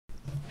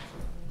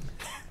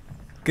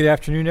Good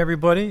afternoon,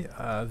 everybody.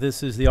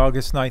 This is the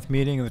August 9th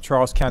meeting of the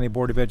Charles County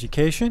Board of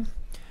Education.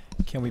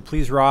 Can we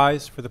please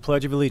rise for the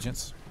Pledge of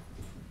Allegiance?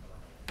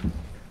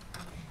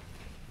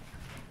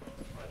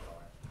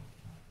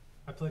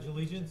 I pledge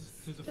allegiance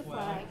to the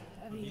flag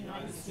of the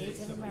United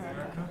States of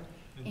America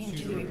and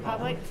to the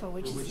republic for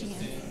which it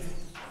stands,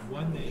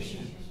 one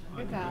nation,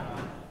 under God,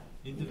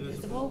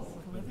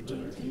 indivisible, with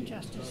liberty and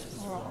justice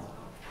for all.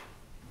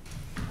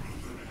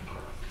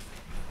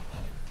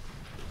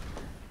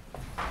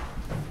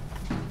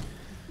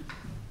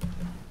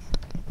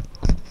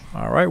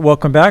 All right,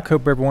 welcome back.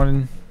 Hope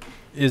everyone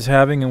is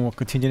having and will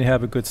continue to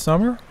have a good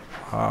summer.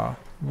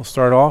 We'll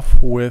start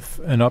off with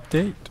an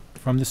update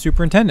from the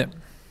superintendent.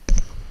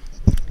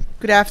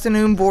 Good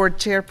afternoon, Board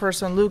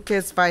Chairperson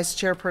Lucas, Vice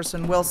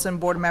Chairperson Wilson,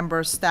 Board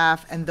members,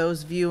 staff, and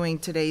those viewing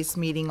today's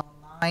meeting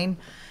online.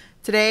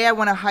 Today, I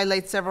want to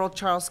highlight several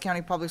Charles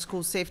County Public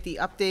Schools safety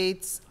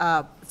updates,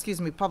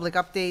 public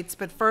updates.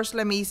 But first,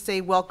 let me say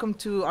welcome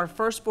to our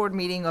first board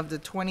meeting of the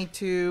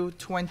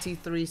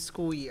 22-23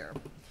 school year.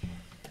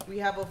 We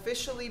have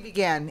officially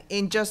begun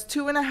in just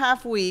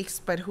 2.5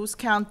 weeks, but who's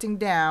counting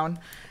down?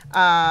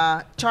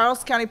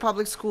 Charles County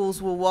Public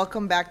Schools will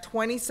welcome back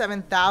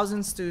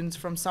 27,000 students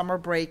from summer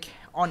break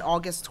on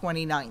August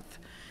 29th.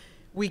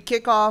 We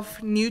kick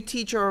off new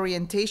teacher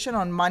orientation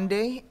on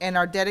Monday, and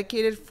our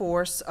dedicated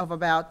force of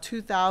about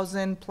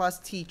 2,000 plus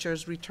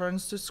teachers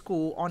returns to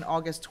school on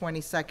August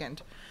 22nd.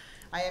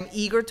 I am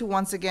eager to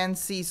once again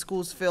see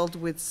schools filled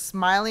with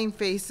smiling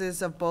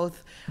faces of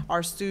both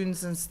our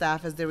students and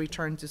staff as they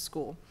return to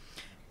school.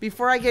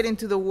 Before I get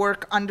into the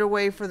work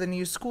underway for the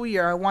new school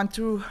year, I want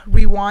to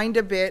rewind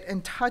a bit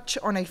and touch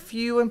on a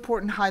few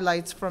important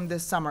highlights from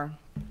this summer.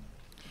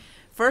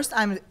 First,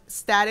 I'm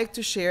ecstatic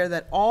to share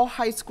that all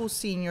high school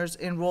seniors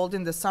enrolled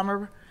in the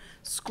summer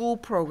school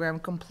program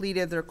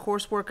completed their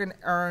coursework and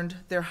earned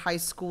their high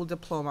school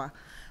diploma.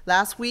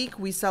 Last week,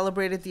 we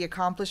celebrated the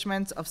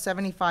accomplishments of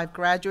 75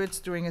 graduates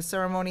during a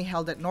ceremony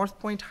held at North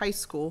Point High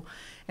School,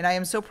 and I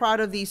am so proud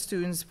of these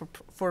students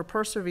for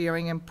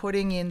persevering and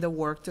putting in the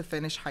work to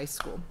finish high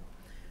school.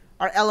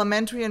 Our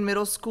elementary and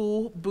middle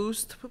school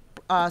Boost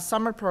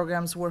summer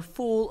programs were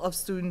full of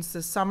students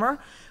this summer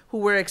who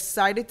were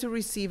excited to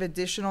receive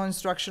additional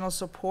instructional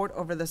support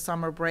over the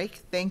summer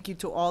break. Thank you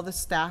to all the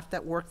staff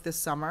that worked this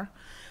summer.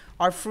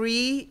 Our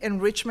free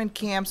enrichment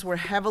camps were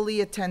heavily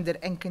attended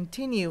and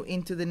continue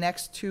into the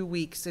next 2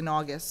 weeks in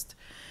August.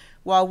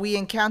 While we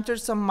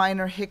encountered some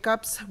minor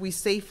hiccups, we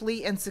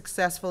safely and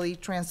successfully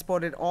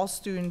transported all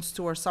students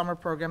to our summer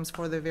programs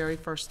for the very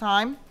first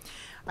time.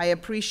 I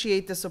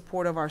appreciate the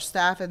support of our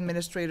staff,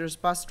 administrators,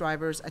 bus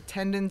drivers,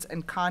 attendants,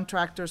 and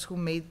contractors who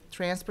made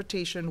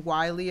transportation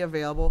widely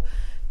available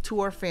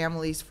to our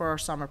families for our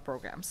summer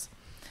programs.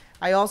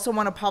 I also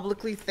want to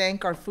publicly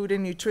thank our food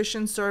and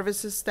nutrition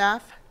services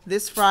staff.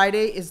 This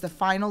Friday is the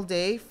final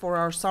day for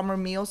our summer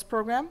meals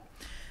program.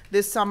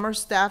 This summer,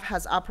 staff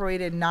has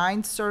operated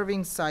 9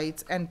 serving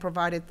sites and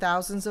provided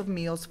thousands of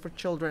meals for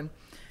children.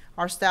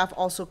 Our staff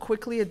also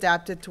quickly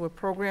adapted to a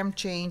program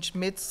change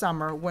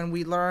mid-summer when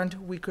we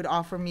learned we could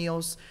offer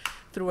meals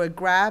through a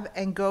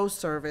grab-and-go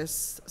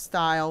service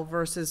style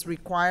versus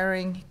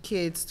requiring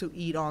kids to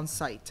eat on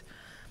site.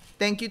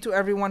 Thank you to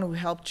everyone who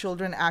helped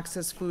children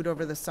access food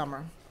over the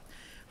summer.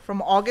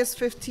 From August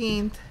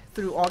 15th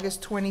through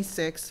August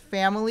 26th,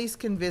 families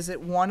can visit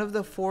one of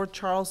the 4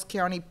 Charles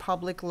County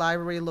Public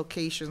Library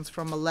locations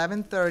from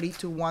 11:30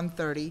 to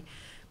 1:30,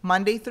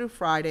 Monday through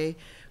Friday,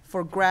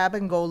 for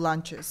grab-and-go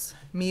lunches.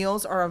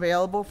 Meals are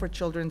available for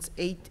children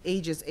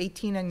ages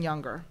 18 and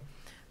younger.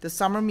 The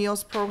summer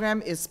meals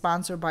program is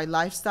sponsored by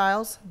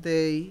Lifestyles,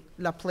 the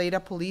La Plata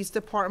Police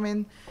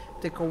Department,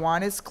 the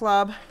Kiwanis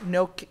Club,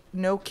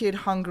 No Kid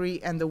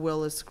Hungry, and the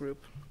Willis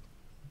Group.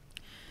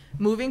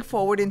 Moving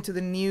forward into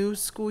the new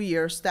school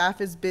year, staff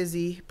is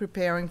busy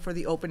preparing for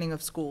the opening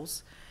of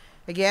schools.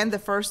 Again, the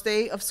first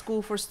day of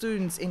school for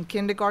students in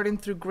kindergarten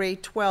through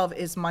grade 12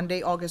 is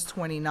Monday, August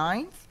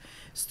 29th.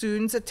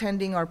 Students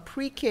attending our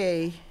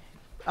pre-K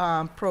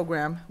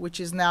program, which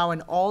is now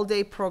an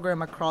all-day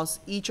program across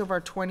each of our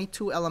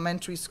 22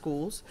 elementary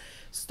schools,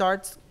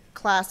 starts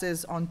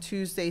classes on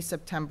Tuesday,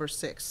 September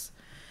 6th.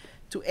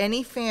 To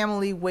any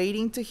family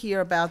waiting to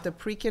hear about the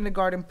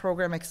pre-kindergarten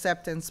program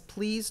acceptance,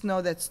 please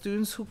know that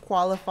students who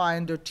qualify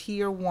under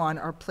Tier 1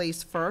 are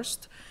placed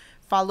first,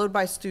 followed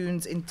by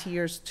students in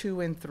Tiers 2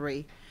 and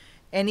 3.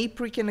 Any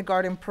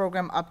pre-kindergarten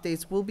program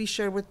updates will be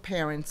shared with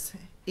parents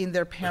in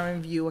their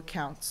parent view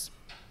accounts.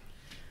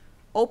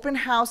 Open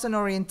house and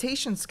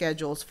orientation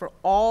schedules for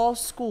all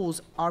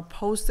schools are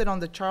posted on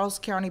the Charles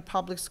County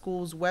Public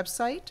Schools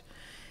website.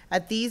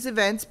 At these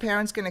events,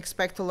 parents can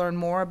expect to learn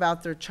more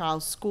about their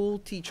child's school,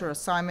 teacher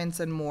assignments,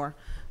 and more.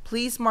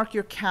 Please mark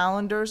your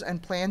calendars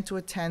and plan to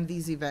attend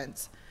these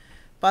events.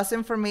 Bus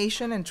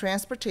information and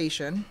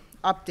transportation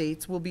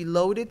updates will be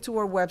loaded to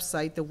our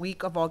website the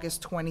week of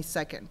August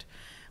 22nd.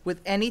 With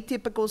any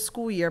typical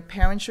school year,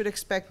 parents should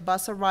expect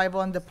bus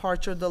arrival and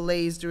departure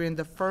delays during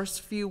the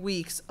first few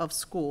weeks of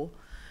school.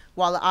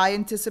 While I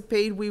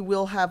anticipate we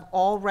will have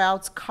all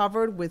routes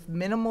covered with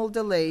minimal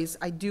delays,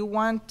 I do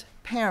want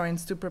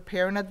parents to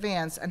prepare in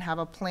advance and have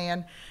a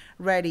plan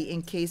ready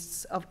in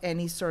case of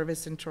any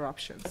service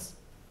interruptions.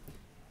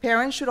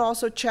 Parents should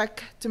also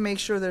check to make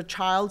sure their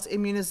child's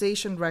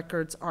immunization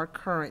records are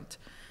current.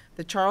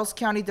 The Charles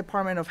County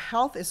Department of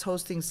Health is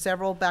hosting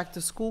several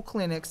back-to-school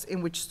clinics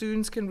in which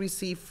students can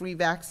receive free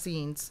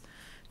vaccines.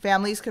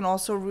 Families can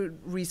also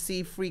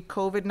receive free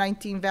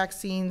COVID-19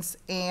 vaccines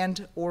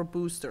and/or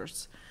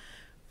boosters.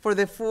 For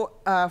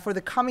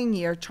the coming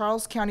year,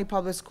 Charles County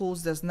Public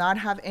Schools does not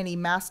have any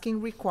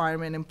masking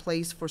requirement in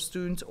place for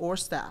students or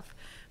staff.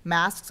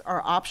 Masks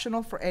are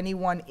optional for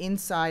anyone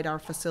inside our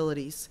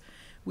facilities.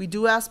 We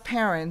do ask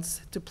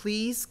parents to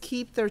please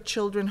keep their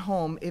children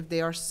home if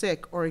they are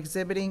sick or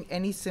exhibiting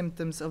any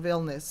symptoms of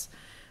illness.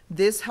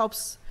 This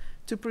helps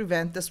to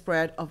prevent the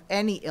spread of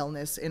any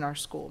illness in our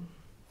school.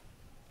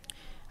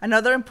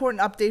 Another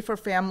important update for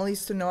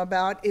families to know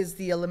about is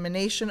the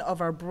elimination of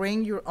our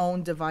Bring Your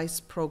Own Device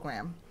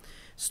program.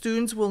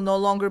 Students will no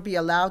longer be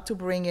allowed to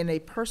bring in a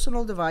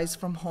personal device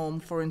from home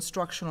for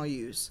instructional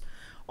use.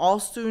 All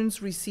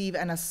students receive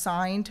an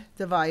assigned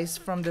device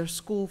from their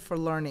school for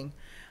learning.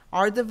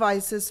 Our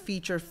devices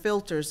feature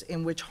filters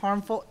in which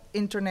harmful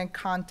internet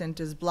content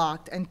is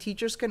blocked, and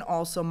teachers can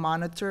also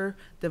monitor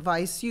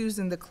device use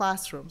in the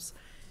classrooms.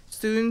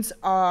 Students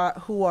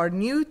who are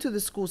new to the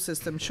school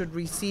system should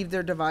receive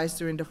their device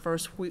during the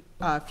first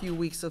few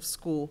weeks of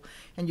school,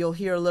 and you'll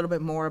hear a little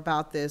bit more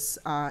about this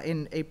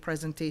in a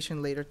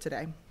presentation later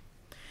today.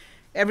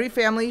 Every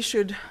family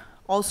should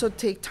also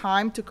take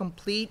time to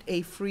complete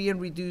a free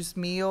and reduced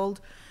meal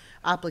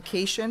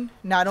application.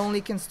 Not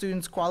only can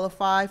students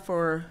qualify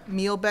for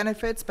meal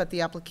benefits, but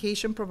the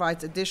application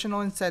provides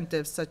additional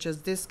incentives such as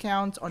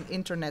discounts on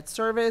internet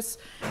service,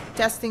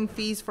 testing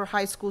fees for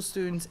high school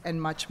students, and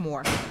much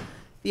more.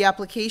 The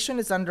application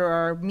is under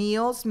our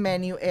meals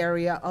menu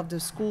area of the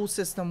school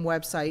system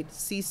website,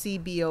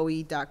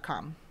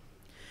 ccboe.com.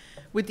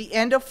 With the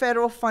end of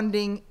federal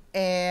funding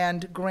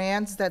and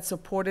grants that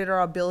supported our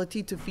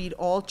ability to feed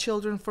all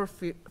children for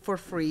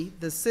free,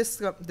 the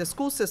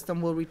school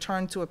system will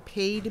return to a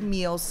paid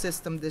meals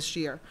system this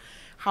year.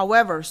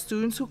 However,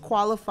 students who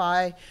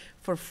qualify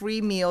for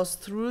free meals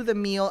through the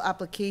meal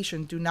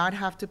application do not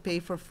have to pay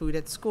for food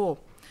at school.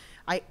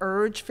 I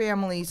urge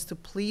families to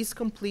please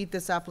complete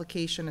this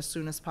application as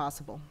soon as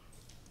possible.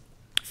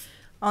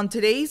 On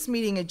today's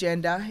meeting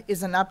agenda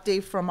is an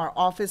update from our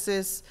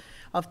offices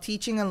of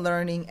Teaching and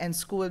Learning and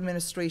School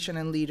Administration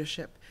and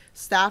Leadership.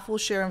 Staff will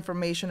share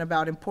information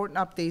about important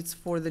updates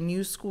for the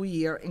new school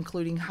year,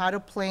 including how to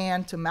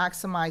plan to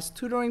maximize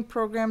tutoring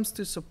programs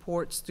to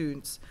support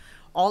students.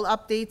 All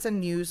updates and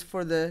news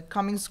for the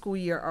coming school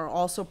year are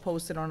also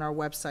posted on our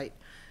website.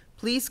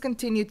 Please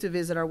continue to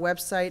visit our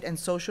website and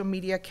social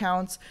media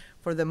accounts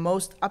for the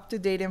most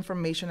up-to-date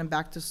information and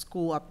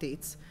back-to-school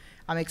updates.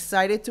 I'm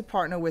excited to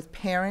partner with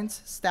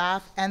parents,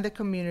 staff, and the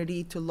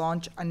community to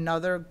launch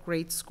another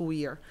great school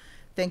year.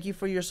 Thank you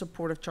for your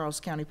support of Charles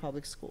County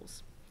Public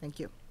Schools. Thank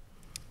you.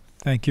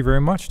 Thank you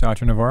very much,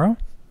 Dr. Navarro.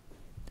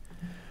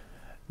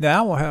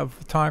 Now we'll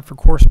have time for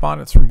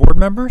correspondence from board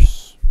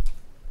members.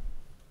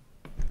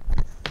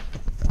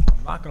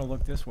 I'm not going to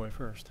look this way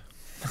first.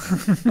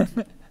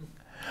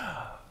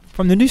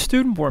 From the new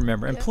student board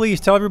member, and please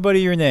tell everybody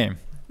your name.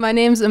 My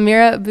name's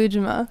Amira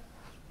Bujama.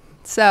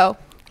 So,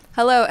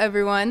 hello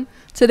everyone.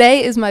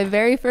 Today is my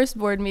very first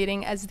board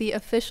meeting as the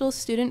official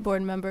student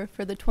board member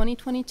for the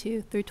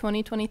 2022 through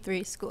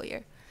 2023 school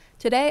year.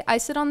 Today, I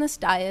sit on this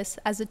dais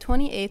as the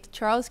 28th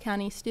Charles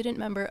County student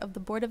member of the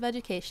Board of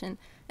Education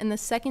and the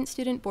second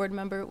student board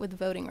member with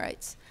voting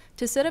rights.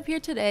 To sit up here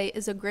today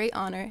is a great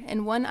honor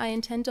and one I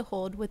intend to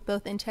hold with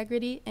both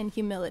integrity and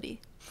humility.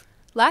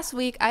 Last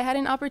week, I had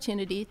an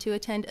opportunity to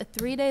attend a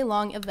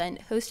 3-day-long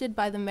event hosted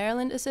by the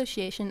Maryland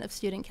Association of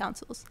Student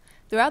Councils.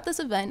 Throughout this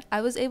event,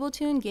 I was able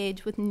to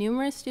engage with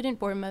numerous student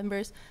board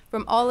members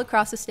from all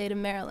across the state of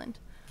Maryland.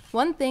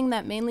 One thing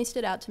that mainly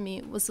stood out to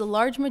me was the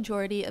large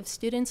majority of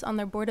students on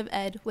their Board of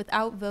Ed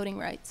without voting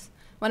rights.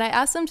 When I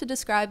asked them to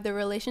describe their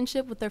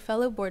relationship with their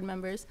fellow board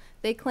members,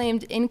 they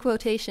claimed, in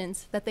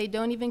quotations, that they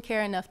don't even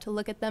care enough to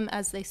look at them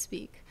as they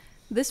speak.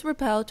 This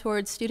rappel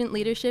towards student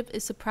leadership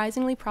is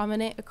surprisingly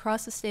prominent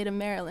across the state of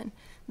Maryland.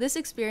 This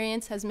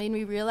experience has made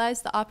me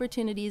realize the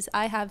opportunities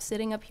I have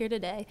sitting up here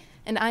today,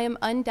 and I am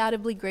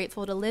undoubtedly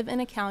grateful to live in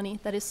a county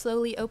that is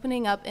slowly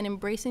opening up and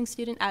embracing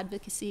student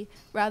advocacy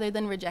rather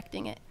than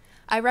rejecting it.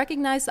 I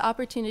recognize the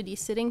opportunity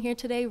sitting here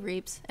today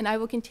reaps, and I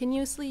will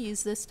continuously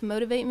use this to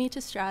motivate me to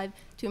strive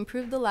to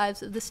improve the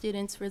lives of the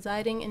students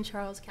residing in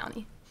Charles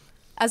County.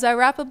 As I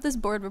wrap up this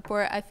board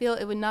report, I feel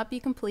it would not be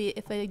complete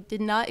if I did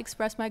not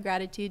express my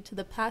gratitude to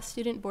the past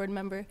student board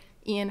member,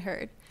 Ian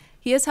Hurd.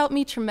 He has helped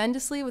me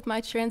tremendously with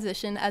my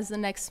transition as the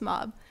next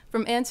SMOB.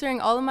 From answering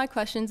all of my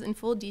questions in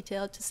full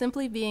detail to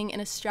simply being an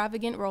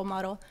extravagant role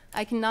model,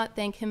 I cannot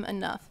thank him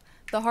enough.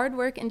 The hard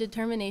work and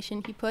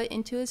determination he put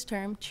into his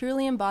term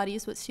truly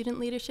embodies what student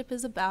leadership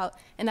is about,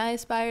 and I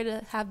aspire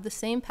to have the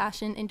same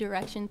passion and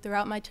direction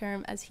throughout my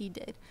term as he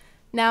did.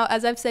 Now,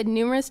 as I've said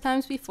numerous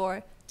times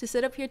before, to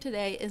sit up here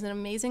today is an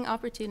amazing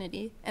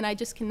opportunity, and I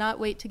just cannot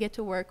wait to get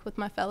to work with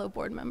my fellow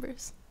board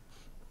members.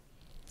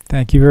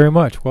 Thank you very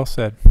much. Well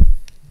said.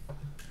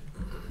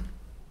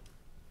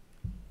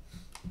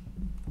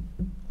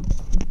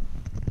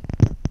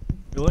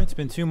 Really, it's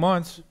been 2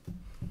 months.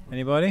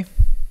 Anybody?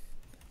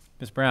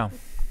 Ms. Brown.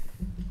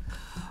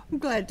 I'm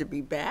glad to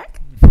be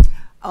back.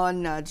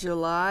 On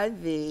July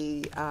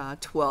the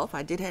 12th,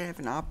 I did have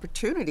an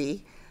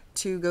opportunity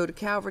to go to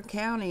Calvert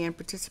County and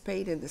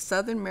participate in the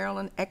Southern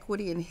Maryland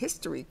Equity and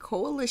History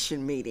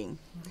Coalition meeting.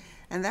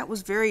 And that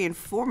was very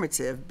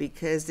informative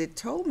because it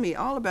told me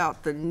all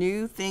about the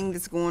new thing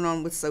that's going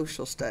on with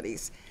social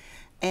studies.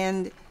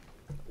 And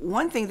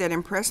one thing that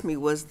impressed me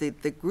was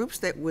that the groups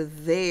that were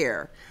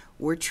there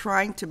were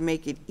trying to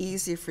make it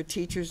easier for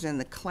teachers in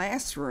the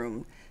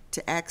classroom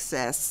to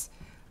access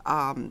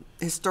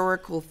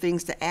historical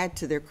things to add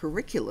to their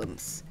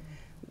curriculums.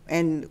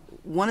 And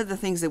one of the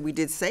things that we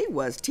did say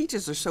was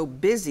teachers are so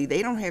busy,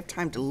 they don't have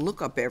time to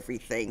look up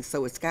everything.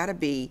 So it's got to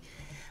be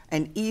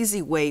an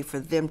easy way for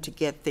them to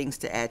get things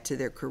to add to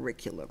their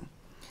curriculum.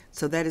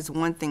 So that is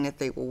one thing that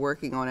they were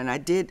working on. And I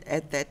did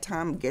at that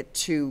time get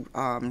to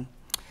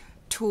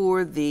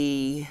tour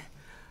the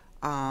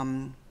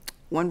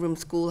one-room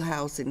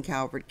schoolhouse in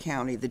Calvert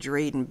County, the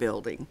Drayden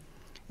building.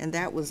 And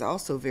that was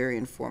also very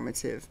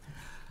informative.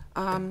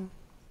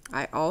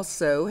 I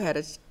also had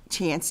a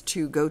chance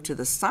to go to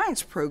the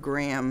science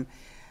program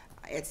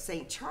at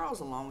St. Charles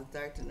along with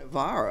Dr.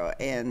 Navarro,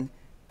 and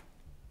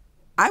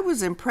I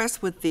was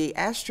impressed with the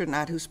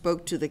astronaut who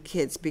spoke to the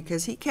kids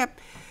because he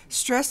kept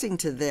stressing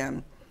to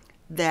them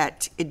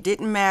that it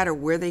didn't matter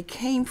where they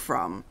came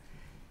from.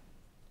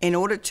 In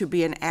order to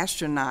be an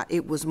astronaut,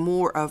 it was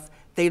more of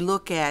they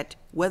look at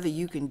whether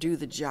you can do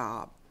the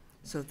job.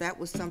 So that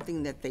was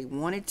something that they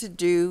wanted to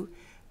do.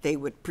 They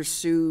would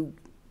pursue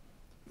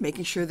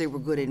making sure they were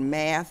good in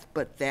math,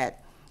 but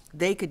that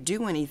they could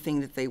do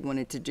anything that they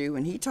wanted to do.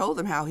 And he told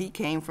them how he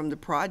came from the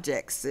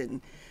projects,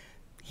 and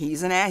he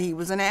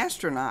was an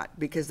astronaut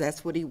because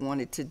that's what he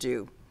wanted to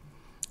do.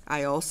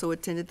 I also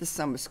attended the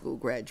summer school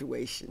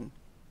graduation.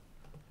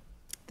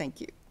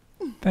 Thank you.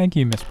 Thank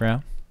you, Ms.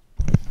 Brown.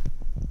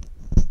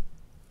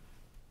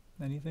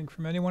 Anything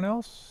from anyone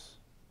else?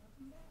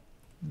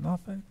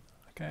 Nothing?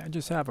 Okay, I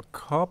just have a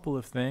couple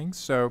of things.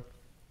 So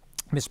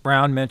Ms.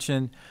 Brown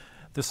mentioned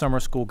the summer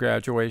school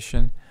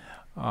graduation,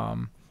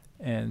 and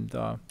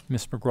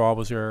Ms. McGraw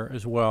was there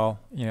as well.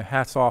 You know,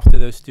 hats off to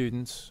those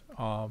students.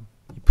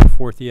 You put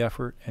forth the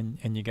effort,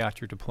 and you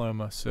got your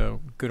diploma, so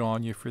good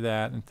on you for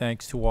that. And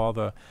thanks to all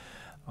the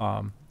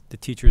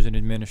teachers and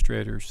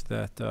administrators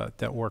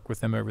that work with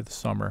them over the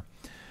summer.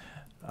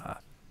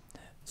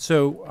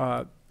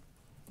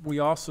 We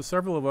also,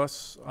 several of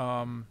us,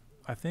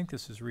 I think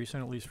this is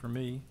recent, at least for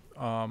me,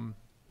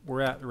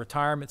 we're at the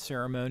retirement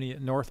ceremony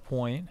at North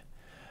Point.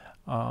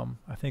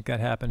 I think that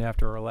happened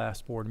after our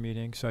last board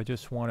meeting, so I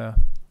just want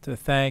to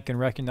thank and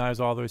recognize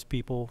all those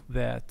people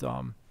that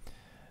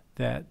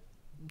that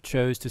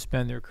chose to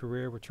spend their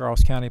career with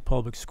Charles County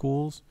Public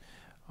Schools.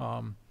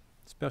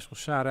 Special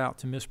shout out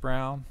to Miss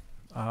Brown,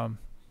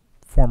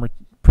 former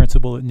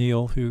principal at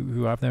Neal,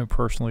 who I've known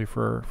personally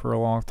for a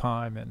long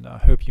time, and I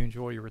hope you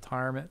enjoy your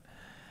retirement.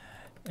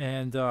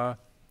 And the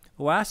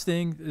last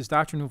thing is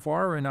Dr.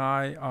 Navarro and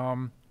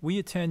I, we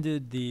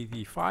attended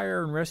the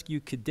Fire and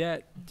Rescue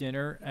Cadet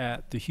Dinner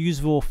at the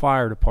Hughesville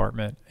Fire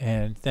Department,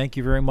 and thank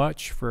you very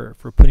much for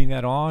putting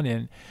that on.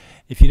 And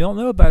if you don't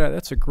know about it,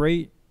 that's a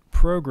great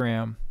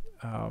program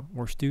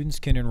where students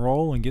can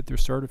enroll and get their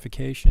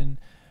certification.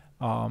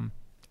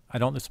 I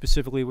don't know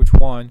specifically which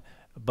one,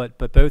 but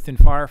both in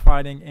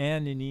firefighting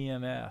and in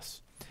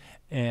EMS.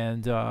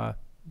 And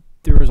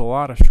there was a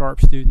lot of sharp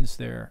students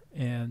there,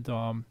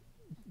 and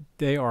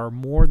they are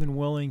more than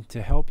willing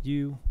to help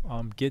you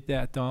get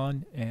that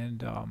done.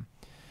 And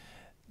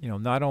you know,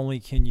 not only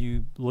can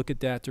you look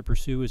at that to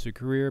pursue as a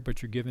career,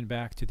 but you're giving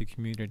back to the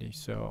community.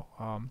 So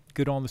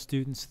good on the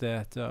students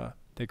that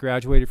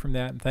graduated from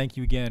that, and thank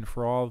you again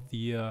for all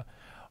the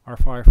our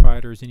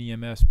firefighters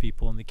and EMS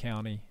people in the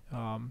county,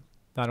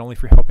 not only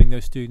for helping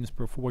those students,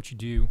 but for what you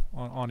do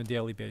on a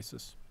daily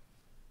basis.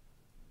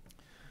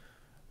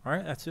 All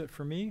right, that's it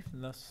for me,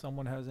 unless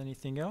someone has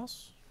anything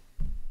else.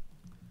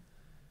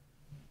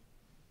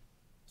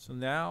 So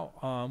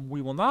now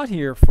we will not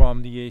hear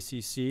from the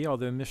ACC,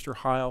 although Mr.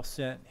 Heil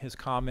sent his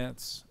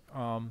comments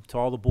to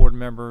all the board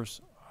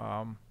members.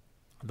 I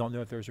don't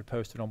know if those are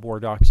posted on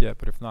board docs yet,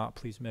 but if not,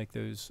 please make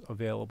those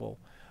available.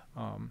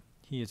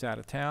 He is out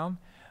of town,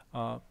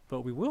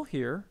 but we will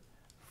hear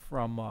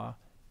from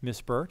Ms.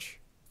 Birch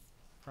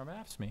from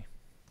AFSCME.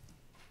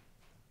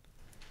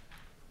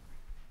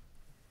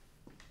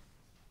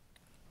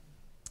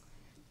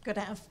 Good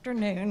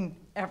afternoon,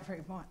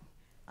 everyone.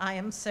 I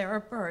am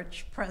Sarah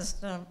Birch,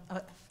 president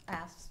of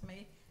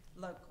AFSCME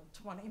Local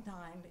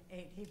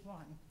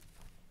 2981.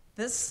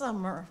 This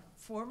summer,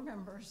 4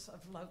 members of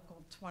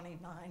Local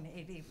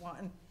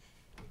 2981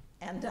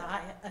 and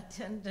I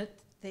attended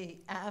the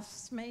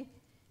AFSCME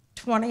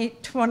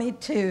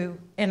 2022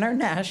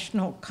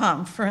 International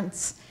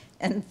Conference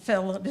in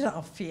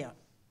Philadelphia.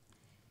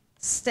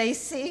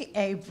 Stacey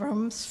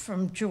Abrams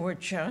from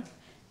Georgia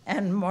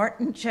and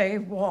Martin J.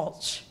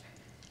 Walsh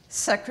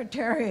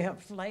Secretary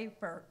of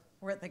Labor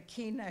were the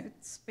keynote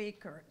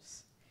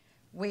speakers.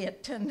 We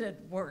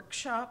attended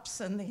workshops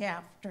in the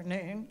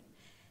afternoon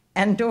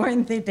and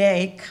during the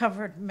day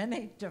covered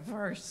many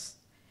diverse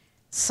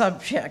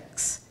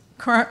subjects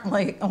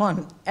currently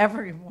on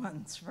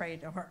everyone's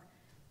radar.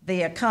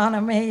 The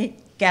economy,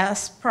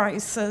 gas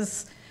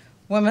prices,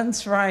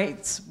 women's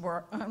rights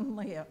were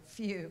only a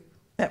few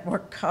that were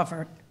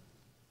covered.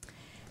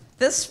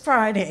 This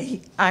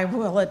Friday, I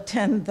will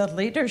attend the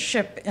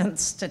Leadership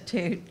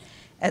Institute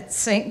at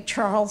St.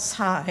 Charles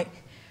High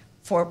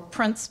for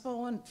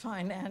principal and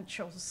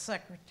financial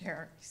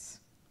secretaries.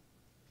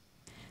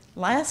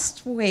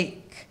 Last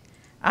week,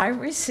 I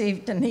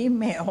received an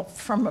email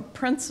from a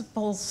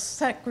principal's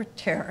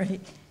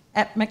secretary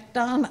at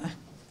McDonough.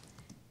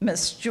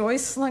 Miss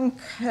Joycelyn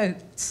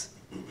Coates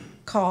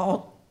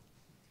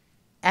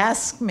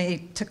asked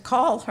me to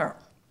call her.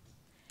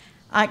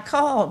 I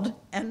called,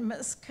 and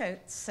Ms.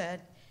 Coates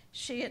said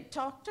she had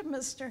talked to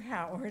Mr.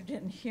 Howard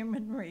in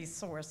Human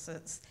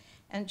Resources,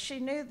 and she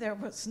knew there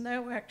was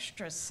no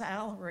extra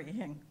salary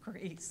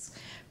increase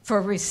for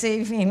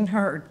receiving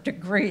her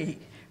degree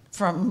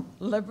from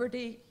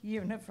Liberty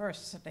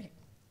University.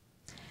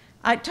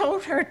 I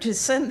told her to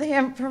send the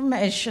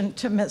information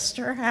to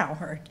Mr.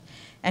 Howard,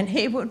 and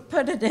he would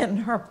put it in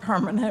her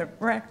permanent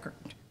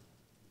record.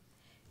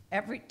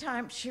 Every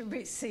time she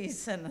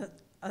receives an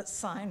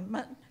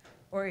assignment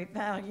or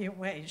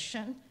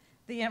evaluation,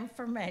 the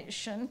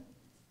information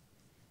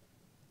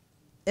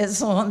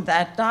is on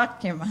that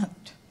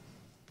document.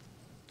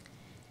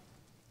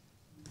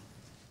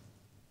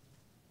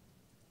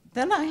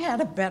 Then I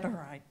had a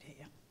better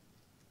idea.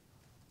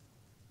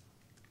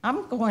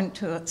 I'm going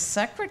to a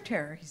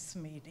secretary's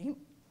meeting.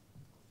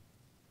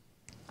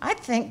 I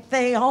think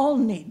they all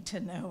need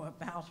to know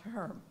about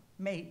her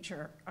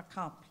major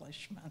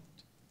accomplishment.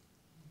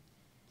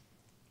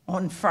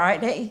 On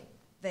Friday,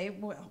 they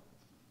will.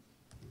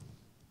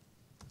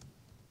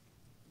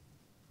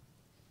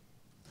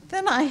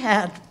 Then I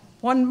had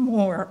one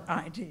more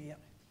idea.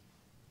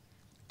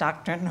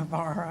 Dr.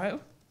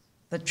 Navarro,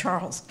 the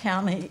Charles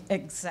County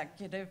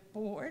Executive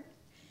Board,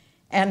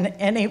 and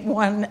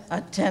anyone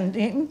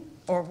attending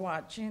or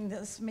watching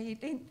this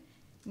meeting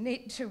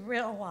need to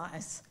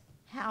realize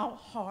how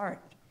hard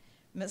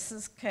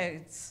Mrs.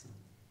 Coates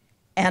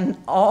and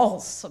all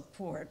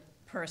support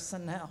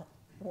personnel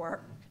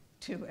work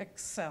to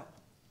excel.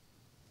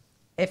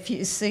 If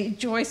you see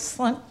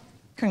Joycelyn,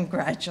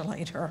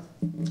 congratulate her.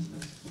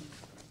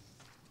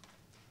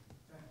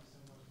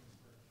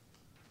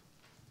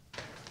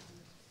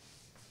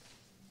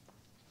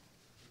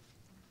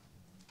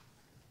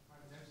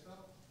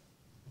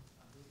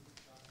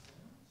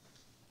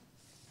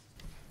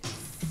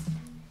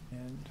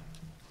 And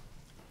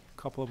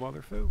a couple of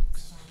other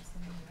folks.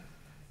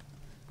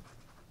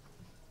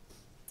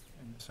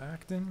 And Ms.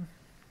 Acton.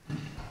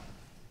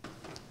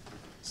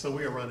 So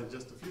we are running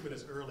just a few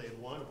minutes early, and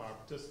one of our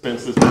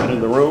participants is not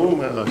in the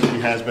room. She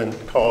has been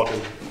called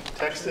and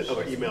texted,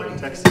 or emailed and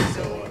texted,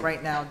 so.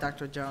 Right now,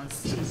 Dr.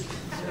 Jones.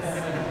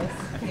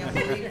 Can't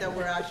believe that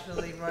we're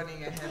actually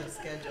running ahead of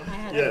schedule.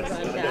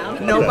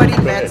 Yes. Nobody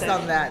bets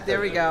on that. There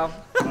we go.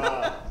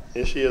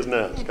 Here she is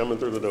now. She's coming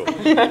through the door.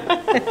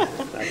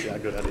 Actually, a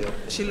good idea.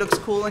 She looks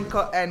cool and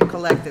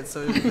collected,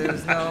 so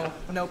there's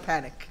no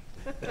panic.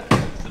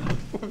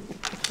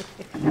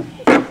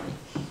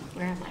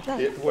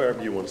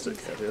 Wherever you want to sit,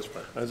 Kathy, that's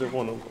fine. I just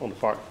want on the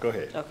park. Go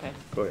ahead. Okay.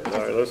 Go ahead. All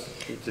right, let's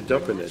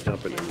jump in there.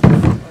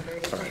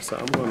 All right, so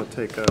I'm going to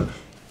take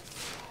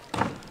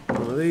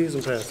one of these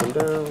and pass them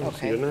down. Okay.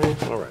 See your name.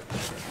 All right.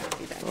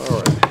 All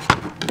right.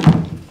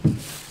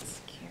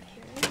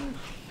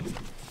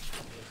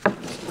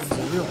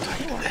 Real tight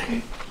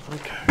today.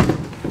 Okay.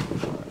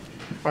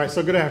 All right,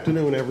 so good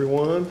afternoon,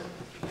 everyone.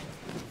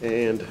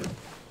 And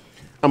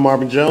I'm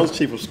Marvin Jones,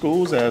 Chief of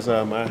Schools, as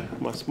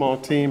my small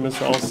team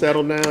is all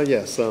settled now.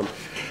 Yes,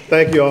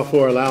 thank you all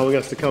for allowing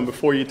us to come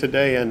before you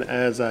today. And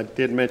as I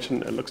did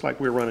mention, it looks like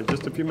we're running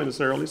just a few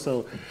minutes early,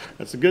 so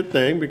that's a good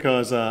thing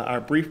because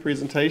our brief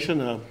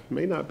presentation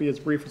may not be as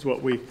brief as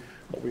what we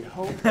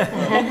hope. But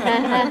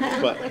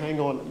hang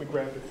on, let me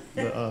grab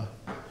the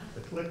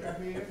clicker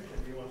here.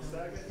 Give me 1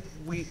 second.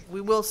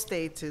 We will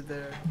stay to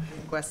the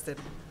requested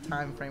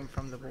time frame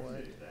from the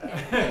board.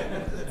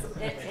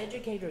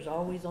 Educators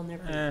always on their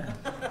feet.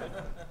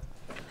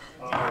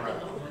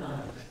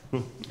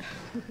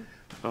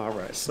 All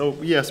right, so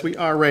yes, we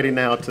are ready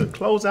now to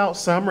close out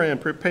summer and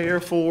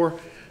prepare for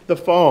the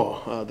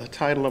fall. The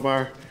title of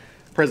our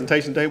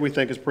presentation today we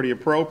think is pretty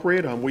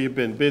appropriate. We've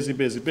been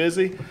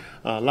busy.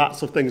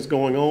 Lots of things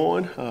going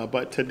on,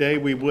 but today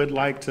we would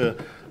like to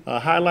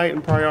highlight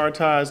and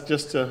prioritize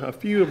just a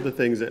few of the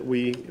things that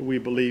we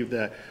believe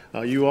that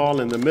you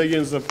all and the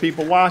millions of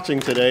people watching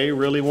today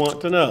really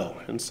want to know.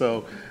 And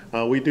so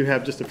we do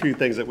have just a few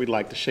things that we'd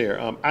like to share.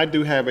 I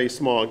do have a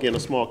small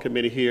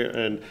committee here,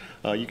 and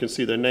you can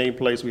see their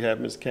nameplates. We have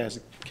Ms.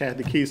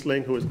 Kathy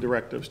Kiesling, who is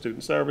Director of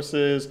Student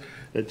Services,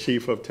 the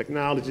Chief of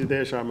Technology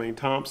there, Charmaine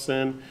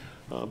Thompson.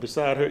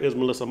 Beside her is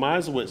Melissa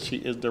Meisowitz. She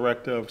is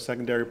Director of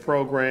Secondary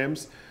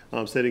Programs.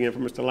 sitting in for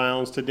Mr.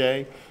 Lowndes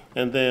today.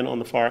 And then on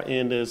the far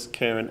end is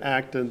Karen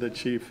Acton,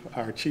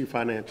 our Chief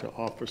Financial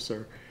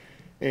Officer.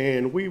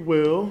 And we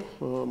will,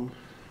 I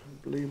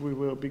believe we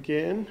will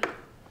begin.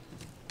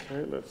 All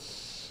right,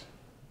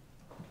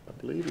 I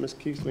believe Ms.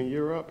 Keesling,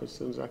 you're up as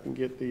soon as I can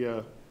get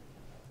the,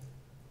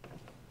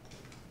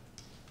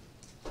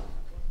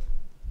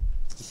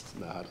 this is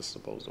not how this is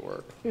supposed to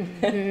work.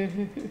 Okay.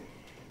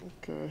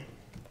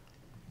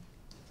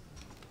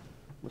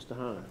 Mr.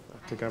 Hine, I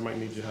think I might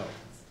need your help.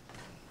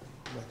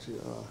 Let you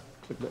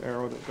click the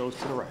arrow that goes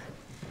to the right.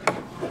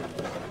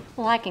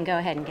 Well, I can go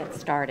ahead and get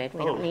started.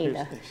 We don't need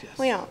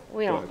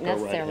we don't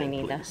necessarily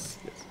need this.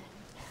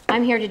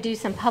 I'm here to do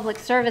some public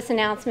service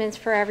announcements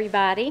for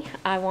everybody.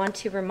 I want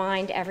to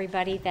remind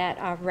everybody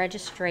that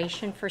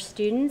registration for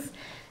students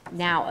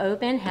now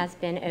has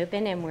been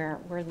open, and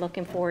we're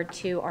looking forward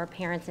to our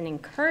parents and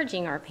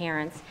encouraging our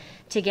parents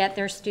to get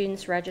their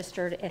students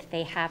registered if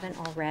they haven't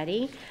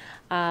already.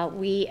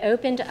 We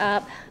opened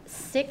up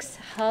 6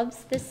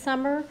 hubs this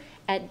summer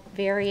at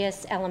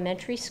various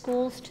elementary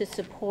schools to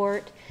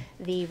support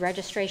the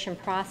registration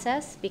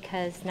process,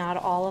 because not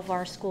all of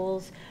our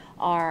schools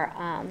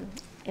are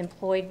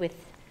employed with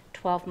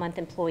 12-month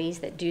employees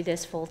that do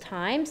this full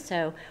time.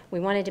 So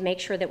we wanted to make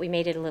sure that we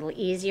made it a little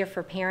easier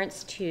for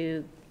parents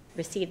to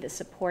receive the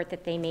support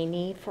that they may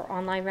need for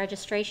online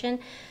registration.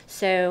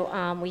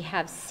 So we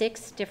have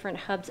 6 different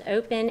hubs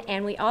open,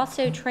 and we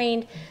also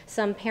trained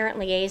some parent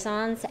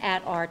liaisons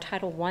at our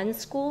Title I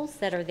schools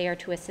that are there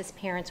to assist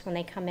parents when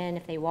they come in.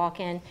 If they walk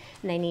in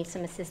and they need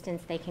some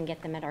assistance, they can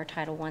get them at our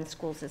Title I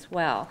schools as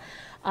well.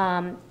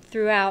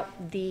 Throughout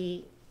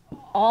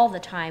all the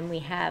time we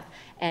have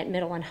at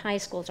middle and high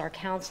schools, our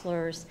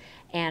counselors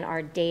and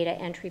our data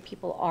entry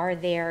people are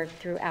there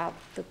throughout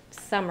the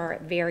summer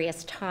at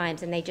various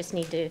times, and they just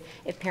need to,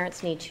 if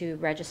parents need to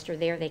register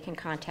there, they can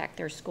contact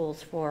their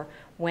schools for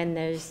when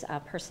those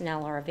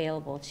personnel are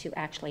available to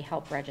actually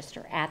help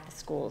register at the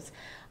schools.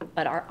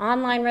 But our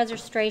online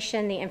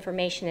registration, the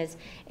information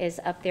is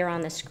up there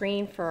on the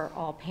screen for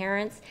all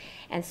parents.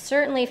 And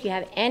certainly if you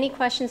have any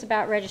questions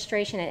about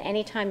registration at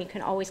any time, you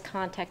can always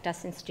contact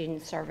us in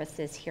Student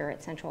Services here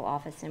at Central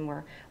Office, and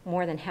we're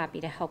more than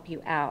happy to help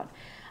you out.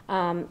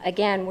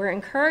 Again, we're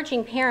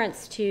encouraging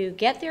parents to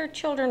get their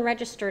children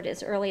registered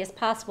as early as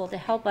possible to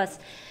help us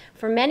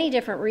for many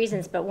different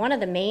reasons, but one of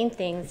the main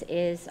things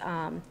is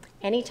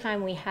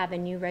anytime we have a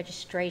new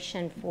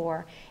registration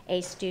for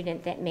a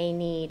student that may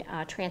need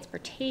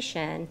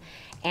transportation,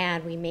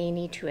 and we may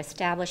need to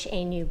establish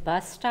a new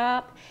bus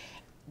stop,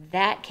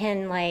 that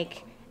can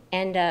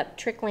end up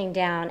trickling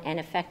down and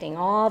affecting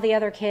all the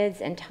other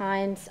kids and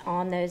times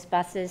on those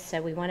buses.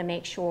 So we want to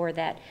make sure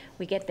that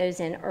we get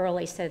those in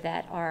early so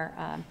that our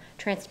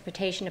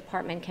transportation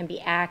department can be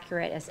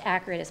as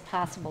accurate as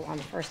possible on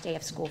the first day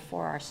of school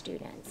for our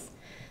students.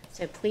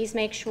 So please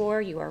make sure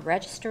you are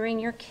registering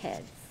your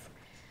kids.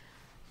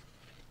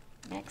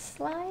 Next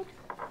slide.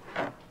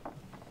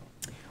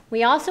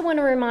 We also want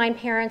to remind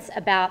parents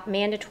about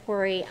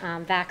mandatory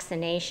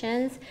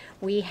vaccinations.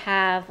 We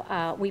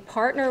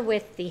partner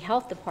with the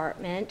health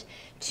department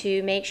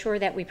to make sure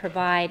that we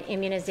provide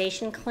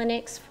immunization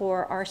clinics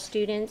for our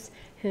students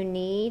who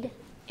need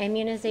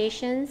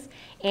immunizations,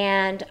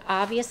 and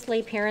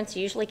obviously parents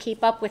usually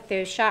keep up with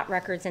those shot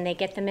records and they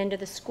get them into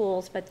the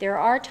schools, but there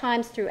are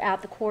times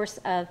throughout the course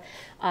of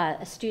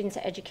a student's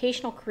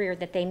educational career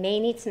that they may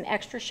need some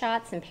extra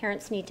shots, and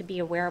parents need to be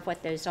aware of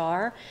what those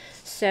are.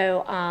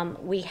 So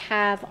we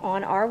have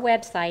on our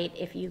website,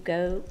 if you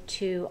go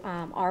to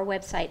our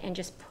website and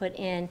just put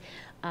in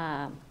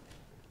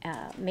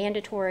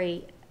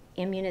mandatory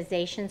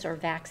immunizations or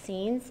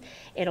vaccines,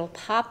 it'll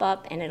pop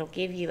up and it'll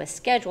give you a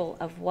schedule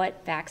of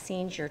what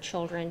vaccines your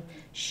children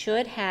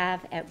should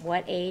have at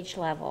what age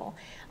level.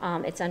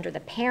 It's under the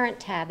parent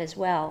tab as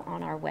well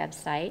on our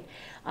website.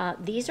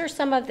 These are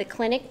some of the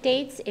clinic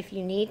dates if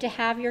you need to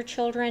have your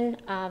children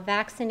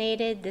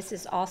vaccinated. This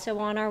is also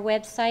on our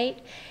website,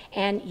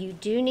 and you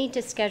do need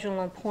to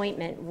schedule an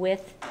appointment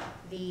with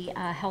the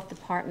health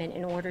department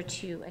in order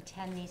to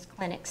attend these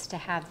clinics to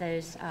have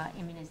those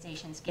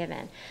immunizations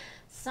given.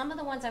 Some of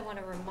the ones I want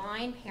to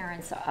remind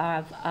parents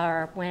of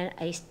are when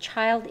a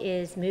child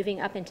is moving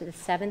up into the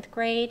 7th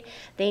grade,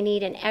 they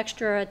need an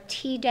extra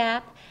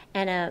Tdap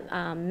and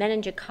a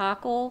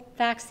meningococcal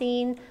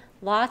vaccine.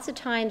 Lots of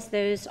times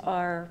those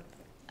are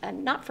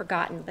not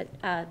forgotten, but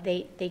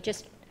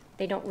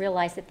they don't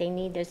realize that they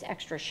need those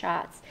extra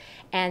shots.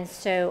 And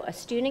so a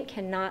student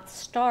cannot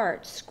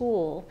start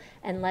school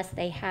unless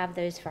they have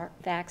those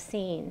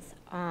vaccines.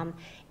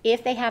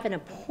 If they have an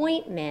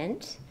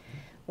appointment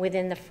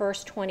within the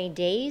first 20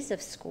 days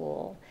of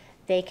school,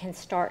 they can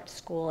start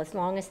school as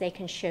long as they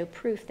can show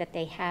proof that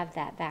they have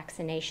that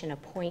vaccination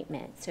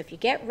appointment. So if you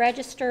get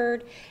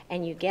registered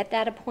and you get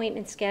that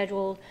appointment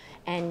scheduled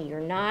and you're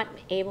not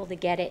able to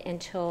get it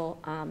until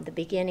the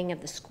beginning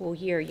of the school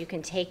year, you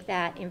can take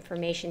that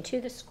information to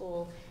the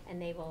school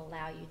and they will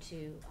allow you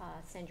to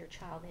send your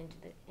child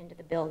into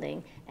the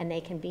building and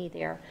they can be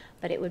there,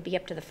 but it would be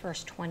up to the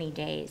first 20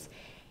 days.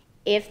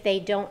 If they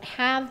don't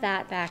have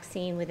that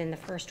vaccine within the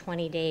first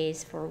 20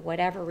 days, for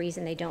whatever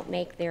reason they don't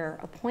make their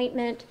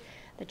appointment,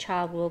 the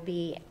child will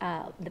be,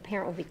 the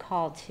parent will be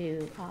called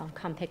to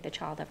come pick the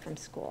child up from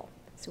school.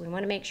 So we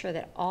want to make sure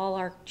that all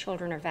our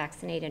children are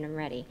vaccinated and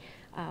ready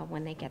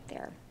when they get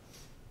there.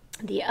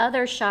 The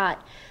other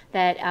shot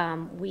that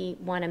we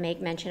want to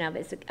make mention of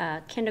is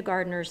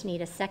kindergartners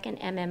need a second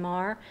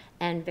MMR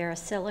and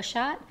varicella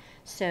shot.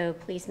 So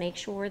please make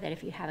sure that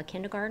if you have a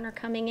kindergartner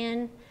coming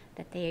in,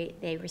 that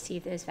they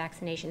receive those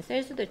vaccinations.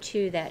 Those are the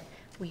two that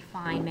we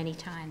find many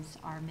times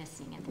are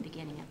missing at the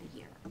beginning of the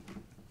year.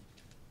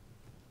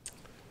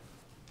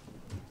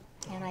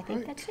 And I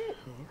think that's it.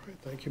 All right,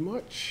 thank you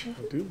much.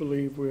 I do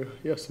believe we're,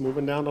 yes,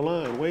 moving down the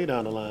line, way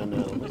down the line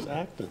now. Ms.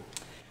 Acton.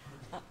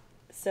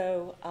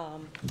 So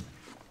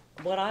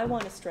what I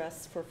want to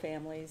stress for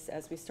families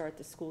as we start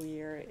the school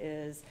year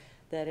is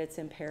that it's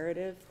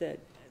imperative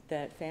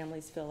that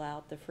families fill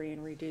out the free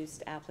and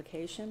reduced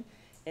application.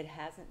 It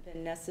hasn't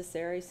been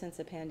necessary since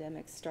the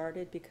pandemic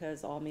started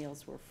because all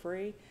meals were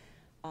free,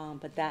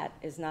 but that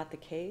is not the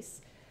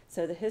case.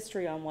 So the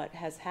history on what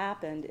has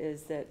happened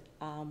is that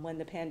when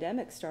the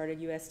pandemic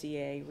started,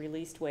 USDA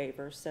released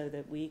waivers so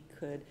that we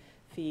could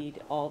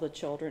feed all the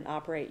children,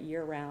 operate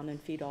year-round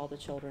and feed all the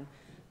children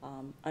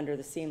under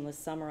the seamless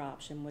summer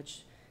option,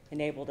 which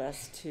enabled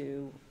us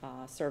to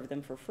serve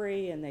them for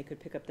free, and they could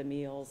pick up the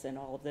meals and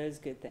all of those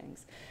good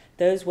things.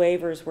 Those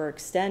waivers were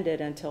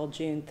extended until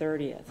June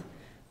 30th.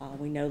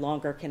 We no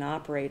longer can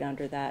operate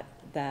under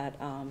that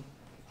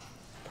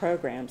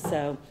program.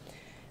 So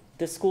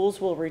the schools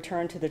will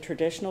return to the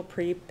traditional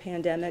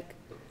pre-pandemic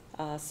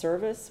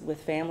service,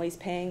 with families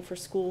paying for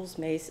schools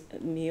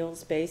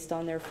meals based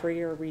on their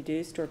free or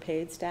reduced or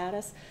paid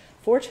status.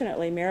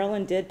 Fortunately,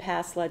 Maryland did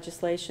pass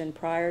legislation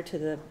prior to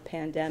the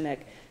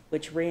pandemic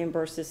which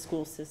reimburses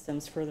school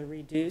systems for the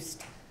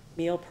reduced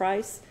meal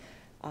price.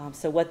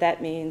 So what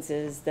that means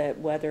is that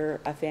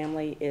whether a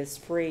family is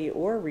free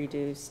or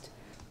reduced,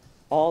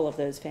 all of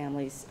those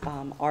families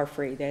are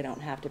free. They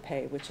don't have to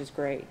pay, which is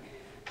great.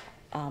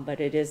 But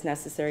it is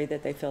necessary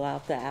that they fill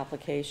out the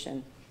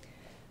application.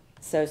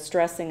 So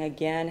stressing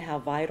again how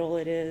vital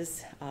it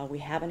is. We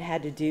haven't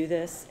had to do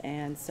this,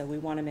 and so we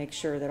want to make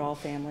sure that all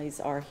families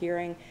are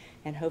hearing,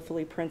 and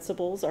hopefully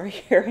principals are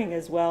hearing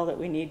as well, that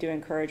we need to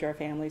encourage our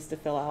families to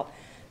fill out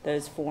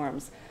those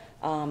forms.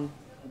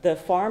 The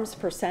farms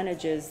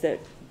percentages that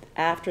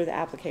after the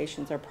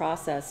applications are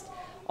processed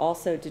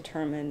also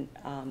determine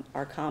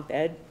our comp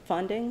ed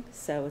funding,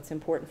 so it's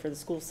important for the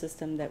school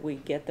system that we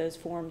get those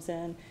forms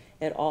in.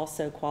 It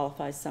also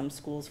qualifies some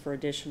schools for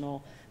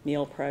additional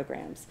meal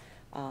programs.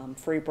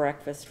 Free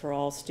breakfast for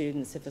all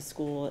students if a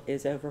school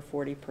is over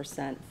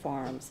 40%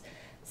 farms.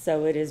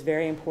 So it is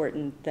very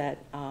important that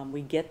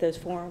we get those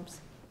forms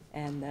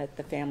and that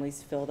the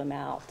families fill them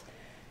out.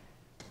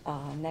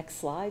 Next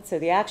slide. So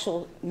the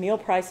actual meal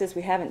prices,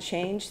 we haven't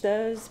changed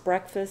those.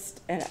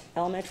 Breakfast,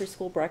 elementary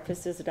school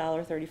breakfast is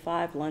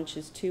 $1.35, lunch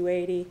is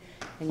 $2.80,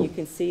 and you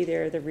can see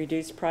there the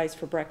reduced price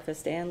for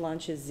breakfast and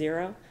lunch is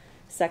 $0.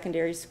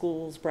 Secondary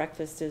schools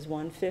breakfast is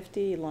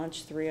 $1.50,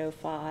 lunch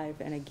 $3.05,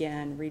 and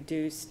again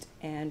reduced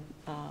and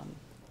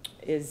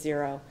is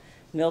 $0.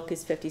 Milk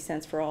is 50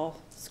 cents for all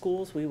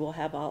schools. We will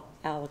have a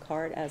la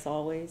carte, as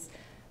always,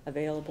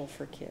 available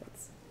for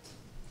kids.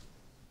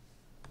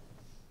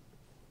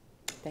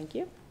 Thank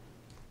you.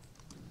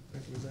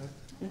 Thank you,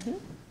 Zach.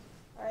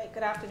 All right,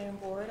 good afternoon,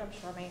 Board. I'm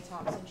Charmaine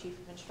Thompson, Chief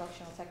of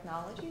Instructional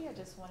Technology. I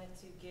just wanted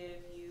to give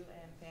you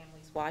and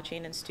families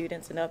watching and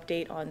students an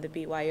update on the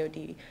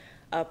BYOD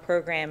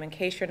program. In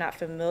case you're not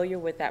familiar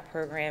with that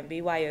program,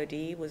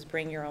 BYOD was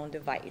Bring Your Own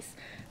Device.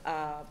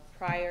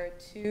 Prior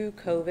to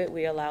COVID,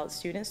 we allowed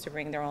students to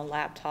bring their own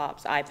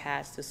laptops,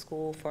 iPads to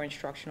school for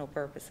instructional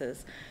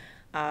purposes.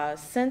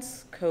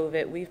 Since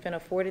COVID, we've been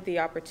afforded the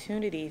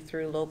opportunity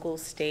through local,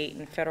 state,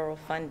 and federal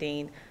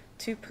funding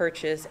to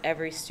purchase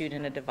every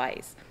student a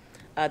device.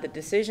 The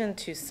decision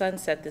to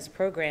sunset this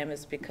program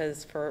is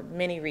because for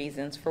many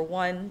reasons. For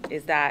one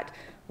is that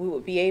we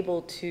would be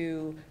able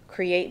to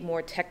create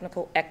more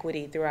technical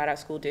equity throughout our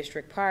school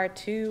district. Prior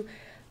to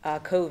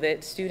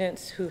COVID,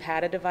 students who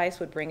had a device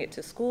would bring it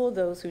to school.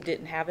 Those who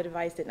didn't have a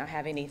device did not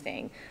have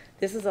anything.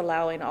 This is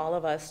allowing all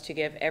of us to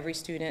give every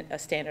student a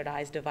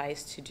standardized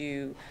device to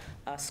do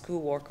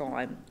schoolwork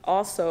on.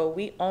 Also,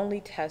 we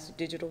only test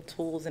digital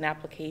tools and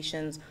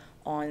applications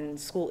on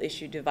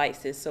school-issued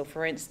devices. So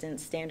for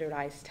instance,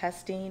 standardized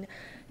testing,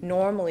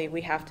 normally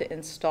we have to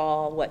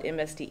install what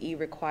MSDE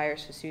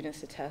requires for students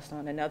to test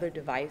on another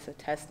device, a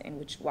test in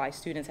which why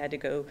students had to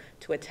go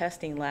to a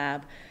testing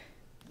lab.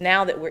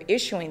 Now that we're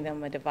issuing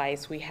them a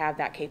device, we have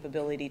that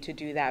capability to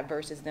do that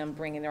versus them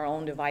bringing their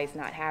own device,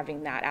 not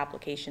having that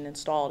application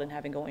installed and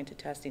having going to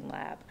testing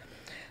lab.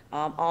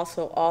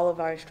 Also, all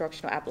of our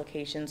instructional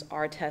applications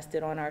are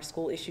tested on our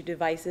school-issued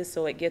devices,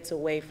 so it gets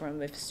away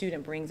from if a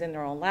student brings in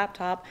their own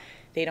laptop,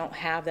 they don't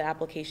have the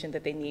application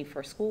that they need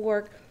for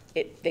schoolwork,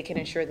 they can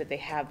ensure that they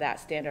have that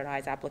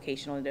standardized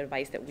application on the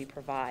device that we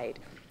provide.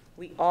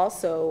 We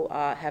also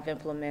have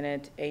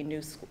implemented a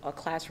new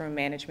classroom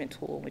management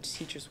tool, which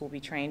teachers will be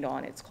trained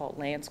on. It's called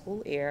Land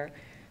School Air.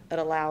 It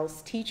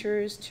allows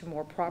teachers to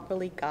more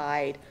properly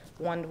guide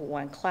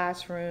one-to-one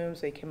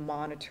classrooms. They can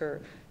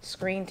monitor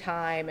screen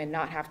time and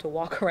not have to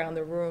walk around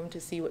the room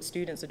to see what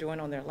students are doing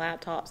on their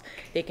laptops.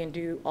 They can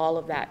do all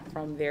of that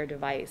from their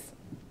device.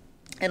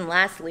 And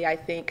lastly, I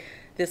think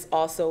this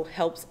also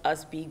helps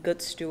us be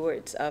good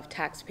stewards of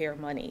taxpayer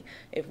money.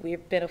 If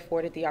we've been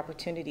afforded the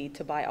opportunity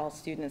to buy all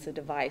students a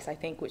device, I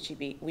think we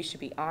should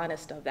be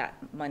honest of that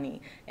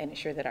money and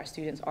ensure that our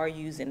students are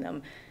using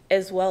them,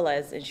 as well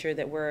as ensure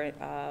that we're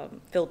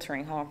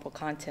filtering harmful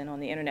content on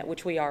the internet,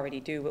 which we already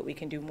do, but we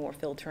can do more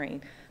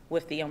filtering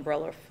with the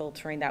umbrella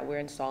filtering that we're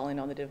installing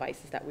on the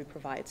devices that we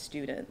provide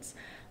students.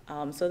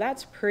 So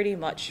that's pretty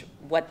much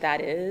what that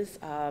is.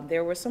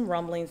 There were some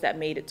rumblings that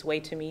made its way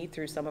to me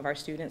through some of our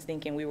students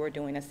thinking we were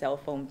doing a cell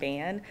phone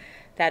ban.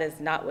 That is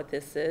not what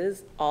this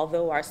is.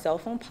 Although our cell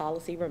phone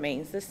policy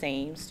remains the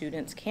same,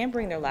 students can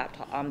bring their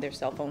their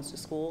cell phones to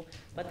school,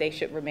 but they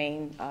should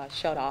remain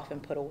shut off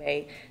and put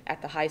away.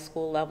 At the high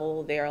school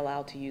level, they're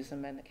allowed to use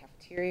them in the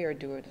cafeteria or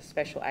during a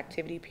special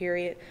activity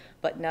period,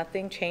 but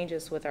nothing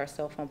changes with our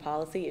cell phone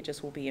policy. It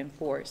just will be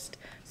enforced.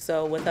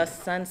 So with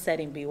us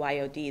sunsetting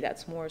BYOD,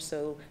 that's more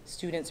so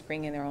students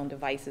bringing their own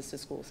devices to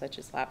school, such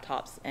as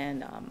laptops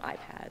and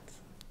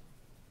iPads.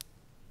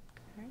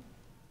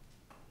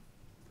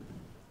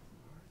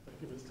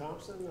 Thank you, Ms.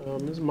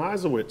 Thompson. Ms.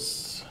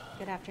 Meisowitz.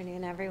 Good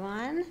afternoon,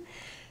 everyone.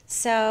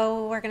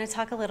 So we're going to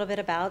talk a little bit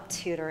about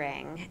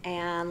tutoring.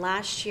 And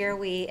last year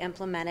we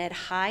implemented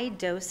high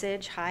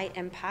dosage, high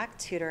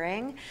impact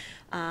tutoring.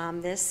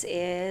 This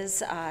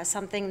is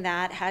something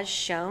that has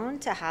shown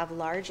to have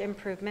large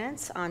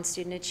improvements on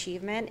student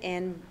achievement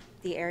in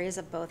the areas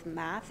of both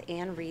math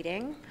and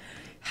reading.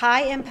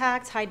 High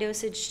impact, high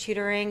dosage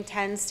tutoring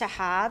tends to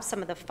have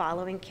some of the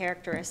following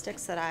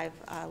characteristics that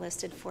I've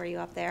listed for you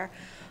up there.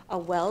 A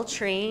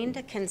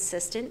well-trained,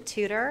 consistent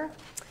tutor,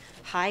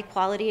 high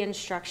quality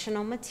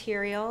instructional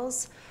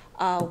materials,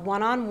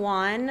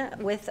 one-on-one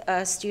with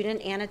a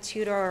student and a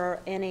tutor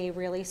in a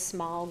really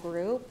small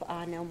group,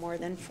 no more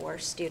than 4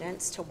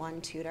 students to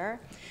 1 tutor.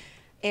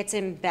 It's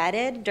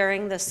embedded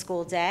during the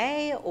school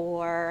day,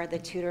 or the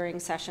tutoring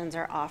sessions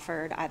are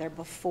offered either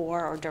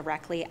before or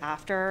directly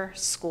after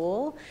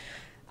school.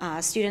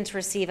 Students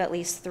receive at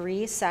least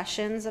 3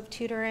 sessions of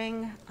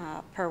tutoring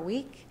per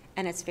week,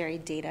 and it's very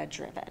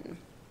data-driven.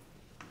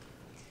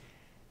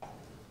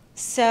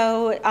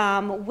 So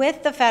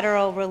with the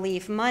federal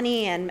relief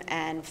money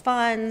and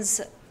funds,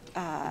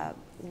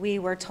 we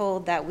were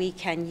told that we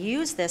can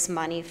use this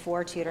money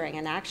for tutoring,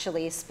 and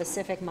actually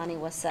specific money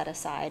was set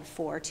aside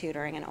for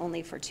tutoring and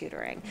only for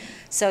tutoring.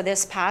 So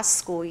this past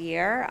school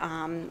year,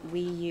 we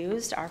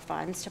used our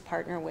funds to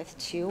partner with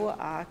 2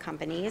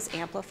 companies,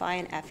 Amplify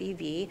and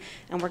FEV,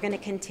 and we're going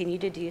to continue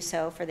to do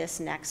so for this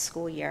next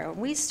school year.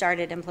 We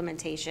started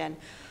implementation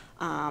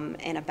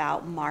in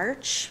about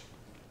March.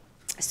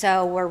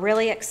 So we're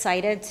really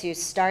excited to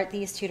start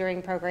these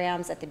tutoring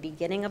programs at the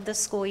beginning of the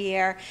school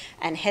year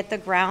and hit the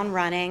ground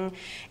running.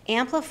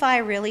 Amplify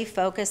really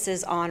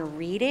focuses on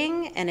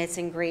reading, and it's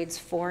in grades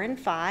 4 and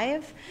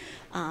 5.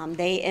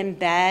 They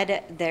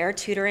embed their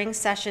tutoring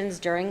sessions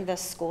during the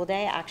school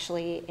day,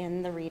 actually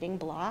in the reading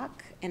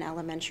block in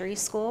elementary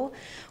school.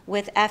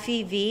 With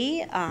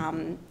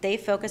FEV, they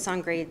focus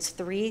on grades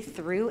 3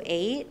 through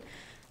 8.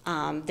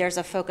 There's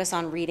a focus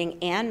on reading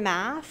and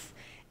math.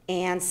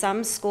 And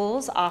some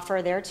schools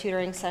offer their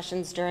tutoring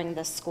sessions during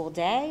the school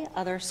day.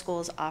 Other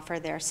schools offer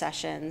their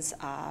sessions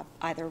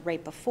either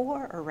right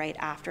before or right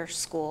after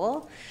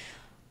school.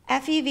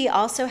 FEV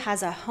also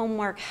has a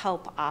homework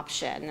help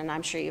option, and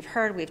I'm sure you've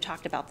heard, we've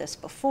talked about this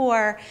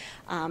before,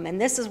 and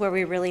this is where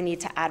we really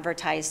need to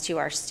advertise to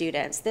our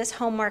students. This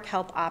homework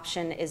help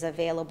option is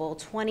available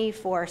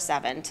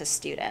 24/7 to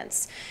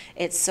students.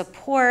 It's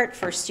support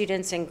for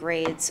students in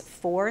grades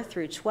 4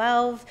 through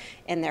 12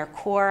 in their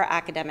core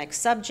academic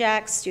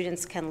subjects.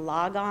 Students can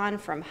log on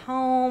from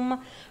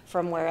home,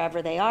 from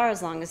wherever they are,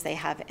 as long as they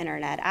have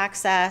internet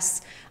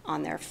access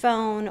on their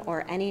phone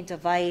or any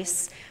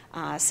device.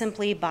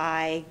 Simply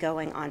by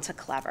going onto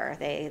Clever.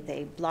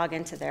 They log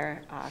into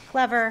their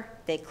Clever,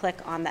 they click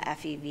on the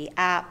FEV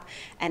app,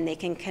 and they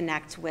can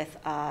connect with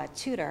a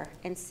tutor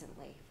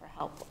instantly for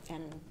help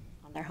on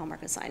their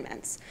homework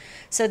assignments.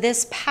 So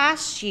this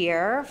past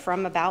year,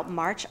 from about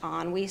March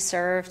on, we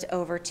served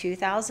over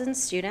 2,000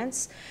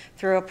 students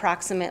through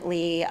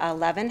approximately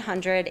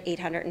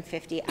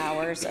 850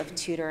 hours of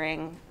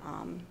tutoring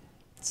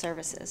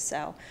services.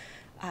 So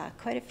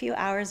quite a few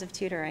hours of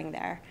tutoring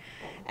there.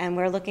 And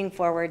we're looking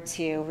forward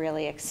to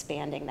really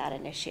expanding that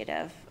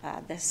initiative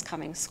this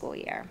coming school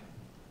year.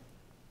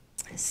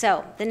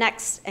 So the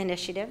next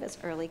initiative is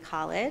early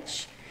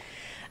college.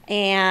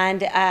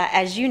 And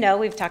as you know,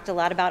 we've talked a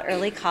lot about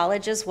early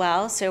college as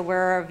well. So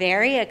we're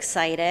very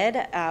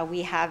excited.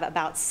 We have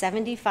about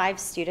 75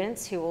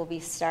 students who will be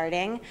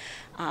starting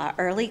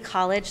early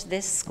college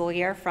this school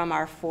year from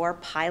our 4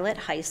 pilot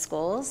high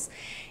schools.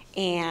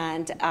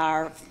 And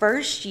our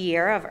first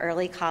year of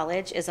early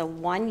college is a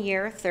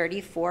 1-year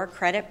 34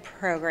 credit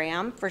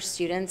program for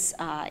students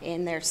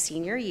in their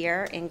senior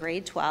year in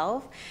grade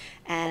 12.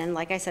 And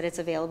like I said, it's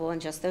available in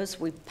just those,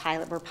 we're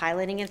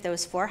piloting it at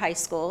those 4 high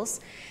schools.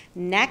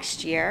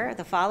 Next year,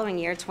 the following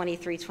year,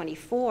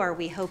 23-24,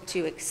 we hope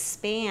to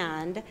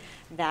expand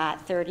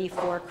that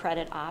 34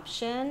 credit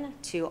option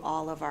to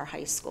all of our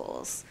high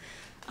schools.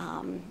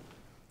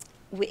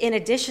 In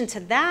addition to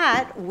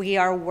that,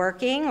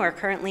 we're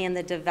currently in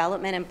the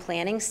development and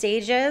planning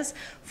stages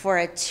for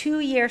a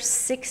 2-year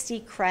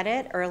 60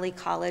 credit early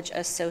college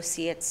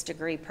associate's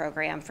degree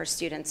program for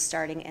students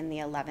starting in the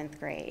 11th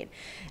grade.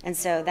 And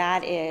so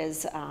that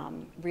is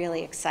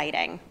really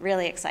exciting,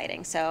 really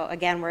exciting. So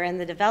again, we're in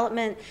the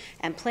development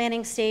and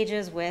planning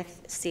stages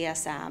with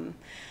CSM.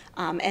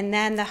 And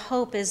then the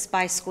hope is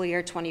by school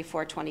year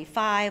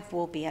 24-25,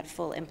 we'll be at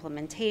full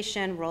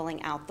implementation,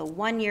 rolling out the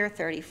 1-year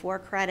 34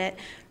 credit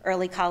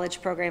early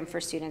college program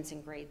for students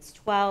in grades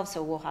 12.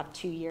 So we'll have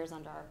 2 years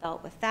under our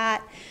belt with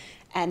that.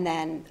 And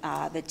then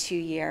the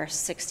 2-year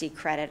 60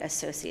 credit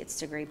associate's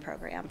degree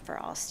program for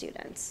all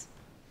students.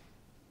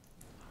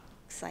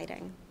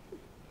 Exciting.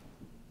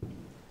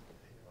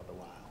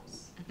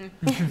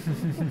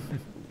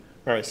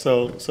 All right,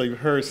 so you've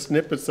heard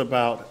snippets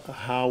about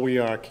how we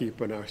are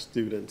keeping our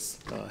students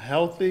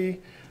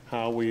healthy,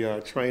 how we are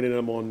training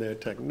them on their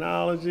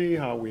technology,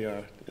 how we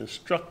are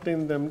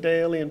instructing them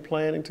daily and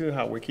planning to,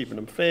 how we're keeping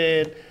them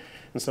fed.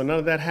 And so none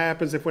of that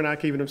happens if we're not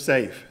keeping them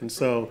safe. And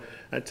so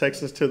that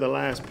takes us to the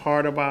last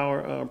part of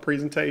our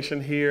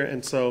presentation here.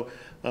 And so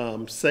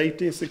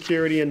safety,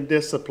 security, and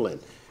discipline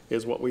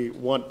is what we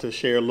want to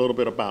share a little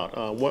bit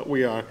about. What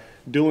we are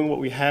doing, what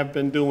we have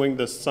been doing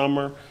this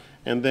summer,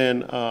 and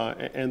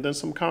then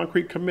some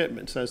concrete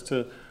commitments as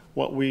to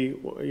what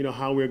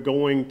how we're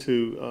going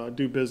to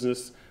do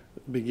business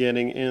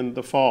beginning in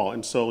the fall.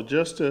 And so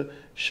just to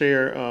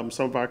share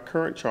some of our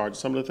current charges,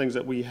 some of the things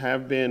that we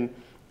have been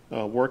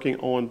working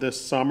on this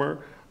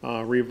summer,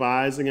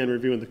 revising and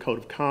reviewing the Code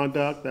of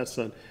Conduct. That's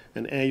an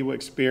annual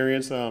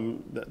experience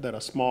that a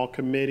small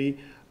committee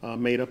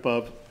made up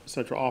of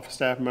central office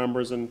staff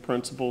members and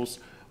principals,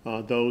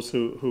 those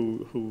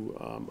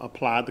who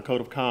apply the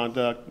Code of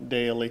Conduct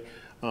daily.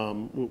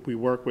 We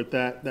work with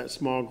that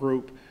small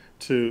group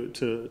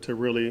to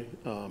really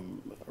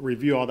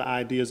review all the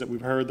ideas that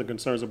we've heard, the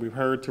concerns that we've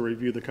heard, to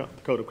review the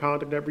Code of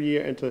Conduct every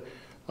year, and to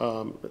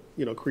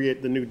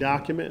create the new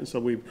document. And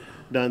so we've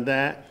done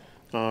that,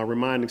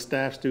 reminding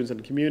staff, students, and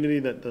the community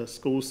that the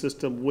school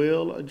system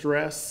will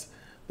address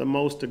the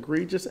most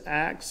egregious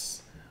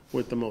acts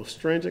with the most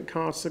stringent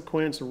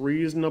consequence,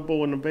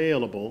 reasonable and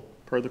available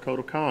per the Code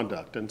of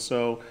Conduct. And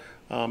so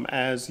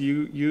as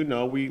you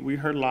know, we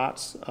heard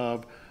lots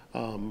of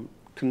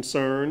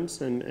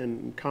concerns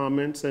and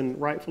comments, and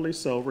rightfully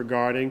so,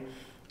 regarding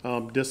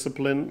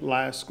discipline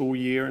last school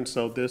year. And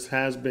so this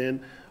has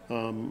been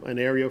an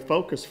area of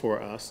focus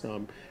for us.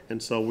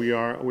 And so we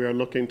are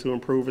looking to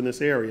improve in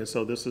this area.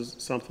 So this is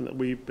something that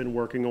we've been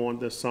working on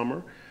this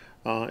summer,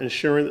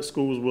 ensuring that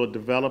schools will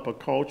develop a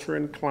culture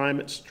and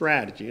climate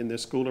strategy in their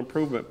school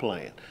improvement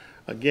plan.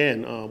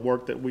 Again,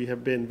 work that we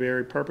have been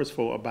very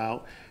purposeful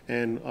about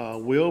and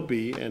will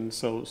be. And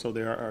so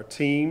there are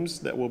teams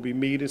that will be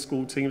meeting,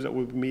 school teams that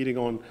will be meeting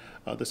on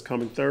this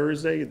coming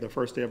Thursday, the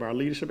first day of our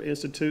Leadership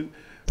Institute,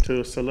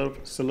 to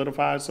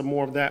solidify some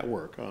more of that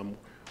work,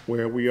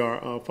 where we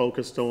are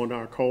focused on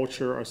our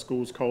culture, our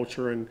school's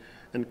culture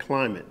and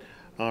climate.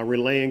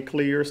 Relaying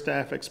clear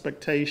staff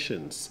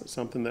expectations,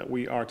 something that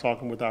we are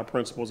talking with our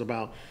principals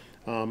about.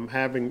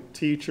 Having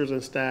teachers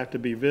and staff to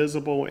be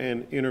visible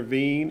and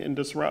intervene in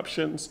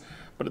disruptions,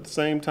 but at the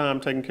same time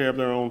taking care of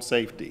their own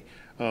safety.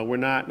 We're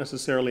not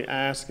necessarily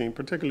asking,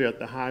 particularly at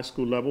the high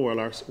school level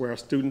where our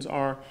students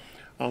are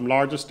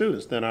larger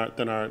students than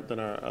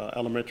our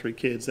elementary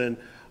kids, and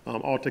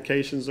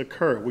altercations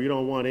occur. We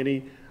don't want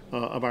any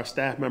of our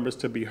staff members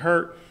to be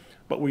hurt,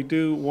 but we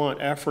do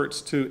want efforts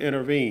to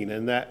intervene,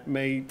 and that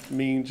may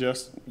mean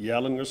just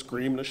yelling or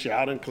screaming or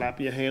shouting,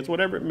 clapping your hands,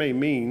 whatever it may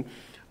mean.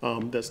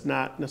 That's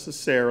not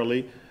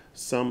necessarily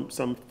some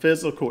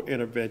physical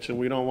intervention.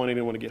 We don't want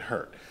anyone to get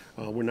hurt.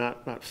 We're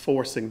not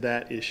forcing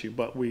that issue,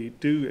 but we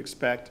do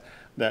expect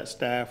that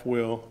staff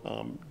will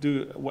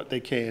do what they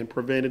can,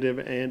 preventative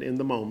and in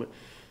the moment,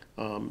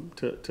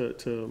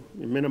 to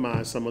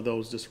minimize some of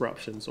those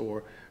disruptions,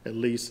 or at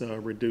least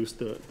reduce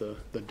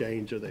the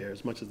danger there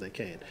as much as they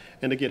can,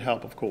 and to get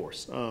help, of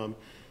course.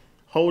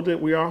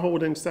 We are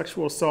holding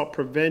sexual assault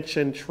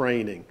prevention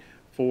training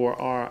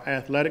for our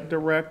athletic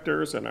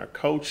directors and our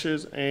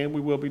coaches, and we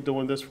will be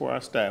doing this for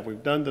our staff.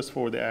 We've done this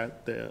for the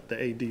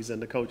ADs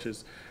and the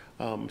coaches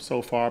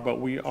so far, but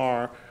we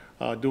are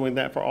doing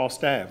that for all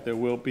staff. There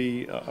will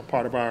be a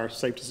part of our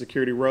Safety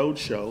Security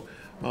Roadshow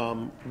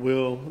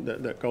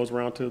that goes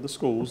around to the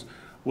schools,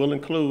 will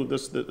include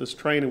this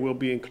training will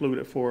be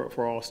included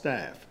for all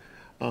staff.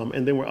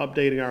 And then we're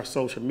updating our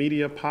social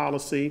media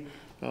policy,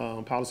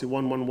 policy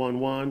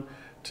 1111,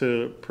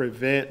 to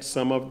prevent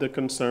some of the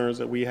concerns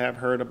that we have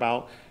heard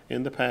about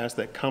in the past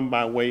that come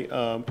by way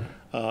of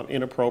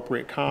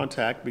inappropriate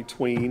contact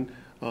between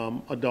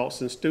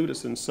adults and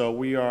students. And so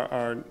we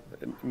are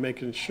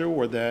making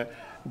sure that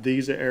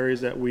these are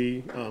areas that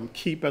we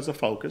keep as a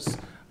focus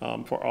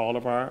for all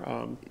of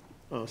our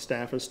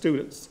staff and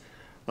students.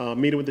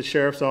 Meeting with the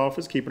Sheriff's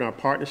Office, keeping our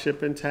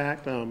partnership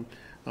intact, and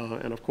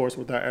of course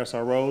with our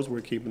SROs,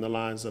 we're keeping the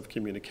lines of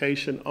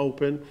communication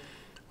open.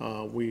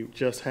 We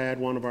just had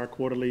one of our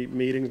quarterly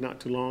meetings not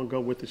too long ago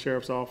with the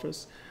Sheriff's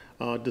Office,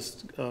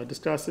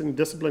 discussing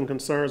discipline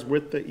concerns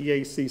with the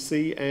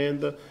EACC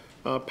and the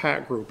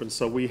PAC group. And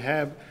so we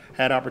have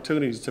had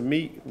opportunities to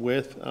meet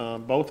with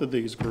both of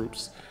these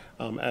groups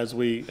as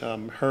we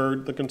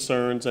heard the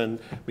concerns and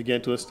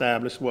began to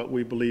establish what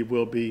we believe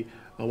will be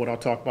what I'll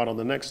talk about on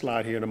the next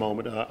slide here in a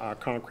moment, our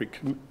concrete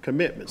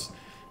commitments.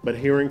 But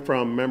hearing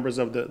from members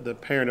of the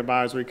Parent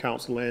Advisory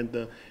Council and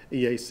the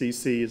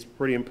EACC is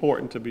pretty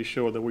important to be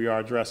sure that we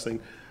are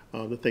addressing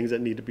the things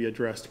that need to be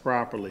addressed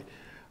properly.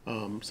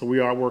 So we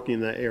are working in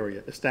that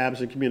area.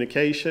 Establishing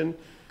communication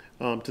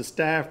to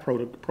staff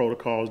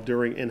protocols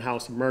during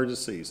in-house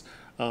emergencies.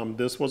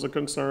 This was a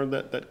concern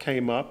that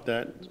came up,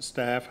 that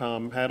staff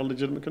had a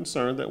legitimate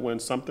concern that when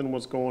something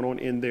was going on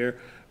in their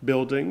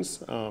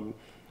buildings,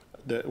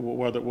 that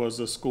whether it was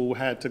the school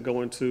had to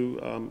go into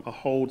a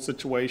hold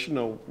situation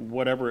or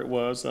whatever it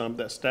was,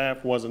 that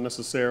staff wasn't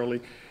necessarily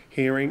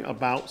hearing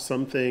about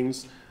some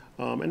things,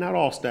 and not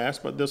all staffs,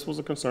 but this was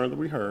a concern that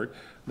we heard,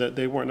 that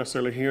they weren't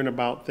necessarily hearing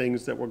about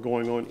things that were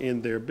going on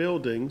in their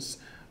buildings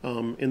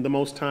in the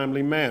most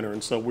timely manner.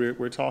 And so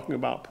we're talking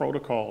about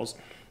protocols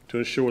to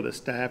ensure that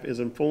staff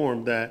is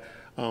informed that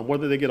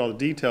whether they get all the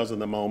details in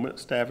the moment,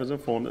 staff is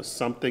informed that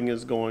something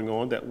is going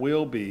on that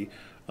will be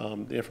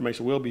the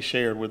information will be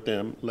shared with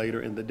them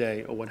later in the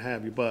day or what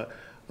have you. But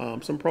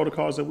some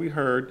protocols that we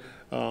heard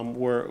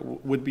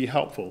would be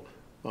helpful,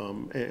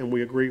 and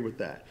we agree with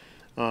that.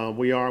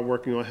 We are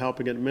working on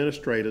helping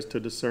administrators to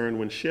discern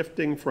when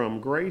shifting from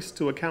grace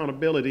to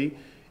accountability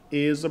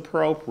is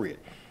appropriate.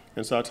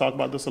 And so I talk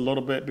about this a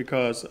little bit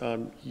because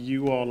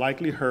you all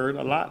likely heard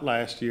a lot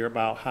last year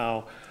about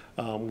how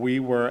we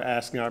were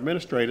asking our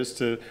administrators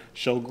to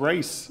show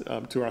grace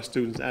to our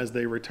students as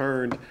they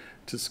returned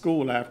to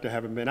school after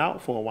having been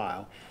out for a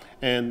while.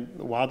 And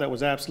while that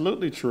was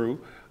absolutely true,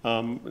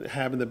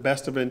 having the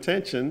best of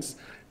intentions,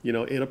 you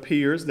know, it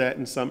appears that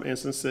in some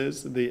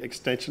instances the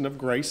extension of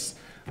grace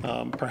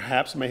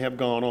perhaps may have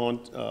gone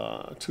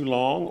on too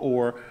long,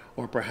 or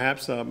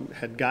perhaps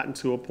had gotten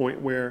to a point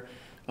where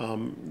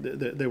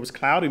there was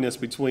cloudiness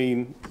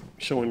between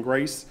showing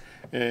grace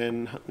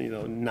and, you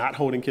know, not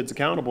holding kids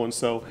accountable. And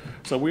so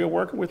we are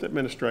working with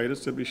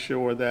administrators to be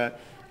sure that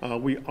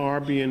we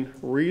are being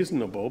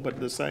reasonable, but at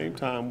the same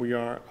time we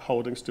are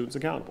holding students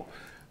accountable.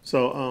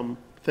 So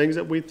things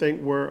that we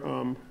think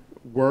were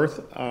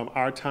worth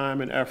our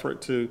time and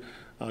effort to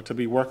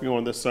be working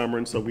on this summer,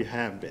 and so we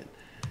have been.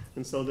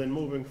 And so then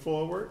moving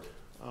forward,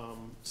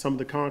 some of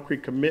the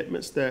concrete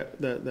commitments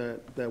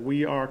that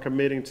we are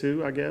committing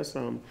to, I guess,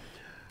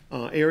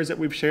 areas that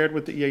we've shared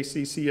with the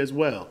EACC as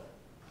well.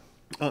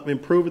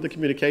 Improving the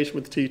communication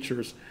with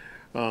teachers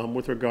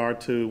with regard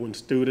to when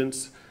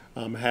students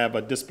have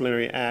a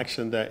disciplinary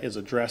action that is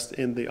addressed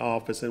in the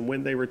office and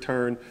when they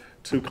return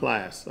to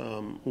class.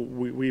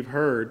 We've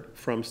heard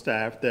from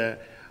staff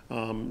that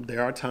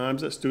there are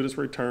times that students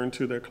return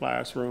to their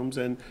classrooms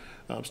and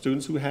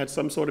students who had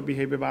some sort of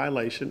behavior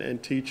violation,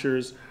 and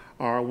teachers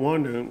are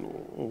wondering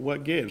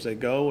what gives. They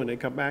go and they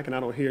come back and I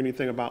don't hear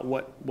anything about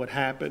what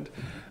happened.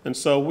 And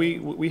so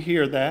we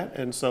hear that,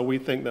 and so we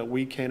think that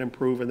we can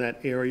improve in that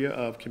area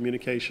of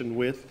communication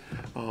with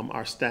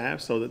our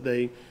staff so that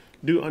they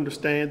do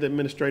understand the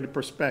administrative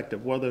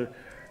perspective. Whether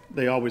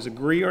they always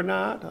agree or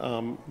not,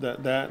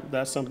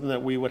 that's something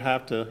that we would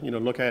have to, you know,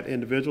 look at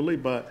individually,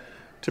 but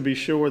to be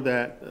sure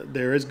that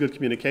there is good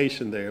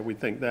communication there, we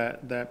think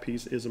that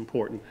piece is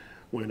important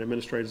when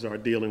administrators are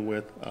dealing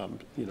with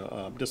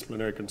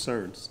disciplinary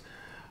concerns.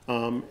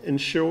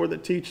 Ensure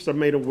that teachers are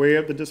made aware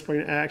of the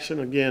disciplinary action.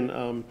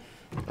 Again,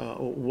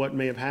 what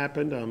may have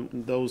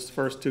happened, those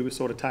first two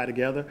sort of tie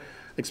together.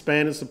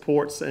 Expanded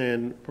supports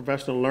and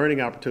professional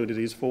learning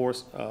opportunities for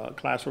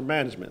classroom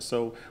management.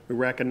 So we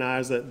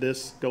recognize that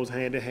this goes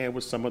hand in hand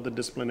with some of the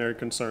disciplinary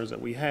concerns that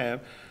we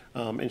have,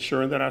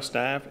 ensuring that our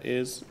staff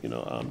is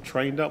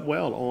trained up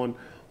well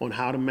on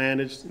how to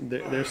manage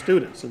their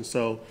students. And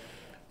so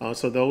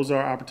those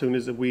are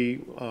opportunities that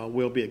we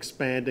will be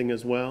expanding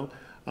as well.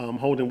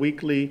 Holding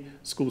weekly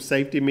school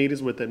safety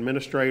meetings with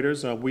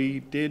administrators. We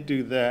did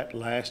do that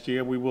last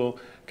year. We will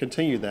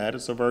continue that.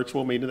 It's a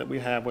virtual meeting that we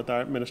have with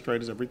our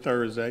administrators every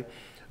Thursday.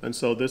 And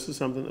so this is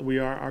something that we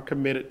are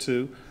committed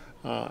to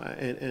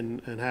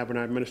and having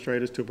our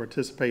administrators to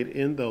participate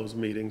in those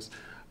meetings.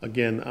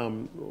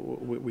 Again,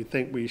 we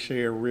think we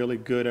share really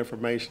good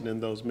information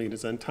in those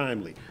meetings and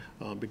timely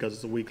because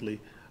it's a weekly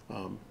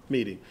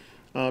meeting.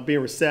 Being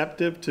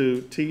receptive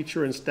to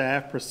teacher and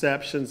staff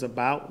perceptions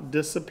about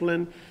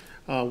discipline.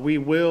 We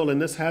will,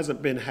 and this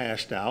hasn't been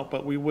hashed out,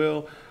 but we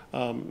will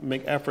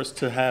make efforts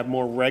to have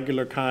more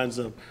regular kinds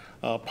of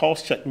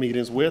pulse check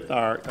meetings with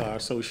our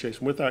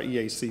association, with our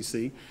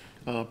EACC,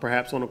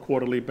 perhaps on a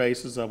quarterly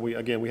basis. We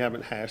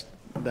haven't hashed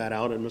that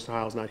out, and Mr.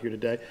 Hiles not here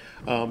today.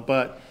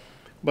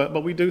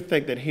 But we do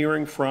think that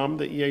hearing from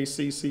the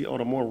EACC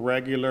on a more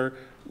regular,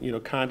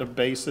 kind of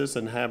basis,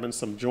 and having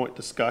some joint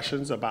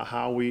discussions about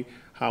how we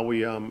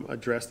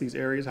address these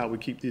areas, how we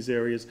keep these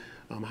areas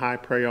high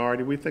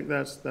priority, we think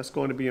that's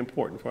going to be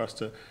important for us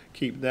to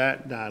keep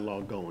that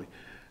dialogue going.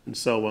 And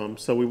so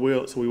we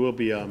will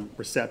be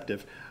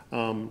receptive.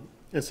 And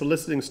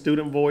soliciting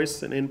student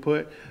voice and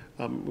input.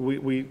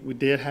 We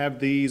did have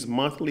these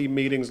monthly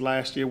meetings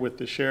last year with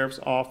the sheriff's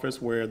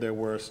office, where there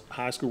were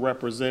high school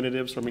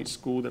representatives from each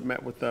school that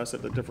met with us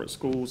at the different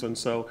schools. And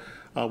so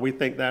we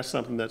think that's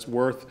something that's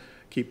worth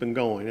keeping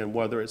going. And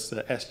whether it's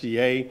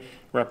SGA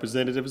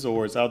representatives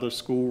or it's other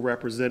school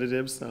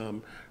representatives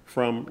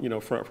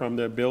from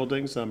their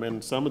buildings,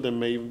 and some of them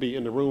may even be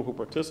in the room who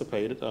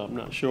participated. I'm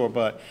not sure,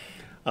 but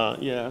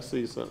yeah, I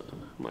see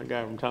my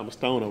guy from Thomas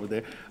Stone over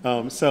there.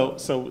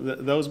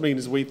 Those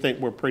meetings we think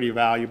were pretty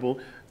valuable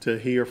to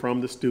hear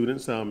from the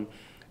students, things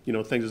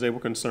that they were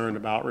concerned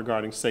about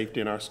regarding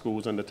safety in our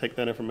schools, and to take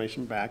that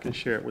information back and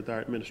share it with our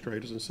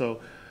administrators. And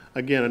so,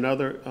 again,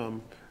 another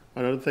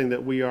thing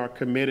that we are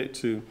committed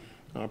to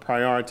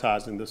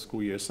prioritizing this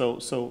school year.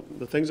 So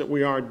the things that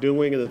we are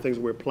doing and the things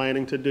we're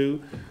planning to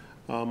do,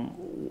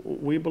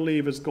 we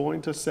believe is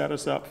going to set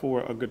us up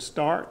for a good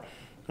start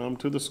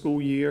to the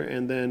school year,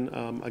 and then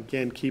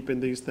again, keeping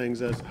these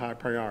things as high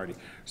priority.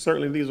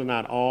 Certainly these are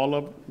not all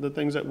of the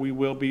things that we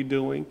will be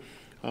doing,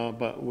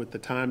 but with the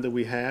time that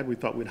we had, we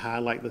thought we'd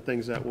highlight the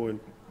things that would,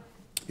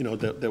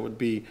 that would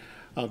be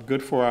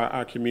good for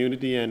our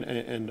community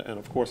and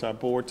of course our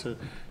board to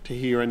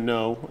hear and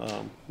know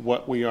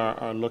what we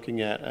are looking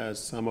at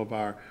as some of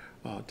our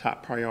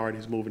top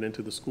priorities moving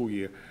into the school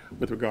year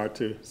with regard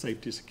to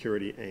safety,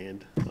 security,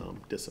 and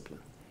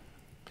discipline.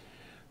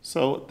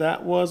 So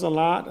that was a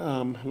lot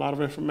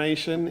of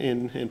information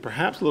in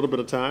perhaps a little bit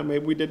of time.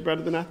 Maybe we did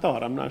better than I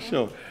thought. I'm not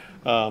sure.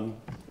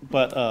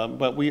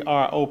 But we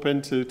are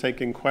open to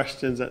taking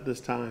questions at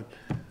this time.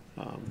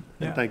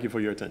 And thank you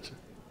for your attention.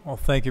 Well,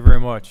 thank you very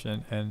much.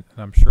 And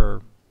I'm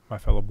sure my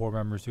fellow board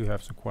members do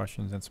have some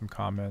questions and some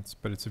comments.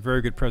 But it's a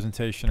very good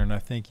presentation, and I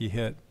think you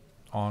hit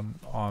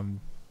on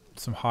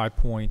some high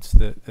points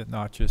that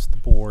not just the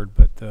board,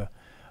 but the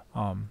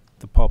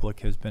public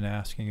has been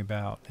asking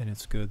about, and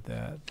it's good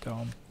that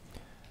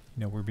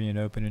we're being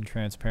open and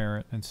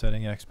transparent and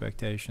setting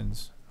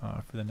expectations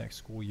for the next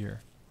school year.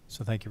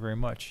 So thank you very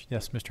much.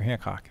 Yes, Mr.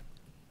 Hancock.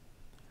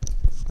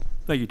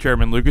 Thank you,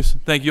 Chairman Lucas.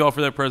 Thank you all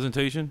for that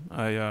presentation.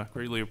 I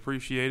greatly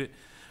appreciate it.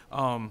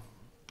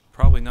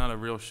 Probably not a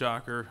real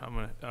shocker. I'm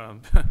going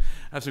to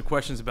have some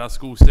questions about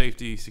school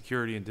safety,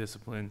 security, and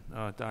discipline,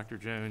 Dr.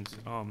 Jones.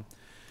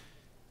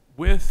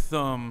 With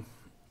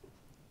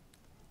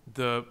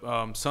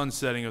the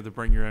sunsetting of the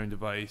bring your own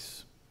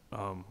device,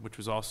 which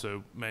was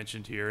also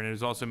mentioned here, and it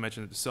was also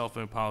mentioned that the cell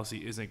phone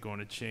policy isn't going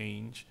to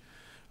change.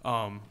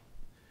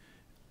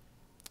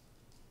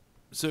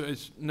 So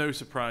it's no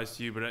surprise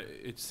to you, but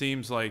it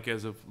seems like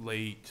as of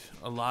late,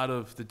 a lot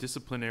of the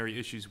disciplinary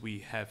issues we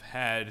have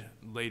had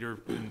later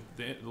in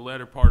the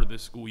latter part of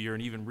this school year,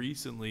 and even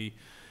recently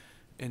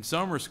in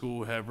summer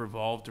school, have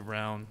revolved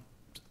around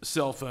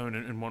cell phone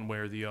in one way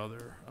or the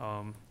other.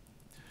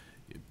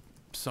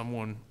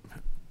 Someone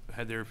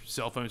had their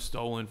cell phone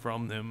stolen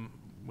from them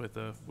with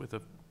a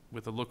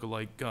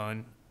look-alike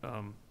gun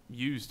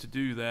used to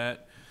do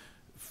that.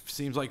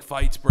 Seems like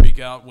fights break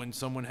out when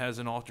someone has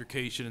an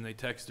altercation and they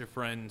text their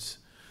friends,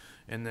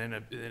 and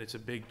then it's a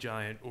big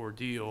giant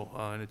ordeal,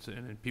 and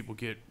then people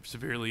get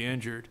severely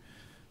injured.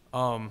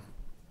 I'm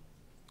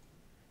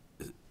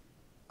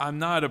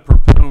not a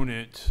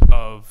proponent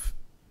of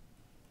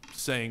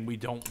saying we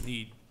don't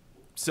need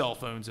cell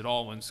phones at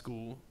all in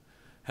school.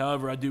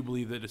 However, I do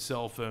believe that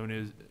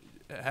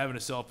having a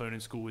cell phone in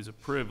school is a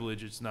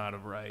privilege. It's not a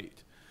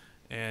right.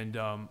 And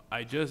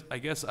I guess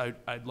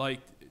I'd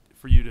like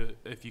for you to,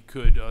 if you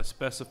could,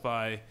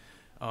 specify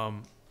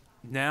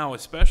now,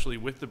 especially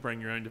with the bring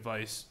your own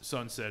device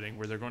sunsetting,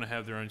 where they're going to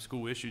have their own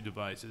school issue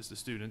devices, the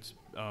students,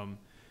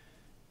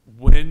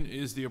 when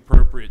is the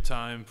appropriate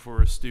time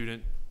for a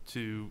student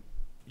to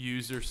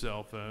use their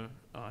cell phone?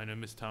 I know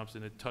Ms.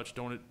 Thompson had touched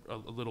on it a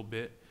little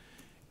bit.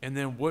 And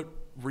then what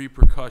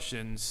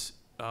repercussions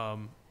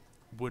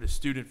would a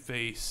student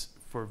face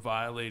for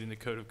violating the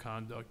code of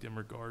conduct in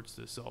regards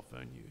to cell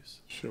phone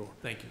use? Sure.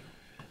 Thank you.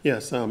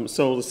 Yes,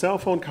 so the cell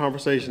phone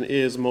conversation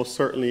is most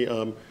certainly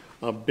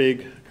a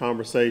big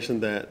conversation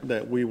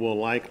that we will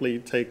likely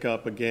take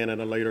up again at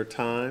a later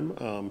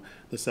time,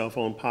 the cell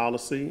phone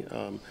policy.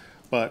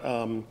 But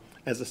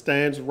as it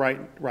stands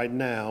right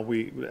now,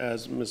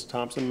 as Ms.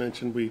 Thompson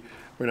mentioned,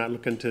 we're not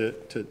looking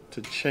to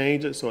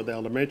change it. So at the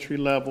elementary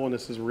level, and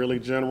this is really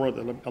general, at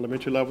the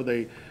elementary level,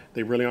 they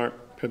really aren't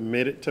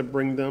permitted to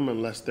bring them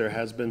unless there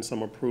has been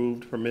some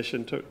approved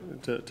permission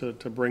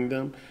to bring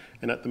them.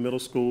 And at the middle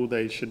school,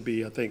 they should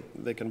be, I think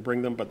they can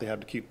bring them, but they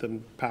have to keep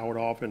them powered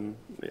off and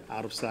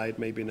out of sight,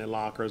 maybe in their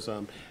lockers.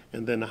 And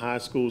then the high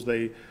schools,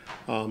 they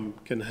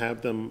can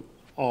have them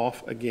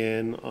off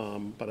again,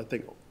 but I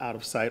think out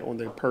of sight on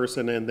their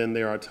person. And then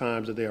there are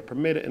times that they are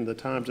permitted, and the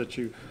times that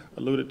you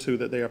alluded to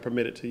that they are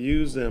permitted to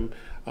use them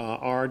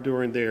are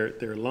during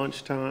their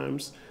lunch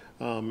times.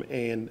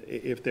 And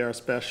if there are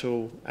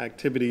special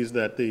activities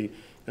that the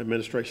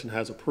administration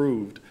has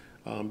approved,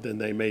 then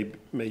they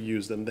may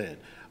use them then.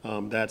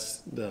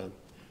 That's the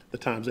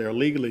times they are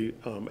legally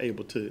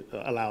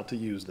allowed to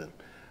use them.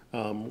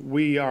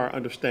 We are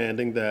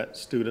understanding that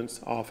students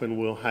often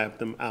will have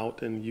them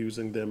out and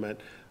using them at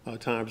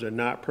times they're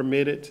not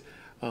permitted,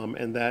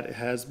 and that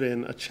has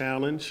been a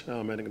challenge,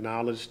 an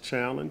acknowledged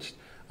challenge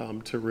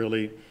to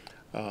really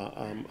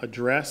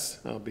address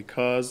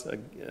because,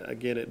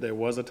 again, there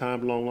was a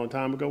time, long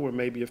time ago where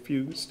maybe a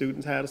few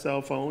students had a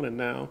cell phone, and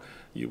now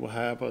you will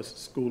have a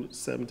school of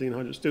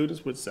 1,700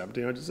 students with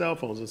 1,700 cell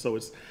phones. And so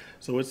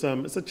it's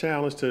a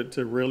challenge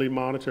to really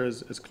monitor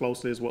as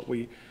closely as what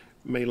we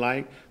may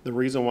like. The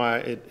reason why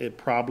it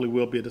probably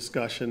will be a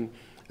discussion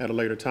at a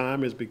later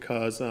time is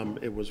because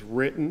it was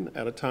written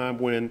at a time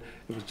when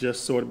it was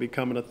just sort of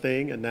becoming a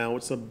thing, and now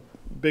it's a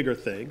bigger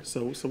thing.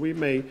 So we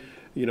may,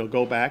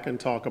 go back and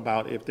talk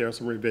about if there are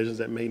some revisions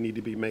that may need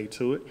to be made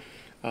to it.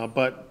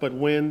 But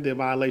when the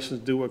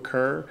violations do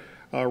occur,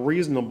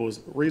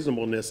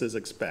 reasonableness is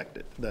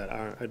expected.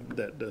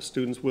 That the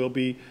students will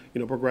be,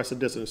 progressive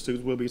distance.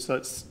 Students will be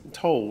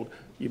told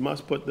you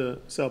must put the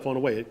cell phone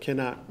away. It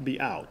cannot be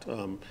out.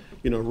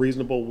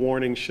 Reasonable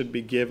warning should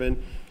be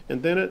given.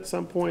 And then at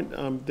some point,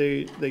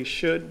 they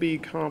should be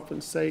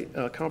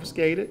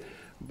confiscated,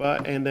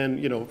 and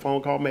then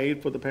phone call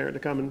made for the parent to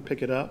come and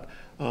pick it up.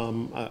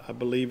 I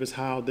believe is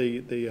how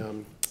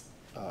the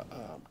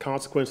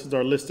consequences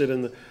are listed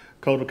in the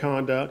code of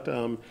conduct.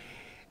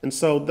 And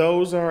so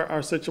those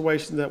are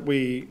situations that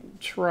we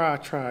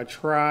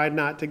try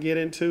not to get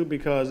into,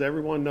 because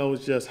everyone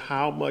knows just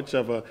how much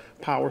of a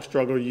power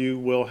struggle you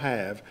will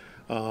have,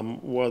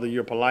 whether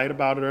you're polite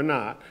about it or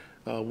not.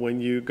 When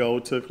you go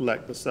to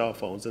collect the cell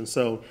phones. And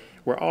so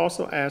we're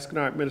also asking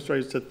our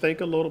administrators to think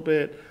a little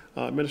bit,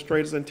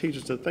 administrators and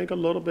teachers to think a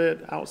little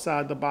bit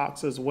outside the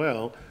box as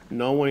well,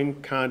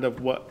 knowing kind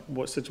of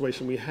what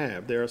situation we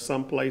have. There are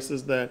some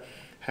places that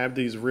have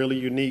these really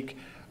unique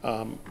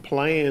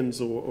plans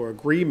or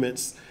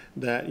agreements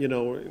that,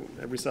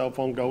 every cell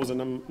phone goes in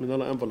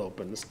another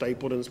envelope and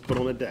stapled and is put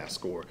on a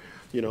desk, or,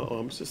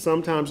 so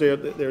sometimes there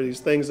are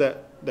these things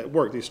that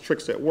work, these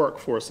tricks that work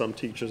for some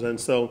teachers. And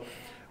so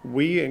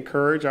we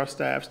encourage our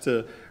staffs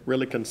to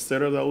really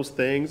consider those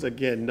things,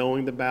 again,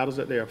 knowing the battles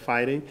that they are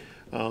fighting,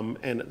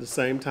 and at the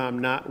same time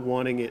not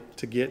wanting it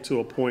to get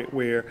to a point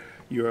where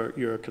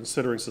you're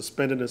considering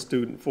suspending a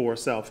student for a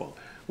cell phone.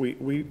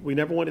 We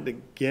never wanted to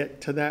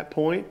get to that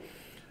point,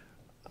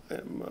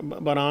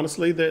 but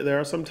honestly, there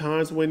are some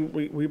times when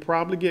we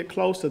probably get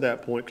closer to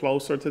that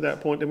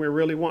point than we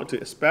really want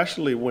to,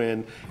 especially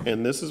when,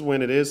 and this is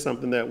when it is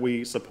something that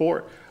we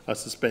support, a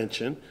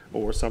suspension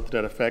or something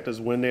that affects us,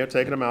 when they're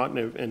taking them out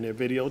and they're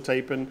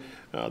videotaping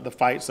the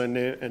fights and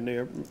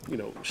they're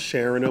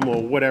sharing them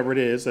or whatever it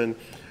is, and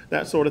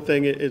that sort of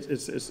thing.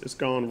 It's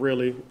gone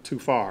really too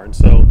far. And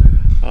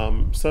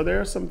so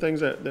there are some things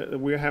that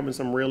we're having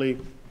some really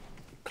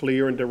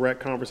clear and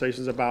direct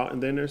conversations about,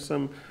 and then there's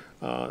some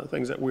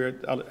things that we're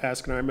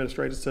asking our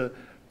administrators to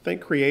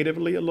think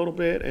creatively a little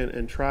bit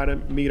and try to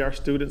meet our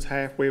students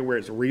halfway where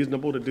it's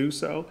reasonable to do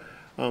so,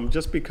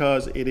 just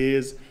because it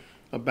is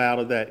a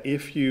battle that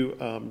if you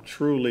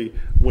truly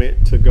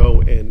went to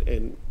go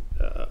and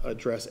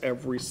address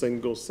every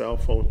single cell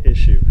phone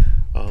issue,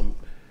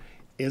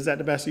 is that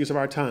the best use of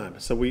our time?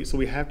 So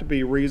we have to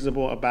be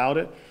reasonable about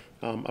it,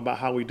 about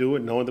how we do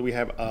it, knowing that we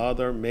have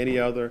many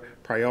other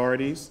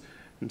priorities.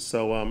 And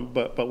so,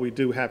 but we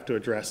do have to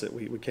address it.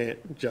 We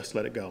can't just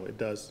let it go. It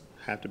does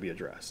have to be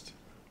addressed.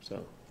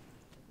 So,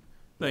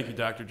 thank you,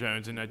 Dr.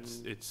 Jones. And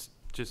it's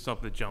just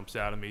something that jumps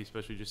out at me,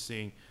 especially just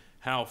seeing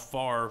how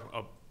far,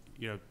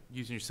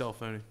 using your cell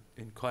phone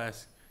in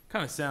class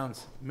kind of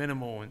sounds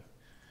minimal,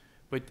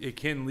 but it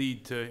can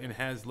lead to, and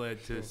has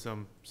led to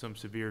some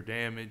severe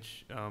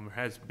damage.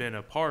 Has been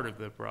a part of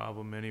the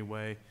problem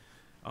anyway.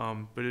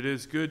 But it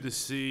is good to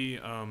see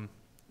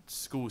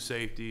school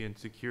safety and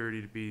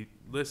security to be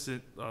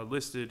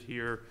listed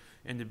here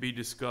and to be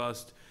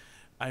discussed.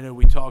 I know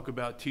we talk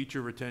about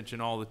teacher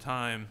retention all the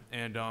time,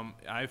 and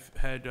I've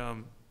had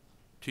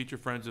teacher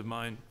friends of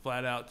mine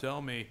flat out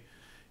tell me,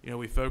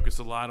 we focus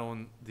a lot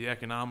on the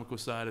economical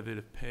side of it,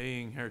 of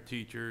paying our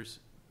teachers,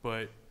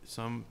 but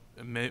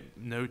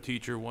no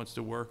teacher wants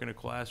to work in a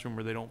classroom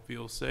where they don't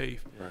feel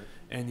safe. Right.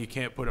 And you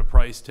can't put a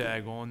price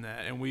tag on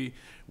that. And we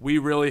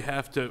really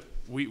have to,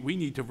 we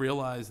need to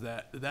realize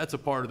that that's a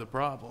part of the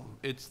problem.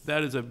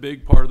 That is a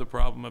big part of the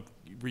problem of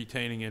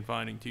retaining and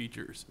finding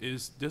teachers,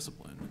 is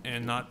discipline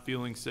and not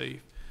feeling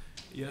safe.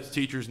 Yes,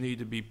 teachers need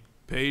to be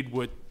paid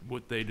what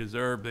they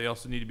deserve. They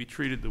also need to be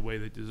treated the way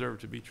they deserve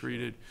to be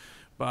treated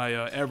by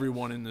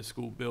everyone in the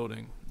school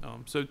building.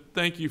 So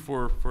thank you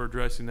for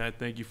addressing that.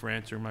 Thank you for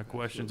answering my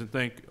questions, and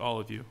thank all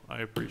of you.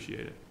 I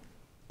appreciate it.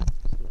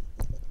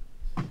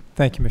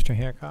 Thank you, Mr.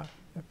 Hancock.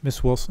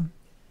 Ms. Wilson?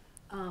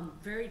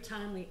 Very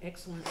timely,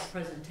 excellent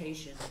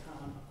presentation.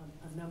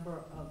 A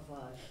number of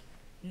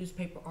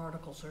newspaper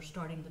articles are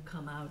starting to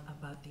come out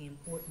about the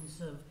importance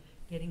of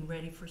getting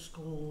ready for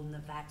school and the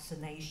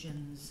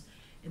vaccinations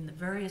and the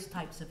various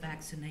types of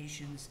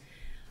vaccinations,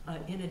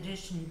 in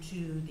addition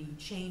to the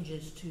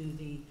changes to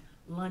the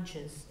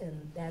lunches.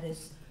 And that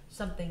is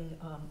something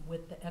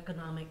with the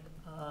economic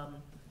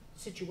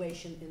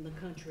situation in the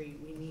country,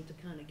 we need to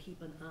kind of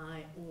keep an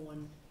eye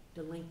on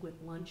delinquent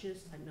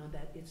lunches. I know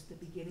that it's the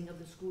beginning of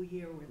the school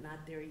year, we're not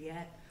there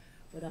yet,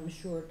 but I'm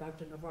sure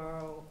Dr.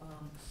 Navarro,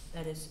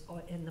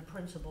 and the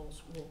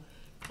principals will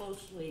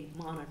closely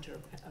monitor,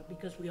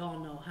 because we all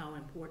know how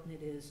important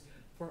it is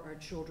for our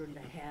children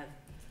to have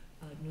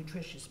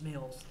nutritious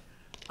meals.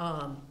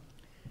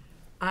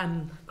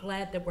 I'm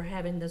glad that we're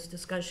having this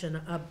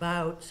discussion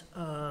about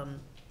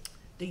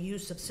the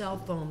use of cell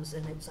phones,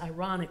 and it's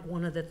ironic,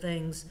 one of the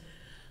things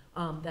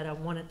that I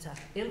wanted to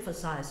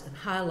emphasize and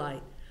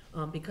highlight,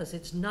 because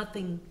it's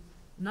nothing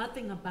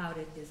about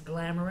it is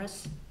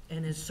glamorous,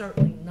 and is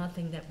certainly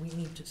nothing that we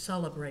need to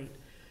celebrate,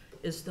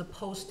 is the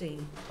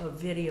posting of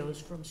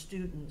videos from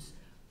students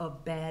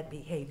of bad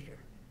behavior.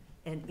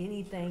 And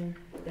anything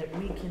that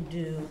we can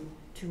do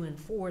to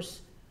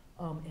enforce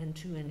and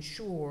to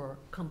ensure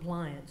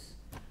compliance,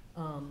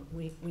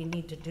 we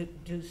need to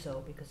do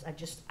so, because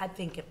I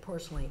think it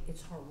personally,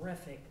 it's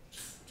horrific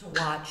to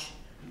watch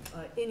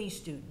any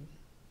student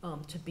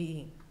to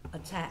be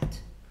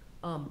attacked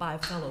by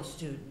fellow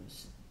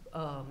students.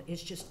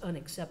 It's just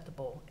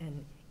unacceptable,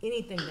 and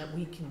anything that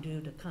we can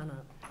do to kind of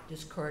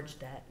discourage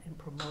that and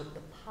promote the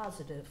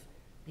positive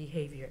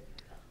behavior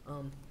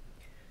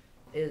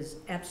is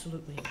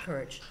absolutely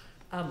encouraged.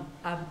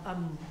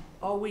 I'm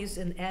always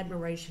in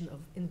admiration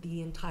of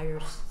the entire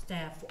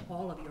staff for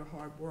all of your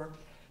hard work,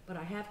 but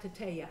I have to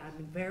tell you,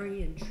 I'm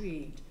very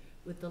intrigued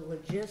with the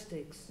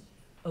logistics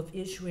of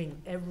issuing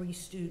every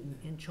student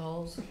in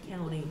Charles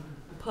County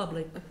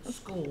Public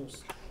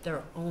Schools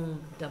their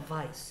own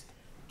device,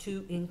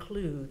 to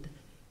include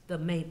the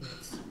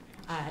maintenance.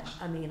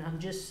 I mean,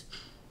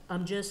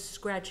 I'm just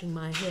scratching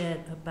my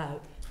head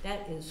about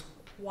that. Is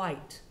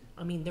quite,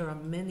 I mean, there are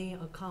many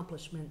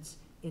accomplishments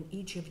in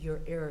each of your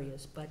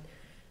areas, but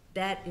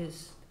that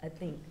is, I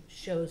think,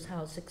 shows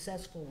how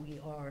successful we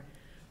are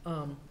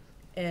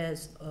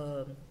as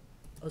a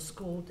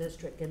school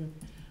district. And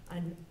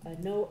I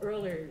know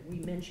earlier we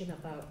mentioned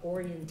about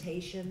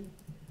orientation,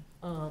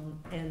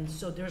 and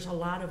so there's a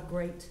lot of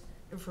great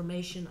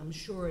information I'm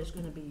sure is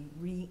going to be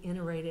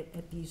reiterated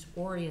at these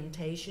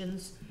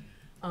orientations.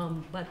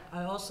 But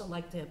I also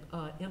like to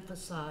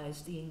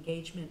emphasize the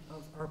engagement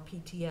of our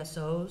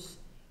PTSOs.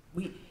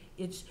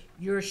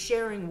 You're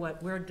sharing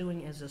what we're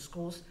doing as a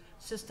school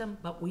system,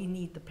 but we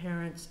need the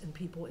parents and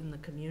people in the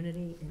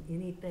community, and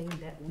anything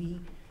that we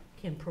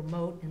can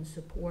promote and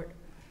support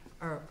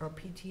our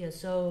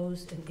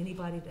PTSOs and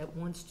anybody that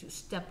wants to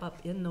step up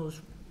in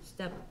those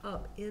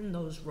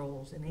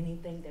roles, and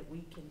anything that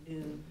we can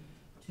do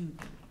to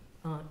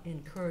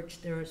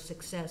encourage their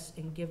success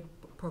and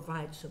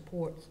provide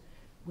support.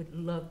 Would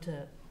love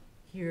to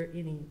hear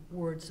any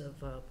words of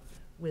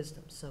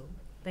wisdom. So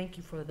thank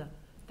you for the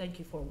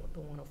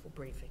wonderful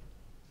briefing.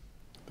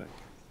 Thank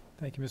you.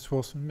 Thank you, Ms.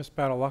 Wilson. Ms.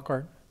 Battle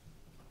Lockhart.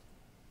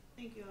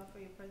 Thank you all for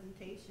your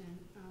presentation.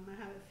 I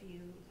have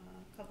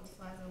a couple of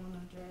slides I want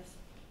to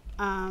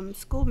address.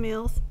 School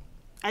meals.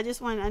 I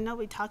know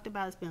we talked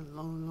about it's been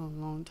a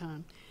long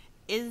time.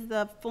 Is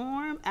the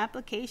form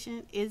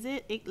application, is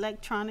it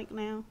electronic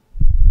now?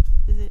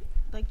 Is it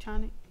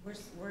electronic?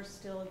 We're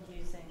still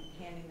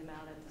handing them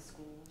out at the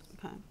schools.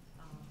 Okay.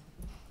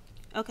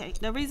 Okay,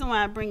 the reason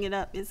why I bring it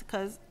up is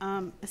because,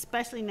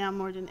 especially now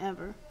more than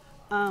ever,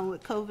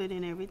 with COVID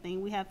and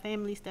everything, we have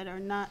families that are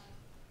not,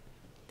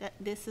 that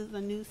this is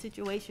a new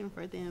situation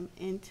for them,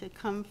 and to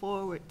come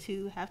forward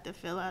to have to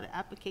fill out an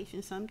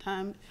application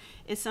sometimes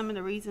is some of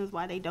the reasons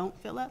why they don't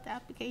fill out the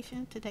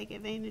application, to take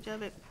advantage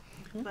of it.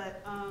 Mm-hmm.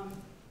 But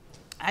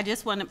I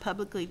just want to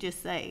publicly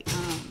just say,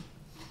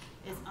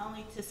 it's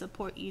only to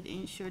support you to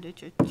ensure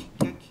that your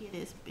kid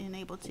is being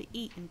able to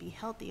eat and be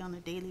healthy on a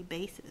daily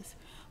basis.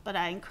 But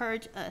I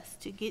encourage us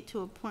to get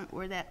to a point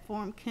where that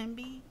form can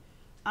be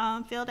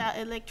filled out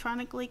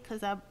electronically,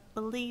 because I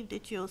believe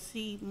that you'll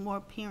see more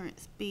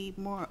parents be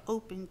more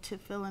open to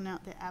filling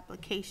out the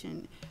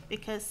application,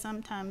 because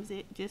sometimes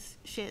it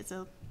just sheds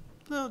a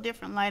little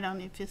different light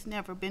on it if it's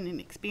never been an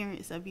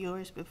experience of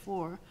yours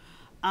before,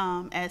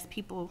 as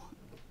people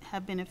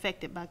have been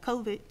affected by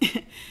COVID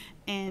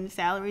and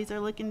salaries are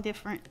looking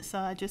different. So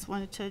I just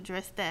wanted to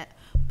address that.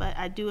 But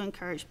I do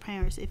encourage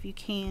parents, if you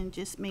can,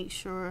 just make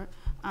sure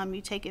you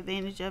take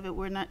advantage of it.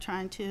 We're not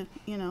trying to,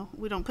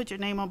 we don't put your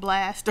name on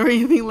blast or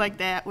anything like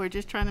that. We're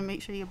just trying to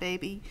make sure your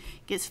baby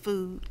gets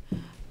food.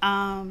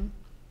 The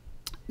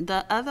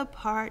other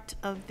part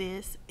of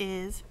this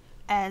is,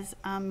 as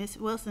Ms.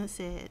 Wilson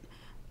said,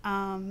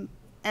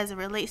 as it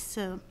relates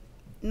to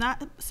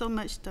not so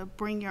much the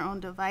bring your own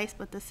device,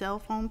 but the cell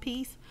phone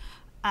piece,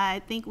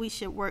 I think we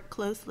should work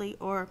closely,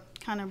 or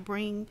kind of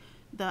bring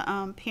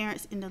the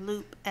parents in the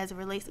loop as it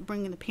relates to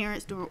bringing the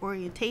parents during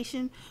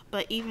orientation,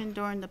 but even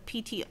during the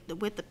PTO,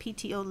 with the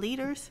PTO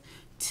leaders,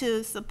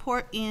 to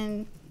support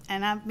in,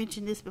 and I've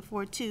mentioned this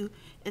before too,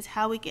 is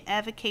how we can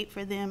advocate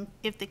for them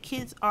if the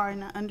kids are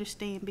and I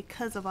understand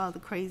because of all the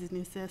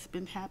craziness that's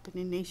been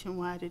happening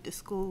nationwide at the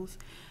schools.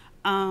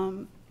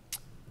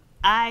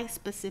 I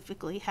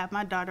specifically have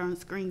my daughter on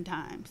screen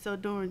time. So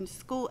during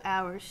school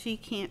hours, she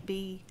can't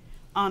be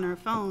on her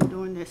phone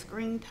during their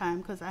screen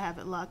time because I have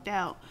it locked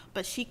out,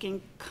 but she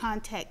can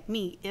contact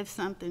me if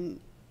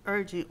something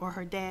urgent, or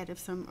her dad if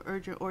something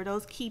urgent, or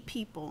those key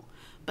people,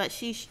 but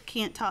she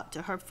can't talk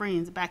to her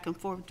friends back and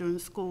forth during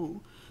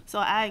school. So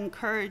I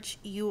encourage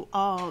you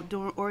all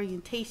during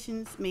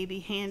orientations, maybe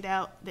hand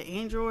out the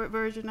Android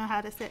version of how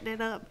to set that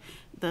up,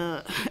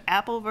 the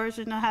Apple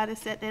version of how to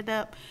set that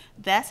up.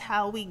 That's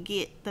how we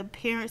get the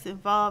parents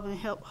involved and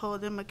help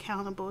hold them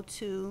accountable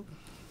to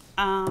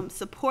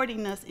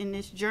supporting us in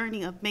this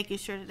journey of making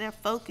sure that they're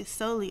focused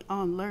solely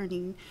on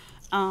learning,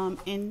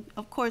 and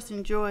of course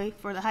enjoy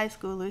for the high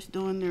schoolers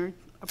during their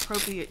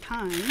appropriate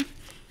time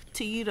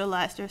to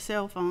utilize their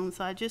cell phones.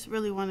 So I just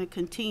really want to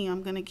continue.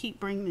 I'm going to keep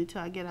bringing it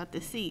until I get out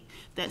the seat.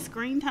 That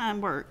screen time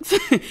works.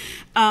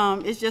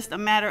 It's just a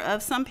matter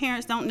of some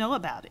parents don't know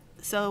about it.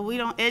 So we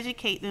don't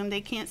educate them,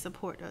 they can't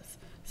support us.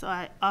 So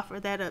I offer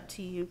that up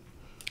to you.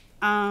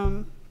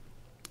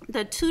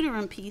 The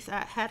tutoring piece,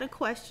 I had a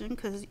question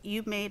because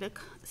you made a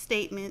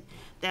statement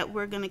that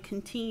we're going to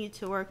continue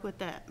to work with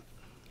that.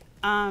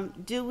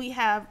 Do we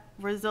have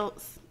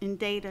results and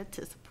data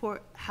to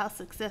support how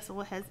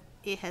successful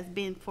it has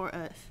been for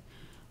us?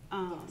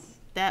 Yes.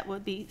 That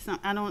would be some.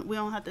 We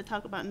don't have to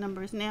talk about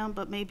numbers now,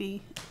 but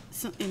maybe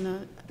in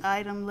the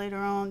item later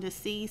on to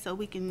see, so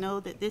we can know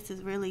that this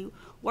is really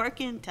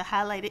working, to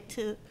highlight it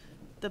to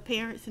the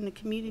parents and the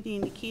community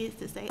and the kids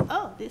to say,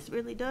 oh, this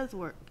really does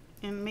work.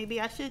 And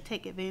maybe I should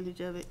take advantage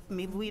of it.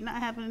 Maybe we're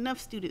not having enough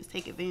students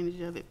take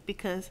advantage of it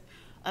because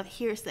of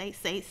hearsay,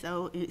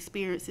 say-so, and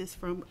experiences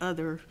from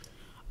other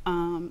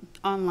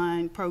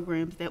online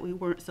programs that we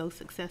weren't so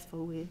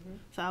successful with. Mm-hmm.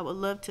 So I would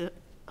love to,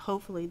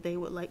 hopefully they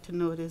would like to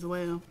know it as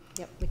well.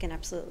 Yep, we can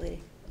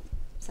absolutely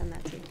send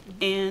that to you.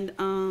 And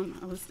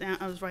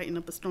I was writing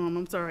up a storm,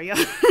 I'm sorry, y'all.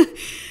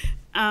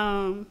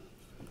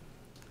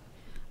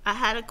 I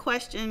had a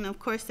question. Of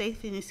course,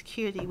 safety and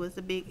security was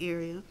a big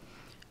area.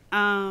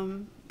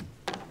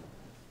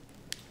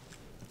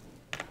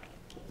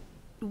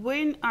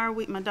 When are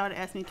we, my daughter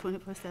asked me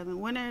 24/7,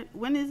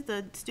 when is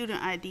the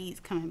student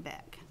IDs coming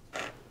back?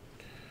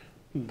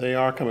 They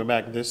are coming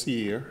back this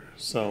year.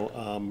 So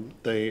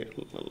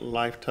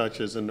Life Touch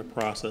is in the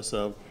process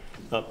of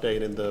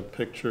updating the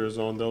pictures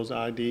on those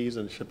IDs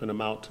and shipping them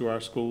out to our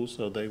schools,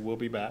 so they will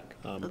be back.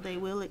 So they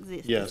will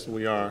exist? Yes,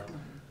 we are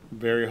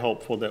very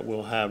hopeful that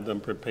we'll have them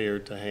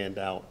prepared to hand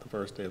out the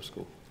first day of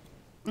school.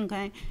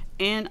 Okay,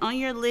 and on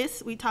your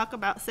list, we talk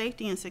about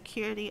safety and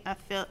security. I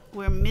felt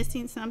we're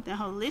missing something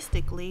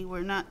holistically.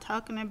 We're not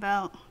talking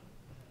about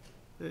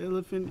the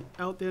elephant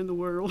out there in the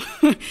world.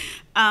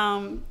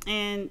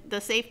 And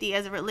the safety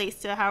as it relates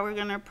to how we're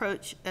gonna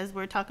approach, as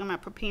we're talking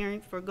about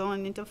preparing for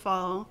going into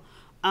fall.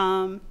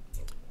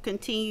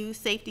 Continue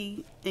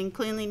safety and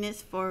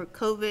cleanliness for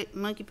COVID,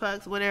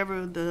 monkeypox,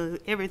 whatever,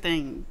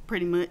 everything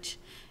pretty much.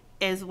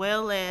 As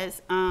well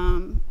as,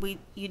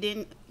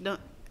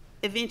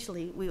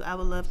 eventually, I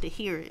would love to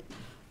hear it.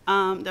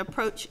 The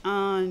approach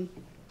on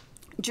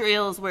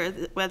drills,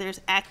 whether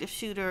it's active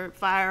shooter,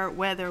 fire,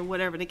 weather,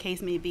 whatever the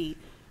case may be.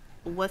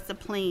 What's the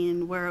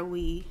plan? Where are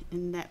we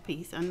in that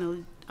piece? I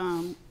know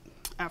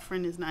our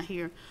friend is not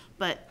here,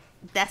 but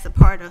that's a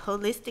part of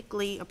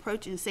holistically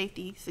approaching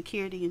safety,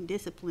 security, and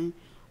discipline.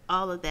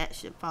 All of that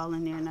should fall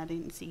in there, and I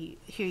didn't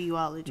hear you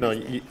all address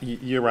that. No,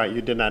 you're right.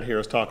 You did not hear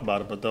us talk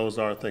about it, but those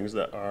are things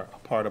that are a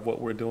part of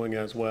what we're doing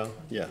as well.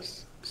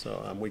 Yes.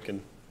 So we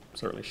can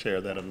certainly share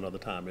that at another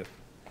time if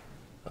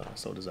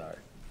so desired.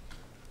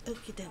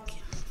 Okie dokie.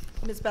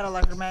 Ms.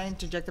 Badalager, may I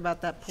interject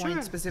about that point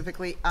Sure.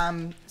 specifically?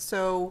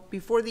 So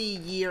before the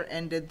year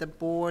ended, the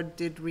board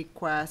did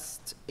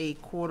request a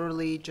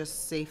quarterly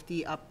just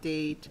safety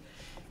update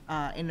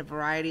in a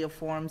variety of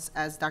forms.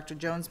 As Dr.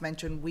 Jones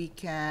mentioned, we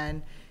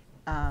can,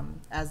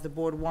 as the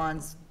board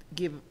wants,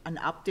 give an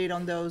update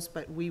on those,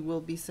 but we will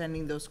be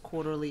sending those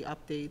quarterly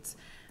updates.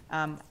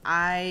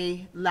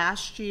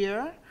 Last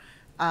year,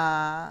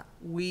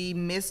 we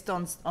missed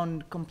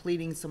on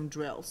completing some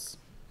drills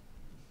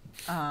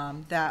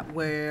that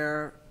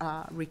were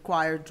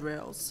required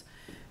drills.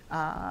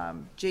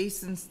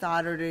 Jason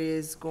Stoddard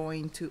is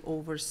going to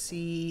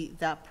oversee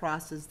that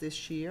process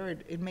this year.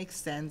 It makes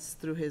sense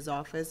through his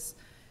office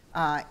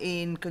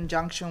in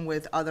conjunction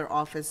with other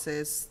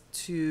offices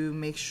to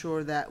make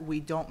sure that we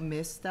don't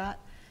miss that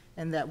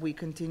and that we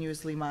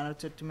continuously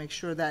monitor to make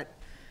sure that,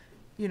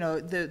 you know,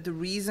 the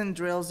reason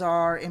drills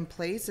are in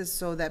place is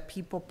so that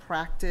people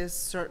practice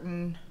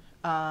certain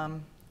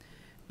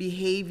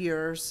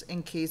behaviors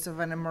in case of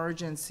an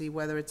emergency,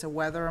 whether it's a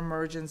weather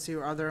emergency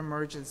or other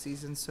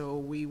emergencies, and so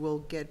we will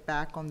get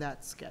back on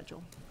that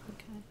schedule.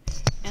 Okay.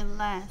 And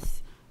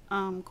last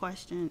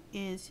question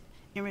is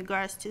in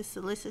regards to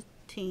solicitation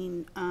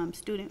 2015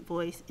 student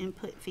voice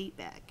input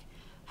feedback.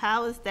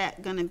 How is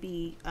that going to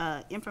be,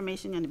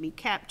 information going to be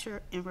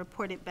captured and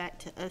reported back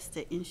to us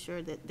to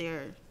ensure that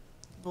their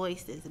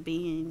voice is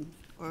being,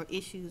 or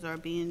issues are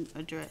being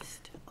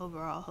addressed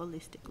overall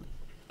holistically?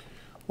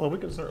 Well, we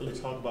can certainly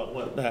talk about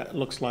what that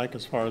looks like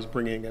as far as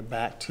bringing it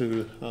back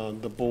to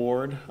the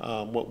board.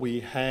 What we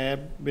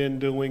have been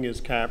doing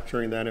is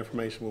capturing that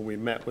information when we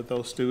met with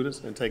those students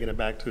and taking it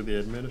back to the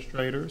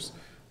administrators,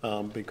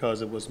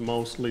 because it was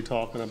mostly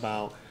talking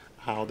about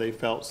how they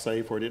felt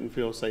safe or didn't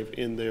feel safe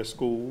in their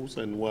schools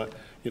and what,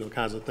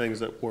 kinds of things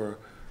that were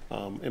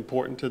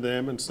important to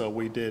them. And so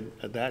we did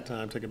at that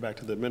time take it back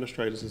to the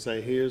administrators and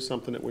say, here's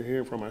something that we're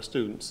hearing from our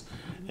students,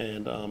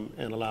 and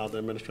allow the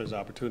administrators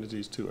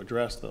opportunities to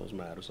address those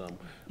matters.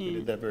 We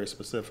did that very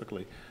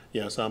specifically.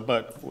 Yes,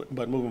 but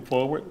moving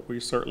forward,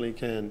 we certainly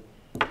can,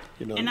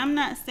 And I'm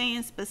not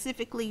saying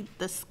specifically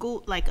the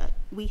school,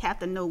 we have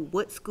to know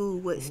what school,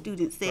 what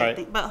students said,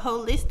 Right. but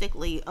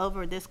holistically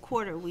over this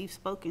quarter, we've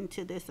spoken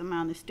to this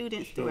amount of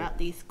students throughout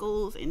these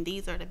schools, and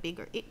these are the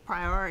bigger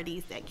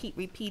priorities that keep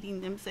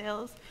repeating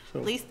themselves.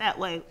 At least that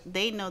way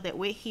they know that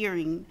we're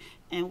hearing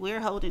and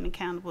we're holding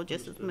accountable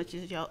just as much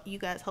as you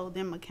guys hold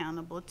them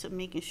accountable to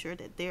making sure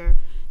that their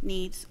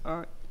needs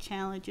or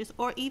challenges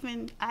or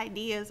even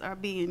ideas are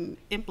being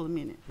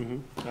implemented.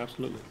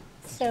 Absolutely.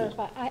 So if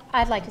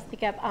I'd like to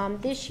speak up.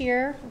 This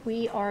year,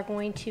 we are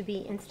going to be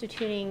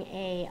instituting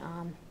a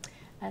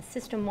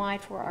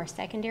system-wide for our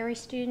secondary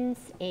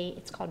students.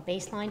 It's called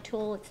Baseline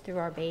Tool. It's through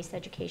our base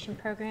education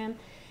program.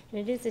 And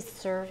it is a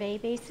survey,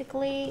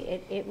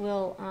 basically. It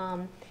will,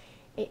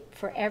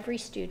 for every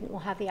student, will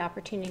have the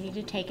opportunity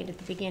to take it at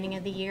the beginning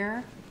of the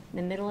year, in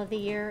the middle of the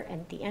year,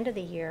 and at the end of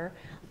the year,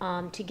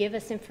 to give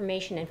us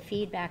information and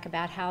feedback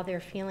about how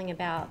they're feeling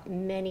about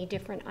many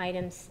different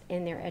items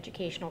in their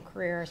educational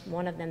careers,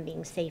 one of them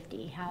being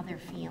safety, how they're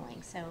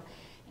feeling. So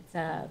it's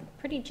a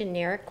pretty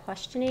generic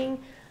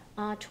questioning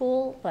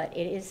tool, but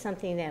it is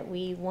something that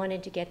we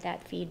wanted to get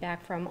that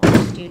feedback from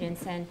our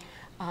students, and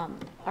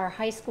our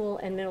high school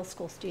and middle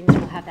school students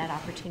will have that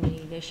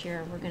opportunity this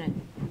year. We're going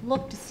to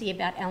look to see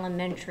about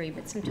elementary,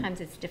 but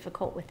sometimes it's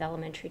difficult with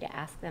elementary to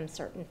ask them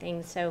certain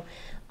things. So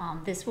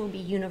this will be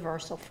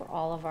universal for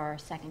all of our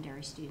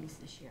secondary students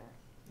this year.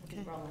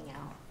 We'll be rolling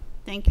out.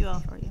 Thank you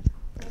all for you.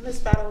 Ms.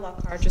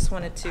 Battle-Lockhart, I just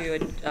wanted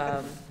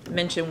to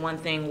mention one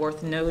thing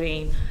worth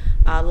noting.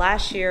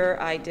 Last year,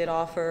 I did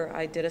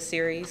a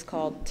series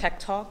called Tech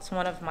Talks.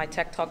 One of my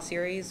Tech Talk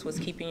series was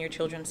Keeping Your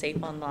Children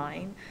Safe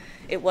Online.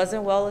 It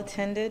wasn't well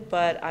attended,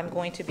 but I'm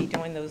going to be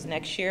doing those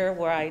next year,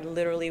 where I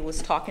literally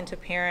was talking to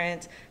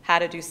parents how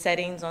to do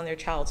settings on their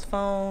child's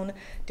phone,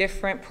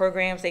 different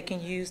programs they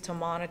can use to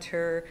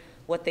monitor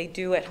what they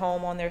do at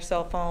home on their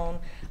cell phone.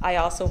 I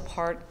also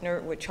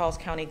partnered with Charles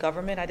County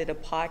government. I did a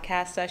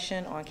podcast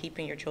session on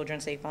keeping your children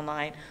safe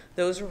online.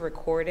 Those were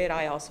recorded.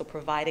 I also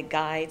provided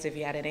guides if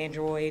you had an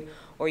Android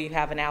or you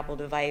have an Apple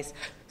device.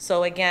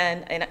 So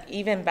again, and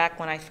even back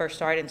when I first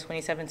started in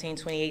 2017,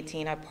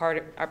 2018, I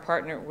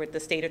partnered with the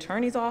state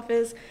attorney's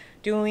office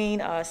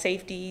doing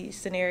safety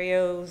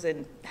scenarios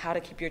and how to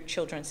keep your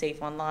children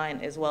safe online,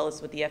 as well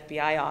as with the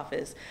FBI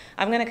office.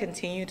 I'm going to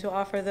continue to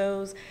offer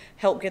those,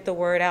 help get the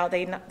word out.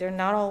 They're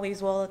not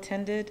always well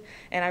attended,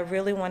 and I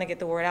really want to get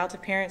the word out to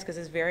parents because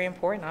it's very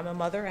important. I'm a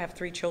mother, I have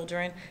 3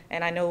 children,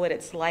 and I know what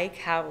it's like,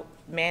 how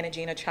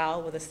managing a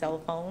child with a cell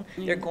phone.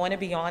 They're going to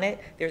be on it,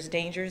 there's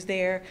dangers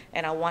there,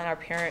 and I want our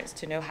parents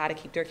to know how to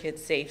keep their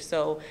kids safe.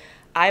 So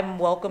I'm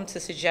welcome to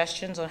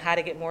suggestions on how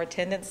to get more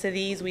attendance to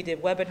these. We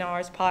did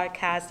webinars,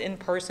 podcasts, in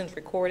person,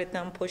 recorded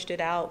them, pushed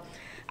it out.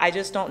 I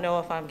just don't know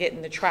if I'm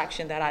getting the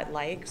traction that I'd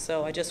like,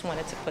 so I just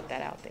wanted to put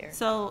that out there.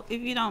 So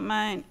if you don't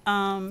mind,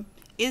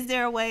 is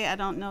there a way, I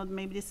don't know,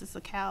 maybe this is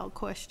a Cal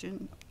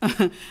question,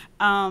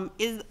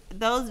 is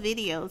those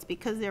videos,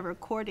 because they're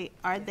recorded,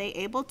 are they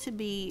able to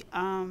be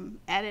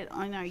added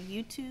on our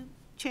YouTube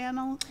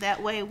channel?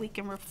 That way we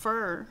can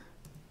refer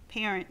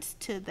parents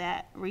to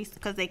that,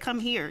 because they come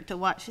here to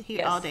watch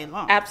here all day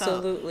long.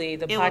 Absolutely,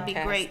 so the it podcast. would be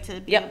great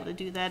to be able to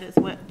do that as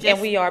well.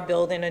 And we are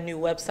building a new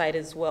website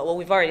as well. Well,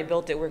 we've already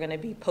built it. We're going to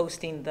be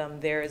posting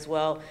them there as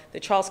well. The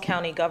Charles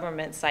County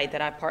government site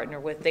that I partner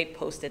with, they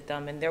posted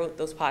them, and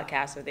those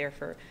podcasts are there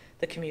for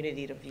the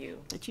community to view.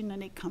 But you know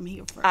they come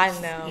here first. I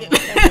know.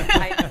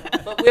 I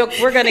know. But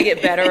we're going to get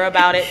better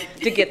about it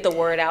to get the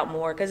word out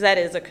more, because that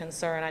is a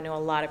concern I know a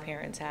lot of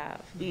parents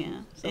have.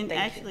 Yeah, so and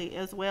actually,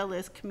 as well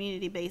as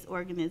community-based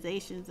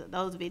organizations,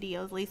 those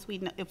videos, at least we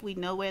know, if we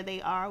know where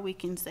they are, we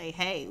can say,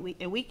 hey,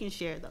 we can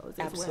share those as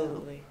well.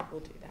 Absolutely,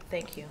 we'll do that.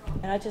 Thank you.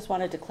 And I just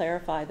wanted to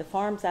clarify, the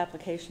FARMS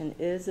application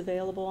is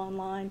available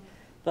online,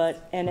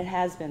 and it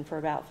has been for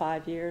about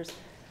 5 years.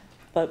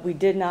 But we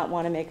did not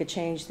want to make a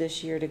change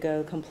this year to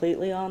go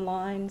completely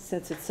online,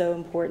 since it's so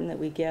important that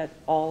we get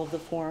all of the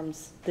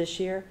forms this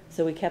year.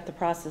 So we kept the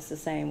process the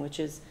same, which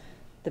is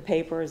the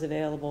paper is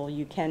available.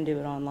 You can do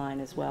it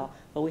online as well.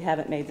 But we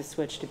haven't made the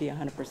switch to be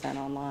 100%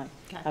 online.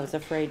 Gotcha. I was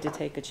afraid to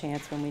take a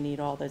chance when we need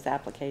all those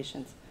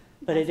applications.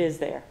 But it is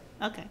there.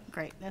 Okay,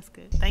 great. That's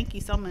good. Thank you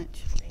so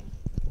much.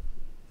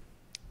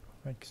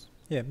 Thanks.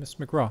 Yeah, Ms.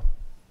 McGraw.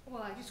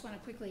 Well, I just want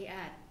to quickly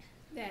add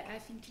that I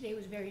think today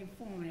was very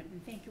informative,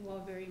 and thank you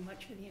all very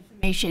much for the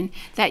information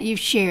that you've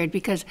shared,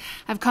 because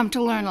I've come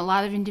to learn a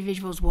lot of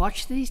individuals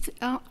watch these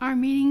our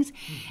meetings,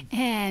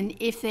 and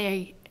if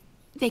they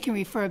can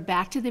refer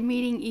back to the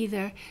meeting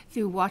either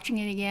through watching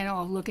it again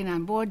or looking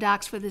on board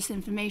docs for this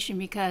information,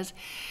 because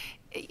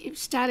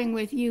starting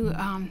with you,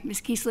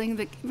 Ms. Kiesling,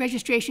 the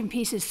registration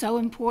piece is so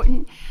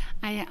important.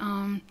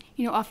 I,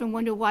 often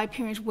wonder why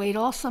parents wait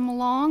all summer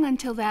long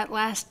until that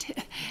last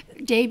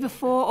day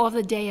before or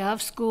the day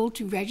of school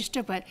to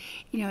register. But,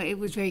 it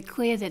was very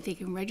clear that they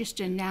can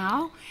register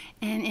now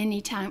and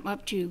any time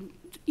up to,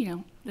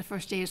 the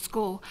first day of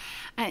school.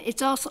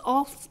 It's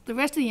also, the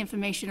rest of the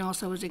information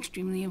also is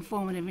extremely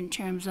informative in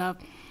terms of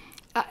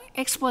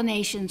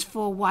explanations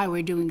for why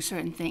we're doing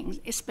certain things,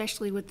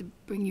 especially with the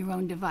bring your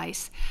own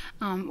device.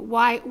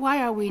 Why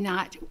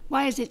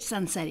is it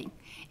sunsetting?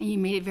 And you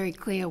made it very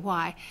clear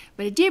why.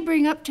 But it did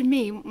bring up to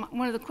me,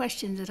 one of the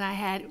questions that I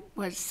had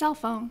was cell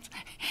phones.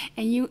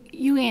 And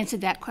you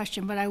answered that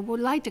question, but I would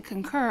like to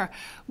concur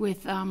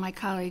with my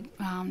colleague,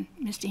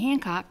 Mr.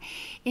 Hancock,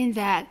 in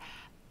that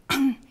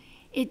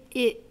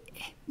it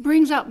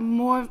brings up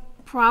more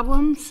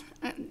problems.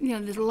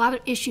 There's a lot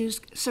of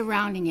issues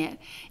surrounding it.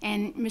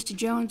 And Mr.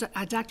 Jones,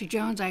 Dr.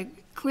 Jones, I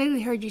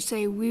clearly heard you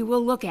say we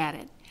will look at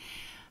it.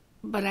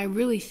 But I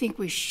really think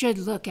we should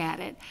look at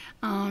it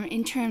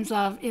in terms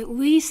of at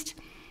least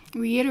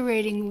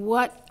reiterating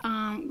what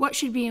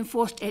should be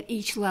enforced at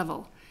each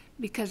level.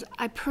 Because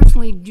I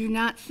personally do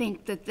not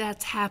think that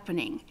that's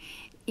happening.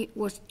 It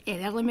was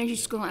at elementary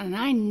school, and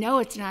I know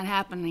it's not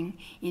happening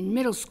in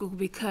middle school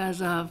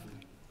because of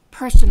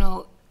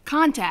personal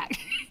contact.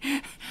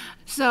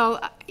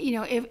 So,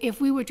 if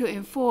we were to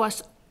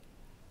enforce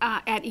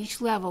at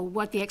each level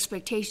what the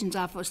expectations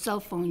are for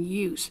cell phone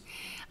use,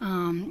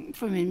 from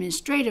an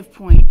administrative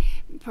point,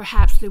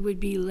 perhaps there would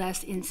be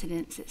less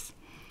incidences.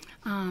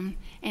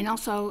 And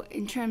also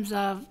in terms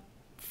of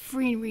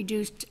free and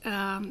reduced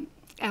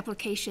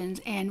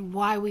applications and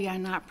why we are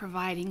not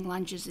providing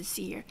lunches this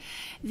year.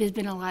 There's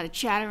been a lot of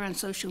chatter on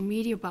social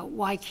media about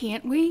why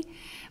can't we,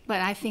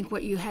 but I think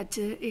what you had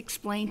to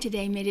explain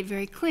today made it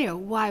very clear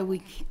why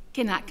we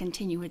cannot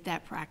continue with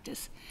that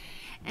practice.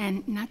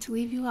 And not to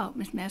leave you out,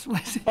 Ms.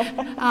 Maswitz,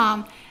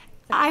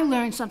 I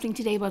learned something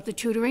today about the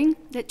tutoring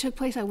that took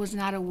place. I was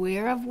not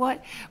aware of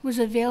what was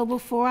available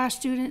for our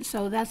students,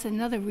 so that's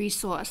another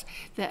resource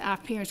that our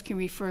parents can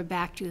refer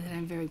back to that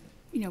I'm very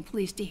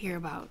pleased to hear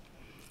about.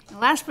 And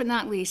last but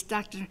not least,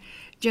 Dr.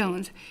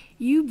 Jones,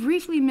 you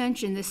briefly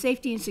mentioned the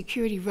Safety and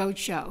Security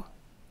Roadshow.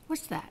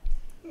 What's that?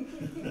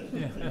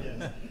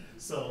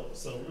 So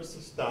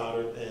Mr.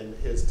 Stoddard and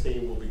his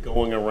team will be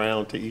going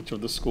around to each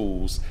of the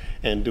schools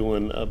and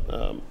doing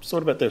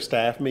sort of at their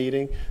staff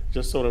meeting,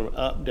 just sort of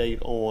update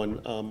on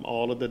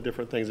all of the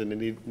different things that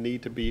they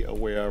need to be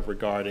aware of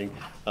regarding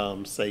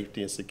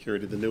safety and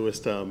security. The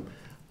newest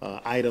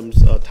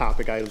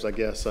topic items, I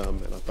guess, and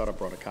I thought I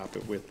brought a copy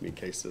with me in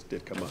case this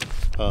did come up.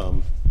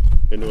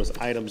 The newest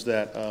items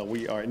that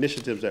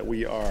initiatives that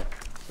we are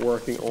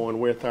working on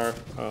with our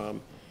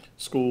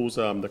schools,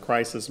 the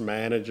Crisis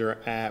Manager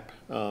app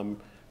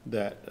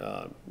that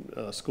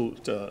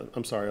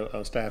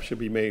staff should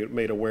be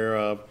made aware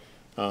of,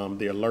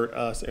 the Alert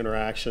Us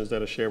interactions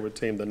that are shared with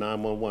team, the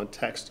 911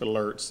 text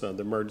alerts, the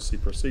emergency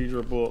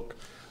procedure book,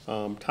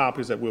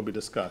 topics that will be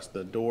discussed,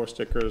 the door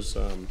stickers,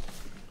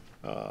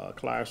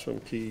 classroom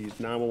keys,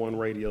 911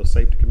 radio,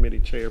 safety committee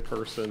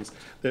chairpersons.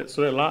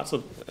 So there are lots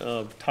of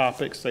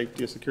topics,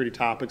 safety and security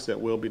topics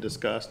that will be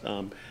discussed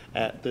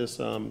at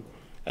this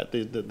at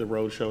the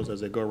road shows as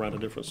they go around to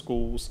different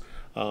schools.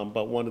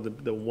 But one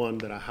of the one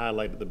that I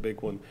highlighted, the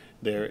big one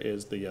there,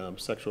 is the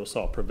sexual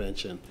assault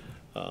prevention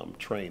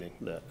training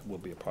that will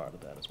be a part of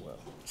that as well.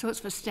 So it's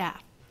for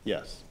staff?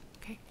 Yes.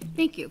 Okay,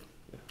 thank you.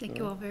 Thank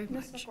you all very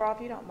much. Ms. McGraw,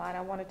 if you don't mind,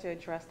 I wanted to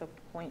address the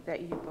point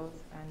that you both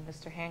and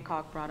Mr.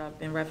 Hancock brought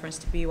up in reference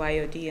to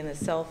BYOD and the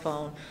cell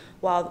phone.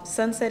 While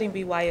sunsetting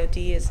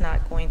BYOD is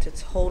not going to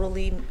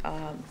totally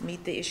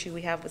meet the issue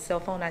we have with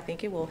cell phone, I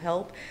think it will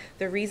help.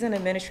 The reason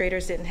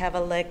administrators didn't have a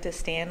leg to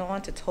stand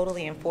on to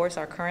totally enforce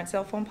our current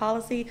cell phone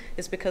policy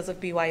is because of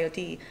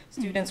BYOD.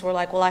 Students were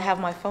like, well, I have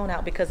my phone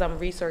out because I'm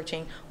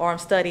researching or I'm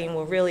studying.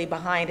 Well, really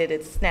behind it,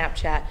 it's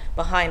Snapchat.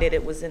 Behind it,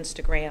 it was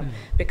Instagram.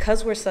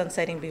 Because we're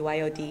sunsetting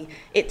BYOD,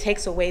 it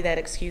takes away that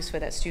excuse for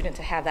that student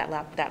to have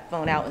that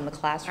phone out in the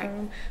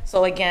classroom.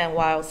 So again,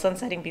 while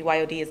sunsetting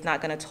BYOD is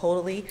not going to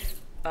totally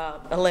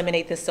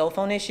eliminate this cell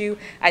phone issue,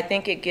 I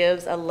think it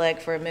gives a leg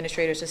for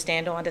administrators to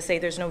stand on to say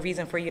there's no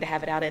reason for you to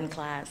have it out in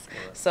class.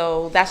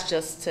 So that's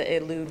just to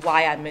elude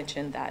why I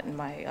mentioned that in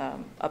my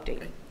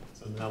update.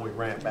 So now we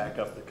ramp back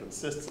up the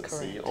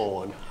consistency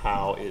on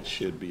how it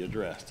should be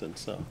addressed, and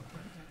so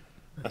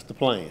that's the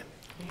plan.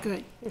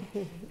 Good.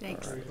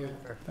 Thanks. Very good.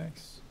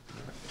 Thanks.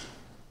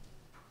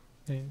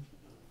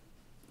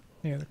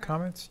 Any other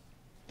comments?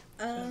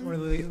 One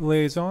of the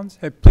liaisons.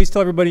 Hey, please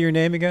tell everybody your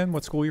name again,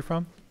 what school you're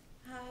from.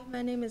 Hi,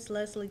 my name is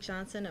Leslie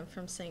Johnson. I'm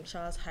from St.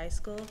 Charles High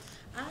School.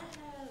 I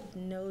have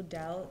have no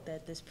doubt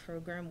that this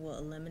program will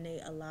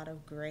eliminate a lot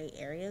of gray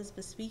areas,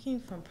 but speaking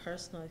from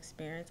personal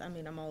experience, I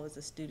mean, I'm always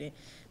a student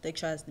that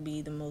tries to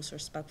be the most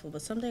respectful,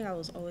 but something I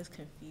was always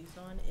confused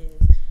on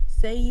is,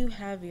 say you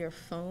have your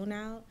phone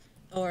out,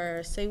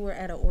 or say we're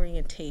at an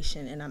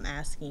orientation and I'm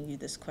asking you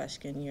this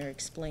question, you're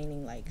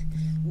explaining like,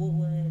 what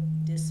would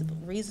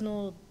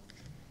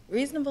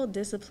reasonable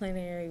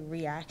disciplinary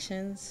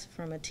reactions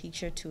from a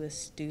teacher to a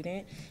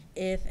student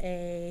if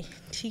a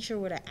teacher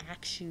were to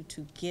ask you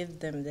to give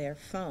them their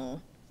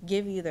phone,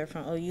 give you their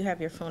phone, oh, you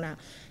have your phone out,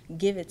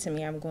 give it to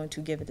me, I'm going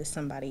to give it to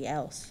somebody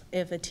else.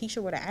 If a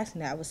teacher were to ask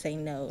me that, I would say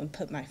no and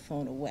put my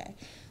phone away.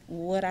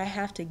 Would I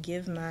have to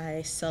give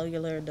my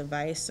cellular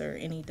device or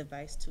any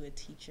device to a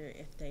teacher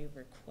if they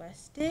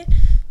request it?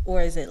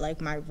 Or is it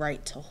like my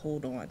right to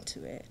hold on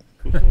to it?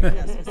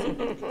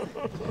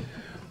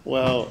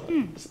 Well,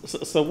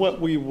 so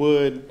what we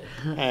would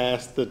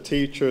ask the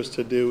teachers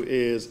to do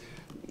is,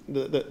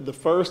 the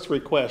first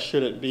request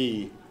shouldn't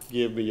be,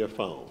 give me your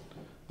phone.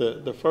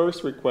 The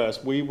first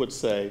request, we would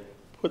say,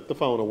 put the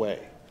phone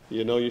away.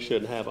 You know you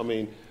shouldn't have, I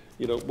mean,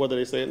 you know, whether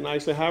they say it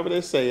nicely, however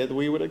they say it,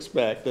 we would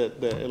expect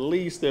that at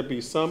least there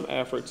be some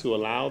effort to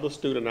allow the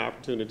student an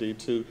opportunity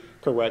to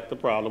correct the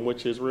problem,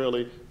 which is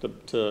really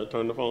to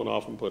turn the phone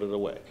off and put it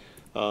away.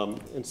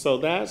 And so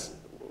that's,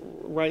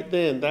 right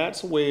then,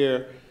 that's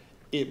where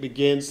it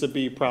begins to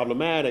be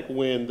problematic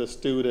when the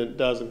student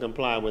doesn't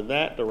comply with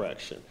that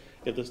direction.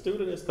 If the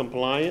student is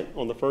compliant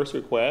on the first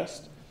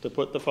request to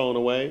put the phone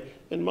away,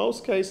 in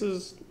most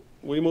cases,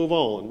 we move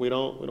on. We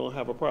don't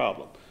have a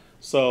problem.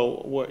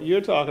 So what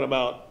you're talking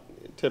about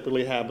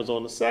typically happens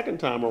on the second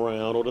time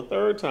around or the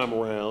third time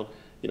around.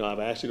 You know, I've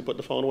asked you to put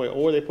the phone away,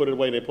 or they put it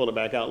away and they pull it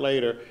back out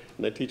later,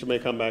 and the teacher may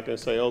come back and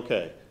say,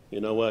 okay, you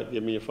know what,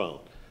 give me your phone.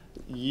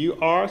 You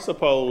are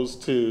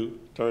supposed to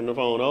turn the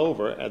phone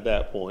over at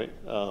that point.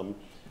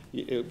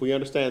 We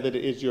understand that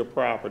it is your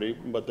property,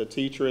 but the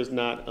teacher is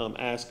not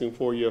asking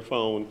for your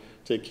phone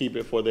to keep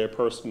it for their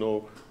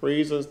personal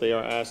reasons. They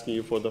are asking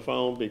you for the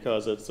phone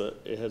because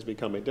it has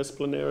become a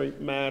disciplinary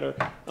matter.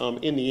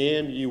 In the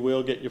end, you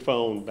will get your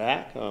phone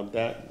back.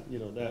 That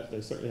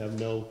they certainly have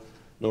no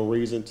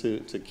reason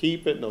to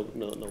keep it, no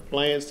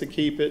plans to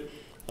keep it.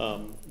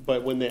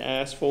 But when they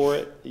ask for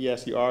it,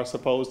 yes, you are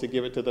supposed to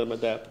give it to them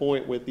at that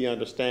point with the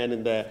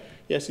understanding that,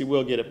 yes, you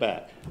will get it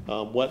back.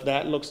 What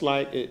that looks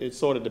like, it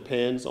sort of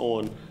depends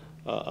on,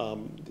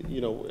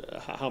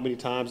 how many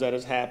times that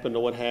has happened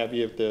or what have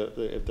you.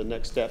 If the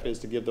next step is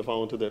to give the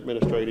phone to the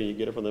administrator, you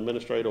get it from the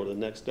administrator, or the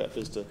next step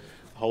is to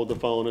hold the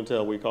phone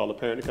until we call the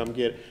parent to come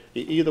get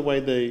it. Either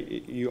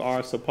way, you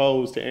are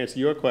supposed to answer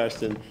your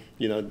question,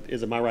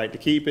 is it my right to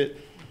keep it?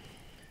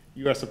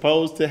 You are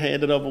supposed to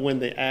hand it over when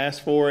they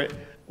ask for it.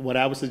 What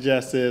I would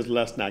suggest is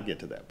let's not get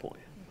to that point.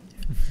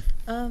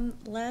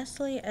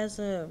 Lastly, as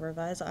a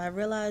revisor, I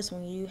realize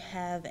when you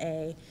have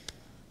a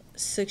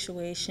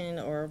situation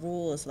or a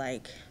rule is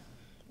like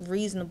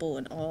reasonable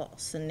in all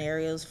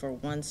scenarios for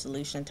one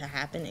solution to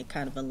happen, it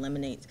kind of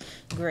eliminates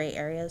gray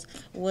areas.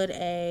 Would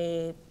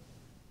a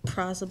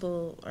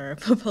proposable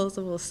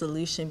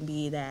solution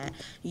be that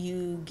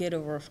you get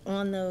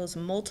on those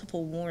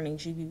multiple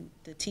warnings,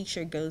 the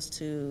teacher goes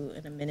to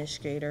an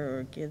administrator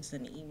or gives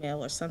an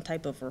email or some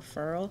type of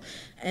referral,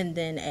 and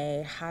then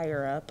a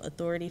higher up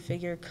authority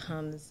figure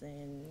comes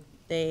in,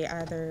 they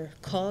either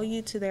call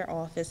you to their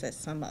office at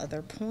some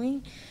other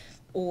point,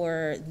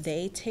 or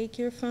they take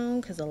your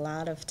phone? Because a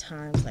lot of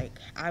times, like,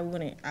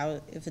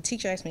 if a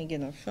teacher asked me to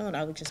get their phone,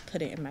 I would just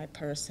put it in my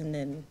purse, and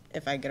then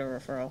if I get a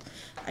referral,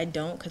 I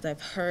don't, because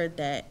I've heard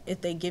that if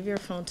they give your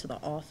phone to the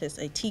office,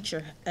 a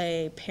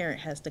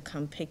parent has to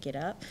come pick it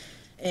up,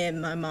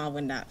 and my mom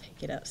would not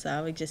pick it up. So I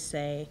would just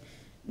say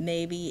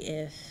maybe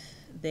if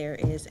there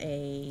is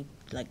a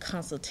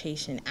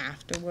consultation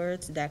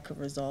afterwards, that could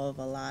resolve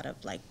a lot of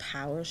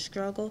power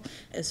struggle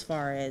as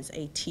far as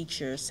a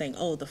teacher saying,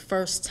 oh, the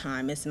first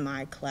time it's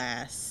my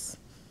class,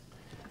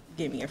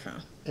 give me your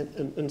phone.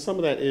 And some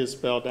of that is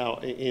spelled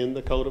out in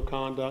the code of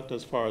conduct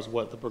as far as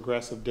what the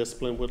progressive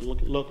discipline would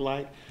look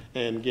like,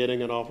 and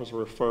getting an office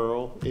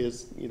referral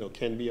is,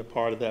 can be a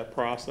part of that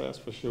process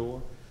for sure.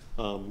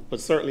 But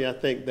certainly I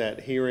think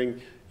that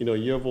hearing,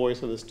 your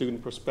voice and the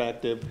student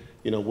perspective,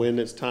 when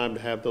it's time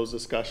to have those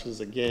discussions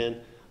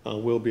again,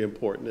 will be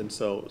important. And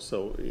so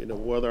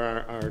whether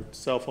our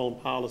cell phone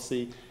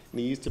policy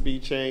needs to be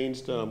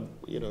changed,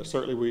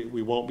 certainly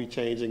we won't be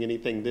changing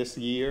anything this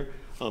year.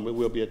 It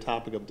will be a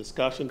topic of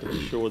discussion to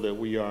ensure that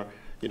we are,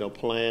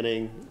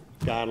 planning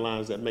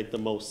guidelines that make the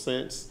most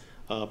sense.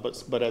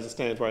 But as it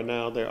stands right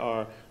now, there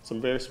are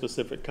some very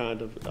specific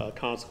kind of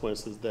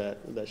consequences that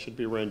should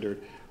be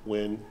rendered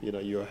when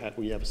when you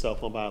have a cell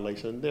phone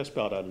violation. They're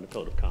spelled out in the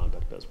code of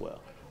conduct as well.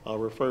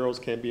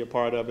 Referrals can be a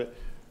part of it.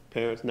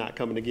 Parents not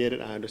coming to get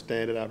it, I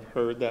understand it. I've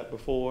heard that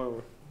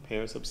before.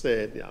 Parents have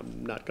said,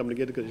 I'm not coming to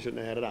get it because you shouldn't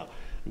have had it out.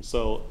 And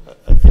so,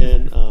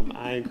 again,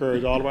 I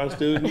encourage all of our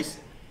students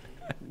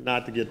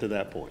not to get to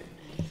that point.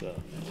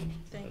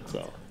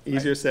 So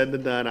easier said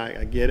than done,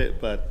 I get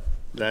it, but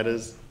that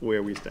is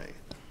where we stay.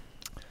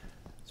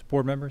 So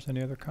board members,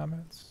 any other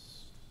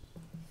comments?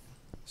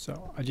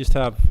 So I just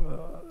have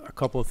a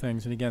couple of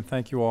things, and again,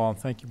 thank you all, and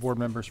thank you board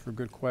members for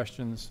good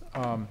questions.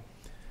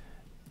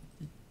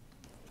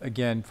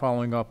 Again,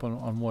 following up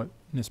on what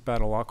Ms.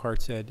 Battle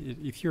Lockhart said,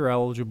 if you're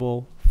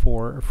eligible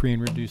for a free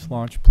and reduced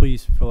lunch,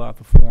 please fill out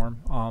the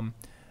form.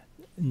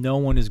 No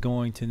one is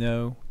going to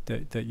know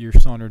that your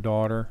son or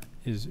daughter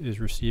is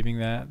receiving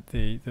that.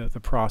 The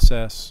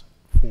process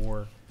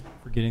for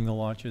getting the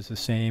lunch is the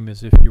same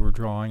as if you were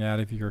drawing out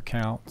of your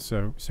account.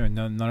 So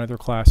none of their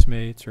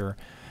classmates or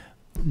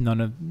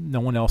no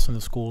one else in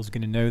the school is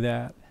going to know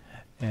that.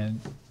 And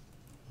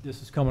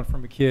this is coming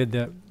from a kid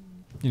that,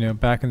 you know,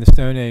 back in the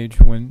Stone Age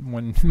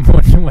when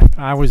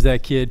I was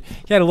that kid,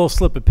 you had a little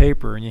slip of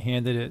paper and you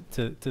handed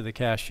it to the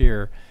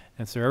cashier,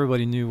 and so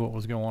everybody knew what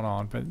was going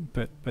on.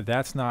 But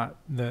that's not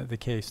the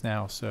case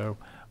now. So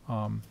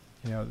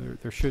you know,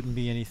 there shouldn't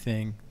be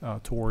anything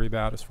to worry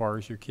about as far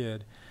as your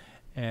kid.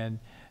 And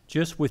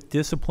just with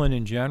discipline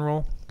in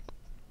general,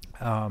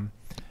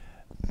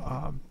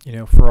 you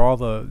know, for all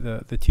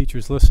the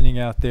teachers listening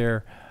out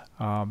there,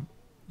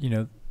 you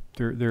know,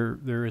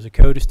 there is a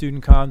code of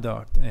student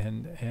conduct,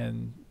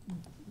 and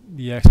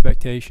the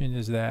expectation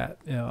is that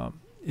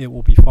it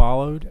will be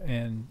followed,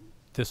 and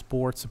this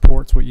board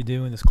supports what you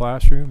do in this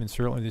classroom, and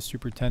certainly the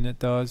superintendent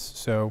does.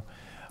 So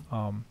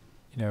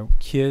you know,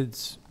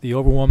 kids, the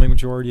overwhelming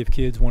majority of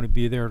kids want to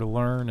be there to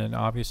learn, and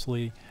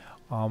obviously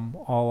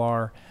all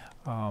our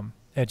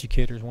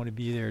educators want to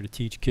be there to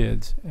teach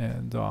kids.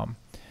 And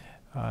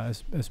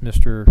as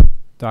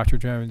Dr.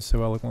 Jones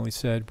so eloquently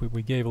said,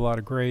 we gave a lot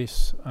of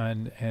grace,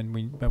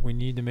 but we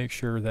need to make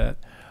sure that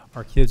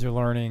our kids are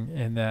learning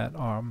and that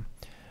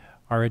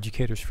our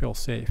educators feel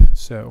safe.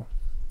 So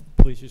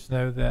please just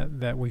know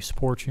that we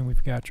support you and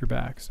we've got your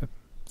back. So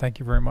thank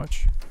you very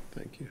much.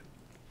 Thank you.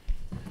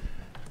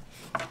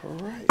 All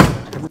right.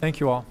 Thank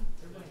you all.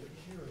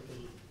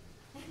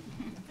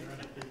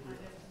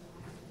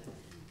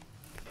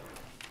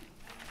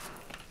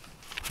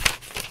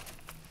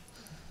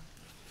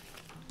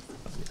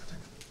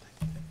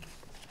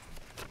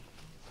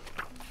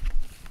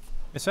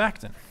 Ms.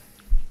 Acton.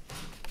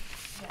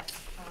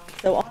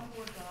 So on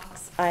board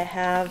docs, I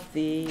have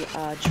the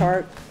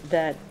chart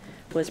that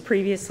was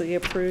previously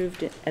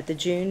approved at the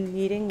June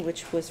meeting,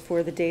 which was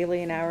for the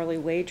daily and hourly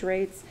wage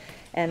rates.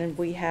 And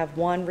we have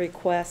one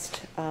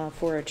request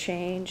for a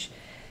change,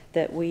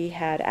 that we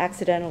had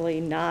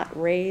accidentally not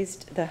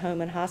raised the home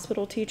and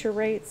hospital teacher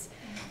rates.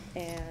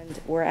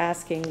 And we're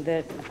asking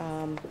that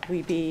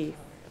we be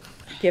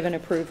given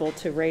approval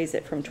to raise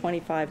it from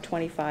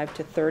 $25.25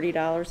 to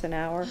 $30 an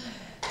hour.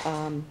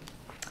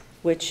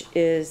 Which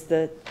is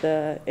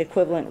the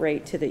equivalent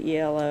rate to the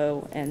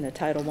ELO and the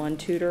Title I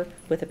tutor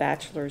with a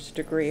bachelor's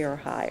degree or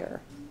higher.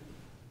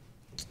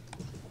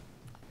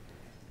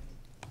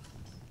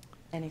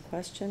 Any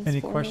questions?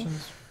 Any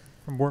questions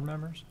from board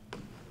members?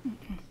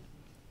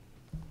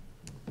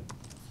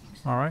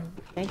 All right.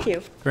 Thank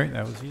you. Great,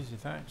 that was easy,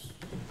 thanks.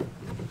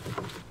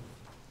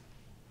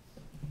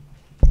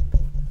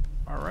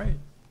 All right,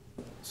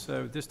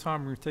 so this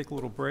time we're going to take a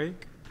little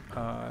break.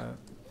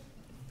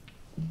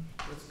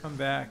 Let's come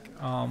back.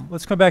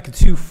 Let's come back at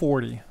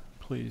 2:40,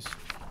 please.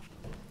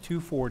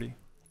 2:40.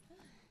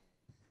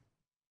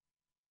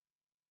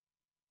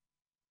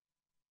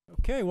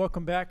 Okay,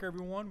 welcome back,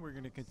 everyone. We're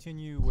going to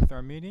continue with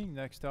our meeting.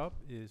 Next up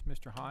is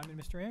Mr. Heim and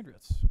Mr.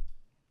 Andritz.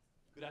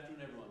 Good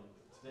afternoon, everyone.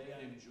 Today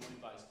I am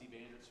joined by Steve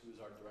Andritz, who is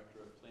our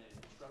Director of Planning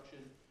and Construction,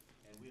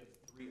 and we have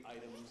 3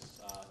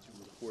 items to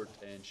report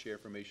and share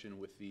information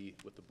with the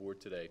board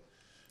today.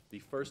 The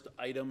first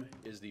item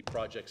is the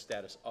project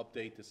status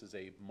update. This is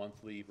a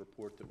monthly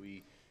report that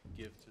we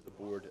give to the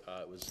board.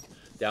 It was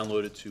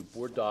downloaded to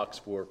board docs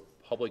for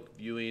public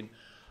viewing,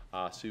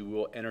 so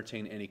we'll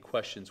entertain any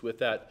questions with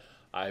that.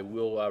 I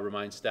will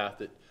remind staff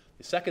that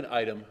the second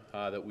item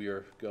that we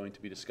are going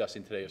to be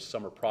discussing today is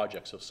summer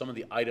projects. So some of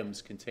the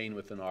items contained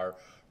within our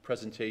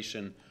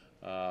presentation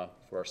for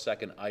our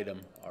second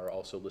item are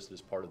also listed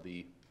as part of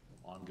the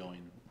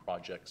ongoing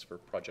projects for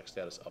project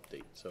status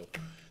update. So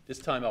this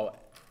time I'll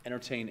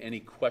entertain any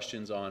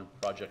questions on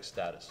project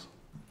status.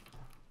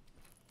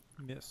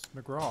 Ms.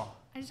 McGraw.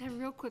 I just have a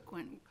real quick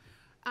one.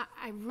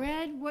 I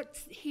read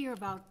what's here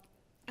about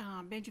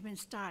Benjamin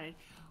started.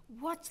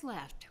 What's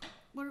left?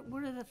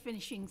 What are the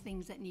finishing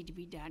things that need to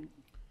be done?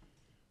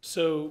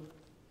 So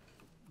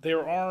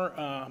there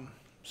are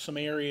some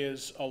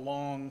areas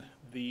along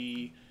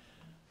the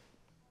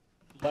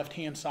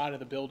left-hand side of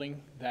the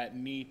building that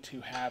need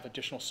to have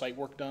additional site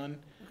work done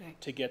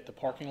to get the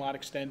parking lot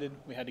extended.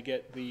 We had to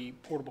get the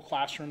portable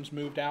classrooms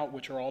moved out,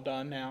 which are all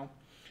done now.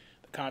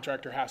 The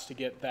contractor has to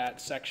get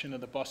that section of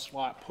the bus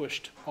lot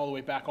pushed all the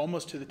way back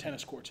almost to the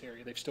tennis courts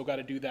area. They've still got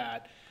to do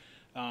that,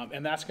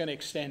 and that's going to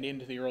extend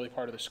into the early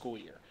part of the school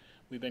year.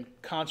 We've been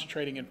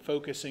concentrating and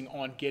focusing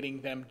on getting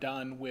them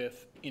done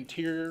with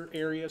interior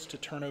areas to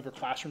turn over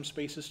classroom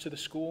spaces to the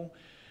school,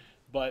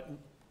 but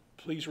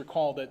please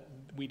recall that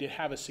we did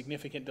have a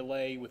significant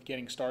delay with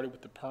getting started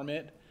with the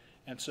permit,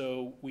 and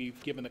so we've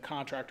given the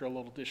contractor a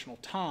little additional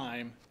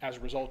time as a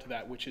result of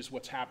that, which is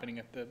what's happening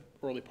at the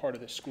early part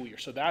of this school year.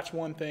 So that's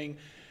one thing.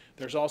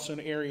 There's also an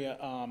area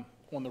on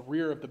the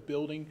rear of the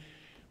building,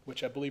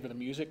 which I believe are the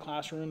music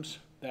classrooms,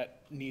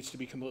 that needs to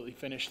be completely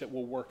finished, that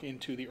will work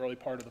into the early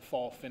part of the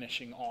fall,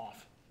 finishing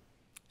off.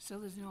 So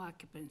there's no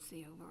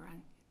occupancy over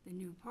on the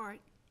new part?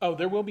 Oh,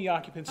 there will be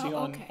occupancy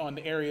Oh, okay. on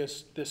the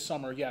areas this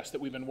summer, yes, that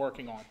we've been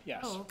working on,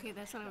 yes. Oh, okay,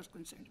 that's what I was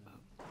concerned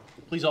about.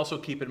 Please also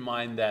keep in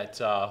mind that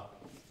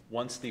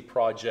once the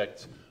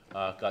project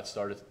got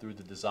started through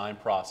the design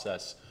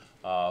process,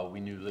 we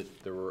knew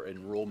that there were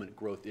enrollment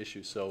growth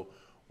issues. So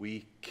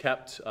we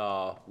kept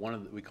one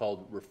of the, we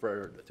called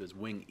referred to as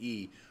Wing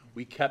E.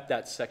 We kept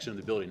that section of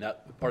the building.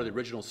 That part of the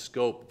original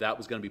scope, that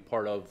was going to be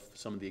part of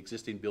some of the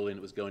existing building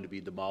that was going to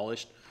be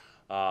demolished.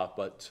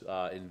 But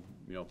in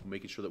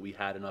making sure that we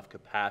had enough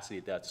capacity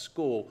at that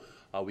school,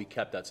 we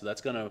kept that. So that's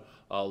going to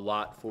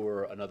allot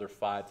for another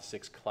 5 to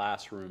 6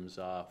 classrooms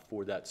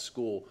for that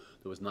school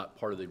that was not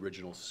part of the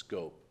original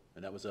scope.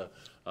 And that was a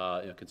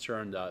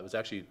concern. It was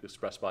actually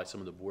expressed by some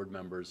of the board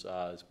members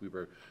as we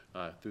were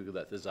through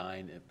that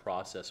design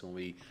process when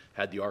we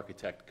had the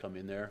architect come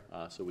in there.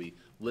 So we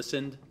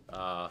listened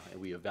and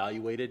we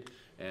evaluated,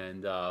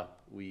 and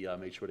we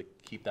made sure to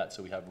keep that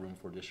so we have room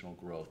for additional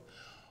growth.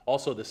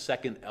 Also, the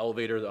second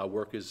elevator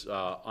work is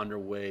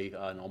underway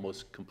and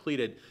almost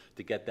completed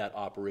to get that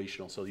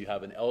operational. So you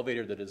have an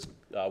elevator that is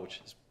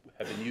which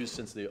have been used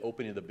since the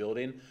opening of the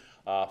building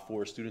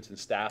for students and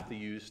staff to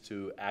use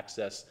to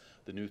access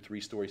the new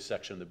 3-story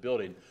section of the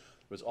building.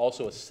 There was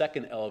also a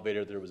second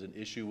elevator. There was an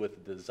issue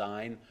with the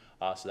design,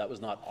 so that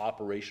was not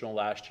operational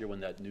last year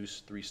when that new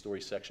 3-story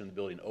section of the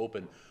building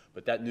opened.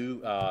 But that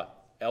new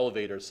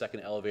elevator, second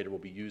elevator, will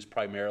be used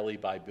primarily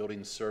by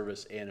building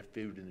service and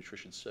food and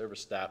nutrition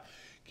service staff.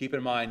 Keep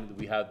in mind that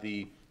we have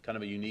the kind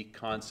of a unique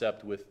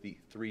concept with the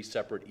 3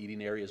 separate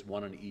eating areas,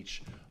 one on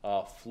each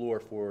floor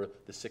for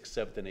the 6th,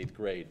 7th, and 8th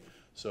grade.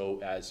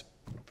 So as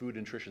food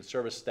and nutrition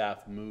service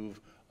staff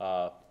move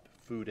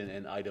food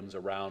and items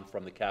around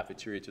from the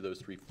cafeteria to those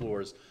 3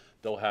 floors,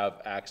 they'll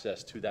have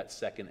access to that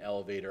second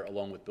elevator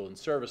along with building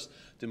service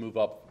to move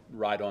up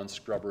ride-on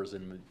scrubbers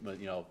and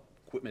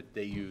equipment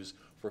they use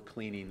for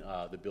cleaning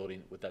the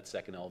building with that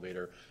second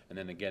elevator. And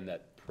then again,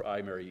 that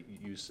primary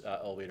use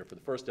elevator for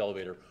the first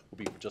elevator will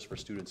be just for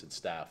students and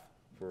staff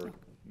for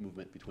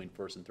movement between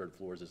 1st and 3rd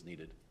floors as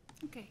needed.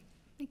 Okay,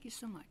 thank you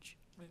so much.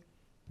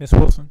 Ms.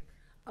 Wilson?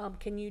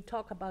 Can you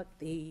talk about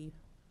the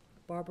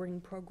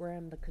barbering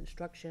program, the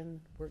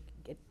construction,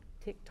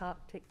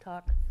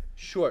 tick-tock?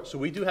 Sure. So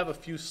we do have a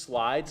few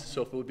slides,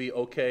 so if it would be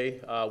okay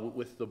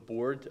with the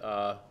board,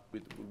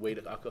 we'd wait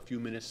a few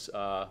minutes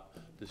to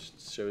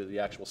show the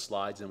actual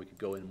slides, and we could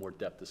go in more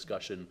depth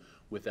discussion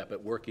with that.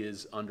 But work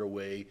is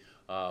underway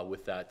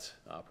with that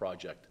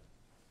project.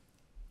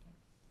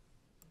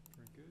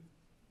 Very good.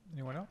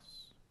 Anyone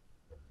else?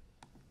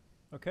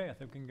 Okay, I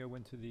think we can go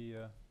into the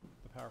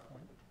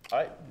PowerPoint. All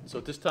right. So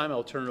at this time,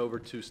 I'll turn it over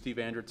to Steve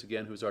Andritz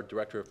again, who's our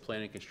Director of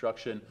Planning and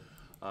Construction,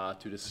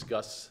 to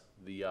discuss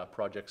the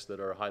projects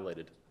that are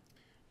highlighted.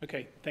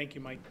 Okay, thank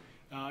you, Mike.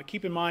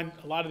 Keep in mind,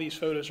 a lot of these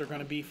photos are going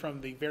to be from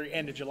the very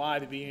end of July,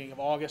 the beginning of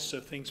August, so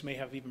things may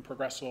have even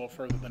progressed a little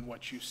further than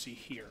what you see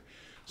here.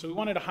 So we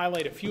wanted to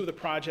highlight a few of the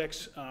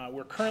projects.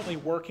 We're currently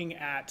working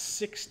at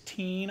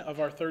 16 of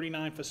our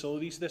 39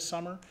 facilities this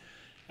summer,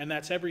 and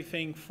that's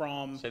everything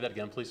from... Say that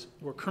again, please.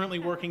 We're currently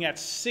working at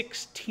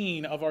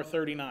 16 of our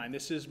 39.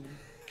 This is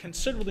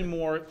considerably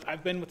more.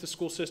 I've been with the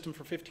school system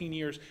for 15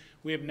 years.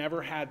 We have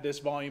never had this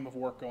volume of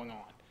work going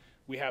on.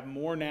 We have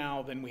more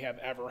now than we have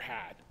ever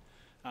had.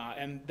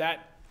 And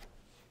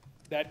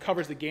that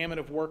covers the gamut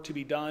of work to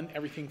be done,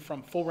 everything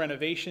from full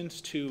renovations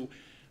to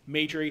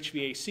major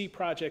HVAC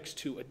projects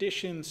to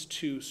additions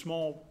to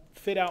small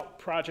fit-out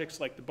projects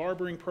like the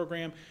barbering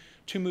program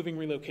to moving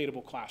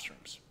relocatable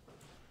classrooms.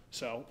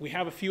 So we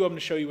have a few of them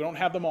to show you. We don't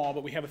have them all,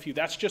 but we have a few.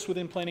 That's just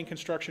within planning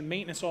construction.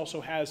 Maintenance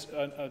also has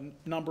a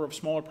number of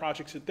smaller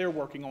projects that they're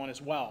working on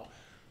as well.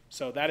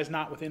 So that is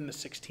not within the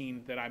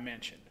 16 that I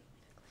mentioned.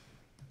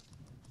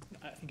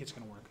 I think it's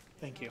going to work.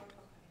 Thank you.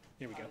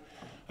 Here we go.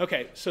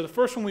 Okay, so the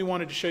first one we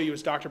wanted to show you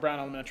is Dr. Brown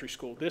Elementary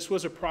School. This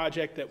was a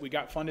project that we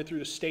got funded through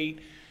the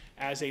state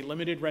as a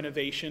limited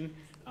renovation.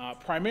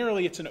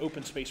 Primarily, it's an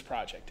open space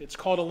project. It's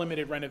called a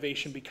limited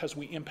renovation because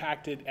we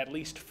impacted at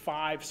least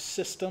 5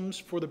 systems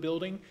for the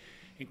building,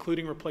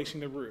 including replacing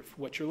the roof.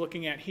 What you're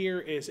looking at here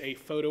is a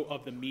photo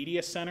of the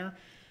media center.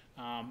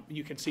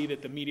 You can see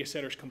that the media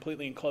center is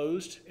completely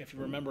enclosed. If you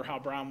remember how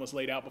Brown was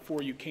laid out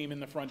before you came in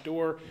the front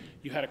door,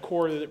 you had a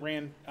corridor that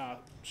ran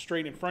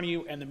straight in front of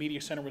you, and the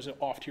media center was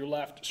off to your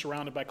left,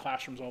 surrounded by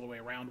classrooms all the way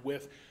around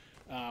with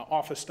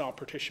office-style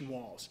partition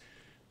walls.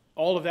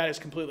 All of that is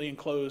completely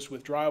enclosed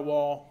with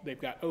drywall. They've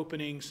got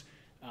openings.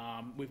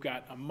 We've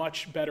got a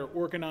much better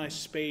organized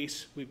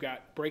space. We've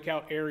got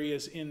breakout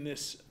areas in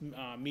this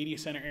media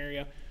center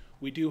area.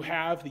 We do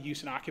have the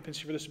use and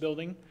occupancy for this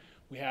building.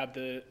 We have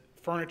the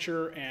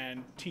furniture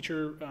and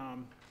teacher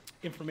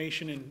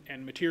information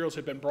and materials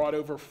have been brought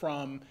over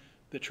from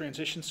the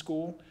transition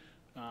school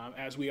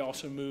as we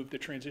also move the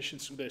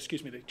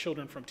the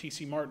children from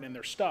TC Martin and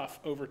their stuff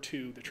over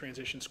to the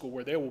transition school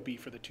where they will be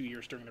for the 2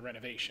 years during the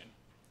renovation.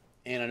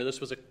 And I know this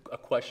was a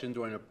question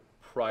during a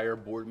prior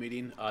board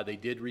meeting. They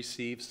did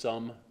receive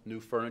some new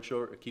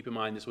furniture. Keep in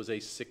mind, this was a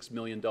 $6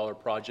 million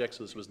project,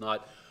 so this was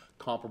not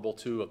comparable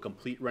to a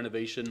complete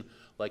renovation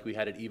like we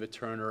had at Eva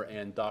Turner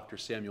and Dr.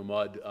 Samuel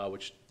Mudd,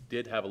 which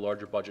did have a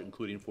larger budget,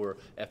 including for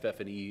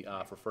FF&E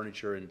for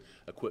furniture and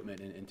equipment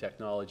and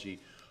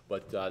technology.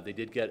 But they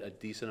did get a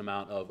decent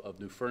amount of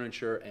new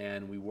furniture,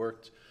 and we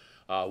worked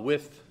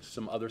with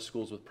some other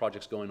schools with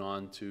projects going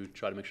on to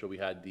try to make sure we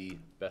had the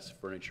best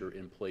furniture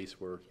in place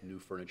where new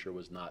furniture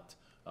was not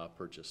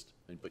purchased.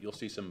 But you'll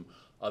see some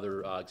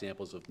other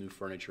examples of new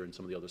furniture in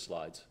some of the other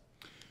slides.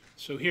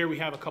 So here we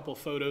have a couple of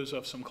photos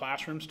of some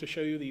classrooms to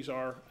show you. These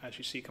are, as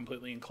you see,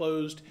 completely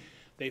enclosed.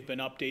 They've been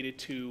updated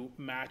to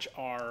match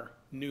our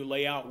new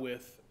layout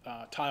with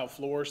tile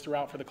floors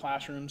throughout for the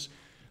classrooms.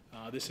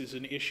 This is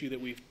an issue that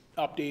we've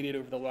updated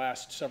over the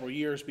last several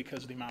years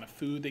because of the amount of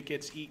food that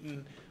gets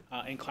eaten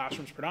in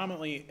classrooms,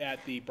 predominantly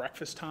at the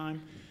breakfast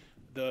time.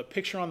 The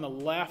picture on the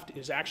left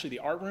is actually the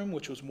art room,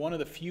 which was one of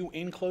the few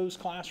enclosed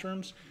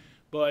classrooms.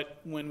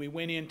 But when we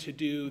went in to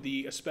do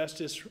the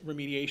asbestos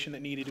remediation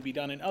that needed to be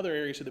done in other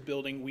areas of the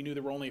building, we knew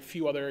there were only a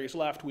few other areas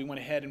left. We went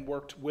ahead and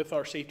worked with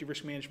our safety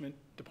risk management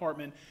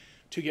department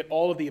to get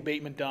all of the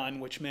abatement done,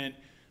 which meant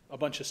a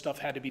bunch of stuff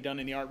had to be done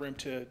in the art room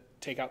to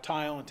take out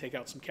tile and take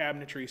out some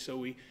cabinetry. So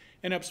we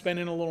ended up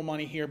spending a little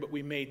money here, but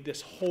we made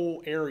this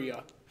whole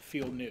area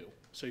feel new.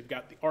 So you've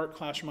got the art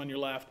classroom on your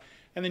left,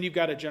 and then you've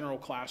got a general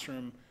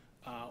classroom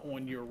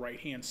on your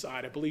right-hand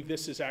side. I believe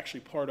this is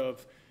actually part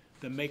of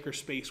the maker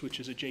space, which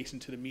is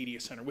adjacent to the media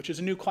center, which is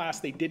a new class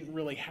they didn't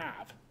really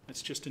have.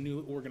 It's just a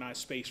new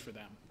organized space for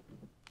them.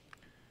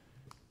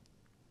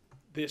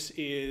 This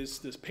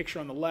picture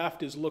on the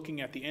left is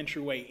looking at the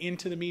entryway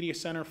into the media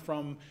center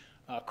from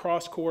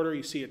cross quarter.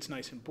 You see it's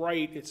nice and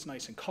bright, it's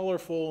nice and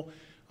colorful.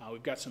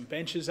 We've got some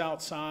benches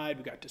outside,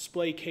 we've got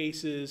display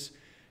cases,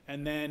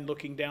 and then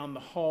looking down the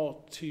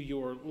hall to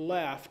your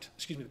left,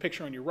 excuse me, the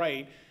picture on your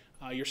right,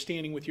 you're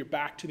standing with your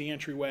back to the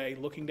entryway,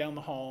 looking down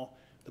the hall.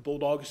 The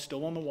bulldog is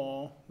still on the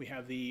wall. We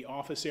have the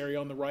office area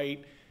on the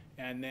right,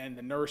 and then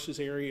the nurses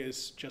area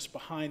is just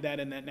behind that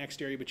in that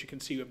next area, but you can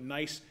see we have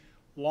nice,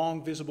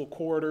 long, visible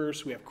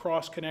corridors. We have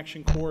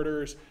cross-connection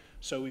corridors.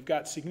 So we've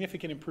got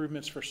significant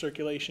improvements for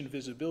circulation,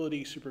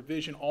 visibility,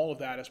 supervision, all of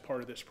that as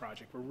part of this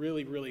project. We're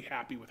really, really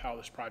happy with how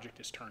this project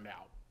has turned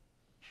out.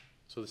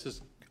 So this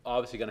is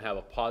obviously going to have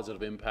a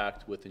positive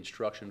impact with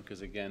instruction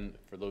because, again,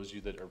 for those of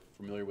you that are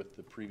familiar with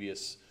the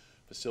previous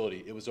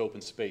facility, it was open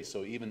space.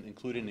 So even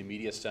including the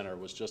media center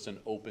was just an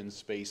open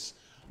space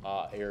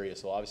area.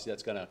 So obviously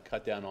that's going to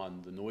cut down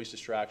on the noise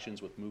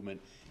distractions with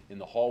movement in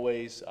the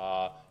hallways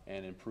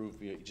and improve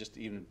just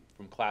even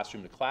from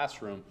classroom to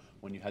classroom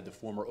when you had the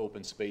former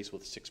open space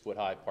with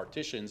 6-foot-high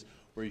partitions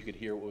where you could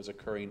hear what was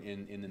occurring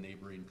in the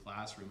neighboring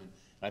classroom. And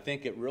I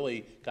think it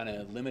really kind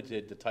of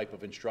limited the type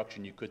of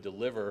instruction you could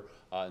deliver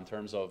in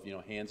terms of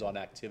hands-on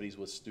activities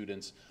with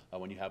students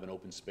when you have an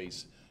open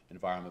space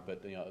environment.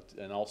 But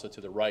and also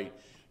to the right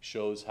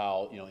shows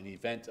how an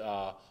event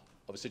of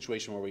a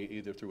situation where we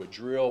either through a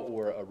drill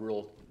or a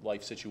real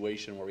life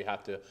situation where we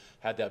have to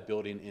have that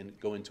building and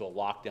go into a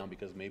lockdown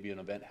because maybe an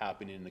event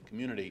happening in the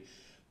community.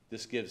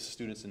 This gives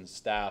students and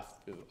staff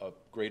a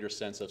greater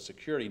sense of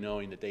security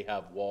knowing that they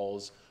have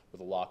walls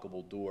with a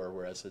lockable door,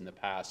 whereas in the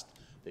past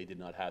they did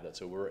not have that.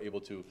 So we're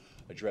able to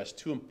address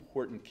two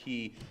important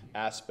key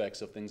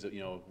aspects of things that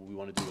we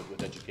want to do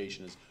with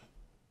education is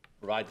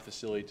provide the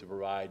facility to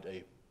provide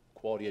a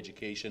quality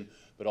education,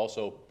 but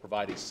also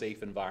provide a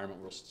safe environment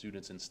where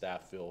students and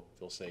staff feel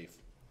safe.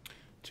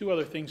 Two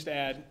other things to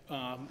add.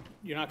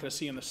 You're not going to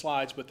see in the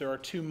slides, but there are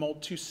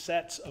two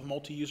sets of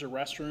multi-user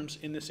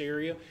restrooms in this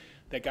area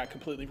that got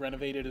completely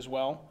renovated as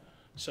well.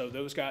 So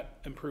those got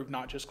improved,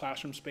 not just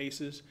classroom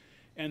spaces.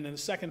 And then the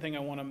second thing I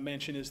want to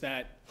mention is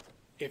that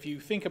if you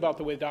think about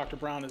the way Dr.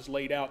 Brown has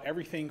laid out,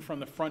 everything from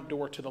the front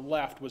door to the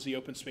left was the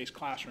open space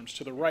classrooms.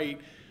 To the right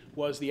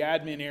was the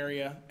admin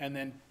area, and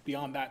then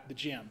beyond that, the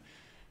gym.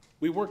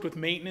 We worked with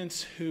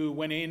maintenance who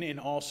went in and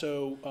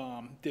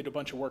also did a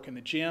bunch of work in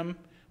the gym.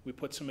 We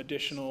put some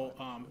additional,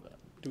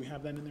 do we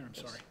have that in there? I'm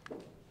sorry.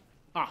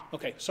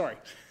 Okay, sorry.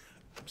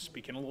 I'm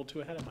speaking a little too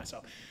ahead of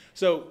myself.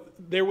 So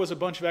there was a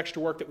bunch of extra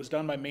work that was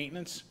done by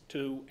maintenance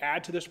to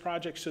add to this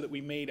project so that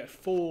we made a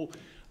full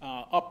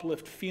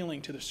uplift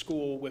feeling to the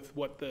school with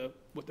what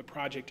the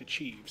project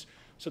achieves.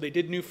 So they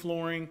did new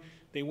flooring.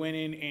 They went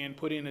in and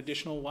put in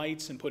additional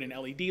lights and put in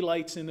LED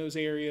lights in those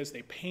areas.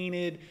 They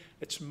painted.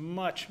 It's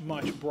much,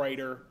 much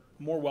brighter,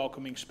 more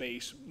welcoming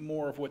space,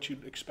 more of what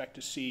you'd expect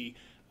to see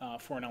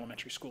for an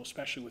elementary school,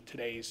 especially with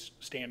today's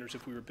standards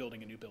if we were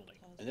building a new building.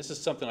 And this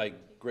is something I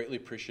greatly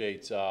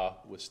appreciate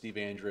with Steve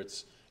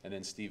Andritz and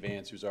then Steve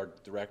Vance, who's our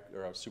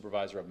our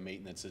supervisor of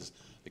maintenance, is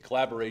the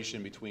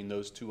collaboration between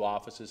those two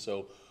offices.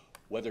 So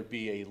whether it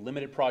be a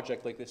limited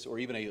project like this or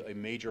even a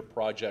major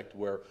project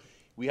where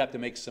we have to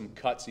make some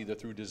cuts either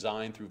through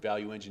design, through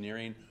value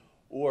engineering,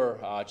 or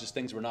just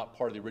things that were not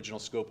part of the original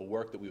scope of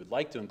work that we would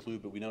like to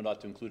include, but we know not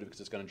to include it because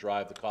it's going to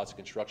drive the cost of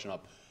construction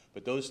up.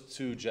 But those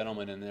two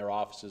gentlemen and their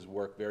offices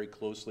work very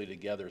closely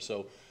together.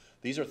 So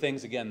these are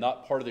things, again,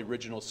 not part of the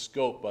original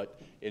scope,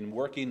 but in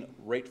working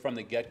right from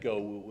the get-go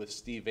with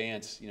Steve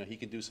Vance, you know, he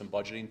can do some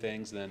budgeting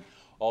things. And then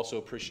also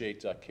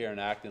appreciate Karen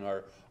Acton,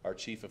 our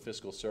Chief of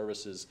Fiscal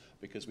Services,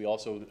 because we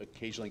also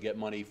occasionally get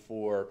money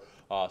for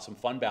some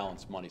fund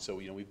balance money. So,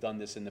 you know, we've done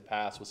this in the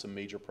past with some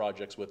major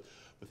projects with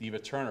Eva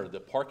Turner. The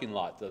parking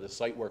lot, the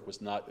site work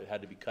was not, it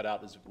had to be cut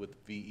out with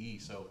VE.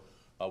 So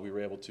we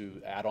were able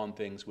to add on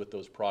things with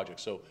those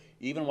projects. So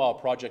even while a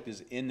project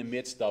is in the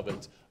midst of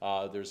it,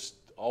 there's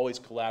always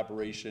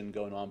collaboration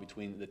going on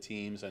between the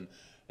teams, and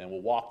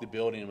we'll walk the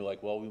building and we're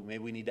like, well,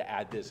 maybe we need to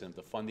add this, and if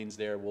the funding's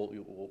there,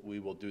 we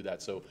will do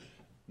that. So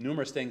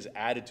numerous things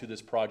added to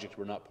this project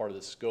were not part of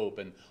the scope,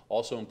 and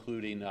also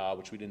including,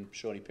 which we didn't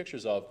show any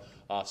pictures of,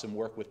 some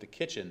work with the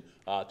kitchen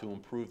to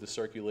improve the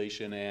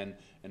circulation and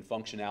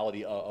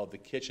functionality of the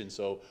kitchen.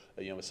 So,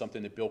 you know, it's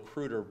something that Bill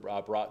Kruder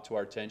brought to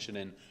our attention,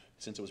 and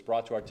since it was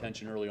brought to our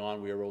attention early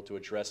on, we were able to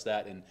address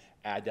that and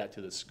add that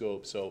to the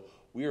scope. So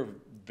we are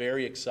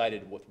very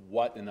excited with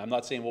what, and I'm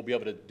not saying we'll be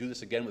able to do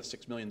this again with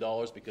 $6 million,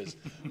 because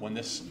when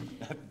this,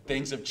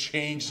 things have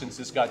changed since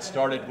this got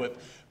started with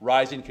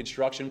rising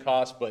construction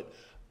costs, but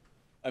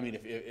I mean,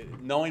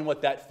 knowing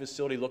what that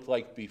facility looked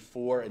like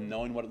before and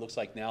knowing what it looks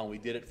like now, and we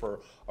did it for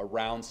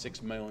around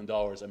 $6 million,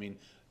 I mean,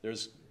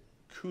 there's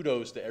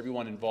kudos to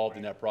everyone involved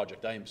in that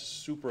project. I am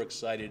super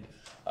excited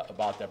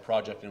about that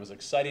project, and it was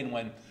exciting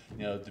when,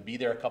 you know, to be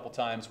there a couple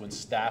times when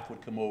staff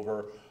would come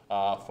over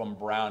from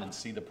Brown and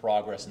see the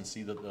progress and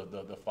see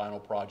the final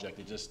project.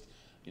 It just,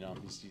 you know, at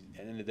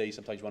the end of the day,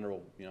 sometimes you wonder,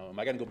 well, you know, am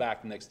I going to go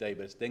back the next day?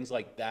 But it's things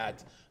like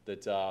that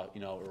that,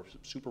 you know, are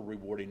super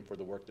rewarding for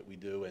the work that we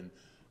do, and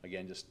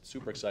again, just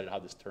super excited how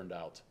this turned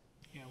out.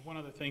 Yeah, one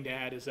other thing to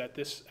add is that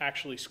this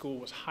actually school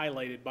was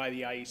highlighted by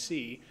the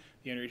IEC,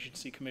 the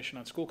Interagency Commission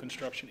on School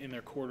Construction, in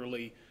their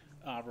quarterly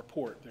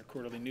report, their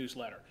quarterly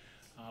newsletter,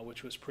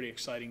 which was pretty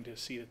exciting to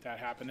see that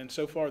happened. And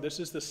so far, this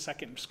is the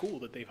second school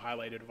that they've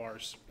highlighted of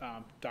ours,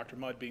 Dr.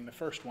 Mudd being the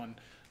first one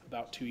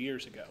about 2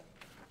 years ago.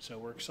 So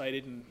we're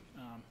excited and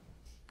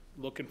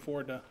looking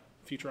forward to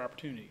future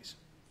opportunities.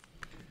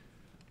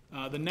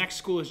 The next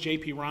school is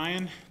J.P.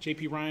 Ryan.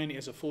 J.P. Ryan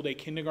is a full-day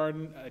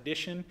kindergarten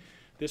addition.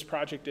 This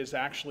project is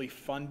actually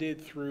funded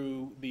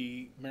through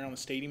the Maryland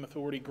Stadium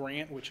Authority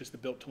grant, which is the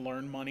Built to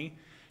Learn money,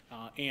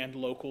 and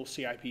local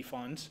CIP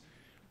funds.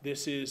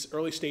 This is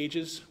early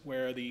stages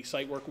where the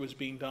site work was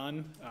being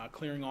done,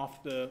 clearing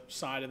off the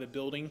side of the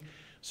building.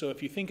 So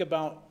if you think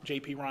about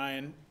J.P.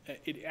 Ryan,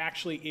 it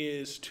actually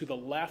is to the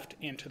left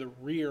and to the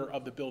rear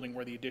of the building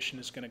where the addition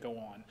is going to go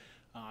on.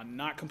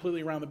 Not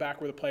completely around the back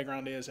where the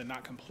playground is, and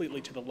not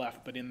completely to the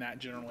left, but in that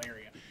general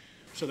area.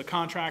 So the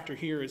contractor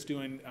here is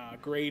doing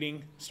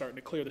grading, starting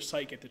to clear the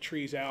site, get the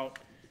trees out.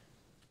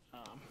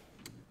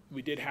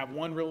 We did have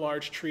one real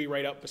large tree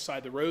right up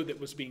beside the road that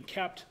was being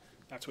kept.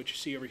 That's what you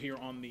see over here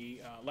on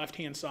the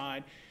left-hand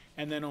side.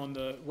 And then on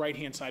the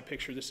right-hand side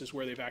picture, this is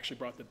where they've actually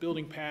brought the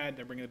building pad.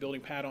 They're bringing the building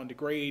pad onto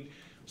grade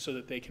so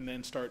that they can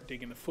then start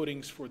digging the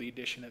footings for the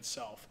addition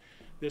itself.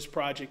 This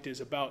project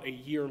is about a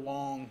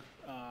year-long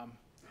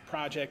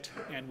project,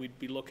 and we'd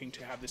be looking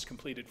to have this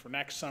completed for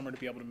next summer to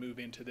be able to move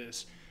into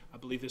this. I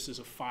believe this is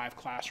a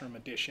 5-classroom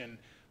addition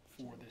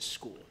for this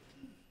school.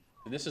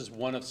 And this is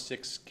one of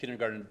 6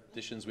 kindergarten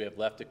additions we have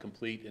left to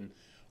complete, and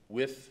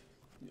with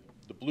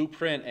the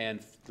blueprint and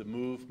the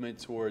movement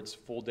towards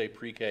full-day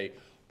pre-K,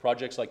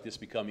 projects like this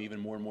become even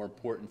more and more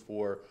important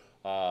for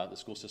the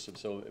school system.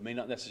 So it may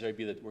not necessarily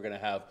be that we're going to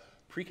have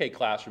pre-K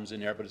classrooms in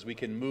there, but as we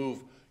can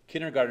move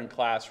kindergarten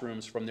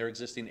classrooms from their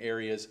existing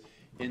areas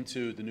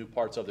into the new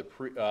parts of the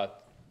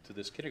to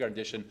this kindergarten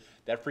addition,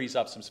 that frees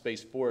up some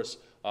space for us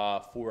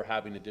for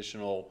having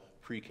additional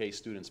pre-K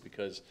students,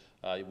 because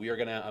I'm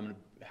going to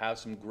have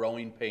some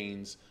growing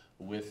pains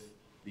with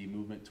the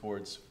movement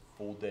towards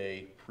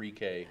full-day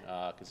pre-K,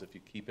 because if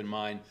you keep in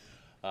mind,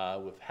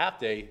 with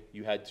half-day,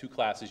 you had 2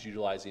 classes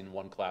utilizing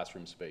 1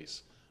 classroom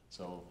space.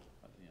 So,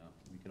 you know,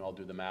 we can all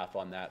do the math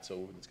on that.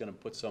 So it's going to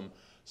put some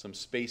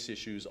space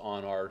issues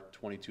on our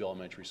 22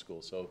 elementary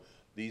schools. So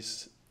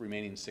these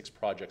remaining 6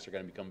 projects are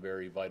going to become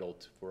very vital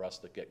for us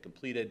to get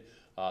completed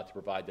to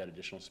provide that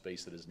additional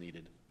space that is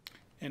needed.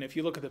 And if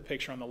you look at the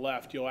picture on the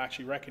left, you'll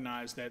actually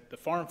recognize that the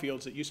farm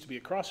fields that used to be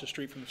across the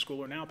street from the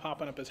school are now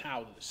popping up as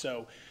houses.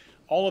 So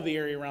all of the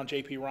area around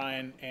J.P.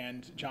 Ryan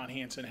and John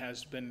Hanson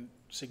has been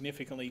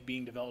significantly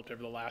being developed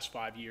over the last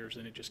 5 years,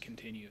 and it just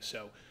continues.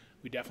 So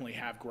we definitely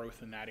have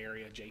growth in that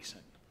area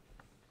adjacent.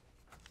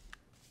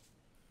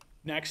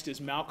 Next is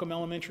Malcolm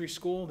Elementary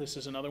School. This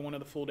is another one of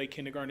the full-day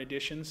kindergarten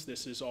additions.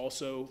 This is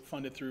also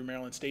funded through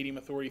Maryland Stadium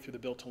Authority through the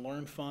Built to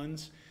Learn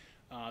funds.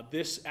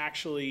 This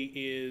actually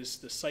is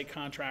the site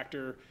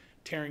contractor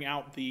tearing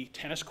out the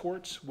tennis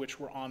courts, which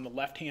were on the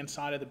left-hand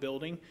side of the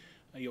building.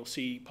 You'll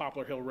see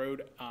Poplar Hill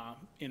Road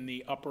in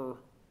the upper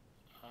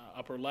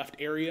left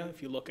area.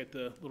 If you look at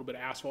the little bit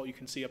of asphalt you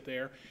can see up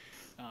there,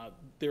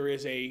 there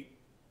is a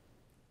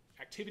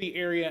activity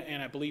area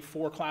and I believe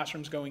 4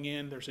 classrooms going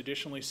in. There's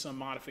additionally some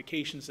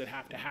modifications that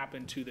have to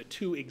happen to the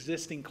 2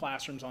 existing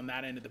classrooms on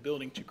that end of the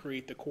building to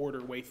create the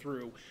corridor way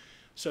through.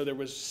 So there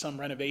was some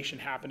renovation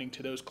happening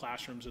to those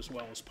classrooms as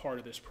well as part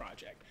of this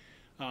project.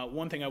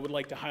 One thing I would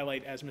like to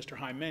highlight, as Mr.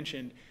 Heim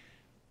mentioned,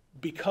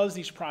 because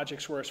these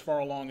projects were as far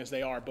along as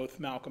they are, both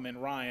Malcolm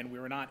and Ryan, we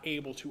were not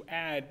able to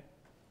add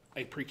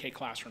a pre-K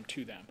classroom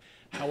to them.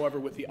 However,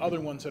 with the other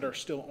ones that are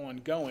still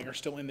ongoing, are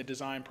still in the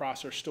design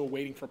process, still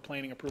waiting for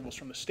planning approvals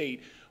from the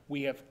state,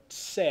 we have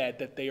said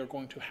that they are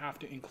going to have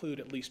to include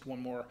at least one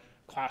more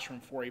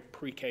classroom for a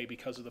pre-K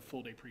because of the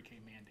full-day pre-K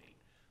mandate.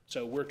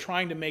 So we're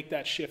trying to make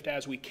that shift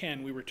as we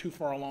can. We were too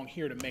far along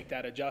here to make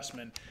that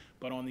adjustment,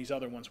 but on these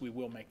other ones, we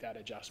will make that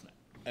adjustment.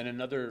 And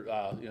another,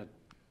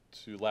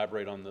 to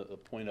elaborate on the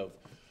point of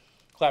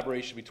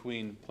collaboration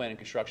between planning,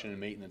 construction, and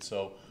maintenance.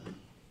 So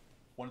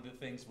one of the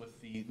things with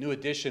the new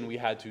addition, we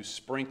had to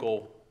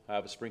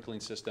have a sprinkling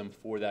system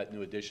for that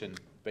new addition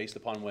based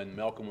upon when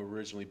Malcolm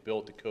originally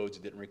built the codes.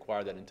 It didn't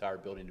require that entire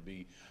building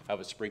to have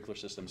a sprinkler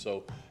system.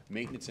 So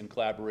maintenance in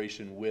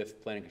collaboration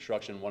with planning,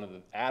 construction, one of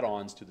the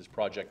add-ons to this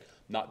project,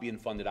 not being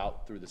funded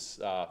out through this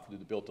through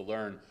the Build to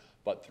Learn,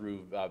 but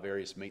through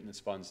various maintenance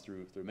funds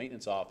through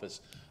maintenance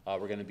office,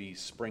 we're going to be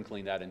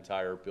sprinkling that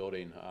entire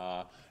building.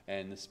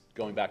 And this,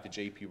 going back to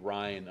JP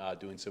Ryan,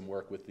 doing some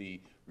work with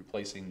the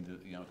replacing,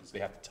 because they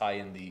have to tie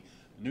in the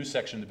new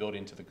section of the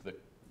building to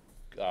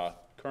the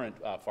current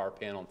fire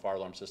panel and fire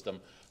alarm system,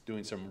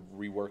 doing some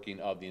reworking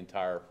of the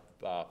entire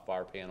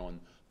fire panel and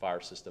fire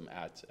system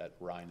at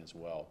Ryan as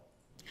well.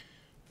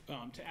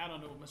 To add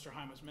on to what Mr.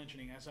 Heim was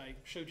mentioning, as I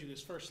showed you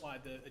this first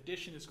slide, the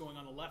addition is going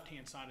on the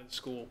left-hand side of the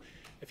school.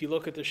 If you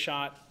look at the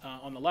shot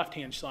on the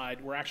left-hand side,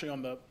 we're actually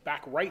on the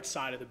back right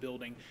side of the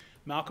building.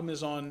 Malcolm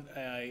is on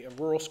a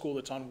rural school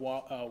that's on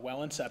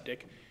well and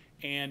septic,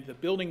 and the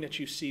building that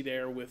you see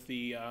there with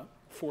the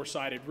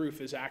four-sided roof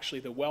is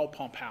actually the well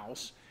pump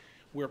house.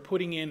 We're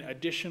putting in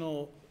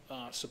additional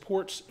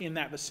supports in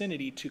that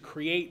vicinity to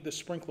create the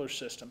sprinkler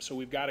system. So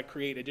we've got to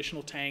create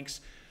additional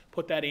tanks,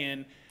 put that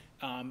in.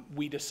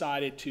 We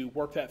decided to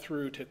work that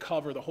through to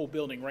cover the whole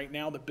building. Right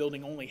now, the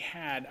building only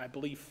had, I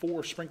believe,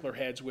 4 sprinkler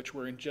heads, which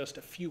were in just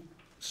a few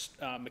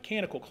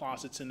mechanical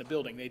closets in the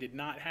building. They did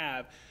not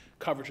have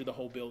coverage of the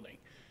whole building.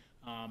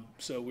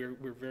 So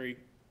we're very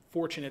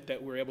fortunate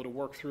that we're able to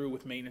work through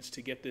with maintenance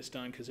to get this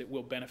done, because it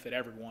will benefit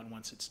everyone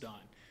once it's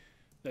done.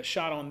 The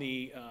shot on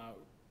the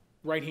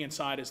right-hand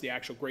side is the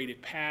actual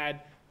graded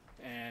pad,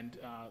 and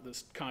the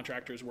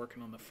contractor is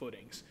working on the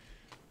footings.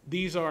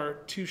 These are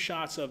 2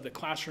 shots of the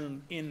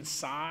classroom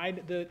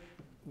inside that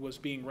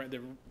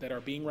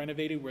are being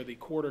renovated, where the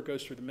corridor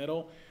goes through the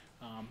middle.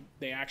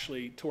 They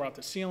actually tore out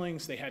the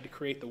ceilings. They had to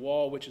create the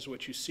wall, which is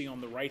what you see on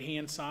the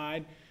right-hand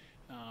side.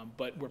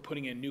 But we're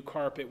putting in new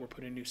carpet, we're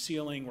putting in new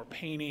ceiling, we're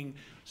painting,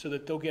 so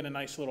that they'll get a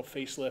nice little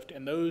facelift.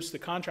 And those, the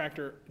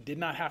contractor did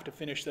not have to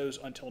finish those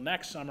until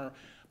next summer,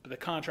 but the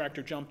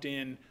contractor jumped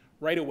in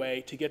right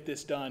away to get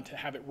this done, to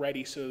have it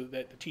ready so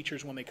that the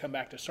teachers, when they come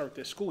back to start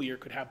this school year,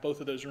 could have both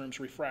of those rooms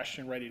refreshed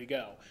and ready to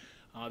go.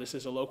 This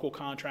is a local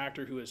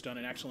contractor who has done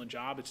an excellent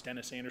job. It's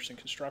Dennis Anderson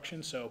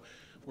Construction, so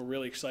we're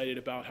really excited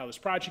about how this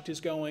project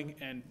is going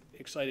and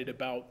excited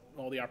about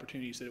all the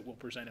opportunities that it will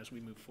present as we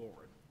move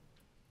forward.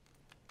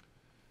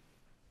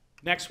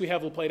 Next, we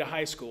have La Plata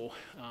High School.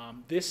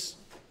 This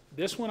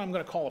one I'm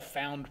going to call a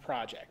found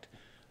project,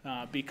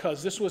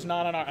 because this was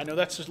not on our, I know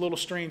that's just a little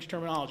strange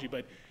terminology,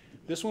 but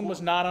this one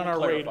was not on our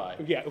radar.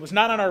 Yeah, it was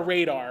not on our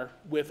radar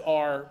with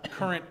our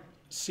current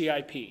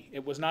CIP.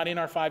 It was not in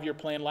our 5-year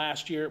plan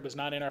last year. It was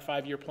not in our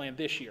 5-year plan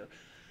this year.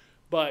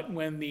 But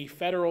when the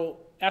federal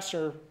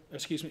ESSER,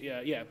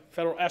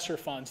 federal ESSER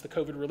funds, the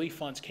COVID relief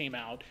funds came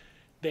out,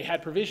 they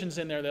had provisions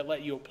in there that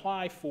let you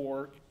apply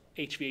for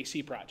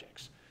HVAC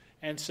projects.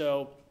 And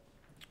so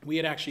we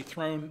had actually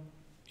thrown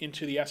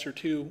into the ESSER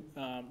 2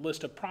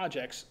 list of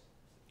projects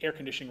air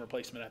conditioning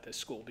replacement at this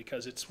school,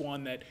 because it's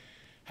one that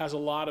has a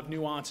lot of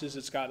nuances.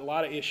 It's got a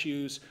lot of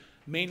issues.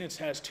 Maintenance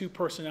has 2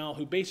 personnel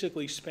who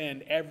basically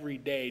spend every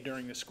day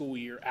during the school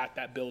year at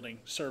that building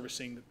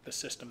servicing the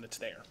system that's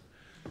there.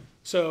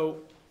 So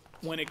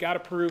when it got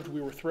approved,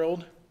 we were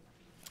thrilled.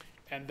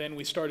 And then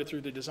we started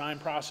through the design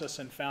process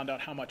and found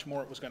out how much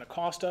more it was going to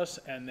cost us.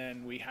 And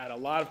then we had a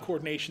lot of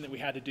coordination that we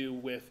had to do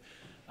with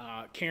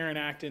Karen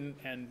Acton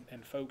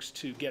and folks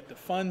to get the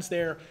funds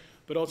there,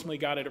 but ultimately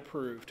got it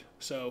approved.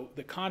 So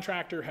the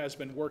contractor has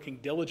been working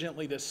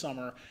diligently this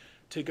summer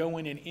to go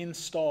in and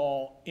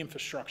install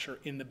infrastructure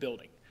in the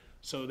building.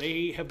 So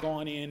they have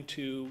gone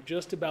into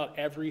just about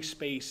every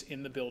space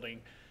in the building,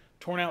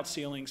 torn out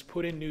ceilings,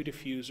 put in new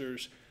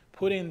diffusers,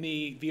 put in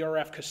the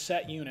VRF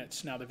cassette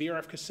units. Now, the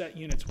VRF cassette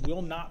units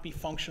will not be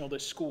functional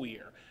this school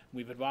year.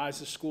 We've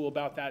advised the school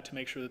about that to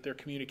make sure that they're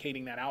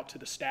communicating that out to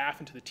the staff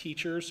and to the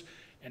teachers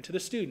and to the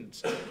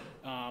students.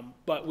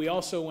 But we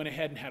also went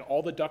ahead and had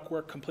all the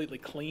ductwork completely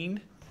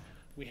cleaned.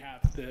 We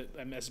have,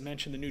 as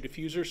mentioned, the new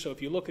diffuser. So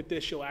if you look at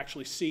this, you'll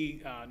actually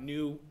see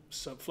new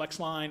flex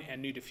line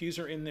and new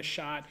diffuser in this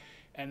shot.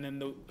 And then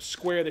the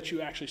square that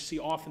you actually see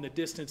off in the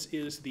distance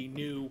is the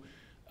new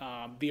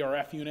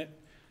VRF unit.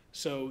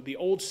 So the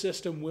old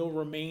system will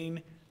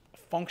remain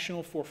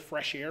functional for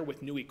fresh air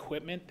with new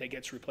equipment that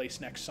gets replaced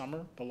next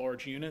summer, the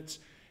large units.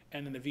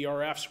 and then the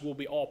VRFs will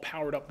be all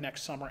powered up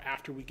next summer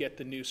after we get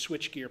the new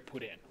switchgear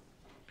put in.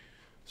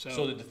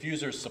 So the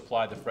diffusers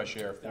supply the fresh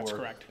air for That's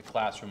correct. the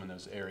classroom in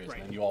those areas. Right.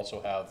 And then you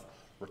also have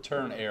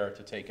return air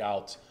to take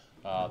out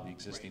the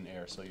existing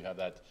air. So you have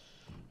that,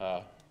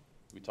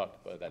 we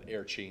talked about that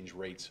air change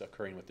rates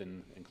occurring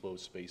within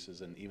enclosed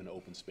spaces and even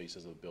open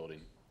spaces of the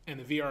building. And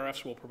the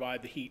VRFs will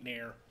provide the heat and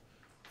air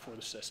for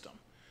the system.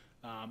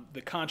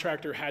 The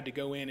contractor had to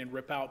go in and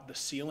rip out the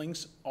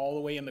ceilings all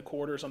the way in the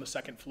quarters on the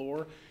second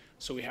floor.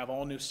 So we have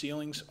all new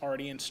ceilings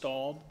already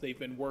installed. They've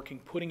been working,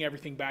 putting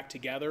everything back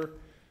together.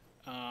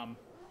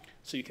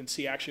 So you can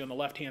see actually on the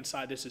left-hand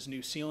side, this is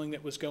new ceiling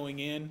that was going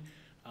in.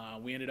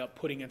 We ended up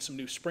putting in some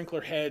new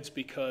sprinkler heads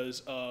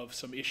because of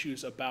some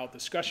issues about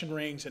discussion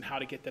rings and how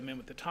to get them in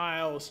with the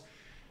tiles.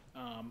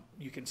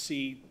 You can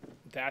see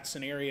that's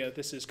an area,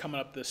 this is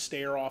coming up the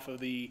stair off of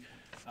the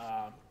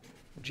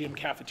gym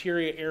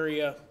cafeteria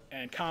area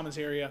and commons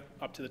area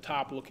up to the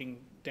top, looking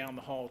down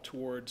the hall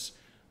towards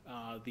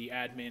the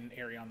admin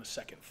area on the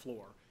second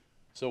floor.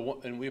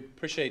 So, and we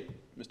appreciate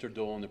Mr.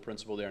 Dolan, the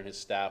principal there, and his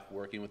staff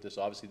working with this.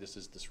 Obviously, this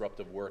is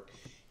disruptive work,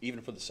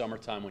 even for the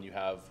summertime when you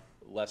have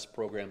less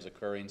programs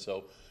occurring.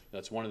 So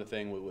that's one of the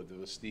things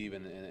with Steve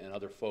and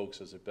other folks,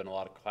 has there been a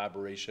lot of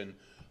collaboration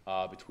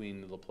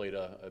between the La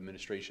Plata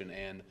administration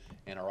and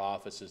our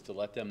offices to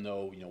let them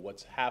know,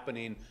 what's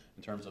happening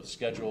in terms of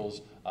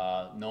schedules,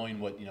 knowing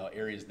what,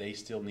 areas they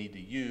still need to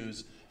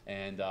use,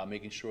 and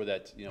making sure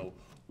that,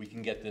 we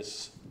can get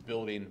this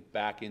building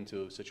back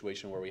into a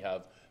situation where we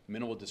have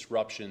minimal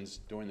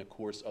disruptions during the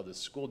course of the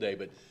school day.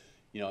 But,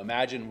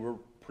 imagine we're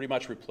pretty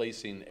much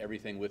replacing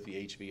everything with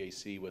the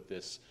HVAC with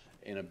this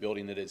in a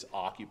building that is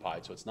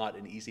occupied. So it's not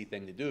an easy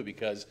thing to do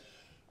because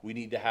we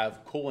need to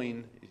have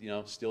cooling,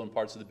 still in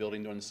parts of the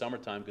building during the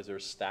summertime because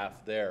there's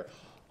staff there.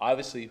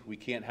 Obviously, we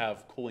can't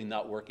have cooling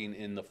not working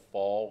in the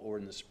fall or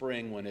in the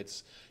spring when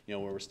it's, where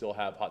we still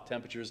have hot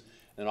temperatures.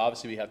 And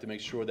obviously, we have to make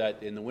sure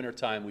that in the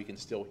wintertime, we can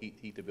still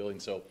heat the building.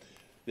 So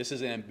this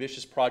is an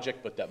ambitious project,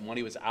 but that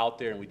money was out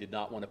there, and we did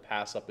not want to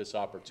pass up this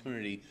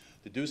opportunity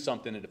to do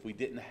something that if we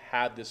didn't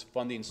have this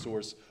funding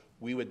source,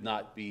 we would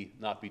not be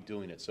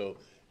doing it. So it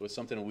was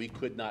something that we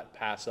could not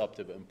pass up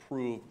to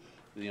improve,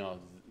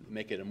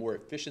 make it a more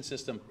efficient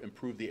system,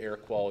 improve the air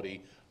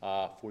quality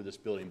for this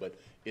building. But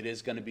it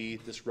is going to be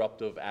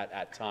disruptive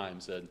at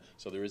times, and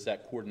so there is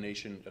that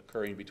coordination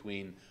occurring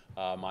between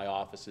my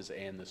offices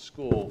and the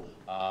school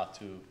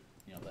to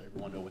let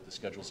everyone know what the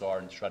schedules are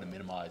and try to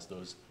minimize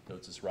those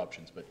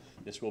disruptions. But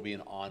this will be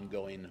an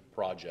ongoing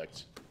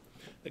project.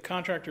 The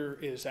contractor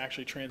is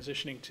actually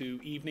transitioning to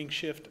evening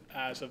shift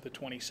as of the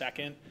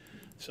 22nd,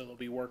 so they'll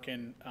be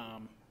working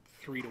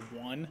 3 to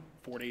 1,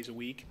 4 days a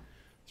week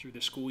through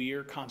the school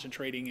year,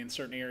 concentrating in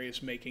certain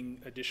areas,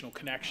 making additional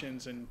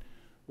connections and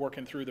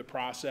working through the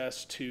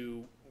process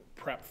to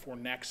prep for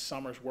next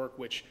summer's work,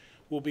 which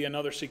will be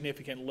another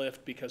significant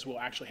lift because we'll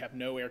actually have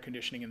no air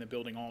conditioning in the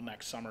building all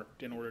next summer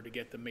in order to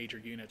get the major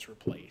units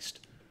replaced.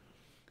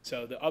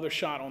 So the other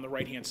shot on the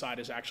right-hand side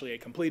is actually a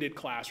completed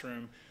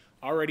classroom,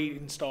 already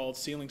installed,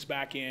 ceilings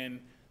back in,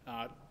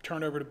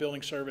 turned over to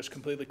building service,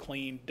 completely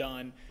clean,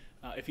 done.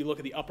 If you look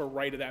at the upper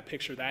right of that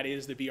picture, that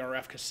is the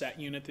VRF cassette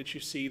unit that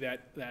you see,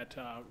 that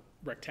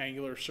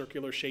rectangular,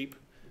 circular shape,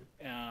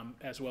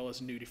 as well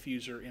as a new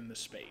diffuser in the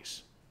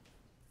space.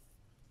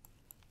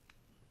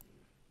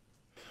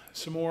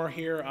 Some more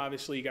here,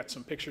 obviously you got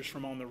some pictures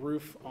from on the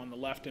roof on the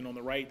left and on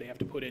the right. They have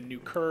to put in new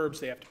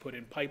curbs, they have to put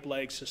in pipe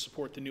legs to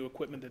support the new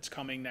equipment that's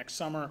coming next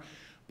summer,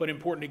 but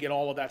important to get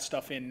all of that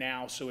stuff in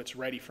now so it's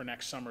ready for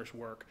next summer's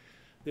work.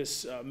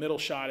 This middle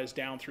shot is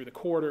down through the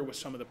corridor with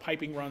some of the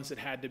piping runs that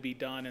had to be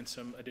done and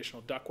some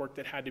additional ductwork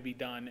that had to be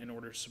done in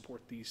order to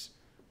support these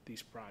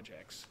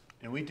projects.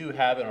 And we do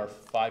have in our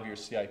 5-year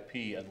CIP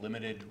a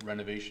limited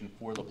renovation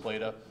for La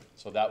Plata,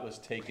 so that was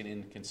taken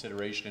into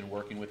consideration in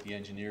working with the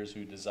engineers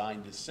who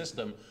designed this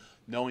system,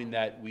 knowing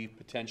that we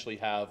potentially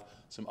have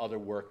some other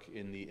work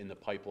in the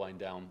pipeline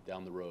down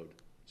the road.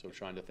 So we're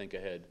trying to think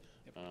ahead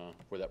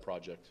for that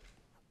project.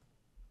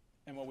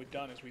 And what we've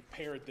done is we've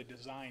paired the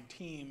design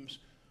teams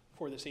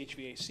for this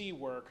HVAC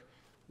work,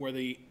 where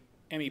the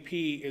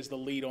MEP is the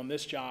lead on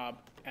this job,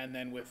 and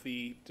then with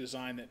the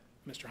design that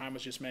Mr. Heim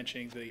was just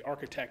mentioning, the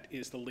architect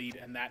is the lead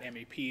and that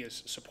MEP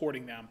is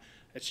supporting them.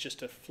 It's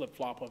just a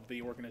flip-flop of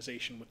the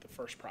organization with the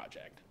first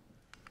project.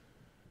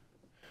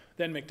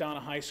 Then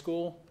McDonough High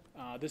School.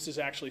 This is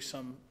actually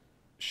some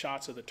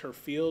shots of the turf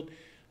field.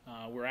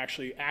 We're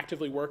actually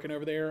actively working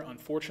over there.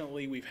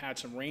 Unfortunately, we've had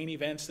some rain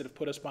events that have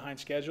put us behind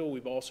schedule.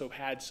 We've also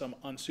had some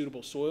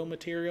unsuitable soil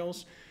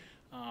materials.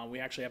 We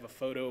actually have a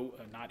photo,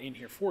 not in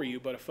here for you,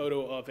 but a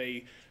photo of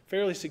a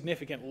fairly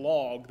significant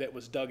log that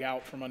was dug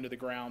out from under the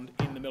ground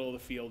in the middle of the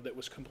field that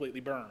was completely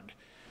burned.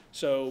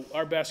 So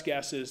our best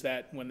guess is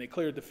that when they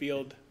cleared the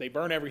field, they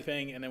burned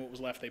everything, and then what was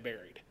left they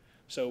buried.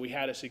 So we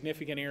had a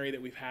significant area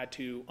that we've had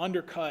to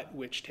undercut,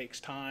 which takes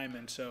time,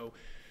 and so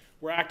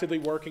we're actively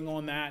working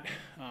on that.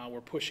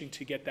 We're pushing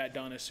to get that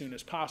done as soon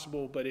as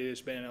possible, but it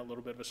has been a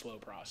little bit of a slow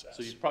process.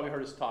 So you've probably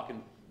heard us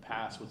talking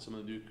past with some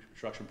of the new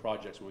construction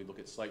projects, when we look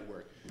at site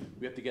work,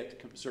 we have to get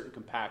to certain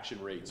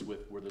compaction rates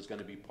with where there's going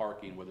to be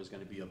parking, where there's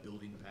going to be a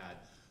building pad.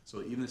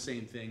 So even the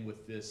same thing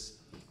with this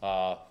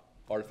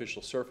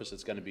artificial surface,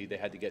 it's going to be, they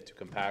had to get to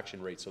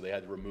compaction rates, so they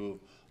had to remove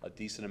a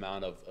decent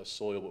amount of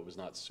soil that was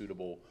not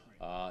suitable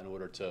in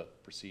order to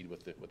proceed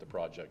with the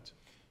project.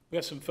 We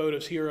have some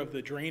photos here of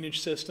the drainage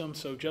system.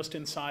 So just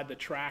inside the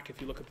track,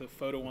 if you look at the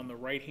photo on the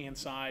right-hand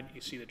side,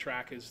 you see the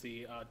track is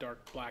the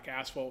dark black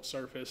asphalt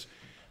surface.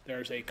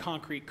 There's a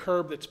concrete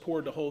curb that's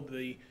poured to hold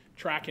the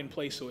track in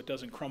place so it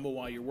doesn't crumble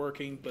while you're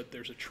working, but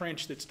there's a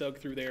trench that's dug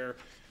through there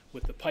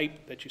with the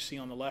pipe that you see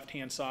on the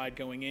left-hand side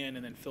going in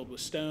and then filled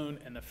with stone,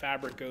 and the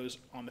fabric goes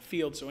on the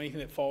field, so anything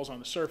that falls on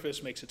the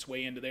surface makes its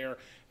way into there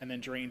and then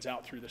drains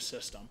out through the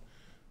system.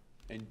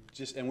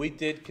 And we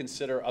did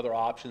consider other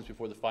options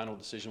before the final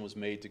decision was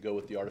made to go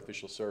with the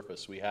artificial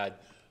surface. We had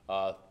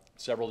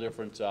several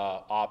different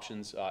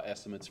options,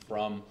 estimates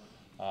from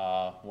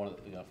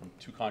from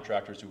 2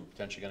 contractors who were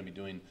potentially going to be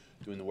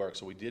doing the work.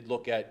 So we did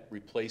look at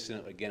replacing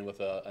it again with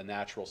a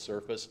natural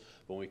surface.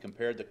 When we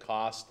compared the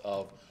cost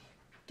of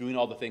doing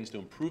all the things to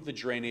improve the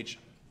drainage,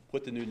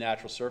 put the new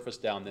natural surface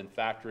down, then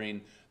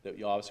factoring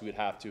that obviously we'd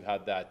have to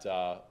have that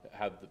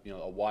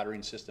a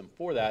watering system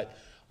for that.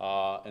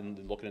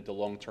 And looking at the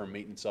long-term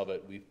maintenance of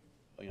it, we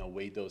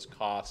weighed those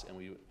costs and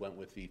we went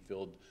with the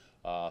filled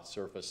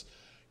surface.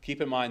 Keep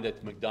in mind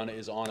that McDonough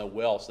is on a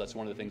well, so that's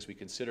one of the things we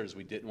considered, is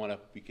we didn't want to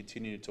be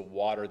continuing to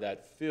water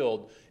that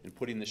field and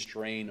putting the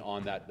strain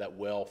on that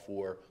well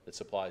that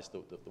supplies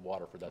the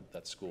water for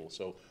that school.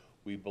 So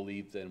we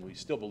believed, and we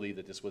still believe,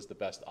 that this was the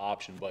best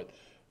option, but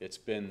it's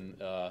been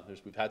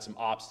we've had some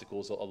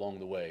obstacles along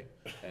the way.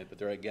 But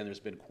there's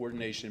been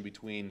coordination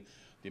between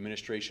the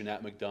administration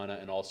at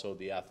McDonough and also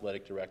the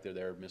athletic director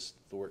there, Ms.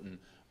 Thornton,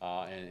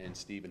 and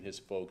Steve and his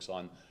folks,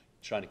 on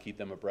trying to keep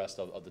them abreast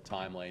of the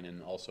timeline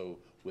and also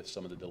with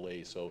some of the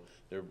delays. So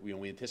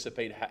we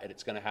anticipate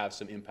it's going to have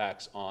some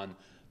impacts on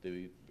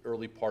the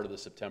early part of the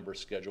September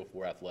schedule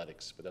for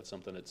athletics, but that's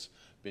something that's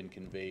been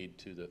conveyed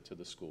to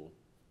the school.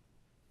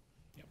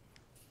 Yep.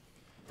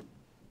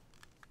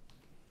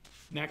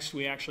 Next,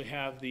 we actually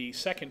have the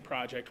second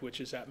project,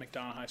 which is at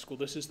McDonough High School.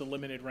 This is the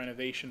limited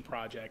renovation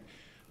project.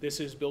 This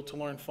is Built to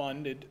Learn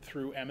funded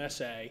through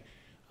MSA.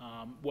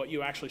 What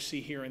you actually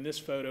see here in this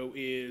photo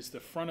is the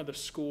front of the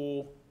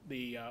school,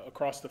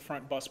 across the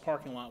front bus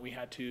parking lot. We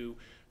had to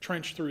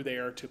trench through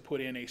there to put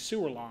in a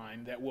sewer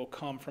line that will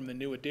come from the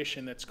new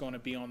addition that's going to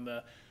be on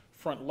the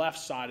front left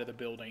side of the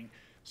building.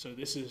 So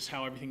this is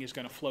how everything is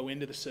going to flow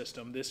into the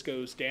system. This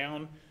goes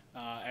down,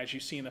 as you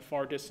see in the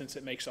far distance,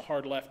 it makes a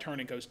hard left turn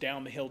and goes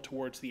down the hill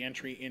towards the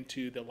entry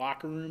into the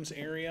locker rooms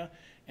area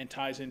and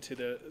ties into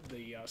the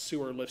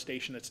sewer lift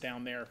station that's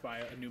down there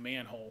via a new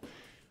manhole.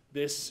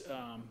 This,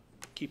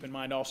 keep in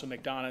mind also,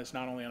 McDonough is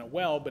not only on a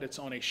well, but it's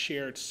on a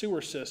shared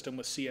sewer system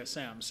with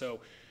CSM. So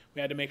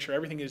we had to make sure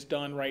everything is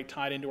done right,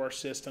 tied into our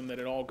system, that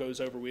it all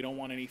goes over. We don't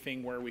want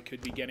anything where we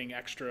could be getting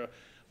extra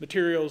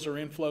materials or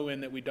inflow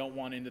in that we don't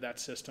want into that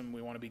system.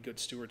 We want to be good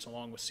stewards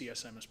along with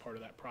CSM as part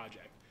of that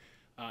project.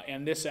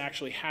 And this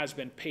actually has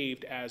been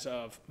paved as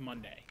of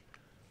Monday.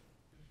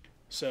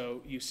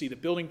 So you see the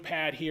building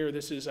pad here.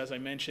 This is, as I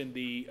mentioned,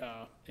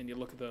 and you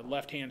look at the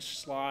left-hand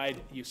slide,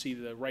 you see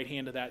the right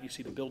hand of that, you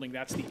see the building.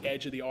 That's the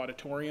edge of the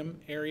auditorium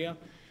area.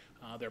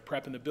 They're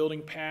prepping the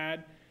building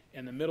pad.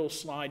 In the middle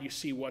slide, you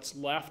see what's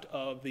left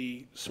of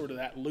the sort of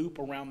that loop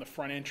around the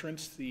front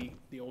entrance, the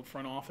old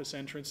front office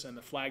entrance, and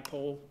the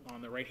flagpole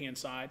on the right-hand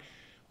side.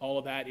 All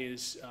of that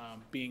is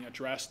being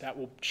addressed. That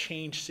will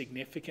change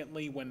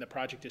significantly when the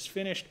project is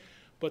finished,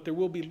 but there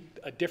will be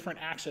a different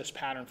access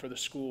pattern for the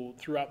school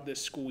throughout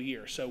this school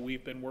year. So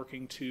we've been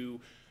working to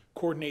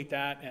coordinate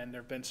that, and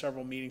there have been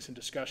several meetings and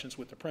discussions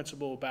with the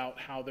principal about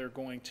how they're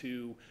going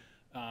to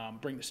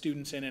bring the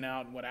students in and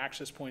out and what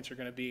access points are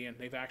going to be, and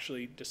they've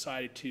actually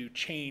decided to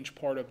change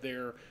part of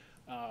their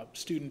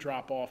student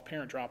drop-off,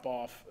 parent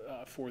drop-off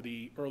for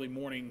the early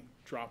morning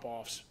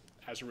drop-offs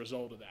as a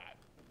result of that.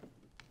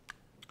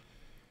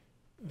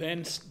 Then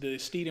the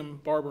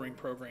Steedham Barbering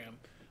Program.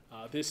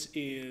 This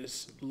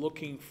is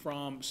looking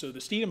from, so the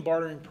Steedham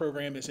Barbering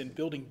Program is in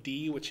Building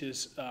D, which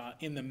is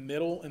in the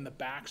middle, in the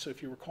back. So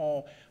if you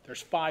recall,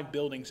 there's 5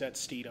 buildings at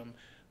Steedham.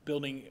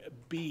 Building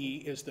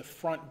B is the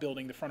front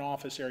building, the front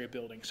office area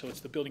building. So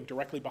it's the building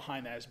directly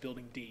behind that is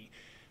Building D.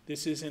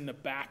 This is in the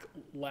back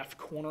left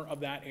corner of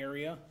that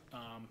area,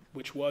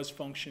 which was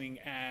functioning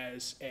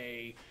as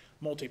a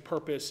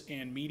multi-purpose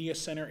and media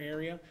center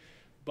area.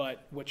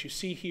 But what you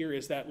see here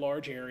is that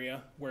large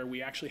area where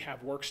we actually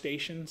have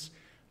workstations.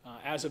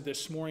 As of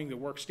this morning, the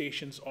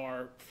workstations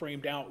are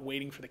framed out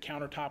waiting for the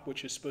countertop,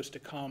 which is supposed to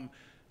come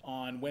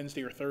on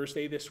Wednesday or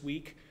Thursday this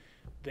week.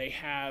 They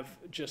have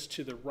just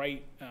to the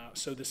right,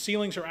 so the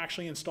ceilings are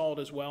actually installed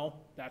as well.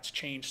 That's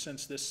changed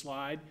since this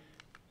slide.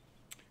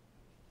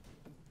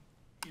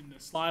 In the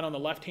slide on the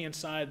left-hand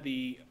side,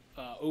 the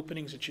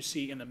openings that you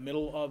see in the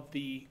middle of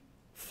the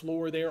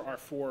floor there are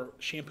for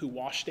shampoo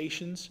wash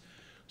stations.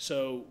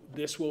 So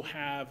this will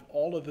have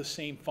all of the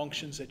same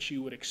functions that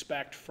you would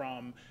expect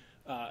from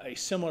a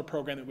similar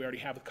program that we already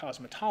have with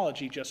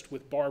cosmetology, just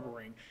with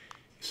barbering.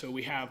 So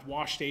we have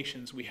wash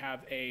stations, we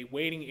have a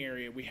waiting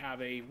area, we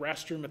have a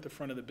restroom at the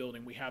front of the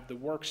building, we have the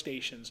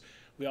workstations.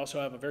 We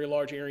also have a very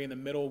large area in the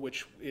middle,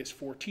 which is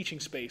for teaching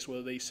space.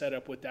 Whether they set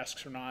up with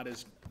desks or not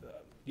is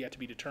yet to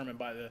be determined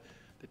by the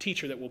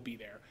teacher that will be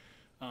there.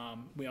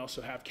 We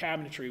also have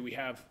cabinetry. We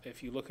have,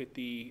 if you look at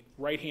the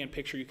right-hand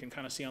picture, you can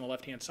kind of see on the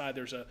left-hand side,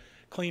 there's a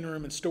clean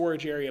room and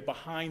storage area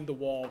behind the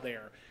wall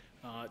there.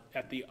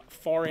 At the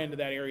far end of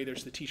that area,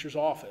 there's the teacher's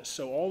office.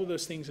 So all of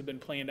those things have been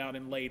planned out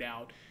and laid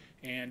out.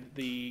 And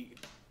the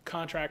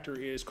contractor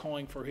is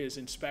calling for his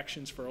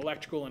inspections for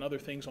electrical and other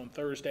things on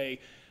Thursday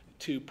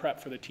to prep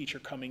for the teacher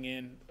coming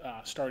in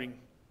starting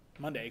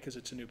Monday, because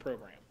it's a new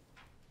program.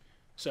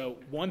 So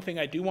one thing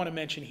I do want to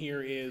mention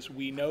here is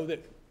we know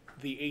that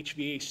the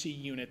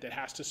HVAC unit that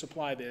has to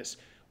supply this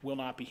will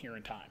not be here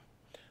in time.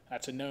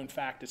 That's a known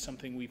fact. It's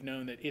something we've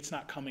known that it's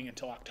not coming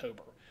until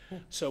October.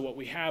 So what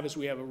we have is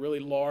we have a really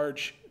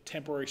large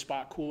temporary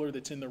spot cooler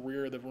that's in the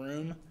rear of the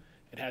room.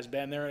 It has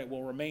been there, and it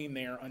will remain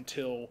there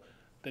until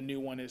the new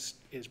one is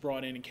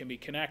brought in and can be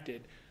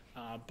connected.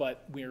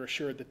 But we are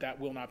assured that that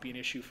will not be an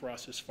issue for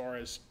us as far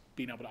as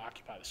being able to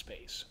occupy the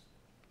space.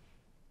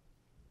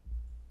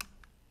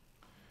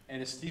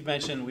 And as Steve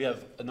mentioned, we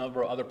have a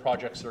number of other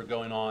projects that are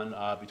going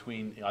on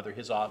between either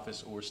his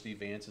office or Steve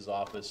Vance's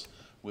office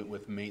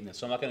with maintenance.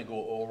 So I'm not going to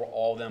go over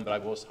all of them, but I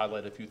will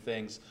highlight a few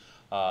things.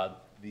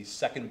 The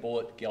second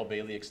bullet, Gail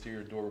Bailey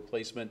exterior door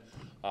replacement.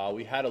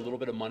 We had a little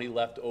bit of money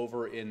left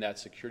over in that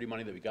security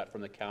money that we got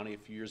from the county a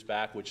few years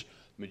back, which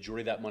the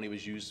majority of that money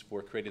was used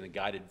for creating the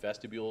guided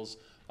vestibules,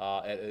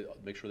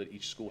 make sure that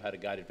each school had a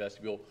guided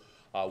vestibule.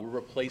 We're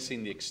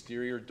replacing the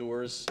exterior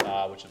doors,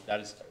 that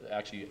has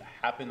actually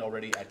happened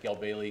already at Gail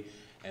Bailey,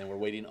 and we're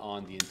waiting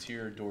on the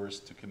interior doors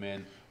to come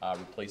in,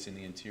 replacing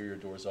the interior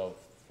doors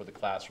for the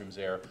classrooms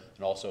there,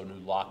 and also new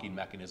locking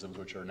mechanisms,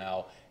 which are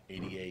now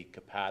ADA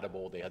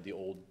compatible. They had the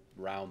old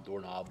round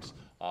doorknobs,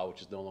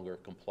 which is no longer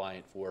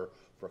compliant for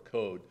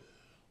code.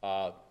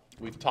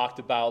 We've talked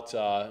about,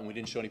 and we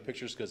didn't show any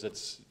pictures because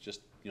it's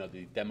just,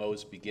 the demo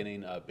is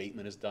beginning.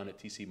 Bateman is done at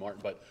TC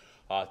Martin, but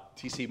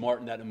TC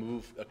Martin, that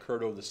move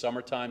occurred over the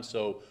summertime,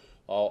 so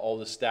all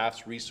the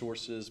staff's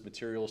resources,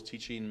 materials,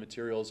 teaching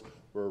materials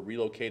were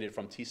relocated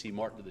from TC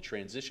Martin to the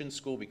transition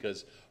school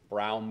because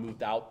Brown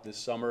moved out this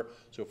summer.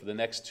 So for the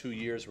next 2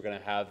 years, we're going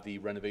to have the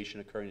renovation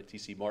occurring at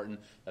TC Martin.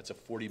 That's a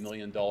 $40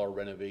 million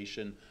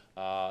renovation,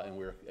 and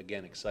we're,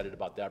 again, excited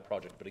about that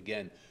project. But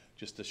again,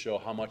 just to show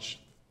how much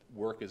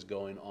work is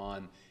going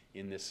on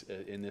in this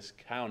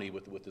county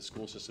with the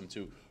school system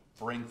to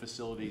bring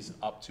facilities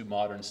up to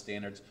modern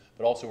standards,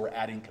 but also we're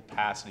adding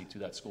capacity to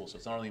that school. So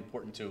it's not only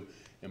important to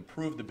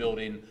improve the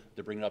building,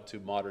 to bring it up to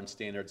modern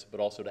standards, but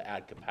also to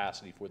add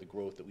capacity for the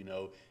growth that we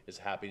know is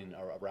happening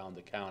around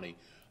the county.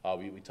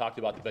 We talked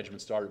about the Benjamin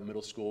Starr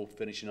Middle School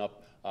finishing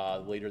up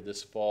later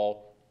this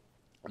fall.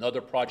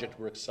 Another project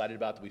we're excited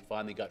about that we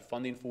finally got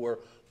funding for,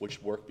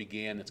 which work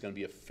began, it's going to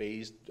be a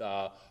phased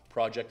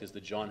project, is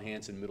the John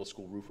Hanson Middle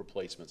School roof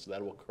replacement. So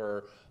that will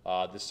occur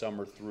this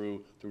summer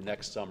through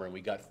next summer. And we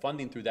got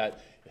funding through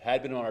that. It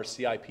had been on our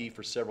CIP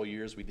for several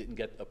years. We didn't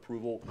get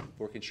approval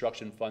for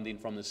construction funding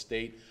from the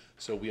state.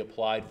 So we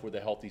applied for the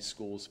Healthy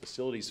Schools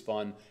Facilities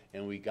Fund,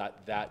 and we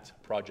got that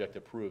project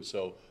approved.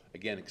 So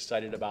again,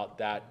 excited about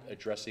that,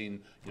 addressing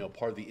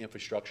part of the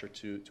infrastructure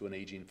to an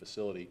aging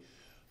facility.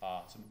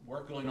 Some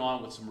work going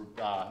on with some,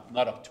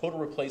 not a total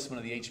replacement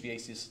of the HVAC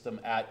system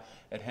at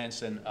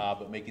Henson,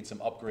 but making some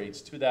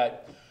upgrades to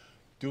that.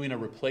 Doing a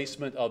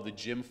replacement of the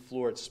gym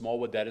floor at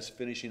Smallwood, that is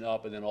finishing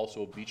up, and then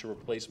also a Beecher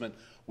replacement.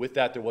 With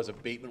that, there was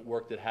abatement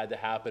work that had to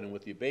happen, and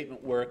with the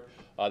abatement work,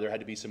 there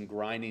had to be some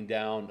grinding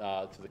down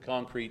to the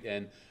concrete,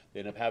 and they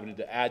ended up having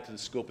to add to the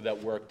scope of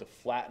that work to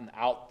flatten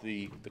out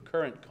the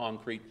current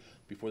concrete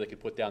before they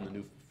could put down the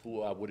new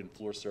wooden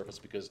floor surface,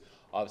 because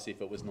obviously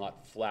if it was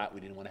not flat,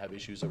 we didn't want to have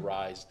issues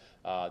arise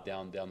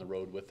down the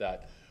road with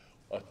that.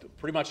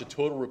 Pretty much a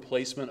total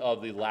replacement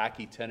of the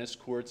Lackey tennis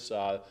courts.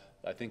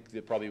 I think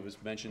that probably was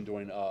mentioned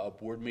during a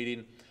board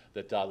meeting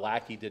that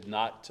Lackey did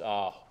not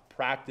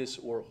practice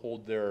or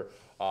hold their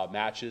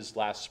matches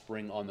last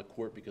spring on the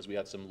court because we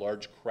had some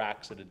large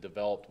cracks that had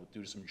developed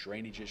due to some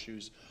drainage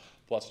issues,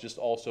 plus just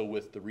also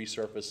with the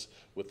resurface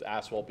with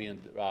asphalt being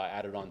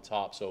added on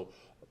top. So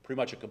pretty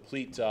much a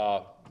complete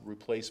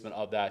replacement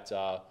of that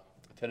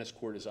tennis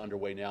court is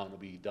underway now, and will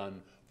be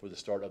done for the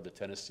start of the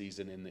tennis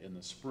season in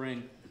the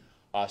spring.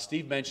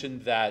 Steve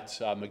mentioned that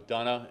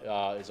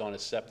McDonough is on a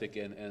septic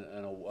and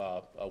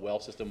a well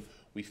system.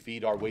 We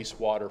feed our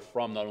wastewater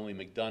from not only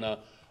McDonough,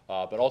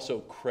 but also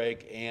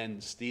Craig and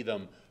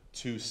Steetham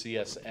to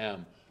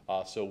CSM.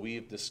 So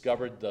we've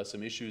discovered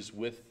some issues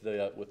with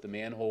the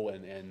manhole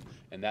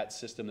and that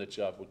system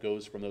that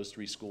goes from those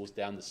three schools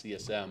down to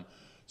CSM.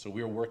 So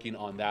we're working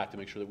on that to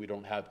make sure that we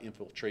don't have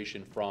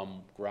infiltration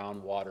from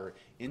groundwater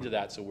into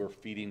that. So we're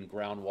feeding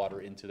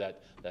groundwater into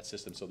that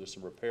system. So there's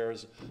some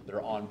repairs that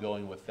are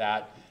ongoing with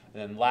that.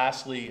 And then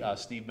lastly,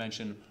 Steve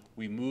mentioned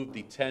we moved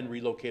the 10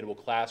 relocatable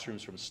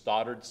classrooms from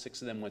Stoddard.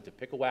 6 of them went to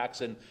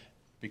Picklewaxon.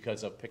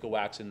 because of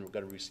Pickle-Waxen. We're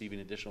going to be receiving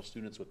additional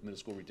students with middle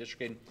school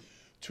redistricting.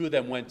 2 of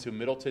them went to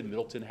Middleton.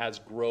 Middleton has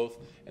growth,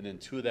 and then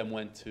 2 of them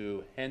went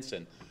to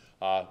Henson.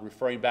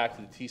 Referring back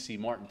to the T.C.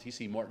 Martin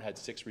had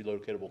 6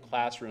 relocatable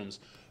classrooms.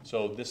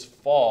 So this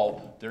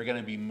fall, they're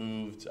going to be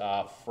moved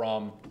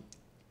from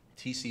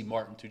T.C.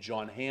 Martin to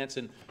John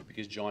Hanson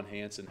because John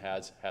Hanson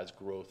has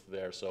growth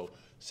there. So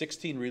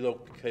 16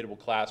 relocatable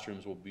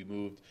classrooms will be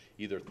moved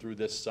either through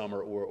this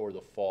summer or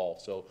the fall.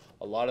 So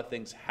a lot of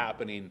things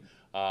happening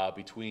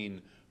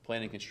between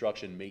planning,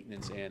 construction,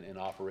 maintenance, and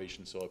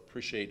operations. So I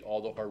appreciate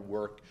all the hard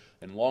work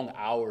and long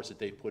hours that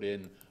they put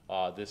in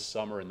this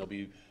summer, and there'll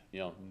be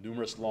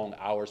numerous long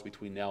hours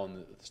between now and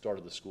the start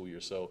of the school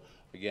year. So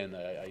again,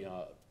 I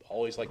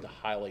always like to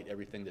highlight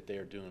everything that they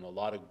are doing. A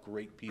lot of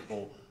great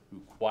people who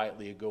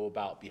quietly go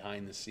about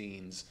behind the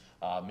scenes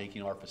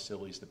making our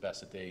facilities the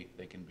best that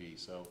they can be.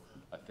 So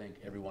I thank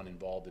everyone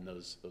involved in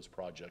those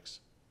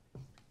projects.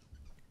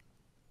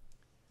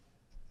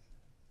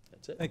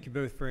 That's it. Thank you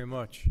both very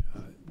much.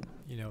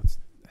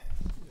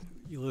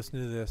 You listen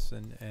to this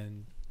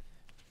and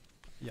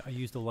yeah, I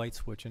use the light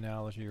switch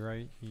analogy,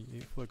 right?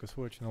 You flick a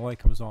switch and the light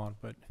comes on,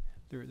 but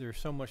there's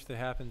so much that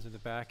happens in the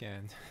back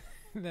end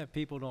that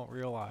people don't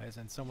realize,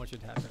 and so much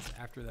that happens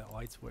after that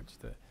light switch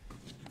to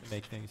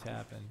make things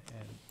happen.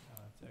 And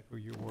to echo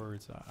your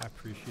words, I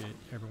appreciate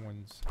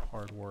everyone's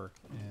hard work,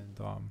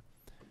 and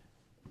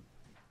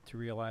to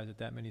realize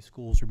that many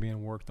schools are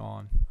being worked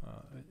on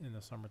in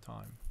the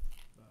summertime.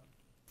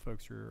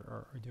 Folks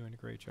are doing a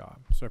great job,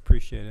 so I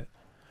appreciate it.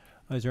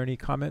 Is there any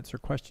comments or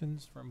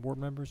questions from board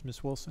members?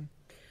 Ms. Wilson?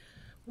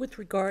 With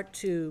regard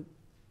to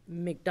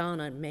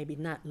McDonough, maybe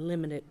not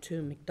limited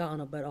to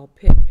McDonough, but I'll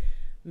pick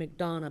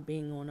McDonough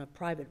being on a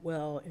private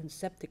well and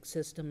septic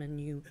system,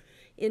 and you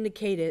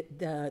indicated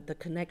the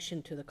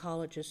connection to the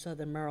College of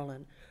Southern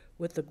Maryland.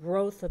 With the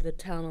growth of the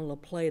town of La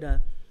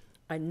Plata,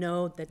 I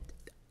know that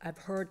I've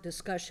heard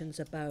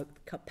discussions about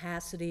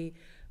capacity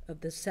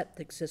of the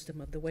septic system,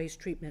 of the waste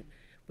treatment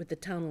with the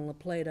town of La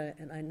Plata,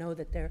 and I know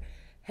that there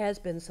has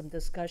been some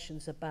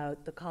discussions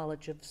about the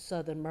College of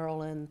Southern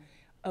Maryland,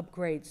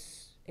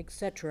 upgrades,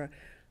 etc.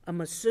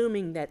 I'm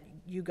assuming that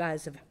you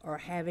guys are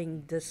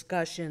having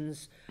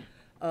discussions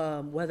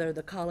whether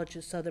the College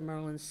of Southern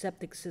Maryland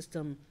septic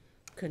system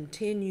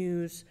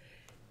continues,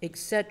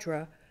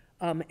 etc.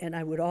 And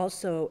I would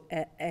also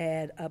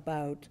add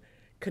about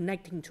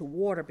connecting to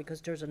water, because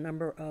there's a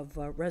number of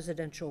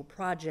residential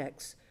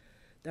projects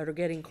that are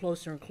getting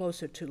closer and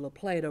closer to La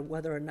Plata,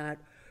 whether or not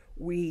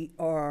we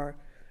are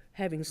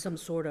having some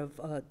sort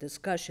of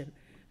discussion.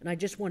 And I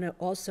just want to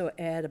also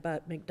add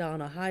about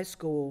McDonough High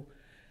School.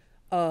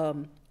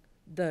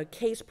 The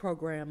CASE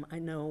program, I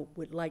know,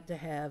 would like to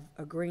have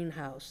a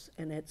greenhouse,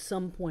 and at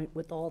some point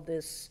with all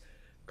this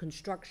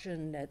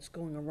construction that's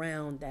going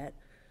around, that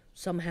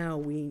somehow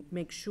we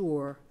make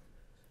sure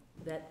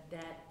that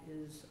that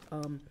is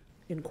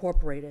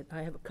incorporated.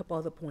 I have a couple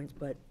other points,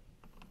 but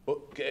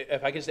Okay,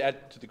 if I could just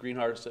add to the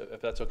greenhouse,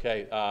 if that's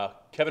okay.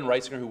 Kevin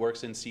Reisinger, who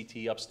works in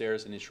CT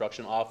upstairs in the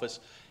instruction office,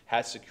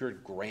 has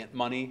secured grant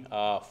money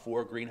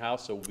for a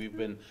greenhouse. So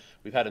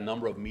we've had a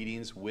number of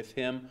meetings with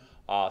him.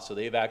 So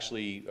they've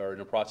actually are in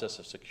the process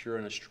of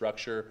securing a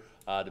structure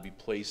to be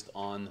placed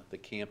on the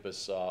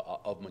campus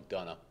of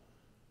McDonough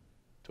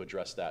to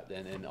address that.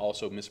 And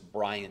also Miss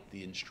Bryant,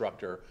 the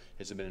instructor,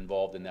 has been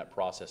involved in that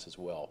process as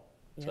well.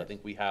 Yes. So I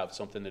think we have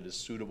something that is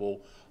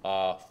suitable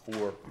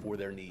for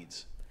their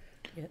needs.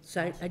 yeah,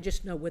 so I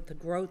just know with the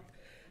growth,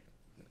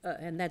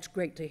 and that's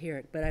great to hear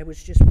it, but I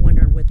was just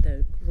wondering with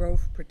the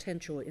growth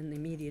potential in the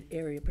immediate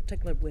area,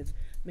 particularly with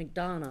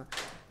McDonough,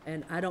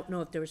 and I don't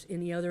know if there's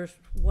any others,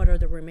 what are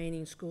the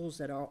remaining schools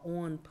that are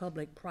on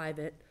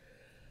public-private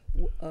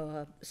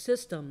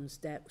systems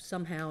that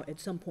somehow at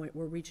some point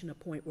we're reaching a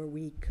point where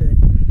we could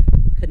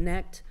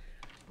connect.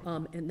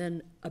 And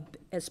then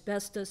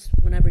asbestos,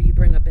 whenever you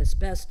bring up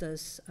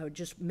asbestos, it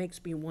just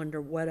makes me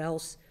wonder what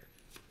else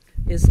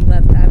is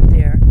left out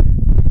there.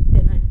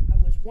 And I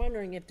was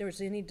wondering if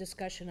there's any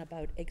discussion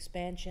about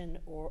expansion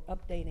or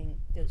updating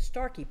the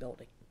Starkey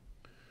building.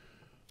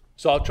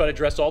 So I'll try to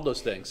address all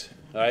those things,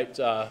 all right?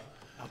 I'll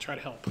try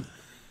to help.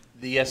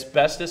 The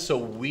asbestos, so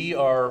we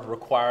are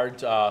required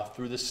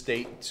through the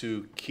state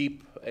to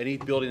keep any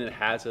building that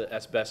has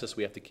asbestos,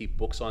 we have to keep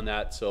books on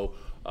that. So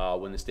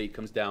when the state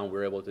comes down,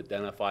 we're able to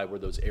identify where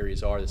those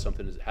areas are. That's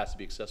something that has to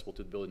be accessible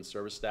to the building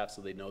service staff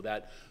so they know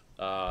that.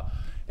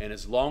 And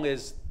as long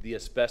as the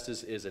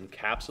asbestos is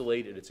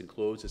encapsulated, it's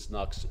enclosed, it's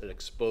not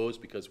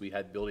exposed, because we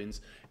had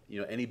buildings,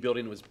 any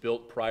building that was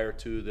built prior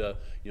to the,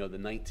 the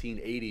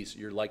 1980s,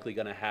 you're likely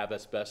going to have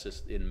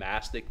asbestos in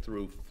mastic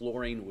through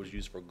flooring. It was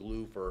used for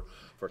glue,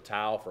 for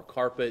towel, for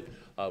carpet.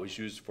 It was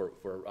used for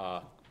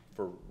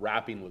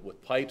wrapping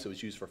with pipes. It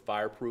was used for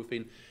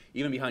fireproofing.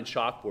 Even behind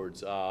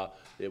chalkboards,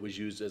 it was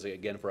used as,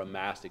 again, for a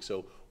mastic.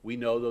 So we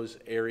know those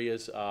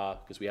areas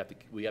because we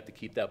have to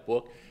keep that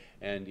book.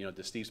 And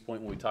to Steve's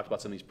point, when we talked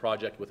about some of these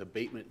projects with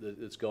abatement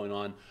that's going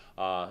on,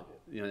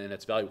 you know, and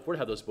it's valuable for to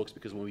have those books,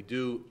 because when we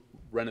do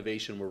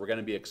renovation where we're going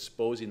to be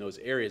exposing those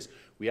areas,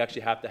 we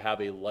actually have to have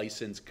a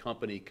licensed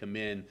company come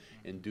in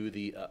and do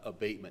the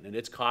abatement, and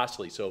it's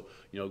costly. So,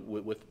 you know,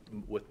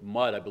 with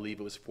mud, I believe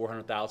it was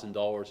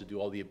 $400,000 to do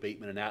all the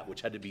abatement and that,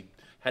 which had to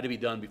be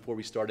done before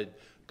we started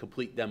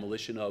complete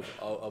demolition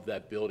of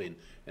that building.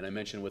 And I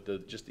mentioned with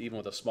even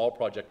with a small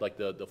project like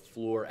the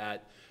floor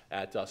at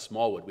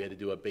Smallwood, we had to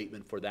do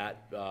abatement for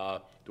that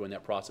during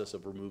that process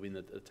of removing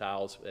the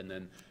tiles, and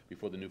then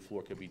before the new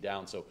floor could be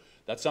down. So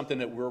that's something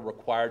that we're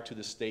required to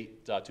the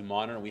state to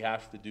monitor, and we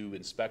have to do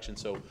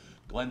inspections. So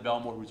Glenn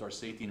Belmore, who's our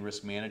safety and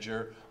risk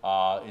manager,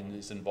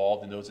 is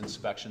involved in those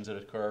inspections that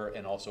occur,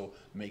 and also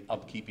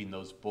upkeeping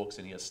those books,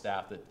 and he has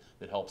staff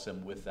that helps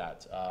him with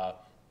that.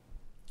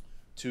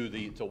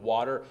 To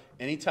water,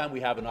 anytime we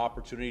have an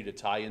opportunity to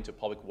tie into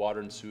public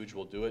water and sewage,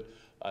 we'll do it.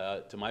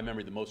 To my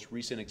memory, the most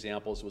recent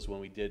examples was when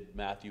we did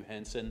Matthew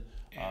Henson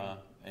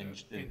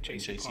and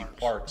J.C.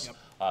 Parks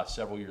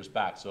several years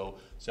back. So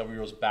several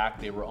years back,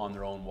 they were on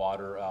their own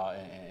water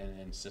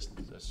and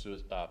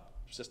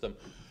system.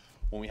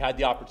 When we had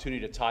the opportunity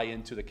to tie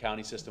into the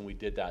county system, we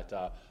did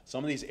that.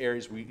 Some of these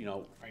areas,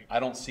 I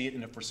don't see it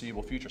in the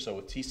foreseeable future. So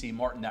with T.C.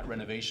 Martin, that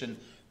renovation,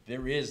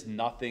 there is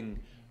nothing,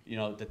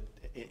 that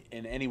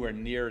in anywhere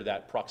near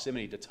that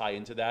proximity to tie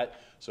into that.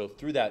 So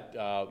through that,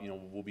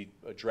 we'll be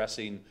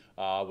addressing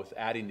with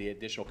adding the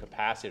additional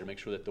capacity to make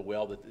sure that the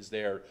well that is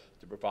there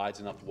provides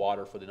enough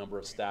water for the number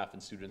of staff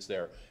and students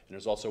there. And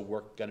there's also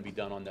work going to be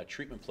done on that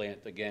treatment plant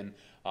again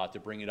to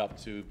bring it up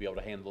to be able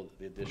to handle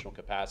the additional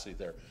capacity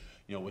there.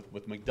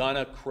 With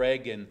McDonough,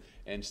 Craig,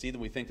 and Stephen,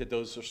 we think that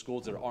those are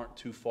schools that aren't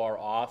too far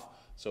off.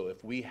 So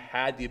if we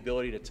had the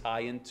ability to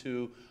tie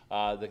into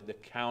the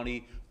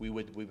county, we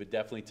would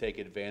definitely take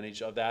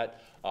advantage of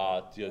that.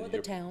 Or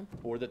the town.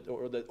 Or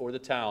the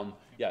town.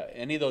 Yeah,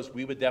 any of those,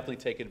 we would definitely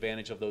take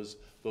advantage of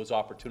those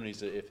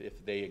opportunities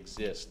if they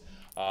exist.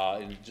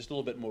 And just a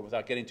little bit more,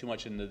 without getting too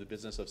much into the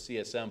business of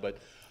CSM, but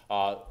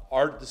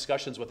our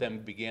discussions with them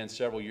began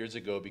several years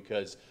ago,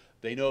 because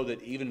they know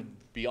that even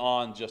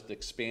beyond just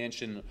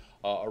expansion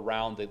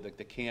around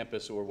the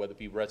campus, or whether it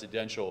be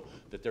residential,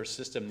 that their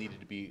system needed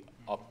to be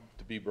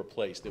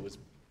replaced. It was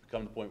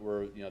come to the point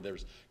where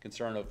there's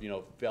concern of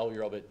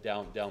failure of it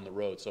down the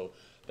road. So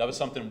that was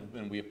something,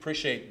 and we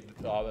appreciate,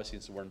 obviously,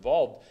 since we're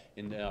involved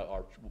in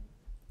our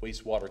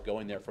wastewater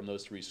going there from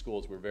those three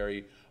schools. We're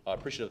very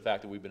appreciative of the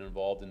fact that we've been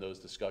involved in those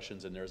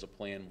discussions, and there's a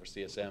plan for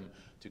CSM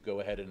to go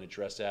ahead and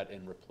address that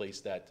and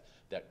replace that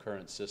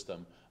current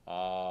system.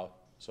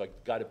 So I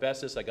got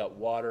asbestos, I got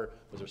water.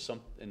 Was there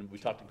some, and we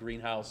talked to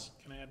greenhouse.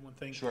 Can I add one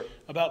thing? Sure.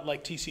 About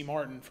like T.C.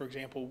 Martin, for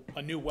example,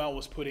 a new well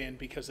was put in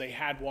because they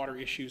had water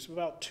issues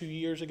about 2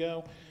 years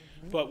ago.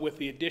 But with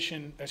the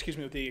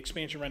with the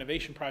expansion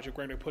renovation project,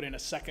 we're going to put in a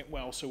second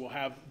well, so we'll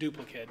have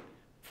duplicate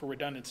for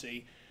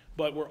redundancy.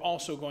 But we're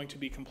also going to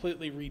be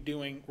completely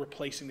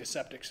replacing the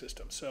septic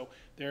system. So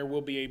there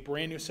will be a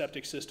brand new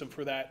septic system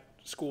for that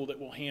school that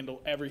will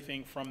handle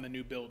everything from the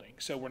new building.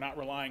 So we're not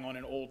relying on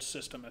an old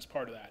system as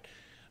part of that.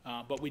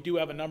 But we do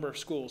have a number of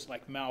schools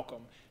like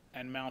Malcolm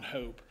and Mount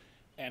Hope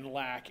and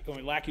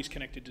Lackey's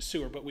connected to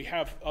sewer, but we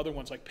have other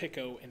ones like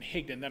Pico and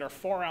Higdon that are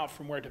far out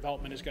from where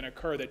development is going to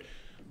occur, that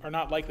are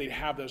not likely to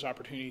have those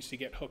opportunities to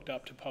get hooked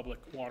up to public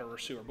water or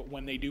sewer. But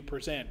when they do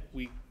present,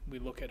 we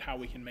look at how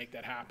we can make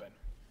that happen.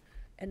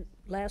 And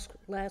last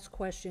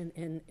question,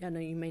 and I know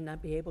you may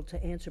not be able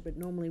to answer, but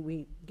normally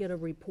we get a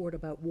report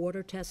about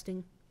water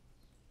testing,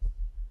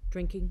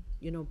 drinking,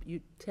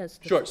 you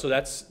test. Sure, so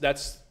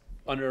that's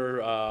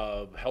under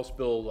House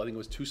Bill, I think it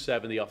was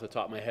 270 off the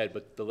top of my head,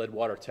 but the lead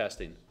water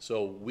testing.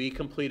 So we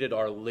completed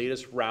our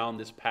latest round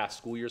this past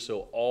school year,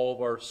 so all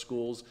of our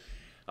schools,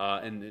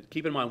 and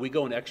keep in mind, we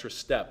go an extra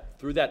step.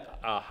 Through that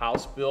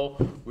House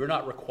Bill, we're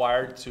not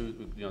required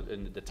to,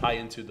 and to tie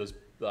into those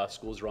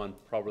schools that are on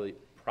probably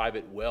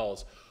private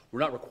wells, we're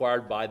not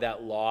required by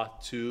that law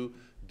to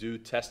do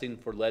testing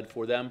for lead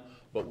for them,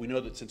 but we know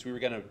that since we were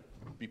going to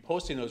be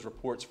posting those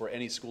reports for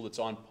any school that's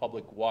on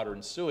public water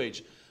and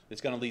sewage,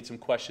 it's going to lead some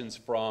questions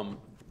from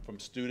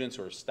students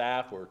or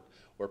staff or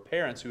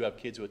parents who have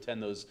kids who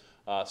attend those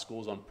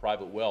schools on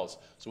private wells.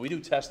 So we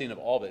do testing of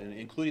all of it, and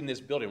including this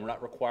building. We're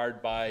not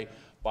required by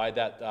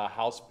that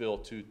House bill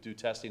to do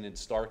testing in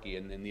Starkey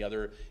and in the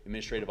other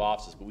administrative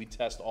offices, but we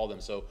test all of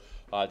them. So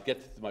to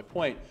get to my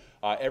point,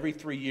 every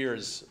 3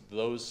 years,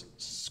 those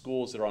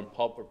schools that are on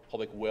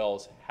public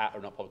wells, or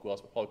not public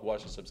wells, but public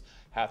water systems,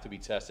 have to be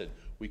tested.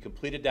 We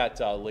completed that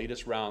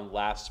latest round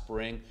last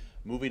spring.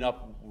 Moving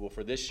up,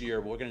 for this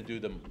year, we're going to do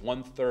them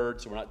 1/3,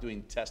 so we're not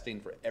doing testing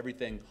for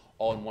everything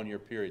all in 1 year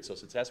period. So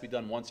since it has to be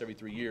done once every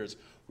 3 years,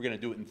 we're going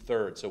to do it in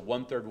thirds. So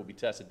 1/3 will be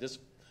tested this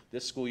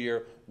school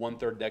year,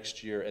 1/3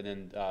 next year, and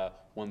then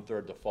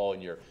 1/3 the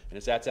following year. And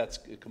as that's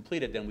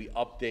completed, then we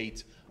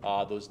update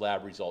those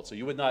lab results. So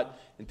you would not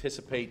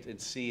anticipate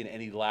and see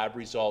any lab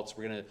results.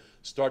 We're going to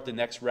start the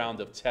next round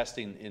of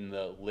testing in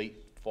the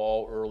late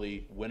fall,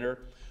 early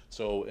winter.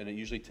 So, and it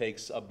usually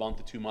takes a month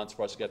to 2 months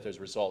for us to get those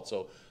results.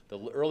 So the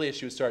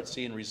earliest you start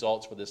seeing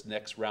results for this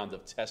next round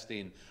of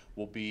testing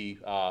will be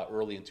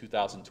early in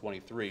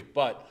 2023.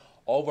 But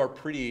all of our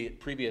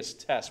previous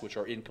tests, which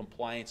are in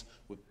compliance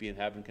with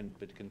having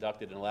been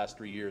conducted in the last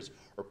 3 years,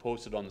 are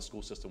posted on the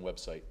school system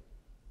website.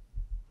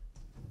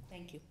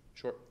 Thank you.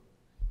 Sure.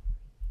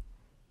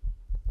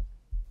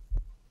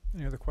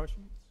 Any other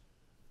questions?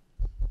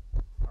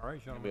 All right,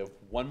 We gentlemen. have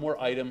one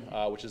more item,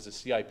 which is the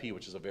CIP,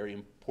 which is a very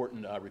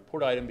important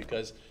report item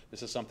because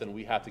this is something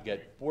we have to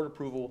get board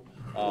approval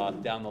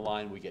down the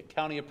line. We get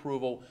county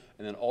approval,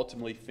 and then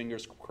ultimately,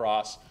 fingers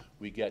crossed,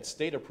 we get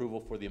state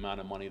approval for the amount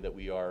of money that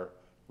we are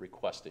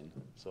requesting.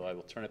 So I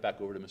will turn it back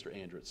over to Mr.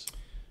 Andritz.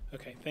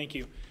 Okay, thank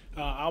you.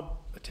 I'll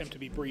attempt to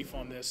be brief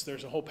on this.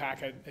 There's a whole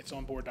packet. It's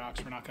on board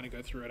docs. We're not going to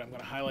go through it. I'm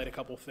going to highlight a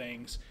couple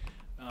things.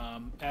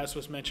 As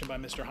was mentioned by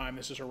Mr. Heim,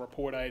 this is a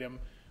report item.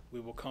 We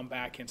will come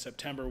back in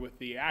September with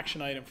the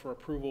action item for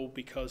approval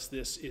because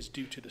this is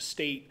due to the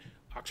state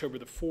October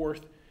the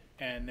 4th,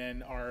 and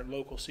then our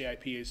local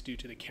CIP is due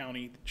to the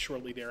county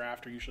shortly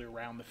thereafter, usually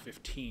around the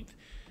 15th.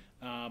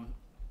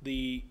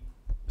 The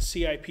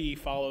CIP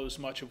follows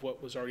much of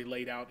what was already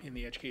laid out in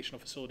the Educational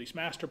Facilities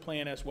Master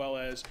Plan, as well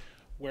as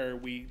where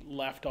we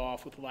left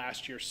off with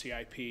last year's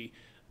CIP.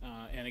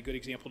 And a good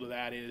example of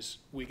that is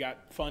we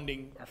got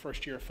funding, our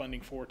first year of funding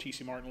for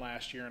T.C. Martin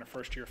last year and a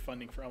first year of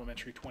funding for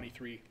Elementary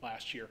 23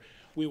 last year.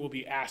 We will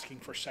be asking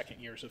for second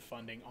years of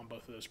funding on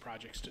both of those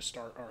projects to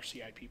start our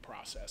CIP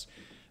process.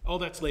 All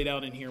that's laid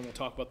out in here, and we'll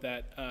talk about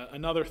that.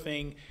 Another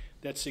thing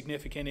that's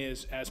significant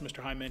is, as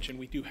Mr. Heim mentioned,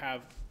 we do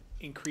have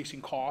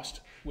increasing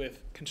cost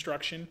with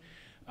construction.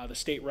 The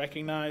state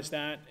recognized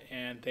that,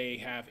 and they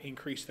have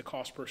increased the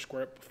cost per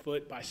square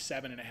foot by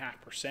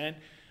 7.5%.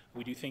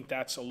 We do think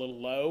that's a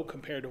little low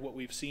compared to what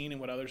we've seen and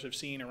what others have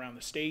seen around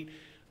the state,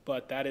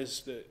 but that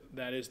is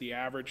the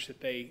average that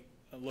they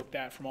looked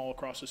at from all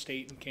across the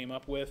state and came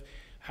up with.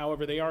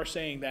 However, they are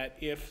saying that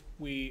if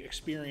we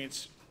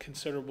experience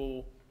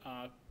considerable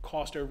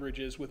cost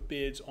overages with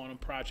bids on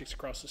projects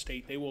across the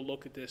state, they will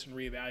look at this and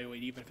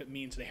reevaluate, even if it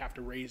means they have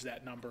to raise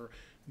that number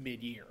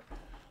mid-year.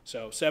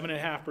 So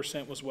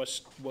 7.5%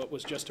 was what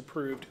was just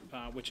approved,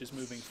 which is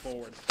moving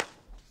forward.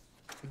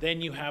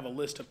 Then you have a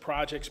list of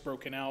projects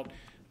broken out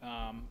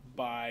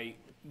by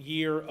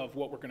year of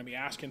what we're going to be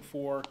asking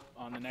for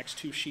on the next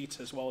two sheets,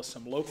 as well as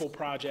some local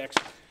projects.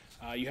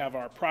 You have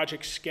our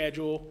project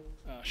schedule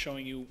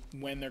showing you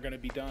when they're going to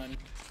be done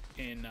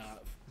in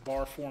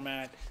bar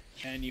format,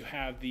 and you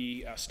have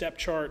the step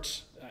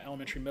charts,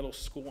 elementary, middle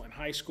school, and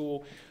high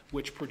school,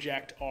 which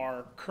project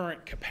our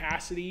current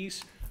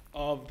capacities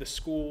of the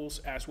schools,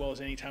 as well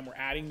as anytime we're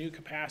adding new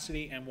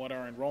capacity, and what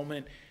our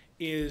enrollment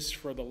is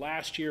for the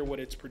last year, what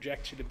it's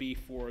projected to be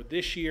for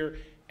this year,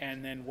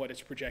 and then what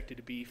it's projected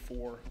to be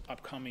for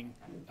upcoming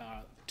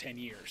 10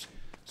 years.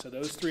 So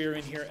those three are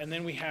in here, and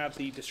then we have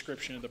the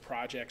description of the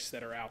projects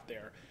that are out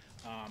there.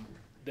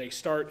 They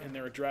start and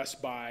they're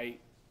addressed by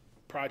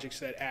projects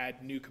that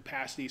add new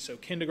capacity. So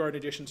kindergarten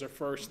additions are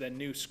first, then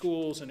new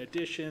schools and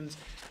additions,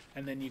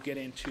 and then you get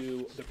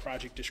into the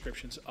project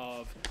descriptions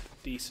of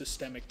the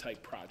systemic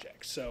type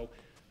projects. So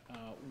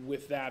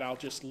with that, I'll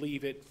just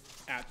leave it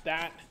at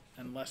that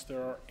unless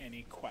there are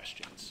any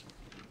questions.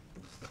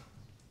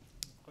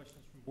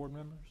 Questions from board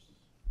members?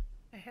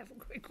 I have a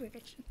quick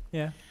question.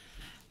 Yeah.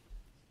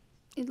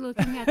 In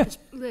looking at this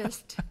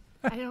list,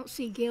 I don't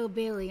see Gail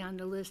Bailey on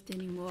the list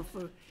anymore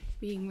for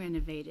being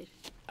renovated.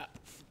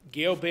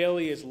 Gail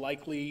Bailey is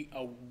likely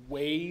a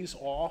ways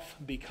off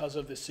because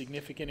of the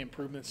significant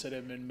improvements that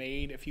have been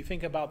made. If you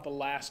think about the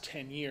last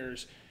 10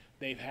 years,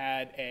 they've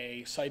had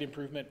a site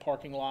improvement,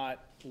 parking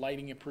lot,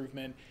 lighting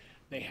improvement.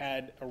 They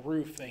had a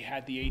roof. They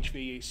had the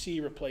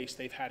HVAC replaced.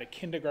 They've had a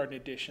kindergarten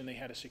addition. They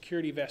had a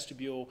security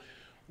vestibule.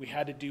 We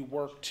had to do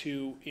work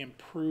to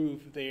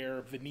improve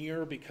their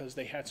veneer because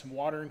they had some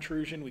water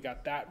intrusion. We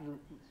got that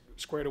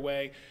squared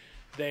away.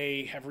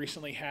 They have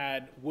recently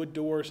had wood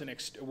doors, and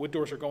wood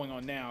doors are going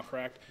on now,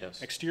 correct?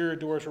 Yes. Exterior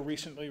doors were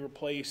recently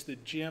replaced. The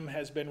gym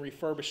has been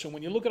refurbished. So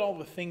when you look at all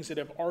the things that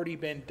have already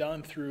been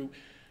done through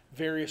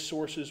various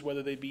sources,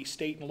 whether they be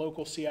state and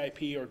local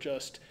CIP or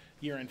just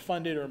year-end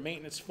funded or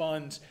maintenance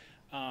funds,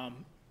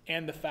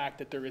 and the fact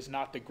that there is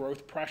not the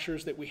growth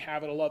pressures that we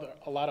have at a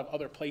lot of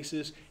other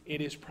places,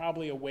 it is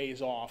probably a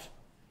ways off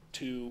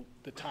to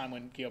the time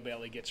when Gail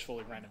Bailey gets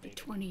fully renovated.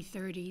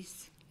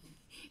 2030s.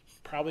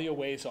 Probably a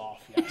ways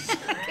off, yes.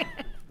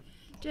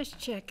 Just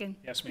checking.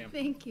 Yes, ma'am.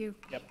 Thank you.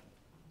 Yep.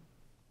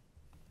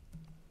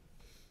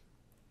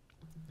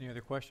 Any other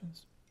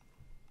questions?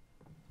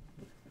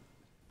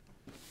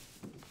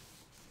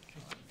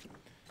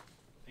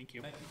 Thank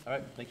you. All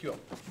right, thank you all.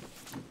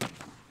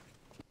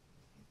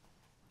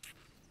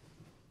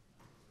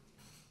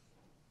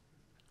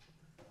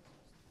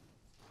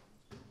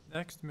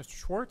 Next, Mr.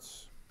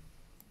 Schwartz.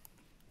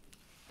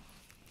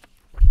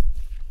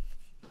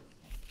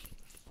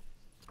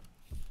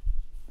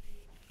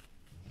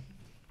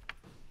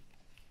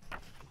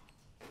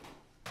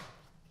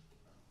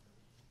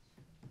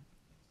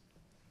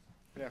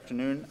 Good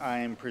afternoon. I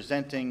am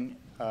presenting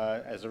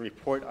as a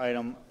report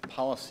item,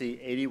 policy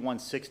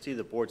 8160,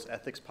 the board's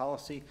ethics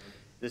policy.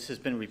 This has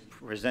been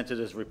presented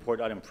as a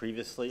report item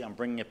previously. I'm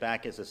bringing it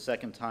back as a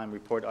second time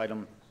report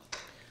item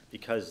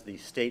because the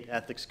State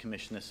Ethics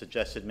Commission has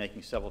suggested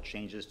making several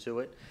changes to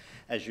it.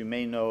 As you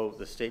may know,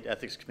 the State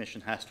Ethics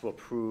Commission has to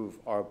approve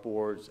our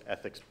board's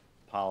ethics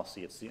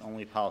policy. It's the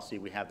only policy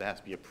we have that has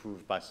to be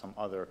approved by some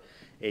other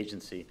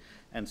agency.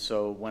 And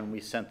so when we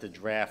sent the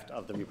draft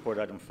of the report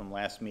item from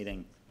last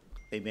meeting,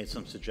 they made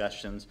some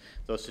suggestions.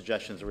 Those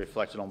suggestions are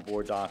reflected on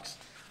board docs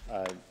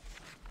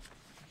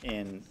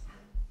in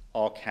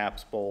all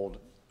caps, bold,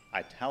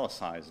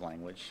 italicized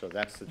language. So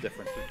that's the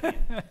difference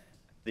between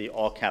the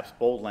all caps,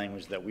 bold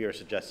language that we are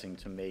suggesting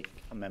to make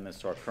amendments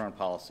to our current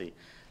policy.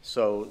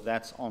 So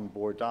that's on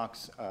board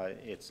docs.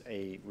 It's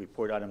a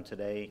report item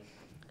today.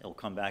 It'll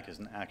come back as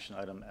an action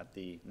item at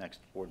the next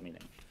board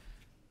meeting.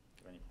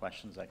 If there are any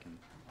questions, I can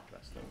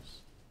address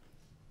those.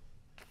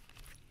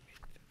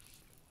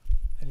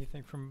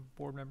 Anything from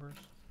board members?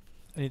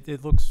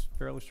 It looks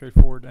fairly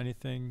straightforward.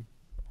 Anything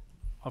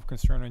of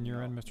concern on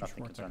your end, Mr. Nothing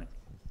Schwartz? concerning.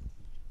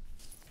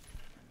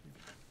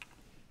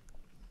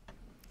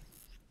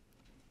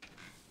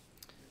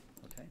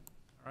 Okay.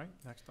 All right,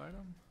 next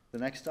item. The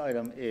next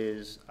item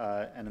is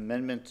an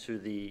amendment to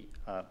the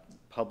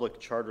public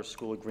charter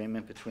school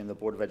agreement between the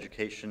Board of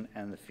Education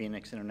and the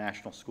Phoenix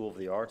International School of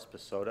the Arts,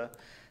 PSOTA.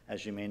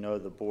 As you may know,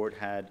 the board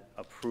had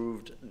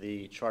approved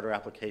the charter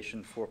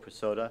application for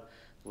PSOTA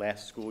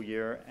last school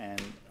year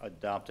and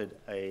adopted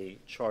a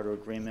charter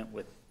agreement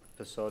with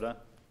PSOTA.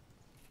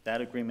 That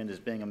agreement is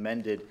being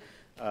amended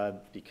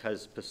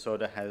because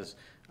PSOTA has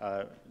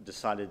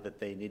decided that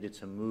they needed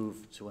to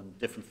move to a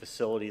different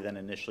facility than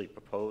initially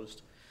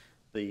proposed.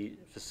 The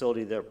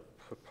facility they're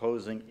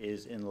proposing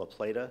is in La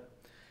Plata.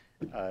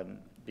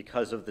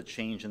 Because of the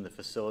change in the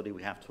facility,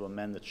 we have to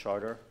amend the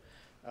charter.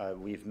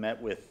 We've met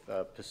with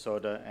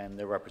PSOTA and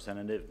their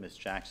representative, Ms.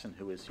 Jackson,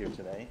 who is here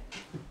today.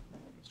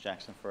 Ms.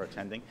 Jackson for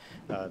attending.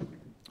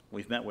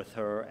 We've met with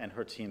her and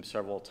her team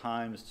several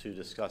times to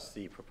discuss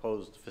the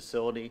proposed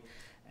facility,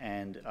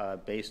 and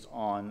based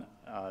on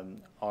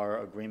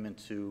our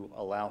agreement to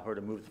allow her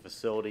to move the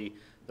facility,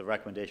 the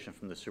recommendation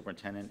from the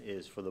superintendent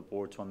is for the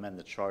board to amend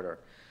the charter.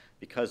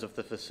 Because of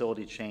the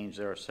facility change,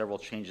 there are several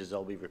changes that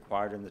will be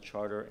required in the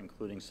charter,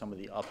 including some of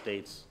the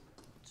updates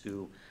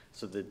to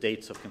the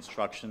dates of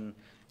construction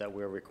that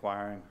we're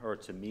requiring her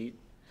to meet.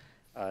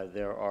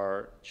 There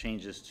are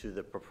changes to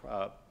the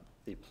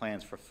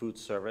plans for food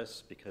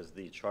service because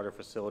the charter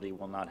facility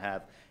will not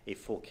have a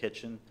full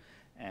kitchen,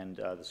 and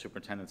the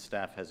superintendent's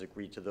staff has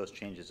agreed to those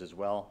changes as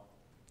well.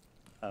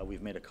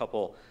 We've made a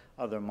couple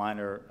other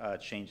minor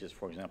changes.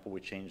 For example, we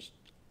changed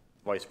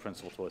vice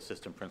principal to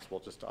assistant principal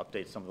just to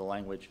update some of the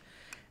language.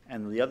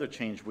 And the other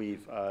change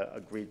we've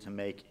agreed to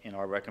make in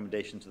our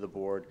recommendation to the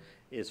board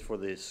is for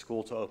the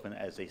school to open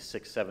as a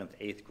 6th, 7th,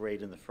 8th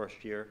grade in the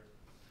first year.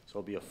 So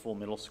it'll be a full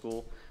middle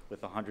school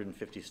with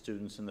 150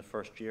 students in the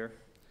first year.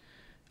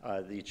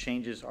 The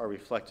changes are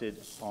reflected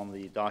on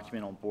the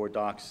document on board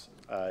docs.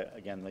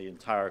 Again, the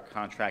entire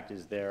contract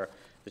is there.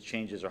 The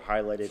changes are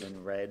highlighted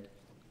in red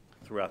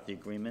throughout the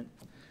agreement.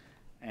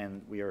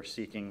 And we are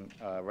seeking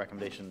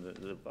recommendation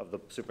of the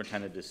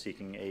superintendent is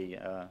seeking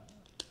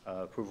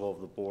approval of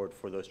the board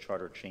for those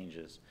charter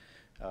changes.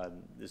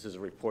 This is a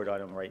report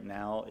item right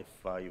now. If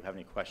you have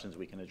any questions,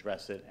 we can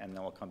address it, and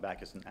then we'll come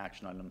back as an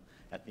action item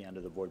at the end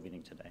of the board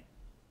meeting today.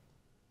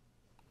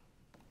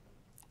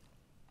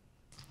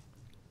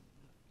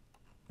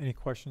 Any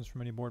questions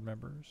from any board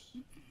members?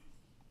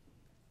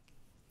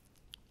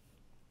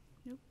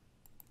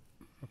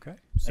 Okay,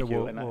 so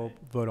we'll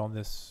vote on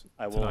this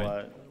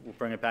tonight. We'll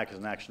bring it back as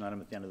an action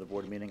item at the end of the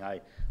board meeting. I,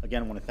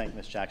 again, want to thank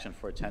Ms. Jackson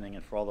for attending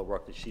and for all the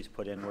work that she's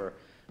put in. We're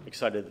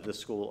excited that this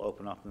school will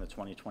open up in the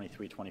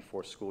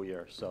 2023-24 school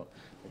year. So,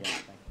 again,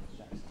 thank you, Ms.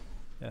 Jackson.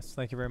 Yes,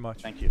 thank you very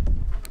much. Thank you.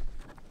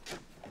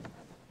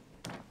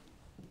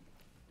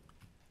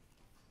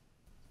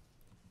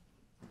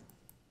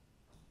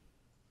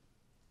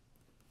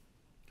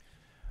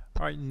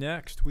 All right,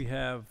 next we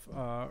have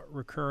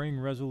recurring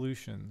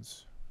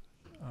resolutions.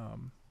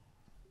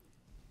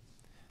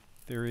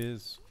 There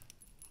is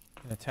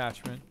an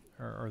attachment,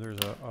 or there's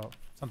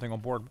something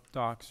on board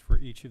docs for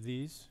each of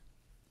these,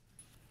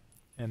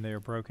 and they are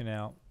broken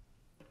out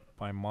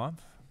by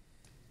month.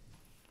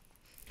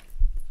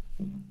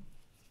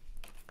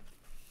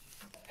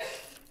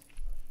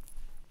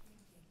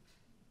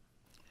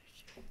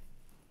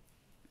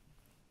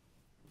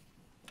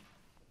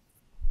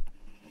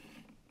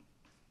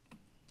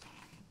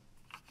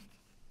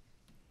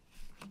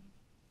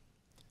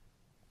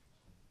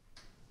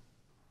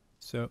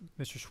 So,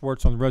 Mr.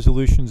 Schwartz, on the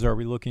resolutions, are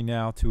we looking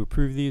now to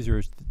approve these, or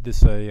is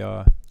this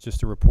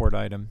just a report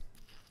item?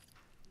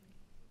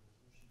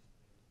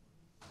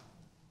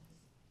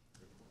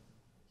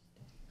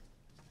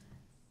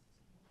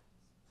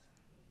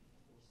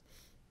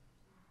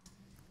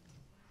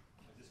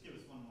 Just give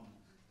us one moment.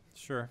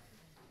 Sure.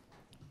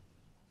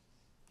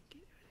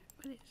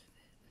 What is it?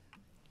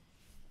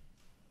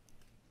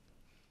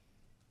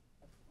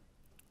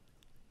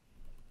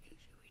 Should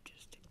we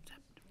just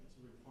accept?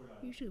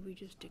 Usually we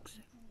just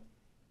accept.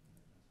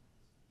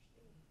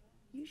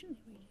 Usually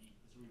we do.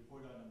 It's a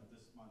report item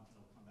this month, and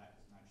it'll come back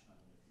as an action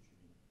item in a future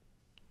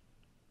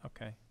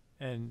meeting. Okay,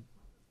 and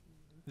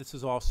this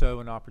is also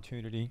an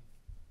opportunity,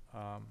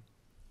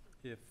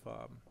 if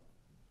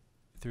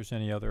there's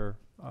any other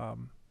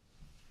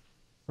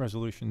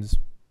resolutions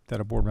that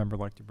a board member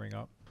would like to bring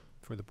up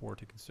for the board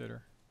to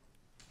consider.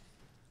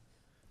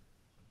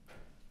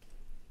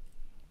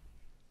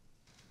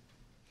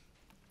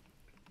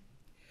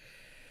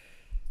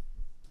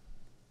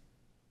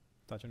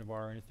 Dr.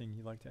 Navarro, anything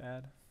you'd like to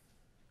add?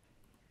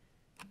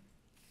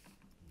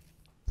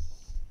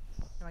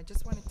 No, I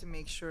just wanted to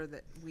make sure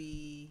that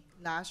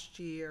last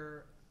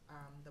year,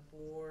 the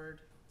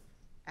board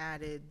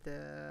added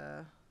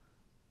the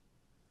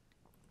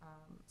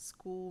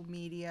school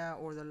media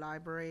or the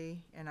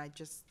library, and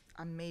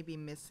I'm maybe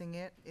missing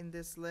it in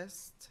this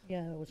list.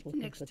 Yeah, I was looking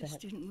Next for to that.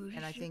 student leadership.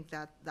 And I think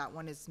that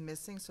one is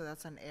missing, so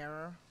that's an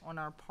error on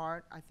our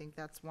part. I think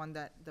that's one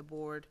that the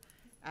board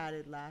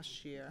added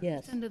last year.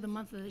 Yes. It's under the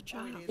month of the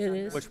child. It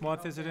is. Which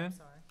month is it in?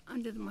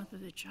 Under the month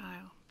of the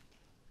child.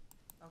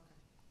 Okay,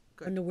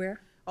 good. Under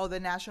where? Oh, the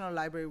National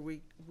Library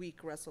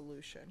Week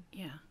resolution.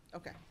 Yeah.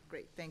 Okay,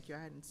 great, thank you, I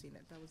hadn't seen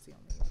it, that was the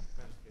only one.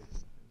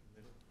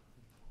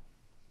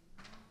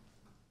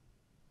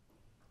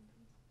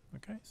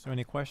 Okay, so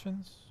any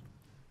questions?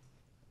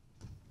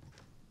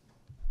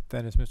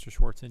 Then, as Mr.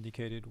 Schwartz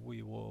indicated,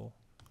 we will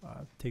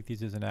take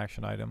these as an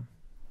action item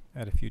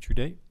at a future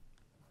date.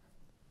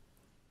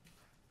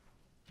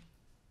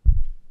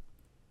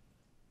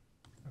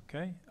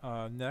 Okay,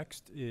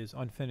 next is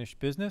unfinished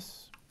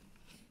business.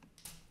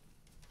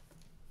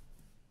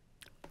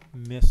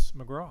 Ms.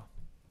 McGraw.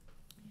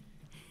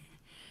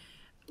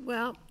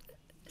 Well,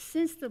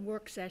 since the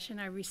work session,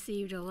 I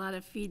received a lot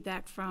of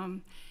feedback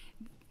from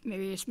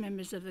various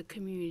members of the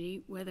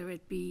community, whether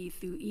it be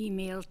through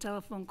emails,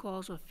 telephone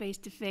calls, or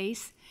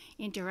face-to-face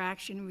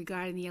interaction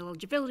regarding the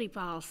eligibility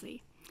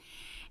policy.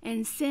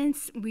 And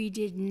since we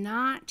did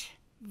not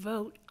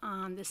vote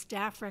on the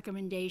staff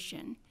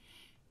recommendation,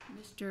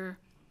 Mr.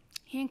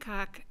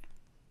 Hancock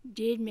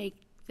did make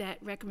that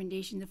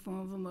recommendation in the form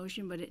of a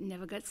motion, but it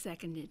never got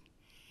seconded.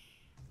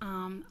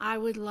 I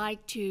would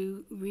like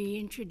to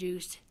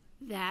reintroduce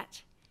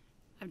that.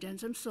 I've done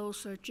some soul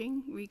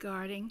searching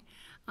regarding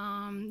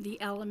the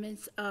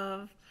elements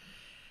of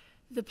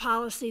the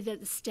policy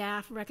that the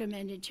staff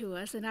recommended to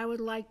us, and I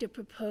would like to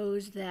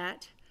propose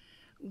that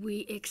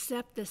we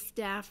accept the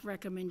staff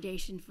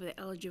recommendation for the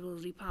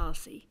eligibility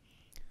policy,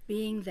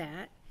 being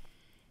that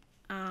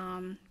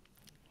in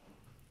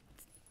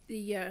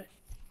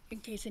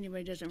case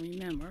anybody doesn't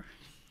remember,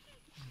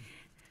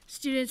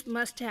 students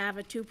must have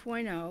a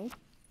 2.0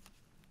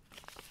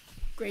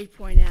 grade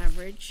point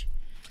average,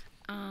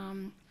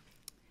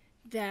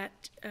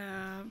 that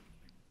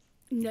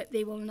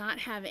they will not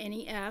have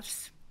any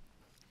Fs,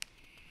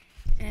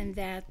 and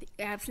that the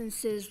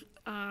absences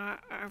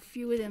are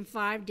fewer than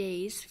 5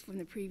 days from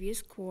the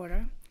previous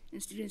quarter,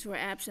 and students who are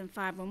absent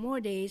 5 or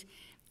more days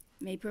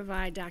may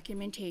provide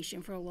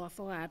documentation for a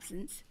lawful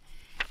absence,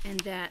 and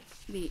that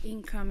the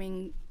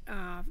incoming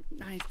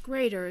 9th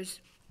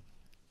graders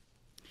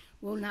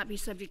will not be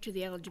subject to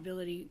the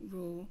eligibility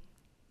rule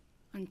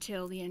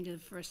until the end of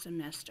the first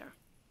semester.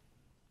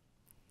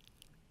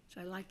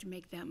 So I'd like to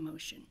make that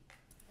motion.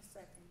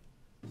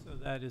 So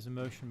that is a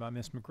motion by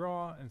Ms.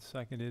 McGraw and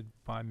seconded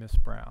by Ms.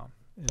 Brown.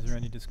 Is there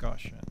any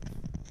discussion?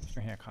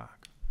 Mr.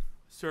 Hancock.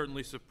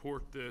 Certainly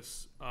support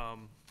this. Are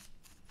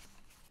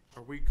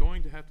we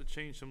going to have to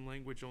change some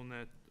language on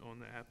that, on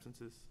the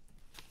absences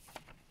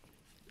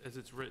as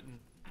it's written?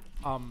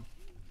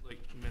 Like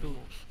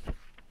minimal? I'm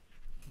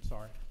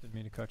sorry, didn't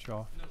mean to cut you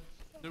off.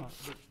 No,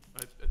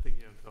 but I think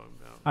you know what I'm talking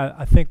about.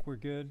 I think we're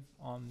good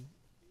on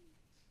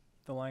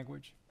the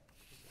language.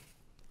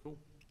 Cool.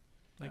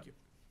 Thank you.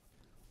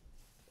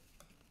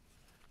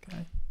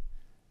 Okay.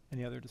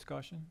 Any other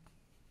discussion?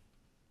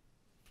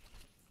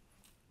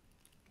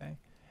 Okay.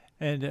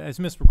 And as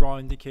Ms. McGraw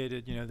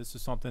indicated, you know, this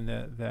is something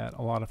that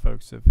a lot of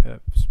folks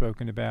have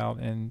spoken about,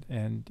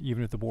 and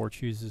even if the board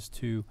chooses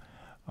to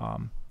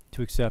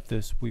accept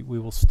this, we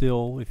will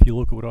still, if you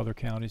look at what other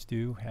counties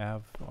do,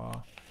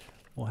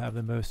 we'll have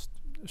the most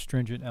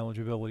stringent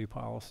eligibility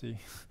policy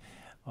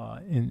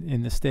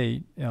in the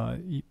state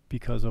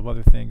because of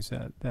other things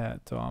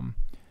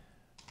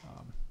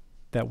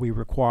that we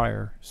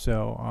require.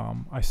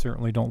 So I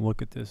certainly don't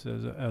look at this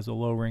as a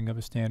lowering of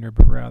a standard,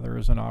 but rather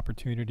as an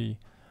opportunity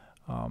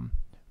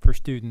for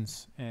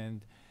students.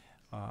 And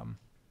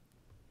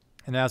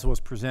as was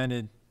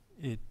presented,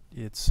 it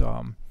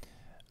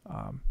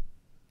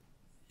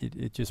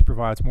just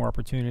provides more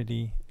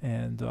opportunity,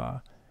 and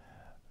so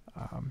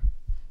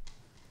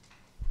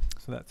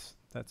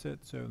that's it.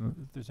 So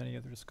if there's any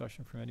other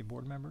discussion from any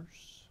board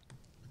members.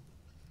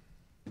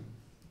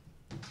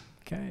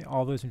 Okay,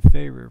 all those in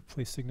favor,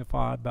 please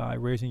signify by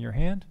raising your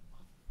hand.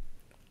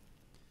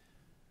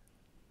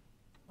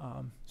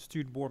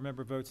 Student board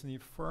member votes in the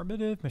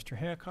affirmative. Mr.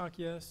 Hancock,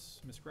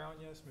 yes. Ms. Brown,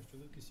 yes. Mr.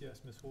 Lucas,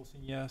 yes. Ms. Wilson,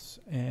 yes.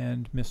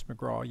 And Ms.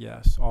 McGraw,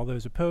 yes. All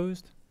those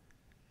opposed?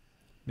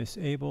 Ms.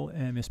 Abel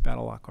and Ms.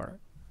 Battle Lockhart.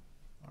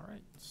 All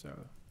right, so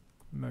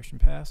motion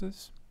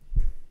passes.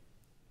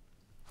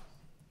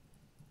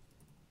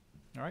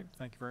 All right,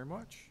 thank you very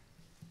much.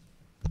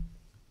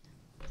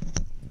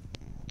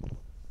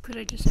 Could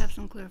I just have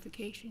some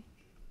clarification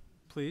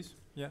Please,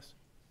 yes.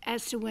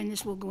 as to when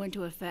this will go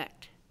into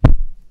effect?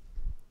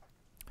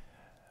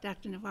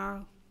 Dr.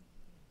 Navarro?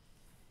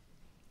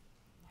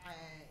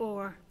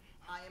 Or,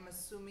 I am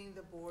assuming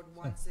the board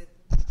wants it,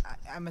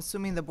 I'm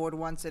assuming the board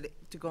wants it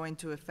to go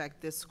into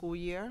effect this school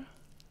year?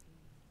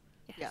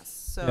 Yes,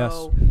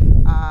 so,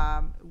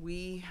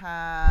 we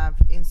have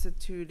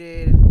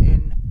instituted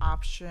an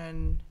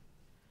option,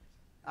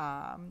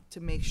 to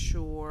make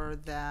sure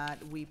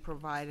that we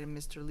provide, and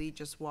Mr. Lee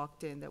just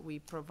walked in, that we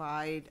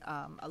provide,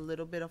 a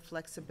little bit of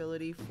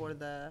flexibility for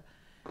the,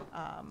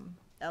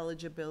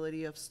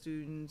 eligibility of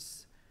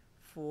students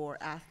for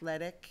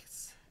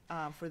athletics,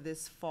 for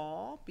this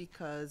fall,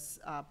 because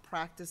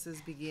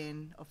practices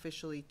begin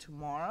officially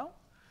tomorrow.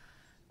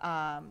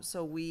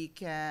 So we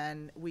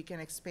can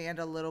expand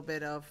a little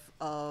bit of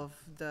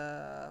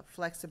the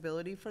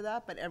flexibility for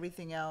that, but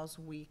everything else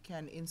we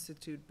can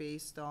institute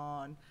based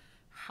on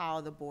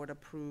how the board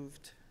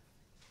approved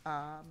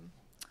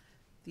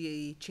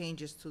the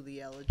changes to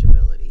the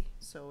eligibility.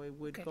 So it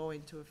would go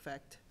into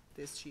effect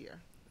this year.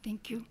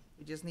 thank you.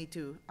 We just need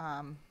to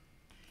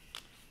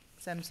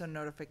send some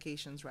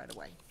notifications right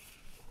away.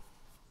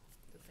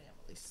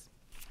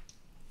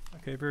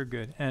 Okay, very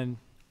good. And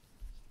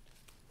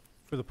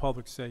for the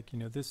public's sake, you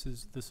know, this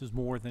is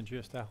more than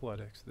just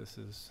athletics. This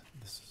is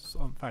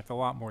in fact a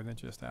lot more than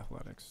just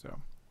athletics. So,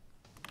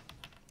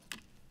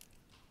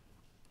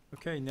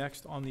 okay,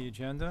 next on the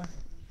agenda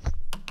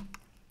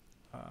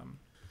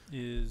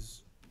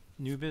is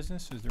new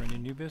business. Is there any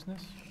new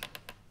business?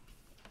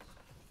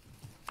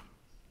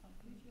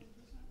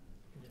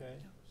 Okay.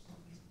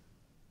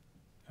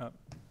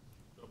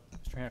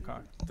 Mr.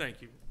 Hancock.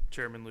 Thank you,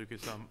 Chairman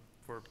Lucas.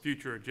 For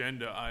future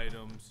agenda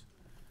items,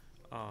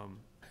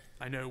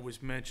 I know it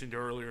was mentioned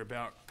earlier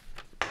about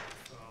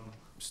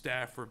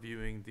staff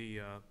reviewing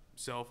the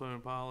cell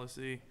phone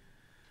policy.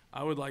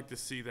 I would like to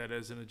see that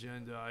as an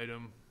agenda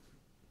item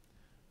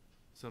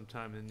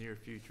sometime in the near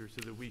future so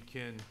that we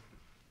can,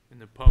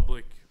 and the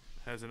public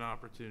has an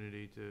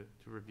opportunity to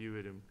review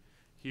it and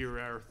hear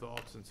our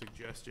thoughts and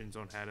suggestions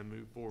on how to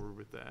move forward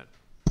with that.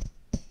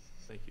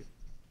 Thank you.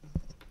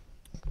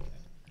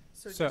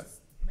 So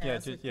just, may I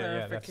ask a that's what I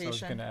was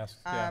clarification? gonna ask.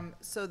 Yeah.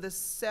 So the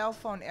cell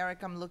phone,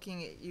 Eric, I'm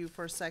looking at you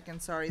for a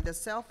second, sorry. The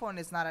cell phone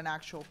is not an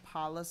actual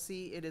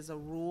policy. It is a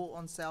rule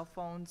on cell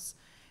phones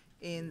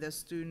in the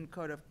Student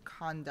Code of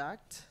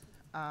Conduct.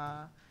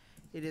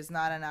 It is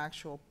not an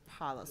actual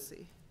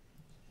policy.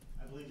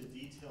 I believe the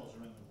details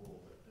are in the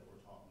rule that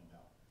we're talking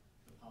about.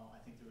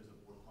 I think there is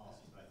a board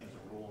policy, but I think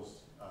the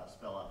rules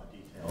spell out the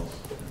details.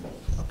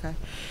 Okay.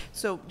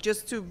 So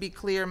just to be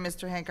clear,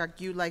 Mr. Hancock,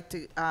 you like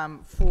to,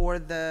 for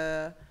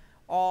the,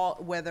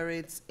 whether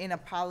it's in a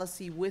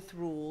policy with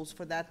rules,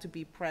 for that to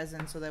be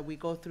present so that we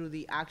go through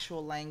the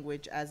actual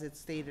language as it's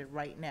stated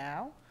right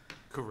now?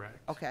 Correct.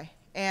 Okay.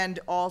 And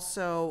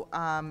also,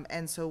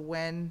 and so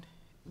when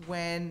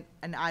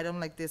an item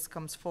like this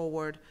comes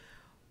forward,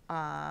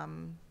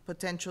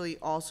 potentially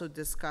also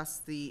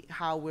discuss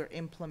how we're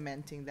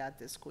implementing that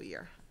this school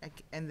year,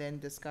 and then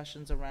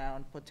discussions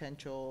around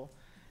potential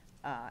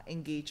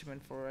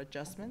engagement for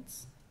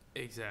adjustments.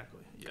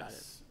 Exactly. Yes. Got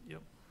it.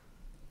 Yep.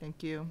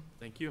 Thank you.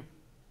 Thank you.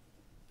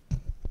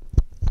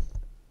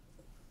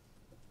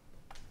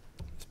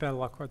 Ms. Battle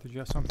Lockhart, did you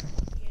have something?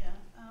 Yeah,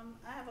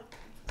 I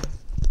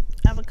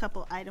have a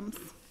couple items.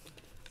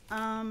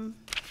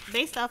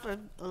 Based off of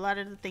a lot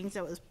of the things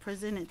that was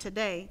presented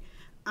today,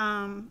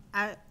 and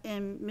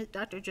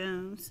Dr.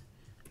 Jones'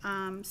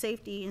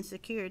 safety and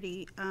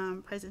security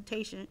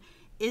presentation,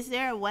 is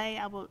there a way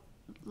I would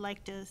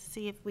like to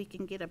see if we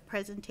can get a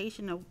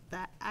presentation of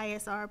the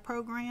ISR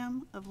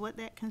program, of what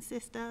that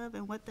consists of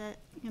and what that,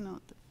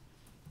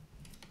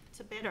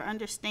 to better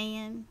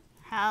understand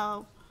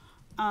how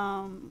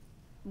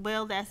well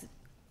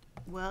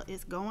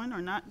it's going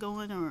or not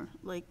going, or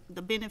like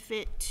the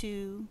benefit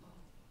to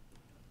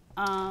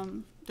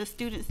the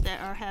students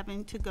that are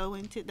having to go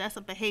into, that's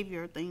a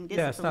behavior thing.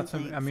 Yeah, it's not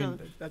something, thing. I mean,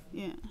 So, that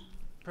yeah.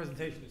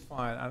 presentation is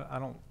fine.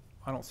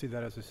 I don't see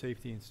that as a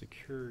safety and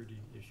security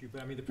issue,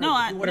 but I mean, if No,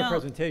 you want a no.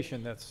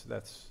 presentation, that's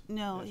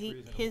No,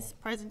 reasonable. his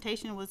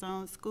presentation was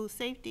on school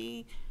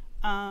safety,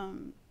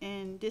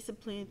 and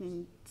discipline,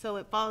 and so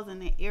it falls in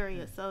that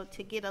area. So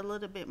to get a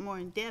little bit more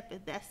in depth,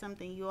 if that's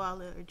something you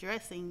all are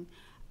addressing,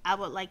 I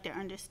would like to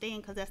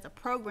understand, because that's a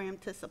program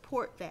to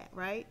support that,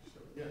 right?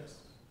 Yes.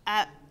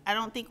 I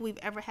don't think we've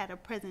ever had a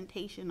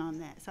presentation on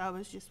that, so I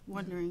was just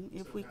wondering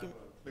if we could. Have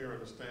a clear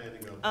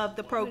understanding Of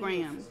the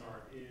program.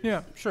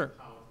 Yeah, sure.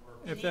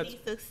 If that's,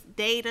 Needs the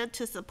data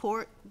to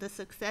support the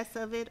success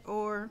of it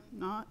or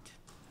not.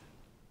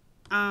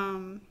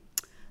 okay,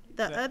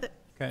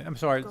 I'm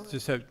sorry,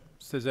 just have,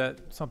 is that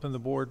something the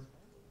board?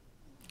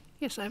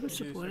 Yes, I would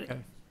support it.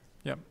 Okay,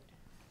 yep.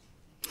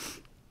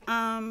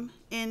 And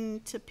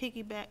to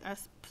piggyback, I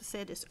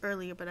said this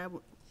earlier, but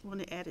want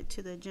to add it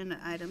to the agenda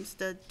items.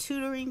 The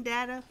tutoring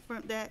data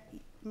from that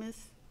Miss,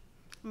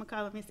 I'm gonna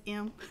call her Miss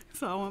M,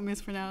 so I won't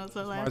mispronounce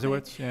her last name.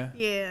 Marzowitz,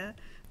 yeah.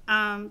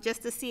 Yeah,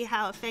 just to see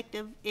how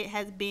effective it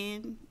has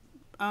been.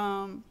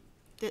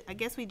 I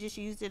guess we just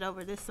used it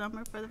over this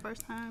summer for the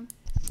first time.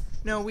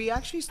 No, we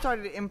actually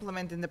started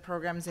implementing the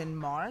programs in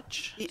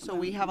March, so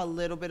we have a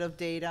little bit of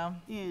data.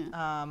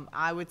 Yeah.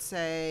 I would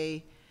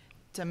say,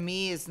 to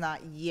me, it's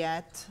not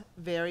yet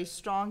very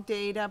strong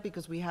data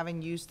because we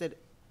haven't used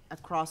it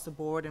across the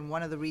board, and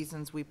one of the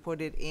reasons we put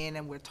it in,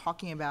 and we're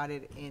talking about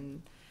it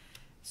in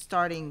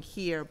starting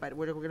here, but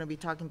we're going to be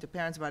talking to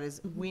parents about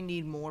is we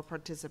need more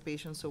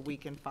participation so we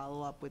can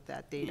follow up with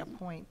that data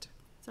point.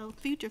 So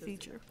future.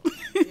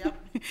 Yep.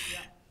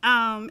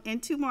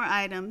 And two more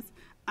items.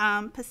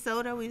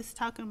 PASOTA, we was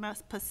talking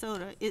about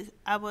PASOTA.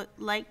 I would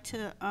like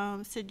to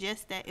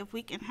suggest that if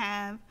we can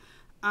have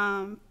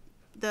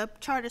the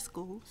charter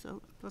school,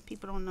 so for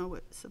people don't know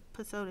what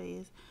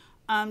PASOTA is,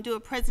 do a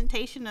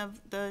presentation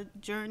of the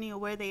journey or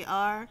where they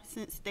are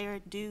since they're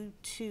due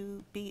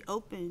to be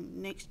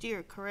open next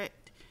year,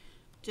 correct?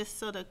 Just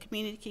so the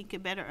community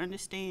can better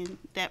understand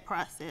that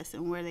process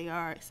and where they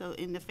are, so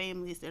in the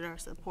families that are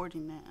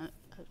supporting that.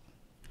 I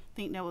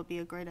think that would be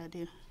a great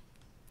idea.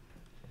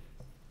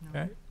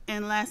 Okay.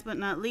 And last but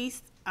not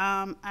least,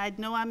 I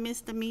know I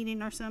missed a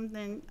meeting or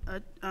something,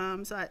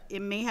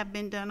 it may have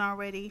been done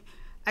already.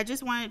 I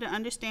just wanted to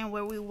understand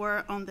where we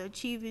were on the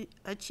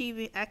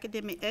achieving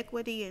academic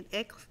equity and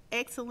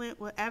excellent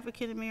with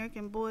African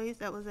American boys.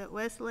 That was at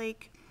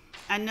Westlake.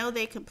 I know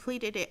they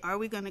completed it. Are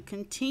we going to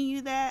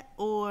continue that,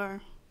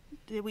 or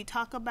did we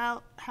talk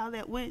about how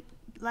that went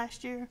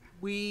last year?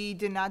 We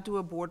did not do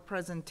a board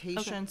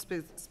presentation.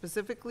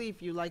 Specifically,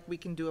 if you like, we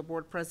can do a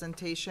board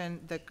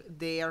presentation.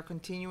 They are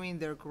continuing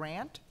their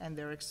grant and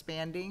they're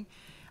expanding.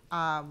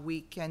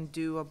 We can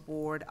do a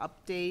board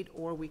update,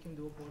 or we can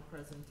do a board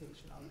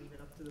presentation. I'll leave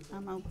it up to the board.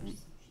 I'm open.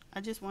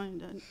 I just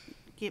wanted to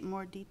get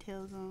more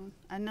details on.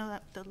 I know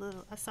that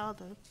I saw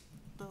the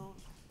little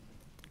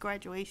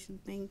graduation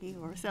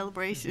thingy or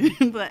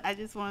celebration, but I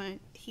just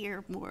want to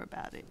hear more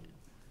about it.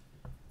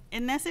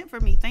 And that's it for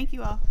me. Thank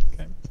you all.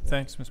 Okay,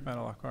 thanks, Ms.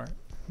 Matlock. All right,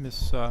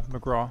 Ms.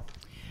 McGraw.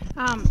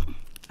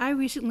 I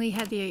recently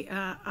had the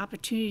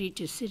opportunity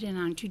to sit in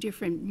on two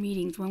different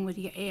meetings, one with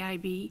the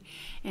AIB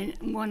and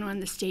one on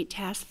the state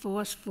task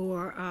force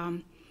for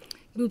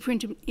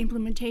blueprint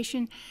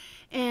implementation.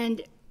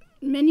 And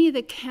many of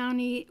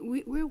the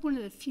we're one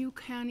of the few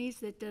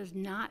counties that does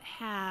not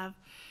have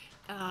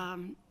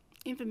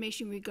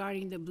information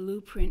regarding the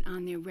blueprint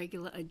on their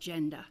regular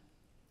agenda,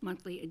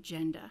 monthly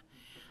agenda.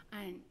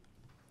 And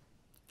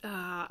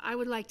I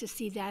would like to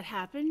see that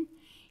happen,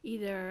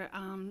 either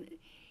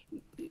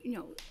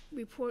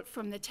report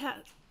from the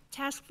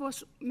task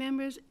force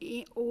members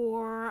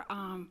or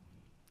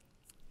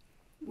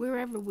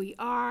wherever we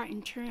are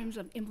in terms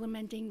of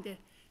implementing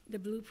the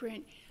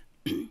blueprint.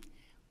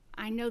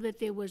 I know that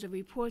there was a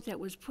report that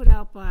was put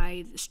out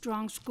by the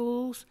Strong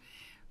Schools,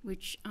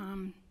 which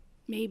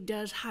MABE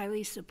does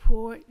highly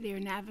support. They're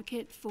an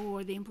advocate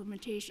for the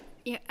implementation,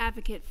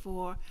 advocate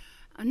for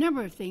a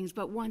number of things,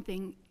 but one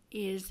thing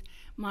is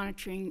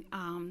monitoring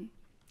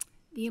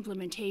the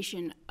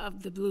implementation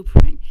of the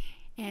blueprint.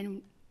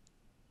 And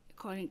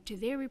according to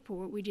their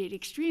report, we did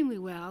extremely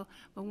well,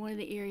 but one of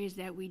the areas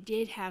that we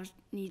did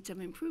need some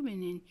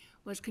improvement in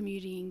was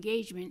community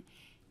engagement,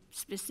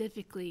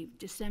 specifically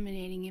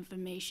disseminating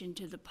information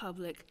to the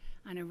public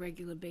on a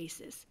regular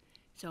basis.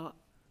 So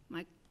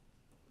my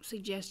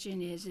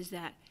suggestion is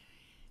that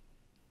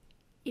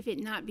if it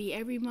not be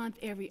every month,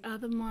 every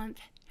other month,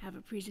 have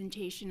a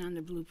presentation on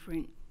the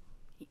blueprint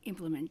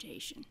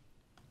implementation.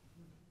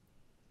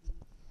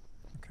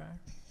 Okay.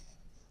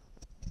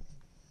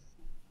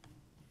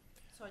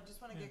 So I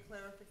just want to get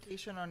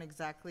clarification on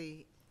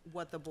exactly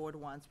what the board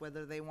wants,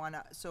 whether they want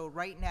to, so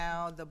right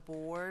now, the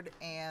board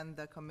and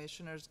the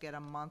commissioners get a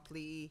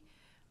monthly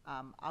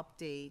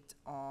update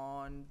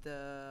on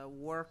the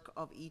work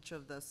of each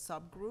of the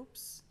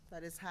subgroups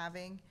that is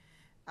having.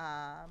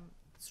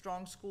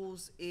 Strong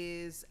Schools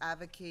is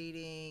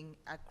advocating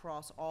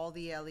across all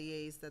the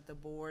LEAs that the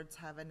boards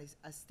have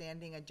a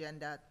standing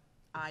agenda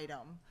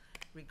item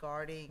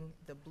regarding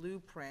the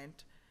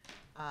blueprint.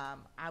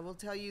 I will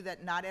tell you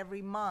that not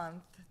every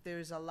month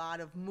there's a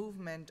lot of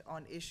movement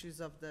on issues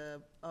of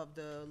the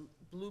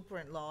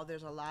blueprint law.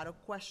 There's a lot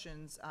of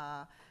questions.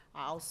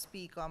 I'll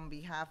speak on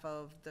behalf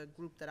of the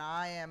group that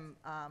I am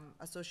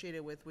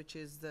associated with, which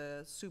is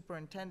the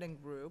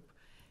superintendent group.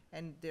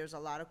 And there's a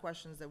lot of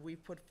questions that we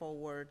put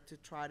forward to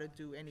try to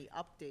do any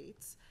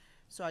updates.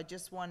 So I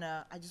just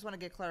wanna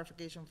get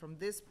clarification from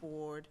this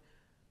board,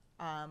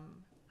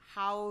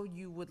 how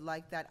you would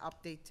like that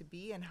update to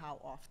be and how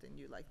often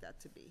you like that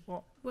to be.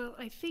 Well,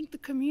 I think the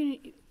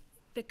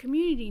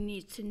community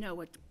needs to know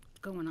what's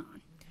going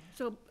on.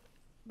 So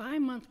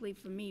bi-monthly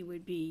for me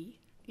would be,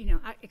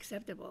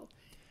 acceptable.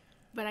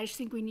 But I just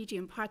think we need to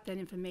impart that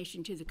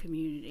information to the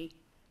community.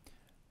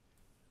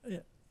 Yeah.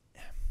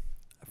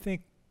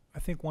 I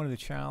think one of the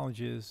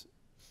challenges,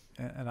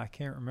 and I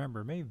can't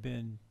remember, it may have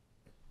been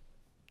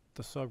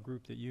the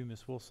subgroup that you,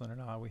 Ms. Wilson,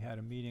 and we had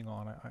a meeting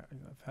on.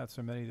 I've had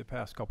so many the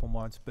past couple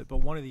months, but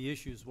one of the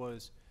issues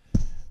was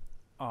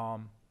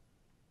how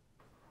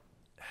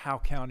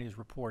counties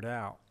report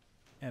out,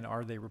 and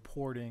are they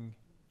reporting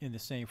in the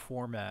same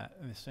format,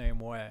 in the same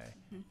way?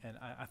 And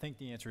I think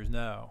the answer is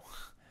no.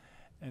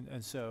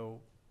 And so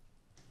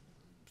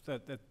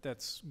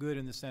that's good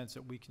in the sense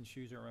that we can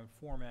choose our own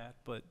format,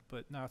 but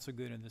not so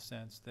good in the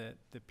sense that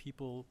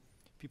people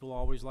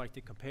always like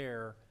to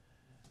compare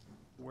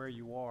where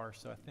you are.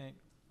 So I think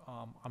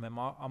I'm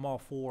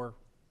all for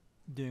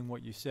doing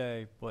what you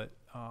say, but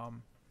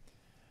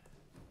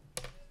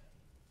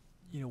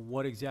you know,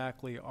 what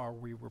exactly are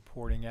we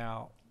reporting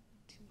out?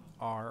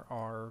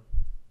 Our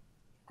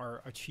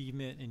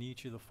achievement in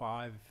each of the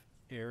 5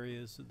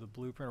 areas of the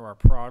blueprint, or our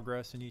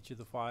progress in each of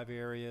the 5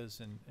 areas,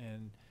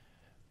 and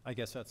I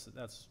guess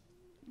that's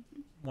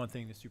one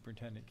thing the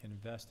superintendent can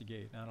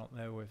investigate. And I don't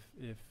know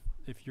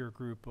if your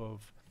group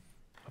of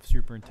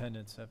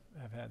superintendents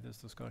have had this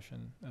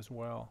discussion as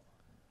well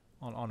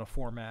on a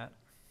format.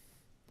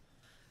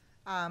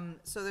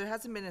 So there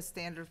hasn't been a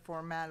standard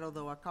format,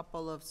 although a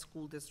couple of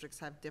school districts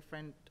have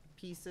different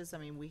pieces. I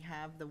mean, we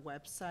have the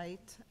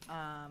website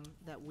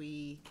that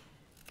we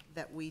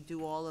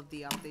do all of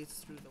the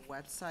updates through the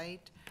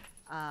website.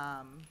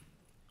 And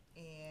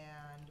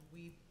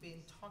we've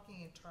been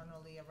talking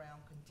internally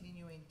around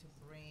continuing to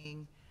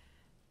bring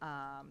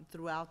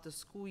throughout the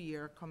school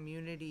year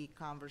community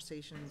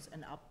conversations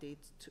and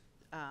updates to,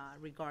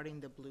 regarding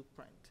the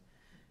blueprint.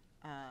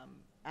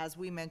 As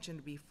we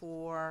mentioned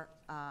before,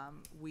 I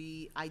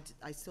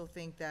still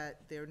think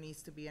that there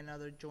needs to be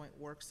another joint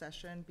work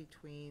session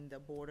between the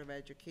Board of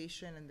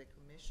Education and the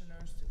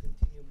commissioners to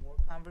continue more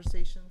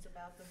conversations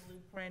about the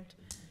blueprint.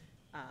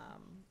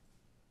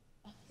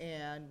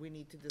 And we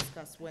need to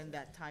discuss when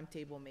that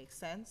timetable makes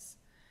sense.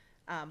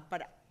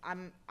 But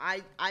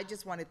I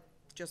just wanted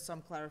just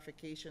some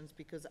clarifications,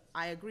 because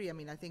I agree. I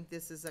mean, I think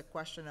this is a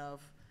question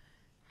of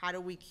how do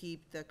we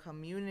keep the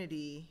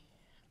community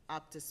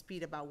up to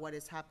speed about what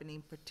is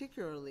happening,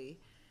 particularly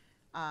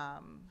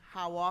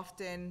how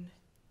often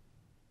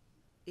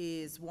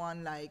is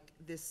one, like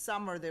this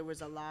summer there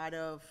was a lot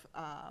of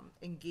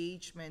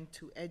engagement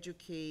to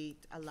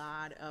educate a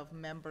lot of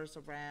members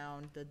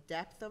around the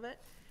depth of it,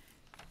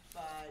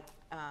 but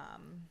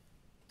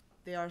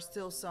there are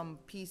still some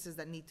pieces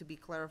that need to be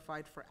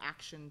clarified for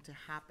action to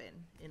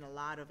happen in a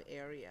lot of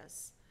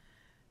areas.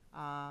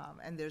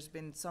 And there's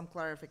been some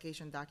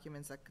clarification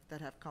documents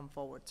that have come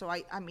forward. So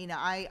I mean,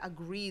 I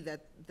agree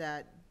that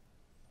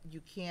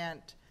you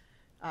can't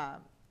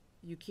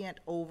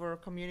over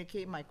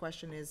communicate. My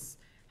question is,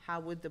 how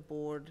would the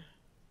board,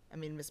 I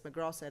mean, Ms.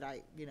 McGraw said,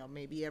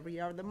 maybe every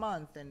other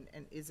month, and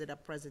is it a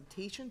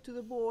presentation to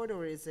the board,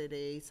 or is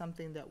it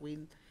something that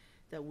we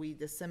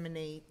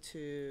disseminate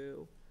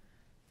to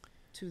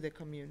the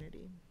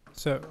community?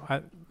 So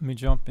let me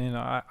jump in.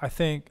 I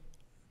think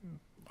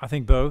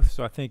both.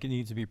 So I think it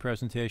needs to be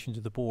presentation to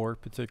the board,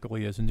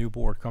 particularly as a new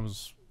board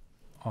comes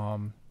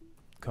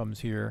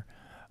here.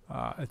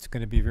 It's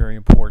going to be very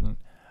important.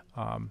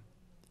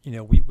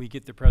 We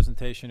get the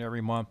presentation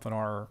every month on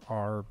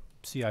our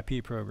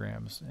CIP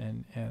programs,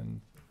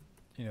 and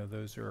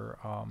those are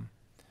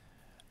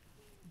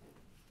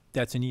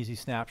that's an easy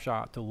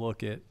snapshot to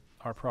look at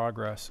our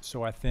progress.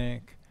 So I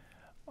think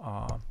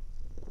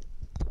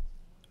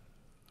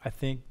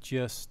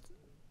just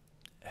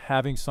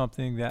having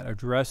something that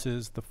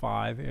addresses the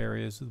 5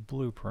 areas of the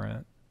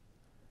blueprint,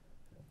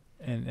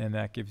 and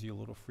that gives you a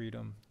little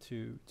freedom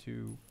to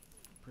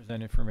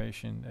present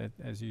information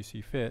as you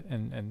see fit,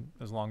 and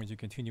as long as you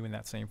continue in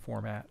that same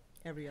format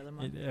Every other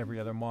month? Every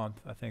other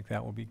month, I think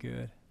that will be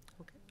good.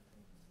 Okay.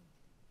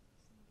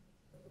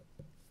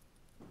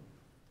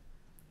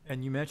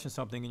 And you mentioned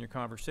something in your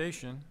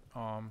conversation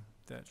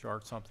that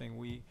jarred something.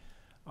 We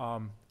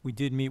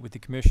did meet with the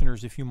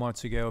commissioners a few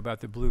months ago about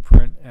the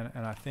blueprint,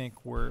 and I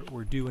think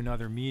we're due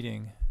another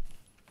meeting.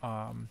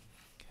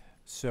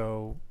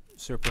 So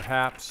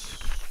perhaps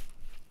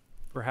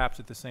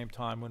at the same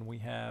time when we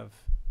have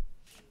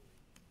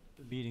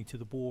the meeting to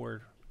the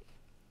board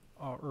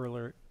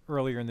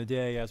earlier in the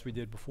day, as we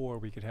did before,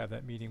 we could have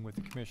that meeting with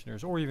the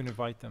commissioners, or even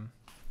invite them.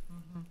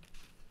 Mm-hmm.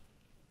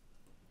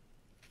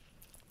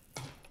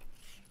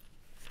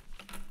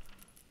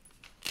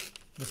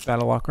 Ms.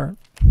 Battle-Lockhart?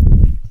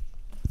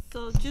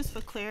 So just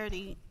for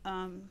clarity,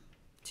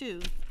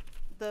 too,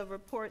 the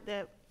report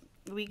that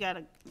we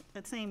got,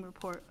 the same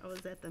report, I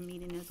was at the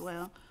meeting as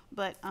well,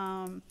 but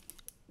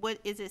what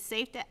is it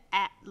safe to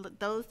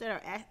those that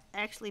are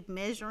actually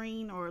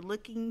measuring or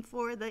looking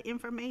for the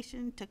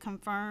information to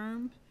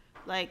confirm,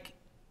 like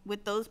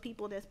with those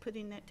people that's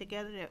putting that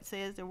together that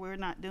says that we're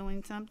not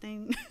doing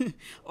something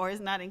or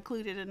is not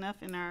included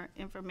enough in our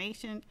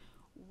information,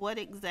 what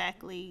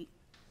exactly,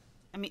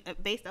 I mean,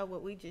 based on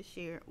what we just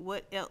shared,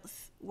 what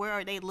else, where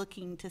are they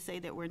looking to say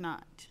that we're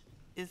not?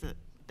 Is it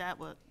that's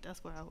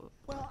where I would.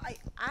 Well,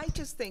 I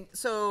just think,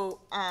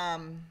 so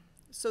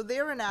So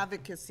they're an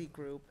advocacy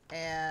group,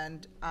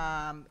 and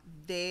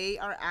they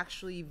are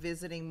actually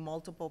visiting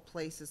multiple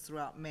places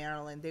throughout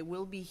Maryland. They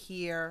will be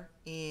here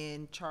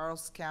in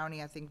Charles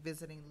County, I think,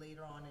 visiting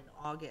later on in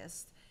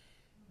August.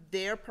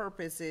 Their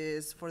purpose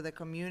is for the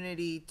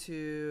community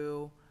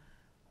to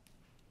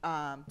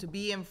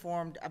be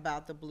informed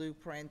about the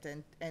blueprint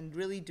and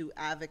really do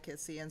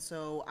advocacy. And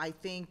so I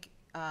think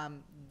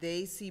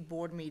they see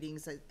board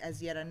meetings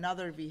as yet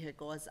another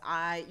vehicle, as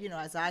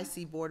I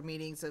see board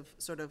meetings of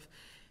sort of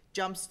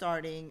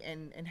jump-starting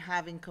and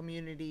having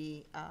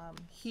community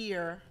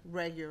here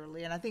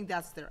regularly, and I think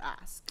that's their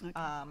ask.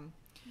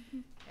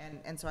 Okay.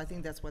 And so I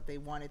think that's what they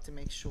wanted to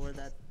make sure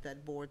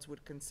that boards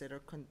would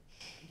consider,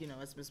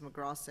 as Ms.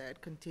 McGraw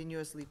said,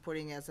 continuously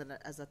putting as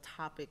a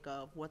topic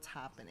of what's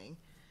happening.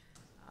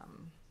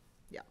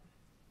 Yeah.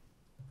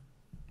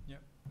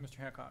 Yep, Mr.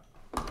 Hancock.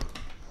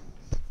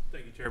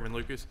 Thank you, Chairman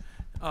Lucas.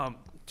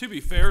 To be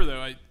fair,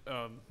 though,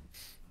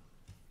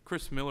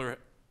 Chris Miller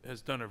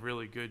has done a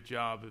really good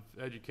job of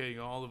educating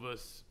all of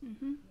us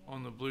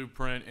on the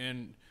blueprint,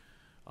 and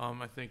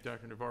I think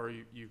Dr. Navarro,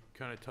 you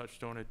kind of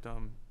touched on it.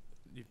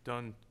 You've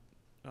done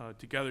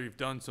together. You've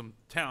done some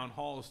town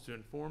halls to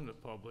inform the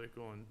public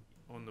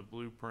on the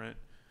blueprint.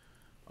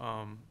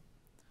 I'm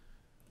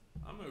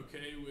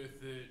okay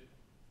with it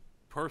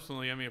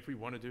personally. I mean, if we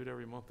want to do it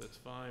every month, that's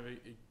fine.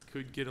 It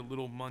could get a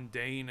little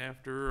mundane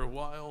after a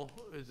while.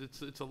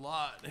 It's a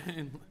lot,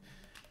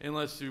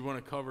 unless you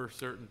want to cover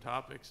certain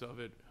topics of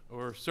it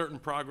or certain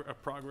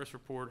progress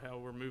report, how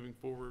we're moving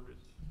forward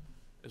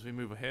as we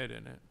move ahead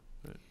in it.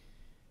 But.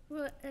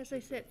 Well, as I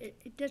said,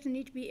 it doesn't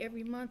need to be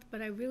every month,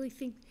 but I really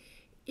think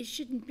it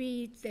shouldn't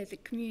be that the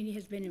community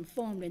has been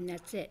informed and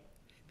that's it,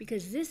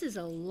 because this is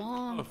a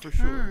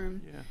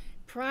long-term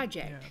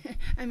project. Yeah.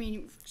 I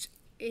mean,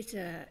 it's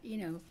a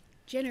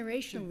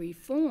generational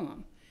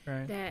reform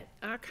that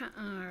our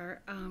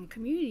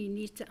community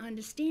needs to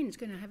understand. It's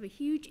going to have a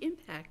huge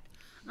impact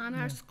on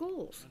our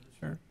schools.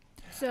 Sure.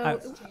 So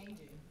it's changing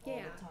all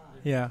the time.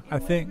 Yeah, I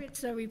think whether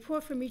it's a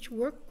report from each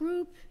work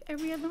group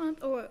every other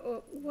month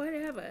or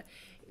whatever,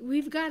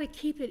 we've got to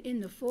keep it in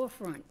the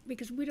forefront,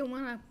 because we don't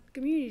want our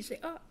community to say,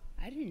 "Oh,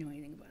 I didn't know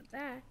anything about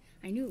that.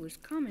 I knew it was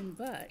coming,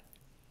 but."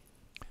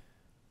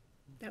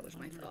 That was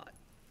my thought.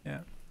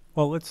 Yeah.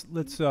 Well, let's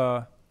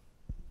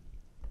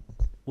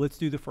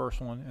do the first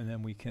one, and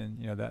then we can,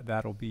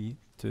 that'll be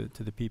to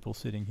the people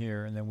sitting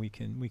here, and then we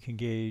can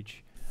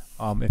gauge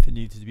if it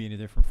needs to be in a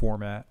different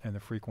format and the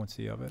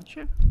frequency of it.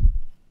 Sure.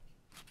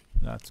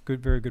 That's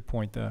good. Very good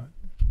point, though.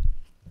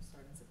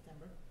 Start in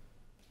September.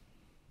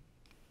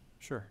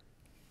 Sure.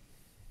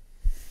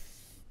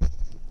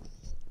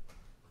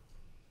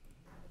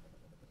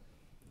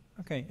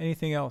 Okay.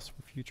 Anything else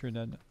for future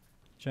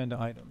agenda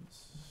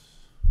items?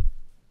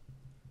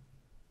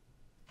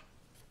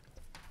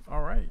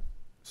 All right.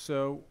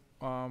 So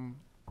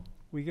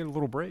we get a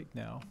little break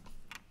now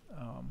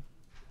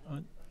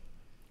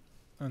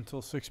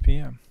until 6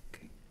 p.m.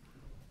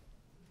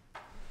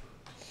 All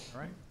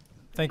right.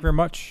 Thank you very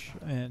much.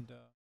 And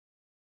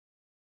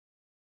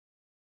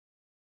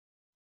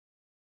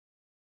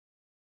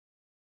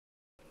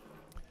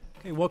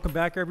okay, welcome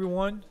back,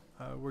 everyone.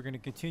 We're going to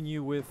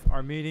continue with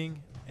our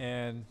meeting,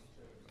 and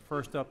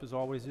first up, as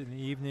always in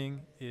the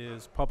evening,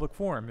 is public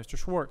forum. Mr.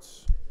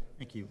 Schwartz.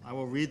 Thank you. I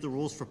will read the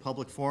rules for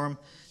public forum.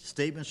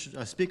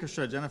 Speakers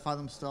should identify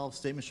themselves.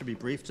 Statements should be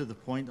brief to the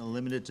point and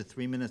limited to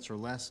 3 minutes or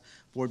less.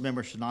 Board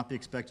members should not be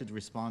expected to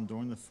respond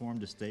during the forum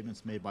to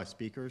statements made by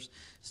speakers.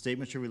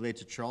 Statements should relate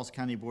to Charles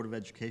County Board of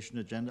Education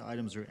agenda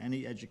items or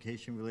any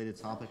education-related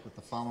topic with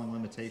the following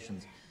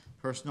limitations: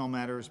 personnel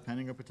matters,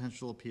 pending or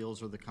potential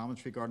appeals, or the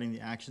comments regarding the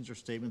actions or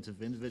statements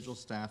of individual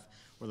staff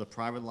or the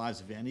private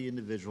lives of any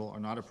individual are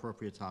not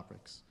appropriate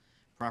topics.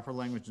 Proper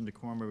language and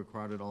decorum are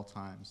required at all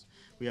times.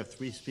 We have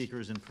 3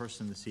 speakers in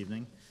person this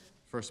evening.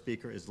 First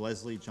speaker is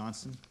Leslie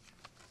Johnson.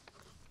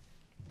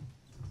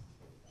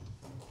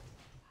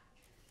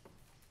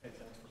 Hey,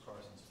 thanks for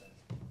Carson's thing.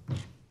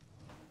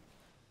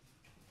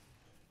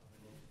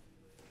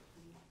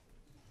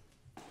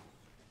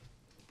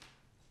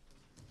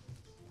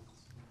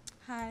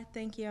 Hi,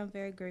 thank you. I'm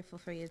very grateful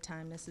for your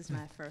time. This is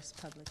my first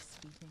public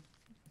speaking.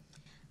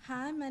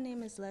 Hi, my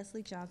name is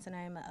Leslie Johnson.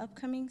 I am an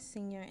upcoming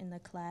senior in the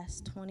class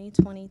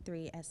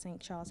 2023 at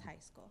St. Charles High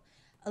School.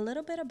 A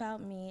little bit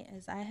about me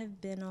is I have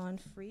been on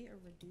free or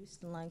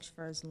reduced lunch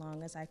for as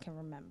long as I can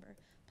remember.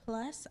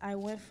 Plus, I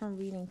went from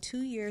reading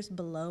 2 years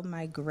below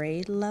my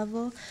grade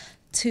level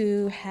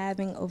to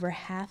having over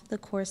half the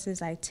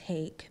courses I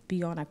take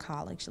be on a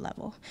college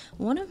level.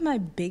 One of my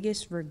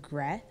biggest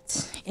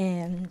regrets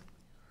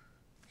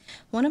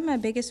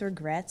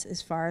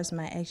as far as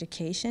my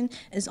education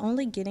is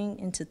only getting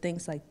into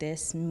things like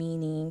this,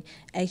 meaning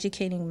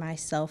educating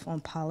myself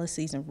on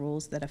policies and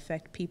rules that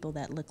affect people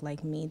that look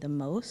like me the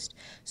most,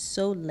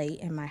 so late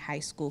in my high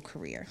school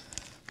career.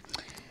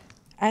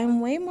 I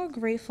am way more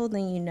grateful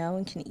than you know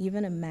and can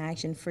even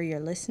imagine for your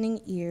listening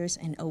ears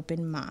and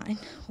open mind.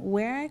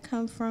 Where I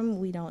come from,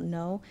 we don't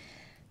know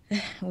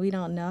we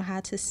don't know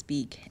how to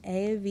speak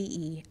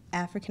AAVE,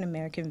 African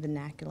American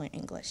Vernacular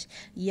English.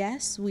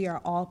 Yes, we are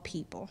all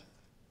people.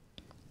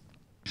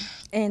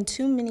 And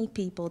too many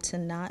people to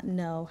not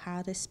know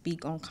how to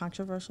speak on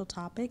controversial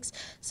topics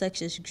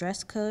such as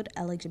dress code,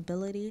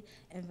 eligibility,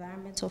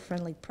 environmental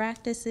friendly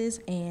practices,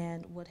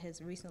 and what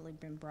has recently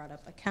been brought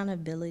up,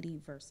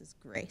 accountability versus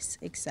grace,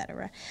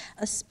 etc.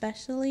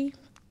 Specifically,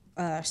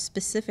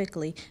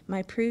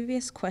 my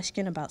previous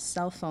question about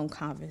cell phone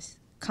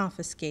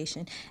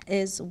confiscation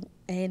is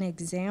an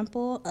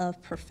example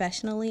of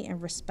professionally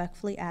and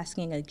respectfully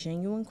asking a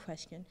genuine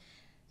question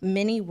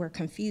many were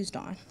confused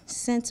on.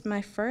 Since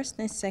my first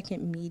and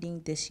second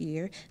meeting this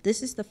year,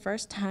 this is the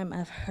first time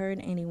I've heard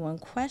anyone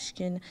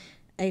question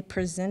a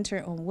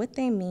presenter on what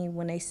they mean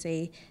when they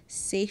say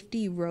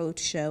safety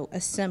roadshow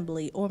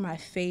assembly, or my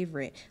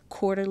favorite,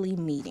 quarterly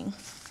meeting.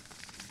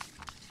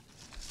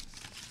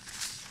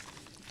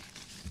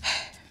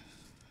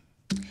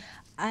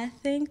 I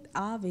think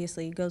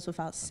obviously it goes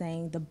without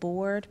saying the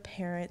board,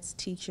 parents,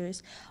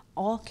 teachers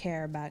all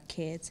care about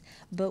kids,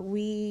 but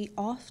we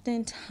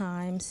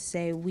oftentimes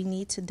say we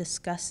need to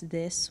discuss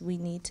this, we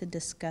need to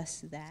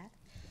discuss that,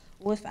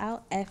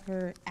 without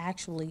ever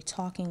actually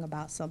talking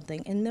about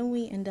something. And then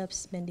we end up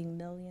spending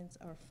millions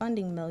or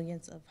funding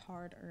millions of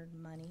hard-earned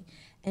money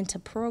into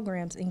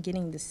programs and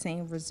getting the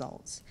same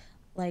results.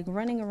 Like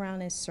running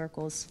around in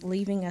circles,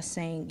 leaving us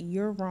saying,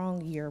 you're wrong,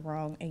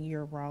 and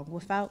you're wrong,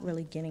 without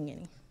really getting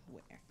anywhere.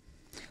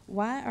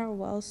 Why are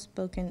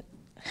well-spoken...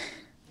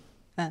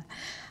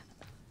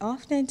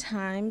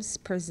 Oftentimes,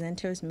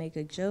 presenters make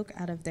a joke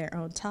out of their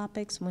own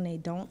topics when they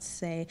don't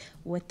say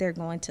what they're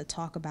going to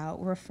talk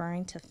about,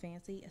 referring to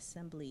fancy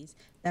assemblies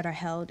that are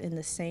held in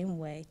the same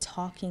way,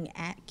 talking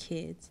at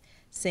kids,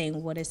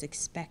 saying what is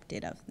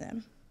expected of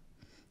them.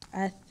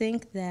 I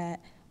think that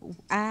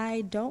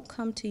I don't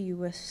come to you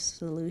with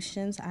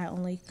solutions. I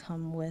only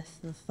come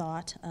with the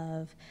thought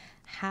of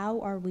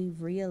how are we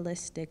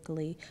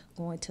realistically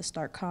going to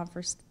start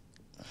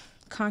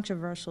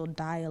controversial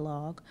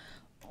dialogue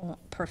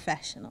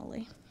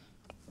professionally,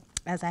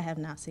 as I have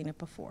not seen it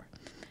before.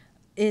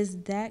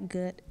 Is that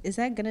good? Is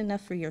that good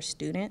enough for your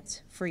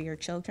students, for your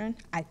children?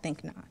 I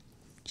think not.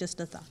 Just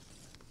a thought.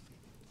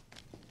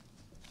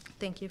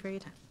 Thank you for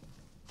your time.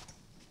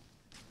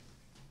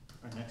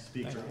 Our next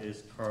speaker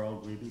is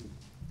Carl Grebe.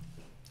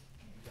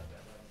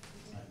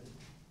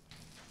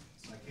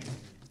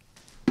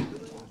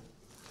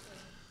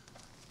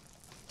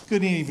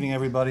 Good evening,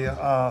 everybody.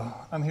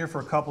 I'm here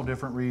for a couple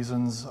different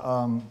reasons.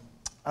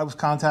 I was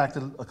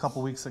contacted a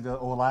couple weeks ago,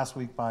 or last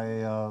week, by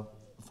a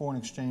foreign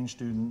exchange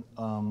student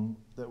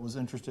that was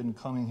interested in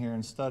coming here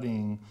and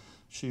studying.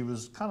 She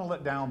was kind of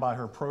let down by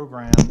her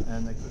program,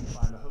 and they couldn't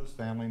find a host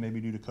family, maybe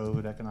due to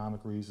COVID,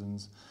 economic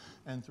reasons.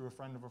 And through a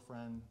friend of a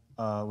friend,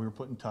 we were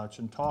put in touch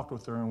and talked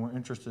with her, and were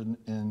interested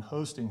in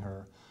hosting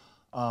her.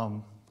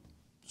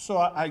 So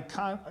I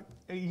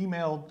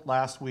emailed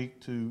last week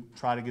to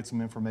try to get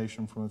some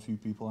information from a few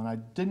people, and I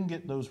didn't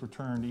get those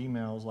returned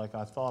emails like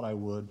I thought I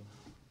would.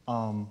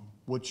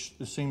 Which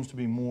seems to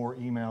be more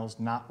emails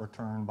not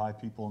returned by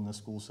people in the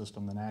school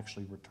system than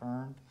actually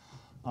returned.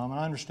 And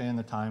I understand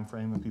the time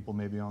frame and people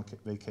may be on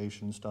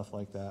vacation and stuff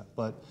like that.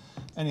 But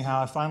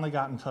anyhow, I finally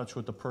got in touch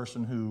with the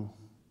person who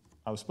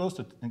I was supposed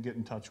to get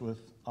in touch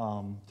with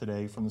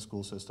today from the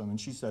school system, and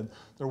she said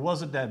there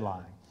was a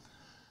deadline.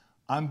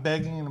 I'm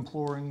begging and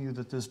imploring you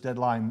that this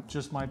deadline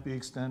just might be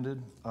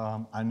extended.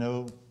 I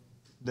know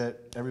that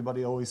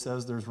everybody always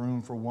says there's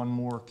room for one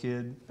more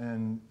kid,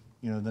 and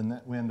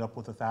then we end up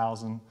with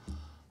 1,000.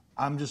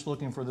 I'm just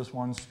looking for this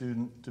one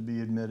student to be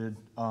admitted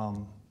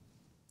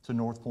to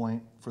North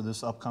Point for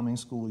this upcoming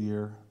school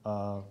year.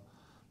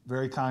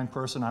 Very kind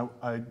person.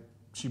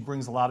 She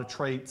brings a lot of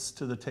traits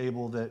to the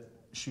table that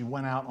she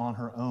went out on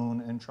her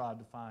own and tried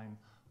to find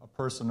a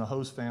person, a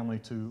host family,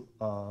 to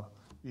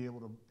be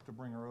able to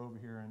bring her over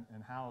here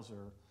and house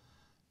her.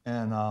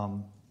 And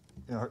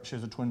she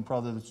has a twin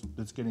brother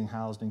that's getting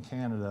housed in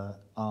Canada.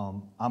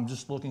 I'm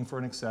just looking for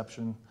an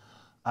exception.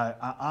 I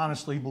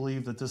honestly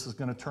believe that this is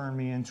going to turn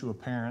me into a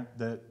parent,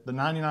 that the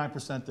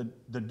 99%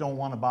 that don't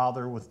want to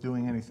bother with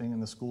doing anything in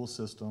the school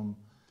system,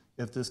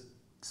 if this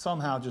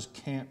somehow just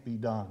can't be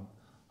done.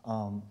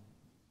 I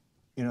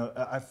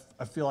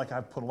feel like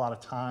I've put a lot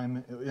of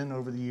time in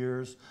over the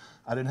years.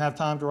 I didn't have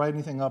time to write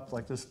anything up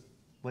like this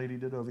lady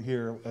did over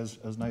here,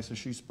 as nice as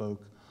she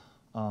spoke,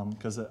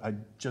 because I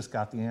just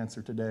got the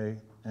answer today,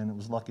 and it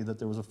was lucky that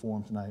there was a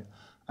forum tonight.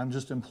 I'm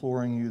just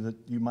imploring you that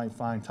you might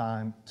find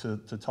time to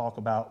talk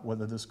about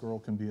whether this girl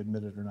can be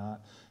admitted or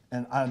not.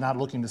 And I'm not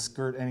looking to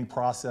skirt any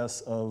process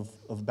of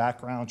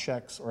background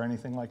checks or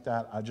anything like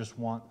that. I just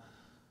want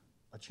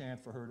a chance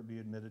for her to be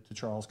admitted to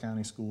Charles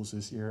County Schools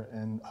this year,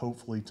 and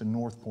hopefully to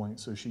North Point,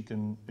 so she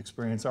can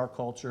experience our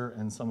culture,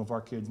 and some of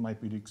our kids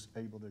might be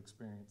able to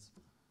experience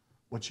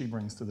what she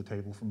brings to the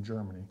table from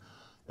Germany.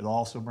 It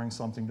also brings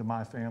something to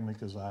my family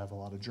because I have a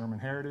lot of German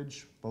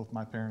heritage. Both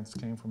my parents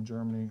came from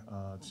Germany.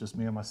 It's just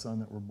me and my son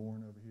that were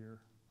born over here.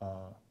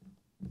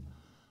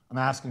 I'm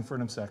asking for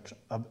an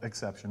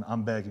exception.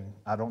 I'm begging.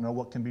 I don't know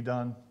what can be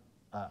done.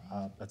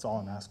 That's all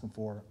I'm asking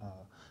for.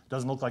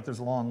 Doesn't look like there's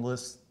a long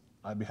list.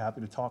 I'd be happy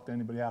to talk to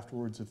anybody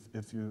afterwards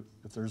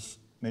if there's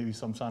maybe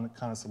some kind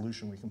of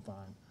solution we can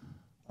find.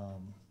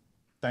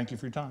 Thank you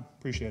for your time.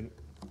 Appreciate it.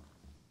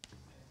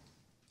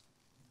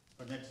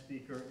 Our next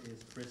speaker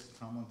is Chris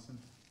Tomlinson.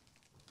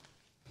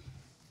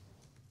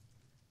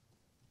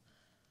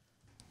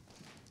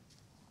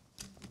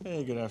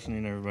 Hey, good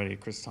afternoon, everybody.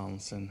 Chris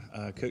Tomlinson,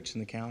 coach in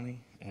the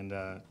county, and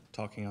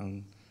talking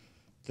on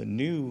the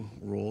new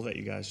rule that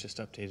you guys just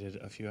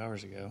updated a few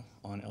hours ago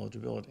on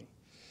eligibility.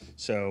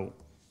 So,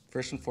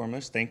 first and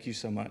foremost, thank you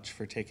so much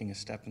for taking a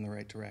step in the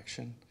right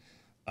direction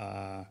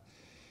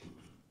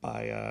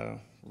by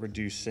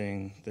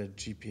reducing the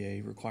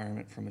GPA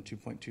requirement from a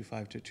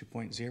 2.25 to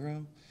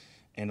 2.0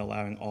 and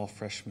allowing all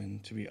freshmen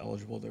to be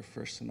eligible their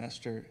first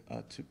semester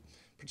to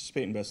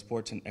participate in both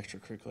sports and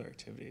extracurricular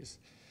activities.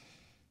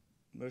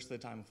 Most of the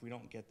time, if we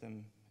don't get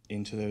them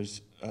into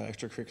those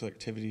extracurricular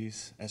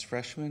activities as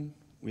freshmen,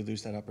 we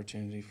lose that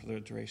opportunity for the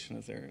duration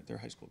of their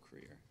high school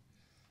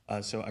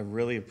career. So I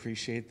really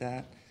appreciate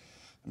that.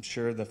 I'm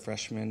sure the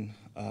freshman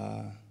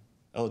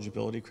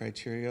eligibility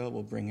criteria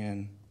will bring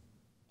in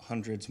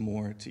hundreds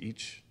more to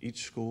each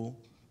school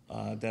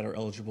that are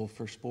eligible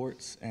for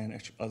sports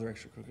and other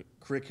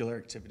extracurricular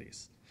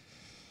activities.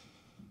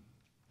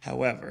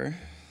 However,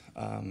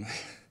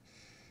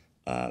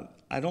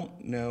 I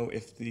don't know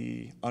if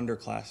the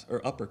underclass or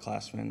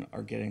upperclassmen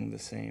are getting the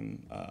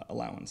same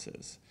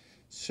allowances.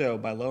 So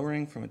by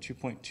lowering from a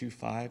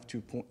 2.25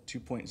 to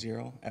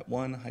 2.0 at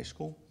one high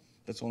school,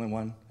 that's the only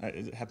one,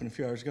 it happened a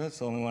few hours ago, that's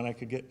the only one I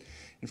could get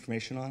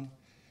information on,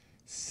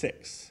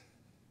 six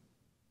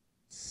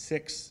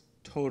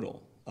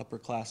total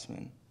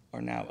upperclassmen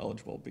are now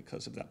eligible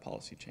because of that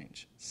policy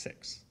change.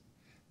 6.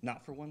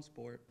 Not for one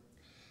sport,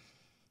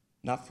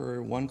 not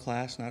for one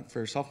class, not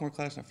for sophomore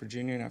class, not for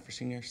junior, not for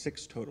senior,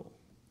 6 total.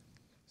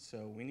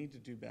 So we need to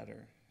do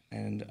better,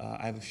 and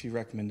I have a few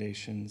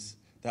recommendations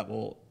that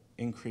will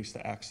increase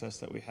the access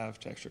that we have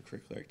to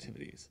extracurricular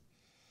activities.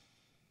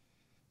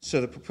 So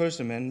the proposed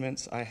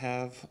amendments I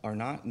have are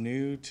not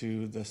new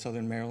to the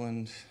Southern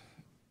Maryland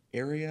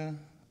area.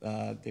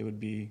 They would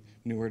be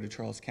newer to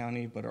Charles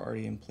County, but are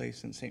already in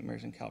place in St.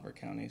 Mary's and Calvert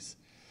counties.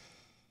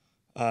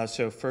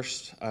 So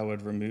first, I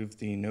would remove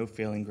the no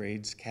failing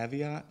grades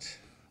caveat.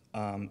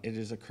 It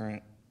is a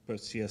current both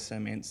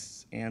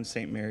CSM and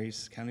St.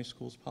 Mary's County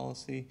Schools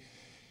policy.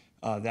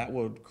 That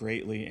would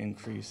greatly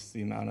increase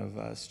the amount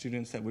of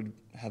students that would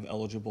have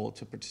eligible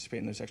to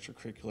participate in those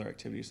extracurricular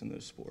activities in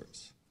those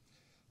sports,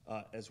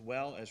 as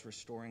well as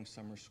restoring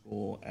summer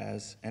school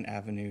as an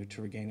avenue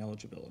to regain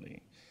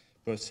eligibility.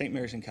 Both St.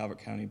 Mary's and Calvert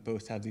County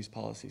both have these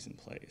policies in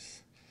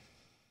place.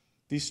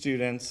 These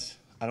students,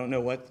 I don't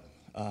know what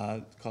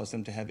caused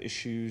them to have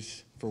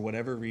issues for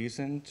whatever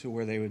reason to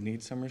where they would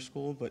need summer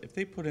school, but if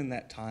they put in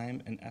that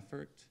time and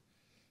effort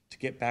to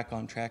get back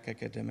on track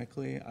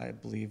academically, I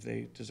believe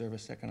they deserve a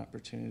second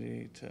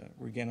opportunity to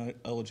regain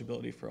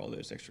eligibility for all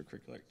those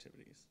extracurricular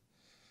activities.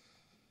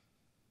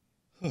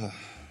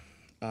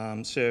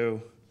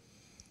 So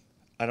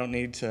I don't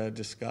need to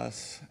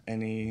discuss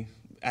any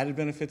added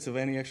benefits of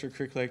any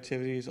extracurricular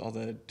activities, all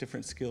the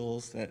different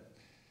skills that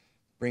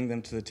bring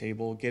them to the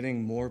table,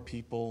 getting more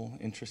people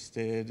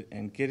interested,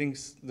 and getting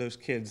those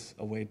kids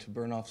a way to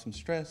burn off some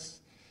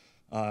stress,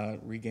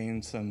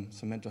 regain some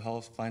mental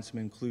health, find some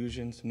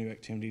inclusion, some new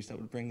activities that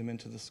would bring them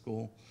into the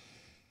school.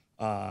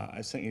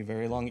 I sent you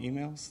very long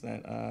emails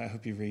that I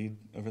hope you read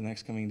over the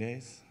next coming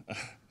days.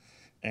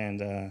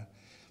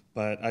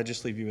 But I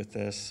just leave you with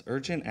this.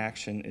 Urgent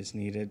action is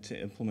needed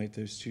to implement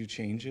those 2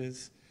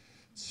 changes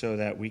so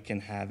that we can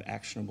have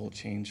actionable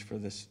change for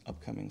this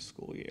upcoming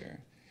school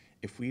year.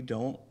 If we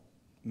don't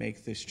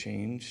make this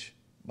change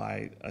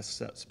by a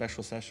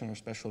special session or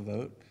special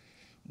vote,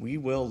 we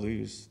will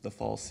lose the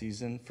fall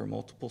season for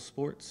multiple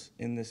sports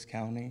in this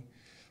county,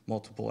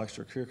 multiple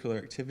extracurricular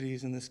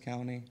activities in this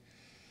county,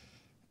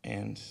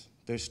 and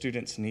those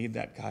students need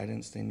that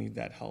guidance, they need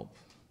that help.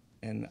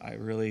 And I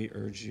really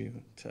urge you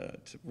to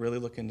really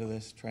look into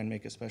this, try and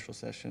make a special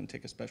session,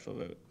 take a special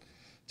vote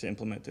to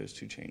implement those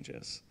 2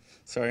 changes.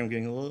 Sorry, I'm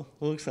getting a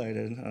little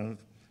excited. I'm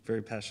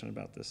very passionate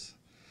about this.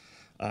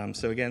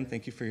 So again,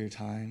 thank you for your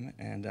time,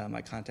 and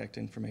my contact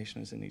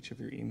information is in each of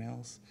your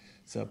emails.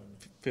 So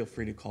feel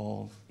free to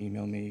call,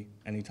 email me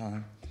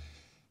anytime.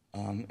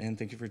 And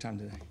thank you for your time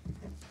today.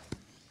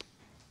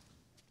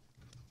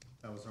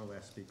 That was our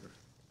last speaker.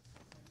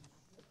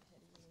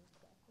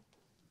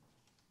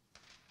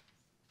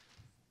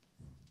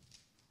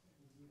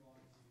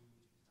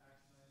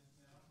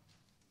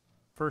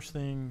 First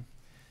thing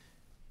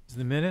is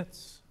the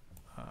minutes.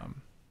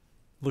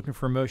 Looking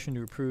for a motion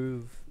to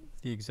approve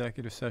the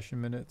executive session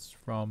minutes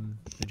from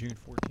the June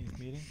 14th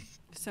meeting.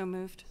 So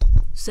moved.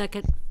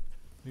 Second.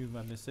 Moved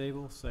by Ms.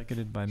 Abel,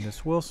 seconded by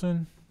Ms.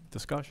 Wilson.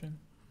 Discussion?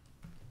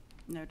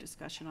 No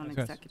discussion on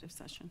Okay. executive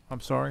session. I'm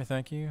sorry,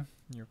 thank you.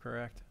 You're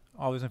correct.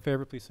 All those in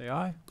favor, please say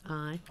aye.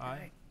 Aye.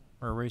 Aye.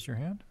 Or raise your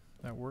hand.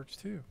 That works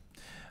too.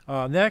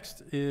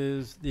 Next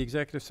is the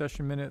executive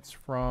session minutes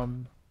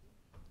from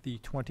the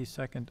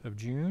 22nd of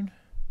June.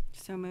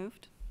 So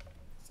moved.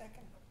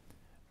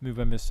 Moved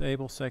by Ms.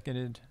 Abel,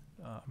 seconded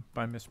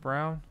by Ms.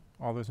 Brown.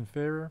 All those in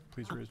favor,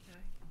 please raise.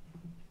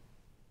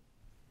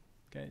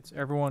 Okay, it's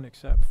everyone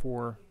except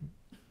for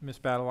Ms.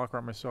 Battlelocker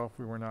and myself.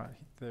 We were not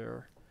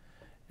there.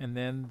 And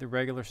then the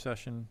regular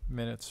session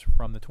minutes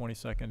from the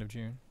 22nd of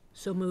June.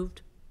 So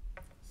moved.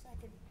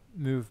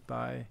 Moved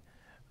by,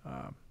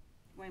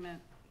 Wait a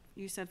minute,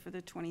 you said for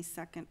the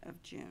 22nd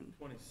of June.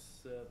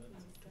 27th.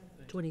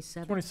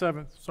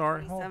 27th,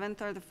 sorry.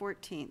 27th or the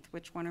 14th?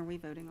 Which one are we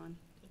voting on?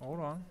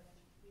 Hold on.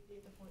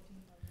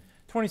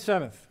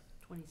 27th.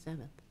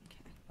 27th.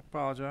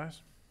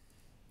 Apologize.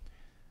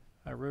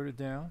 I wrote it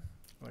down,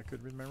 but I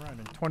couldn't read my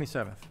writing.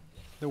 27th,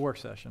 the work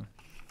session.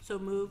 So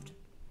moved.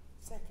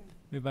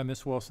 Moved by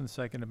Ms. Wilson,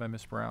 seconded by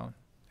Ms. Brown.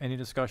 Any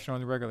discussion on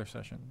the regular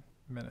session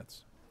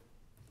minutes?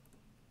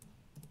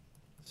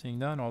 Seeing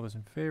none, all those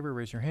in favor,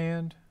 raise your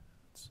hand.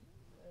 It's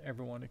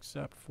everyone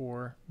except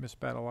for Ms.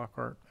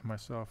 Battle-Lockhart and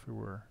myself who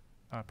were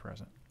not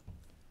present.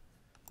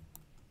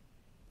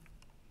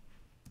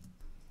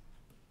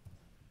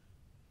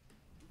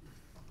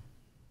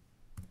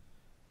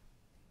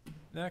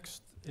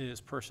 Next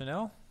is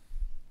personnel.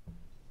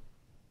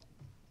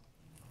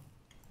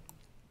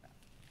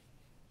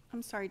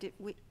 I'm sorry,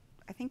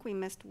 I think we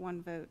missed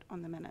one vote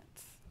on the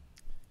minutes.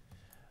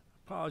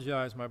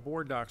 Apologize, my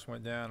board docs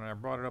went down and I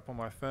brought it up on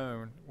my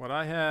phone. What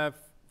I have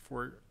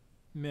for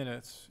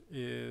minutes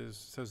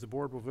says the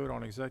board will vote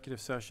on executive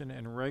session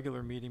and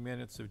regular meeting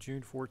minutes of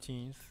June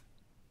 14th.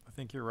 I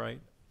think you're right.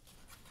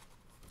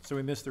 So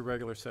we missed the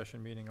regular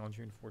session meeting on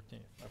June 14th.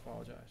 I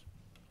apologize.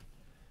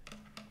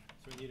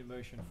 So we need a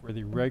motion for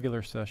the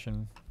regular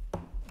session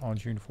on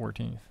June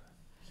 14th.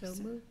 So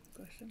moved.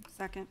 Question.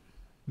 Second.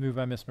 Moved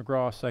by Ms.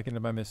 McGraw,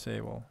 seconded by Ms.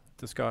 Sable.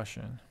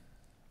 Discussion.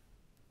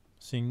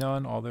 Seeing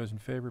none, all those in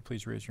favor,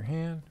 please raise your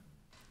hand.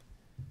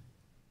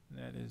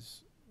 That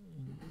is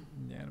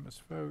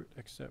unanimous vote,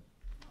 except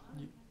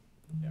you.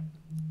 Yeah.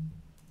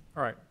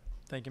 All right.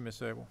 Thank you, Ms.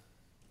 Sable.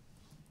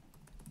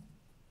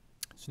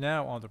 So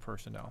now on to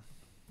personnel.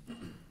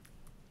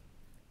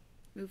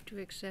 Move to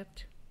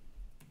accept.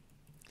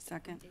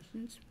 Second.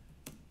 Recommendations.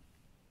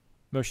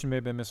 Motion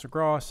made by Ms.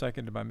 McGraw,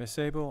 seconded by Ms.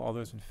 Sable. All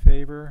those in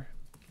favor,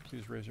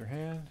 please raise your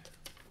hand.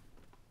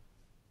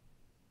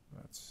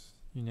 That's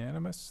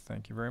unanimous.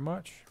 Thank you very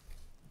much.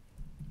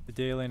 The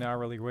daily and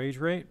hourly wage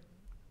rate.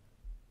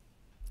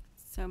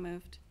 So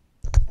moved.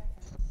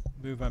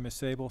 Moved by Ms.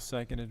 Sable,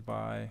 seconded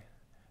by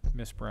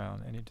Ms.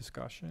 Brown. Any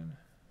discussion?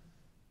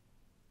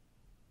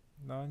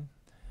 None?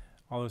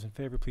 All those in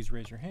favor, please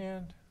raise your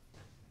hand.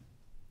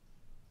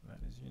 That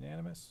is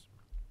unanimous.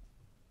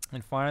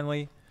 And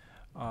finally,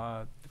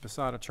 the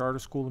Posada Charter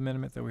School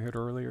amendment that we heard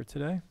earlier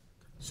today.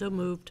 So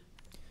moved.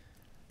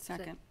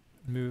 Second.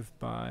 Moved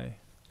by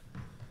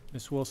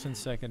Ms. Wilson,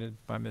 seconded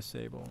by Ms.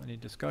 Sable. Any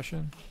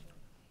discussion?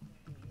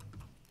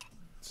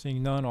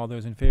 Seeing none, all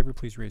those in favor,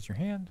 please raise your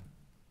hand.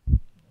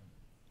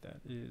 That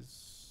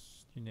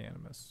is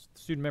unanimous. The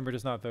student member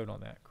does not vote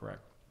on that,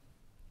 correct?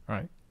 All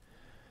right.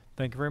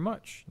 Thank you very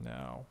much.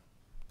 Now,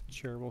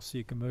 Chair will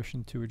seek a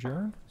motion to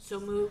adjourn. So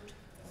moved.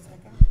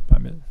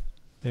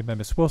 Made by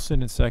Ms.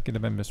 Wilson and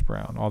seconded by Ms.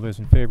 Brown. All those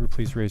in favor,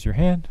 please raise your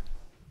hand.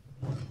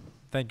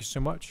 Thank you so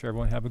much.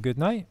 Everyone have a good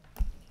night.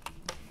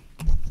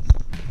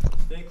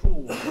 Stay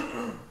cool.